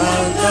un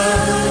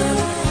altar.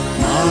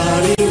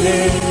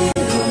 Marinero,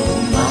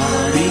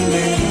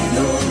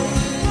 marinero,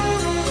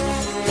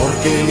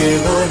 porque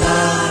llegó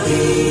Navidad.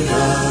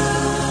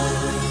 Navidad.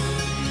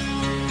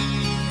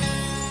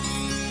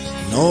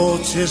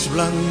 Noches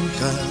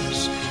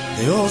blancas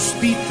de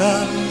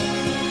hospital,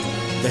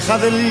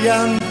 dejad el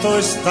llanto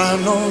esta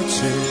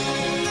noche,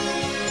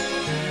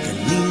 el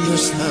niño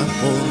está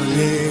por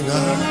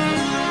llegar.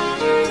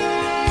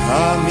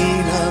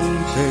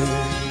 Caminante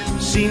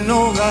sin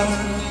hogar,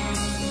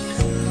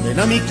 ven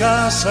a mi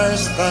casa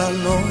esta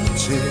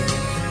noche,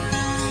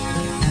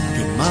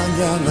 que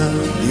mañana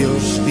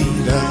Dios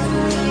dirá.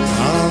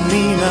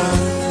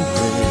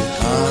 Caminante,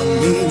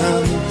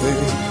 caminante,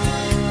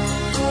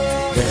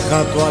 deja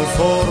tu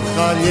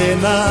alforja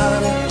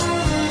llenar.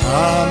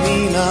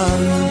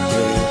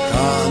 Caminante,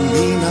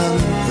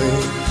 caminante,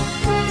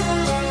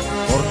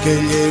 porque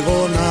llegó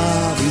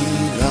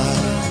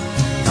Navidad.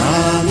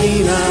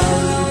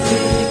 Caminante,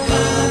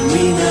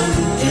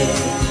 caminante,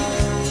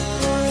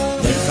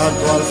 deja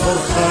tu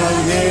alforja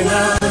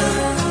llenar.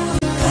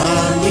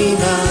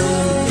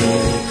 Caminante,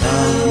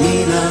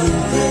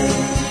 caminante,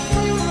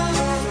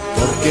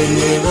 porque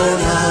llegó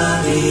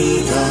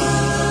Navidad.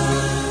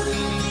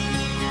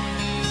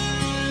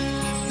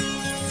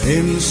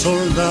 Ven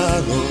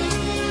soldado,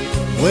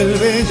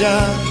 vuelve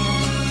ya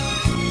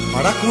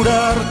para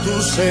curar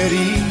tus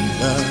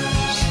heridas,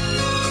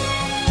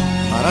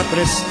 para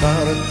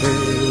prestarte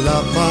la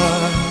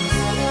paz.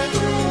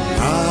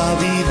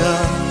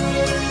 Navidad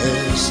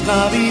es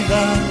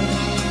Navidad,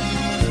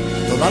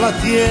 toda la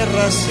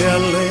tierra se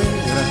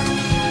alegra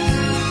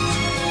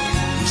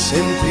y se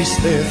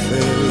entristece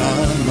la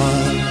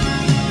mar.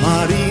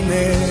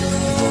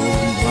 Marinero,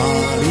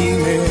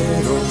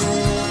 marinero,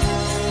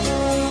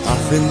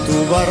 haz en tu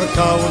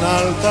barca un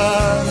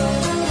altar.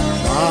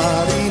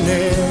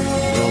 Marinero,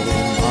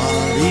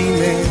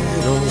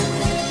 marinero,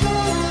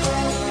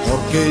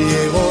 porque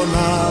llegó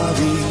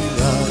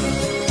Navidad.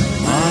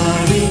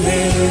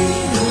 Marinero,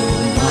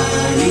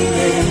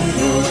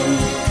 marinero,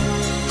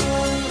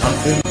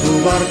 haz en tu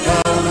barca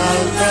un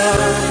altar.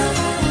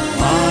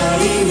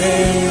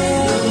 Marinero,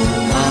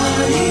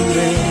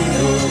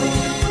 marinero,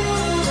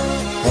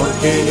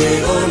 porque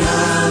llegó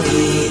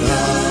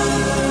Navidad.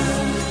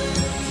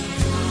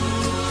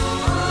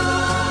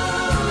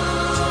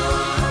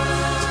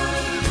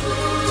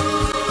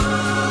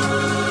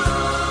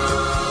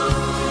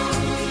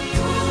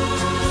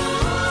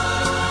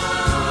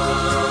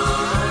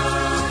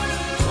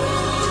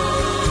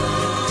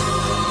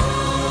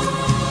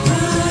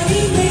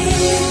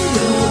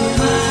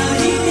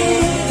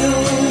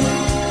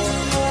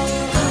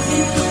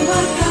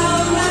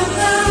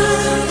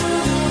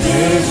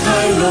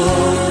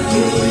 Y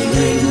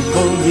ven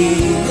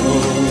conmigo,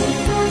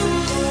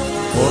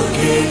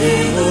 porque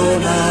llegó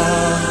Navidad.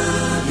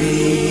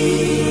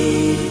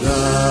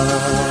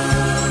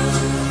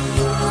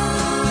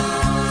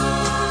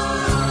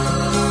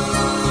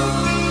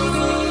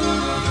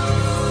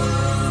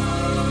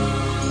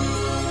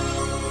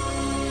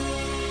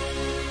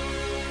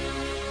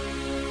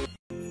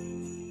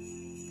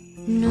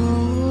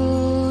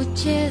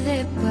 Noche de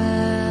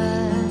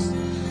paz,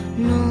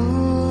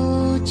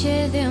 noche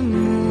de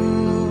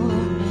amor,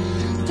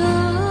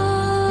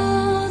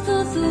 todo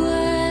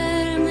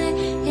duerme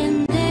en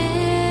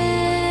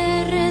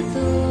derredor,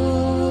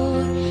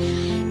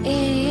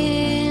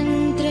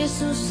 entre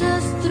sus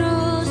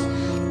astros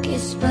que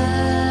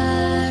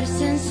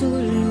esparcen su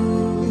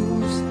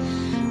luz,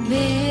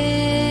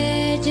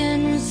 bella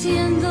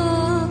anunciando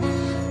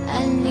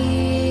al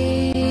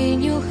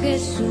niño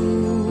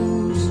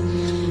Jesús.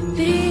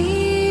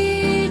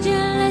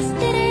 Brilla la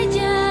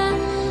estrella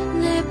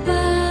de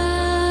paz,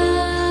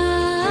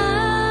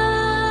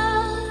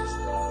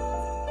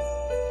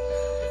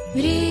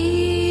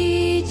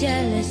 brilla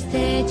la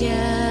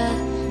estrella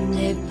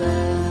de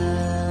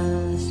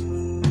paz.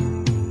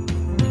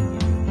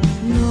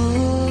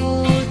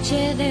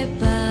 Noche de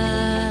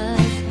paz,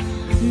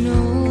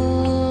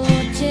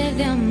 noche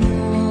de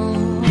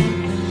amor,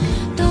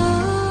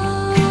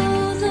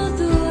 todo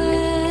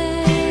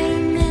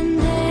duerme en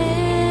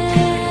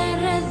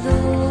derredor,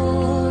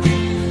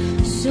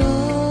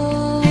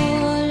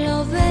 solo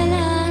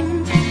velan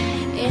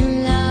en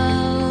la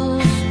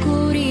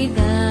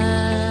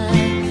oscuridad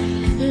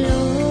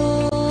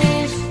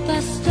los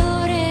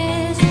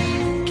pastores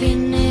que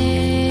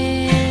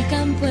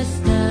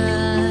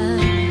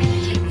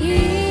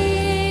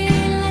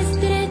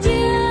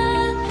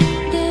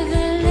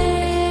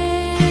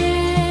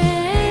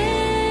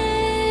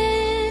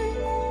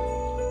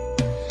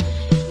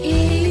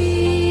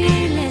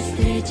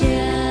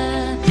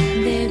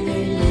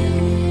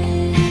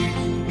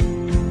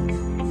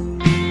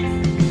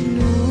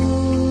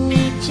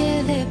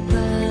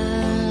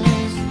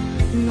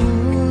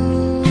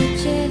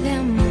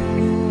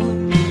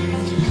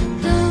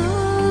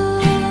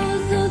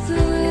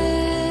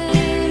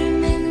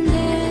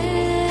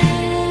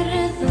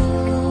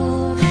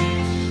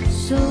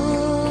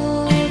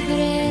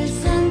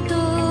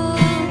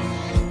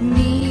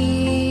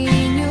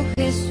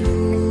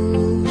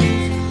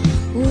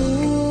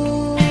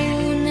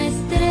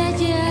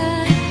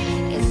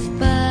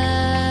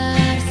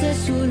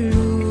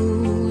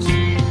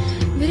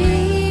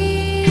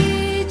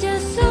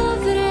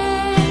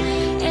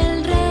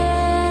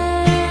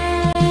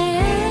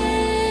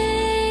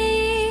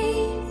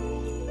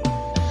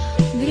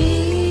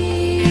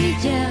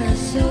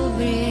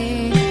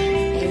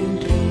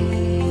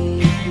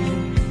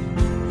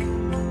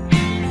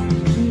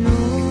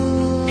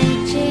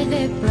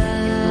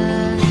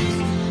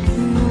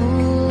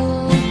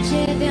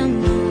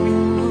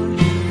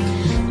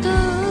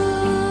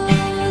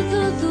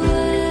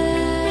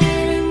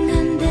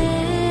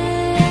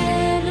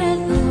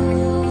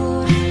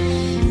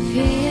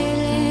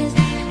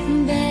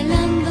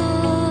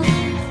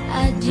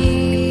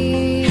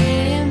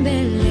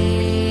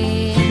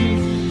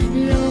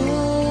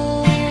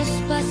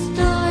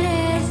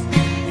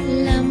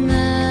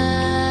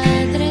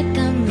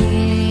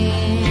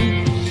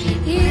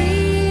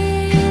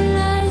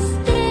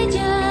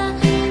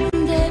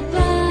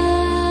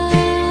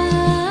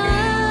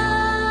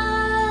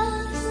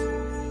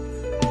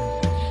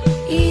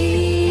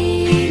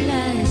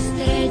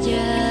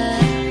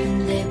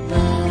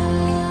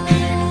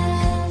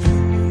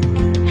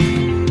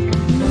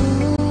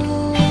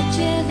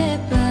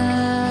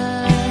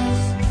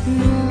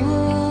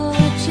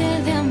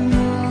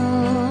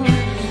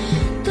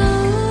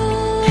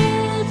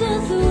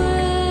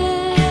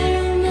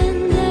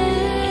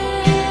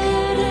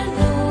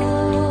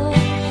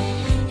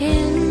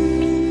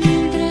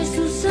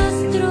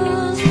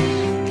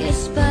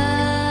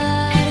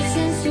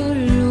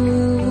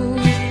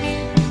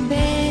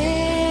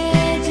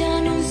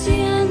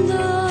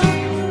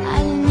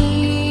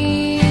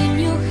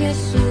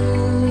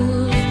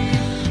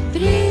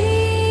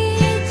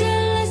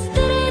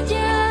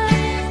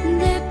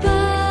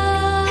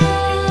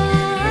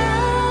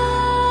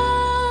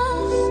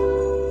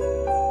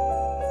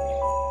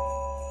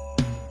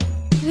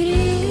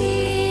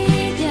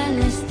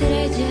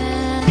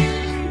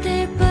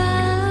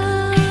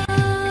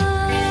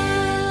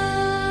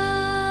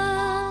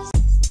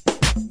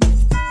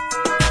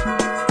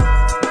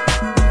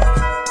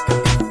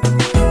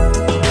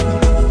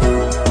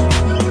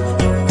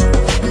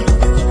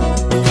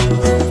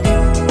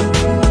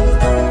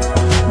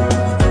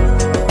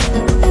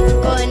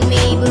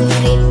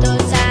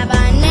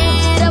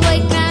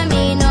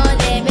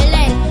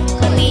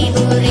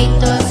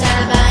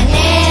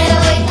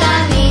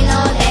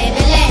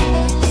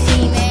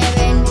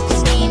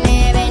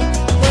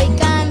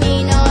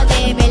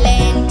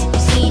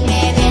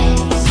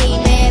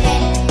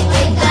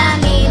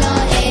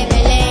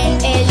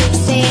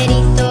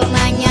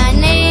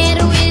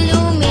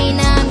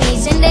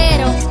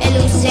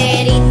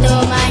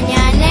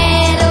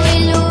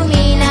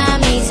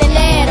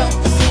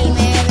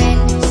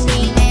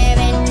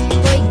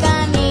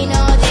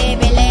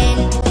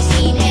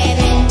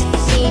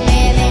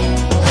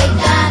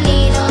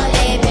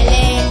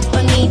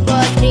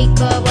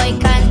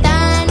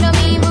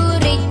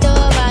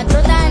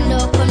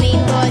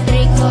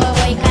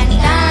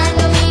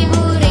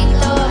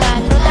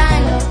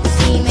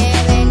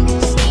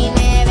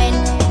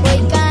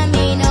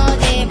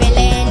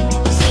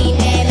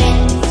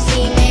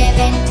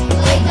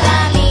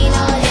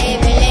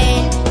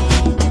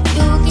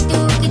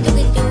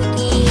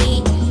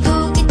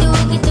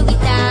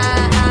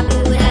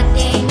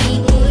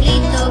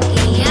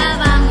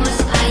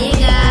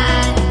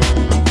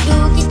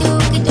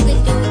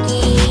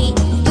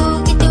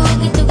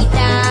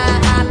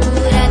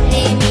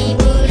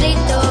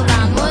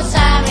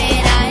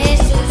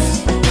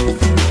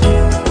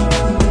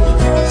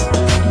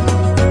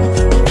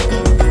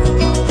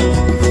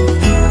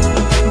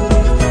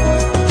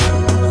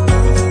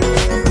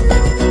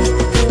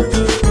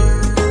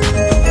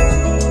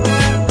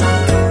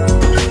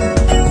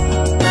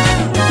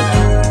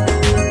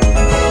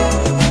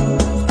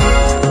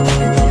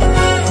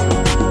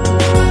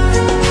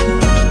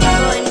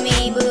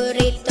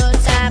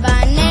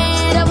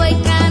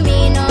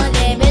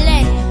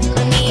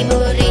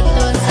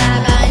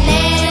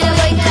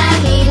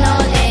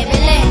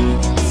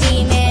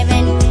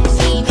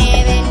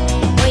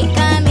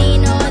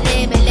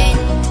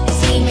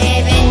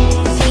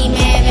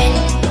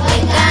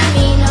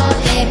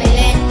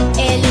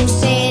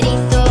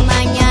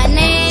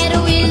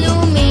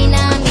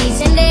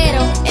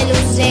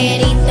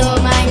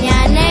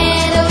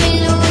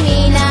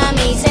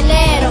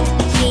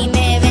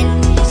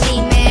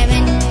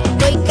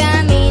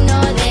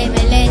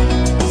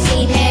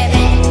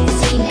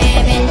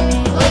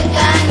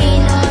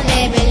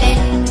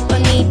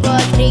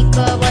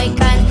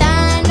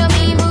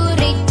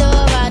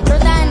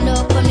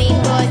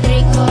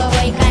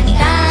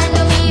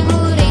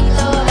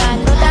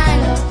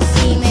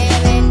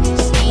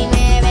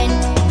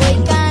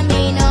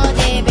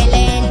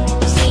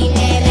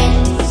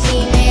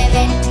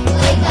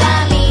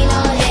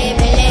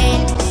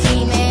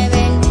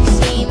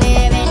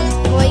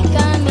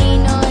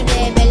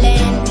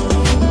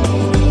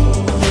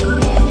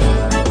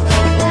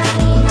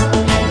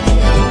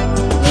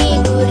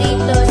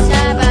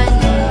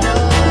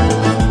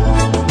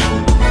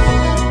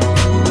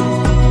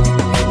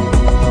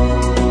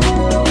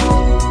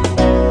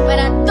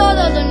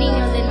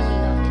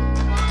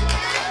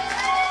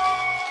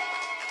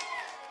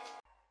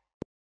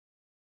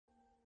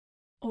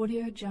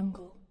Audio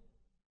Jungle.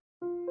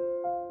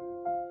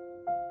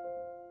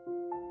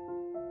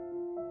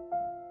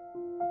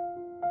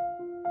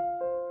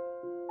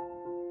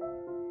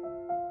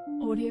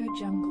 Audio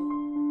Jungle.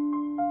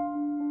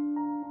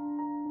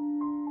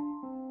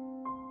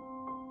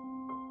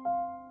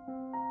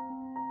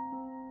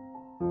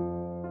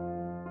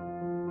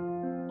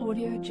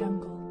 Audio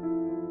Jungle.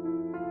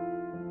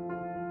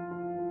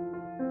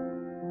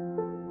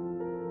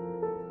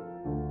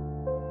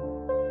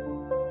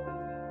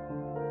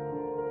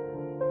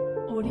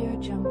 Audio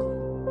Jungle.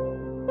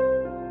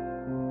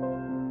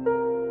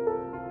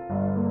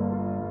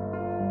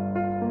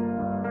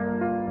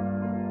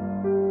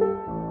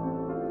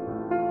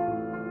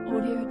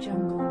 Audio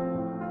Jungle.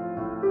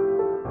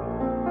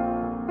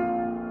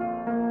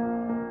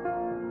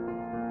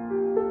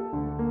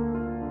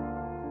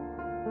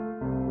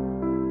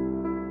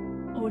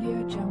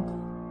 Audio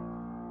Jungle.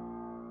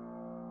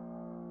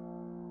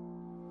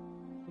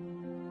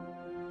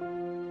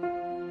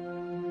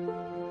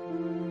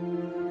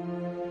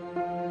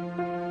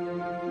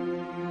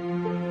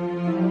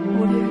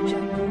 Audio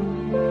Jungle. Audio Jungle.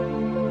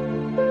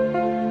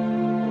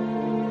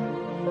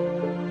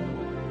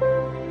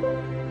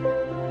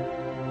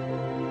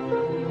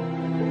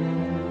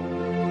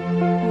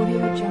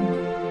 Audio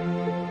Jungle.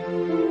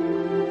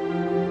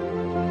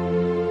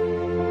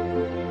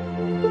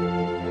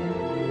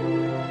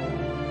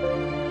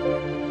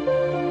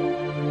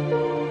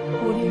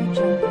 Audio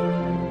Jungle.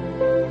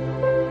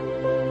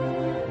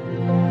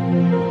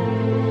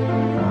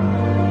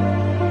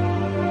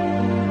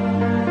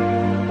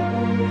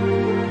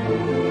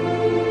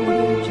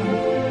 Audio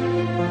Jungle.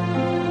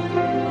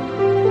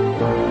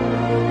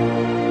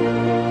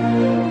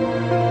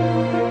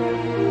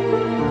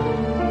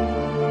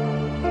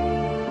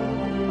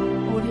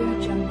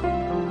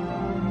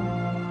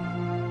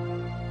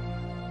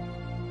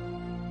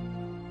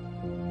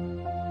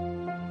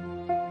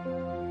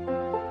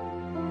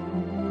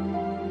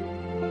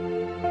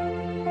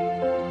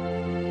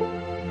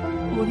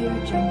 Audio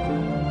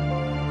Jungle.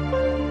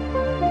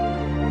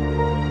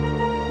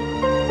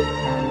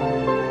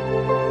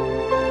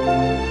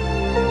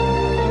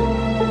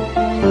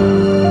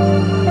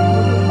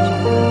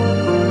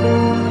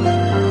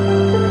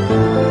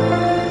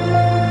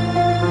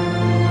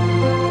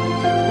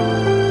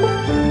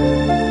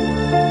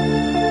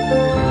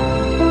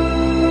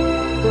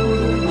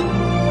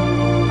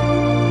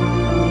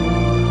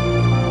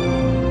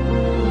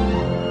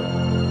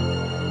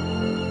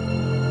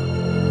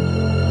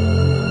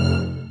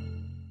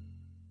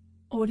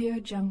 Audio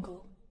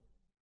Jungle.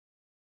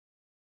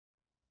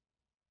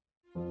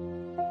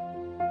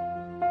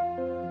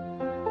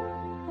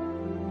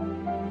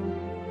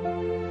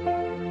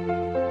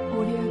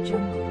 Audio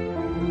Jungle.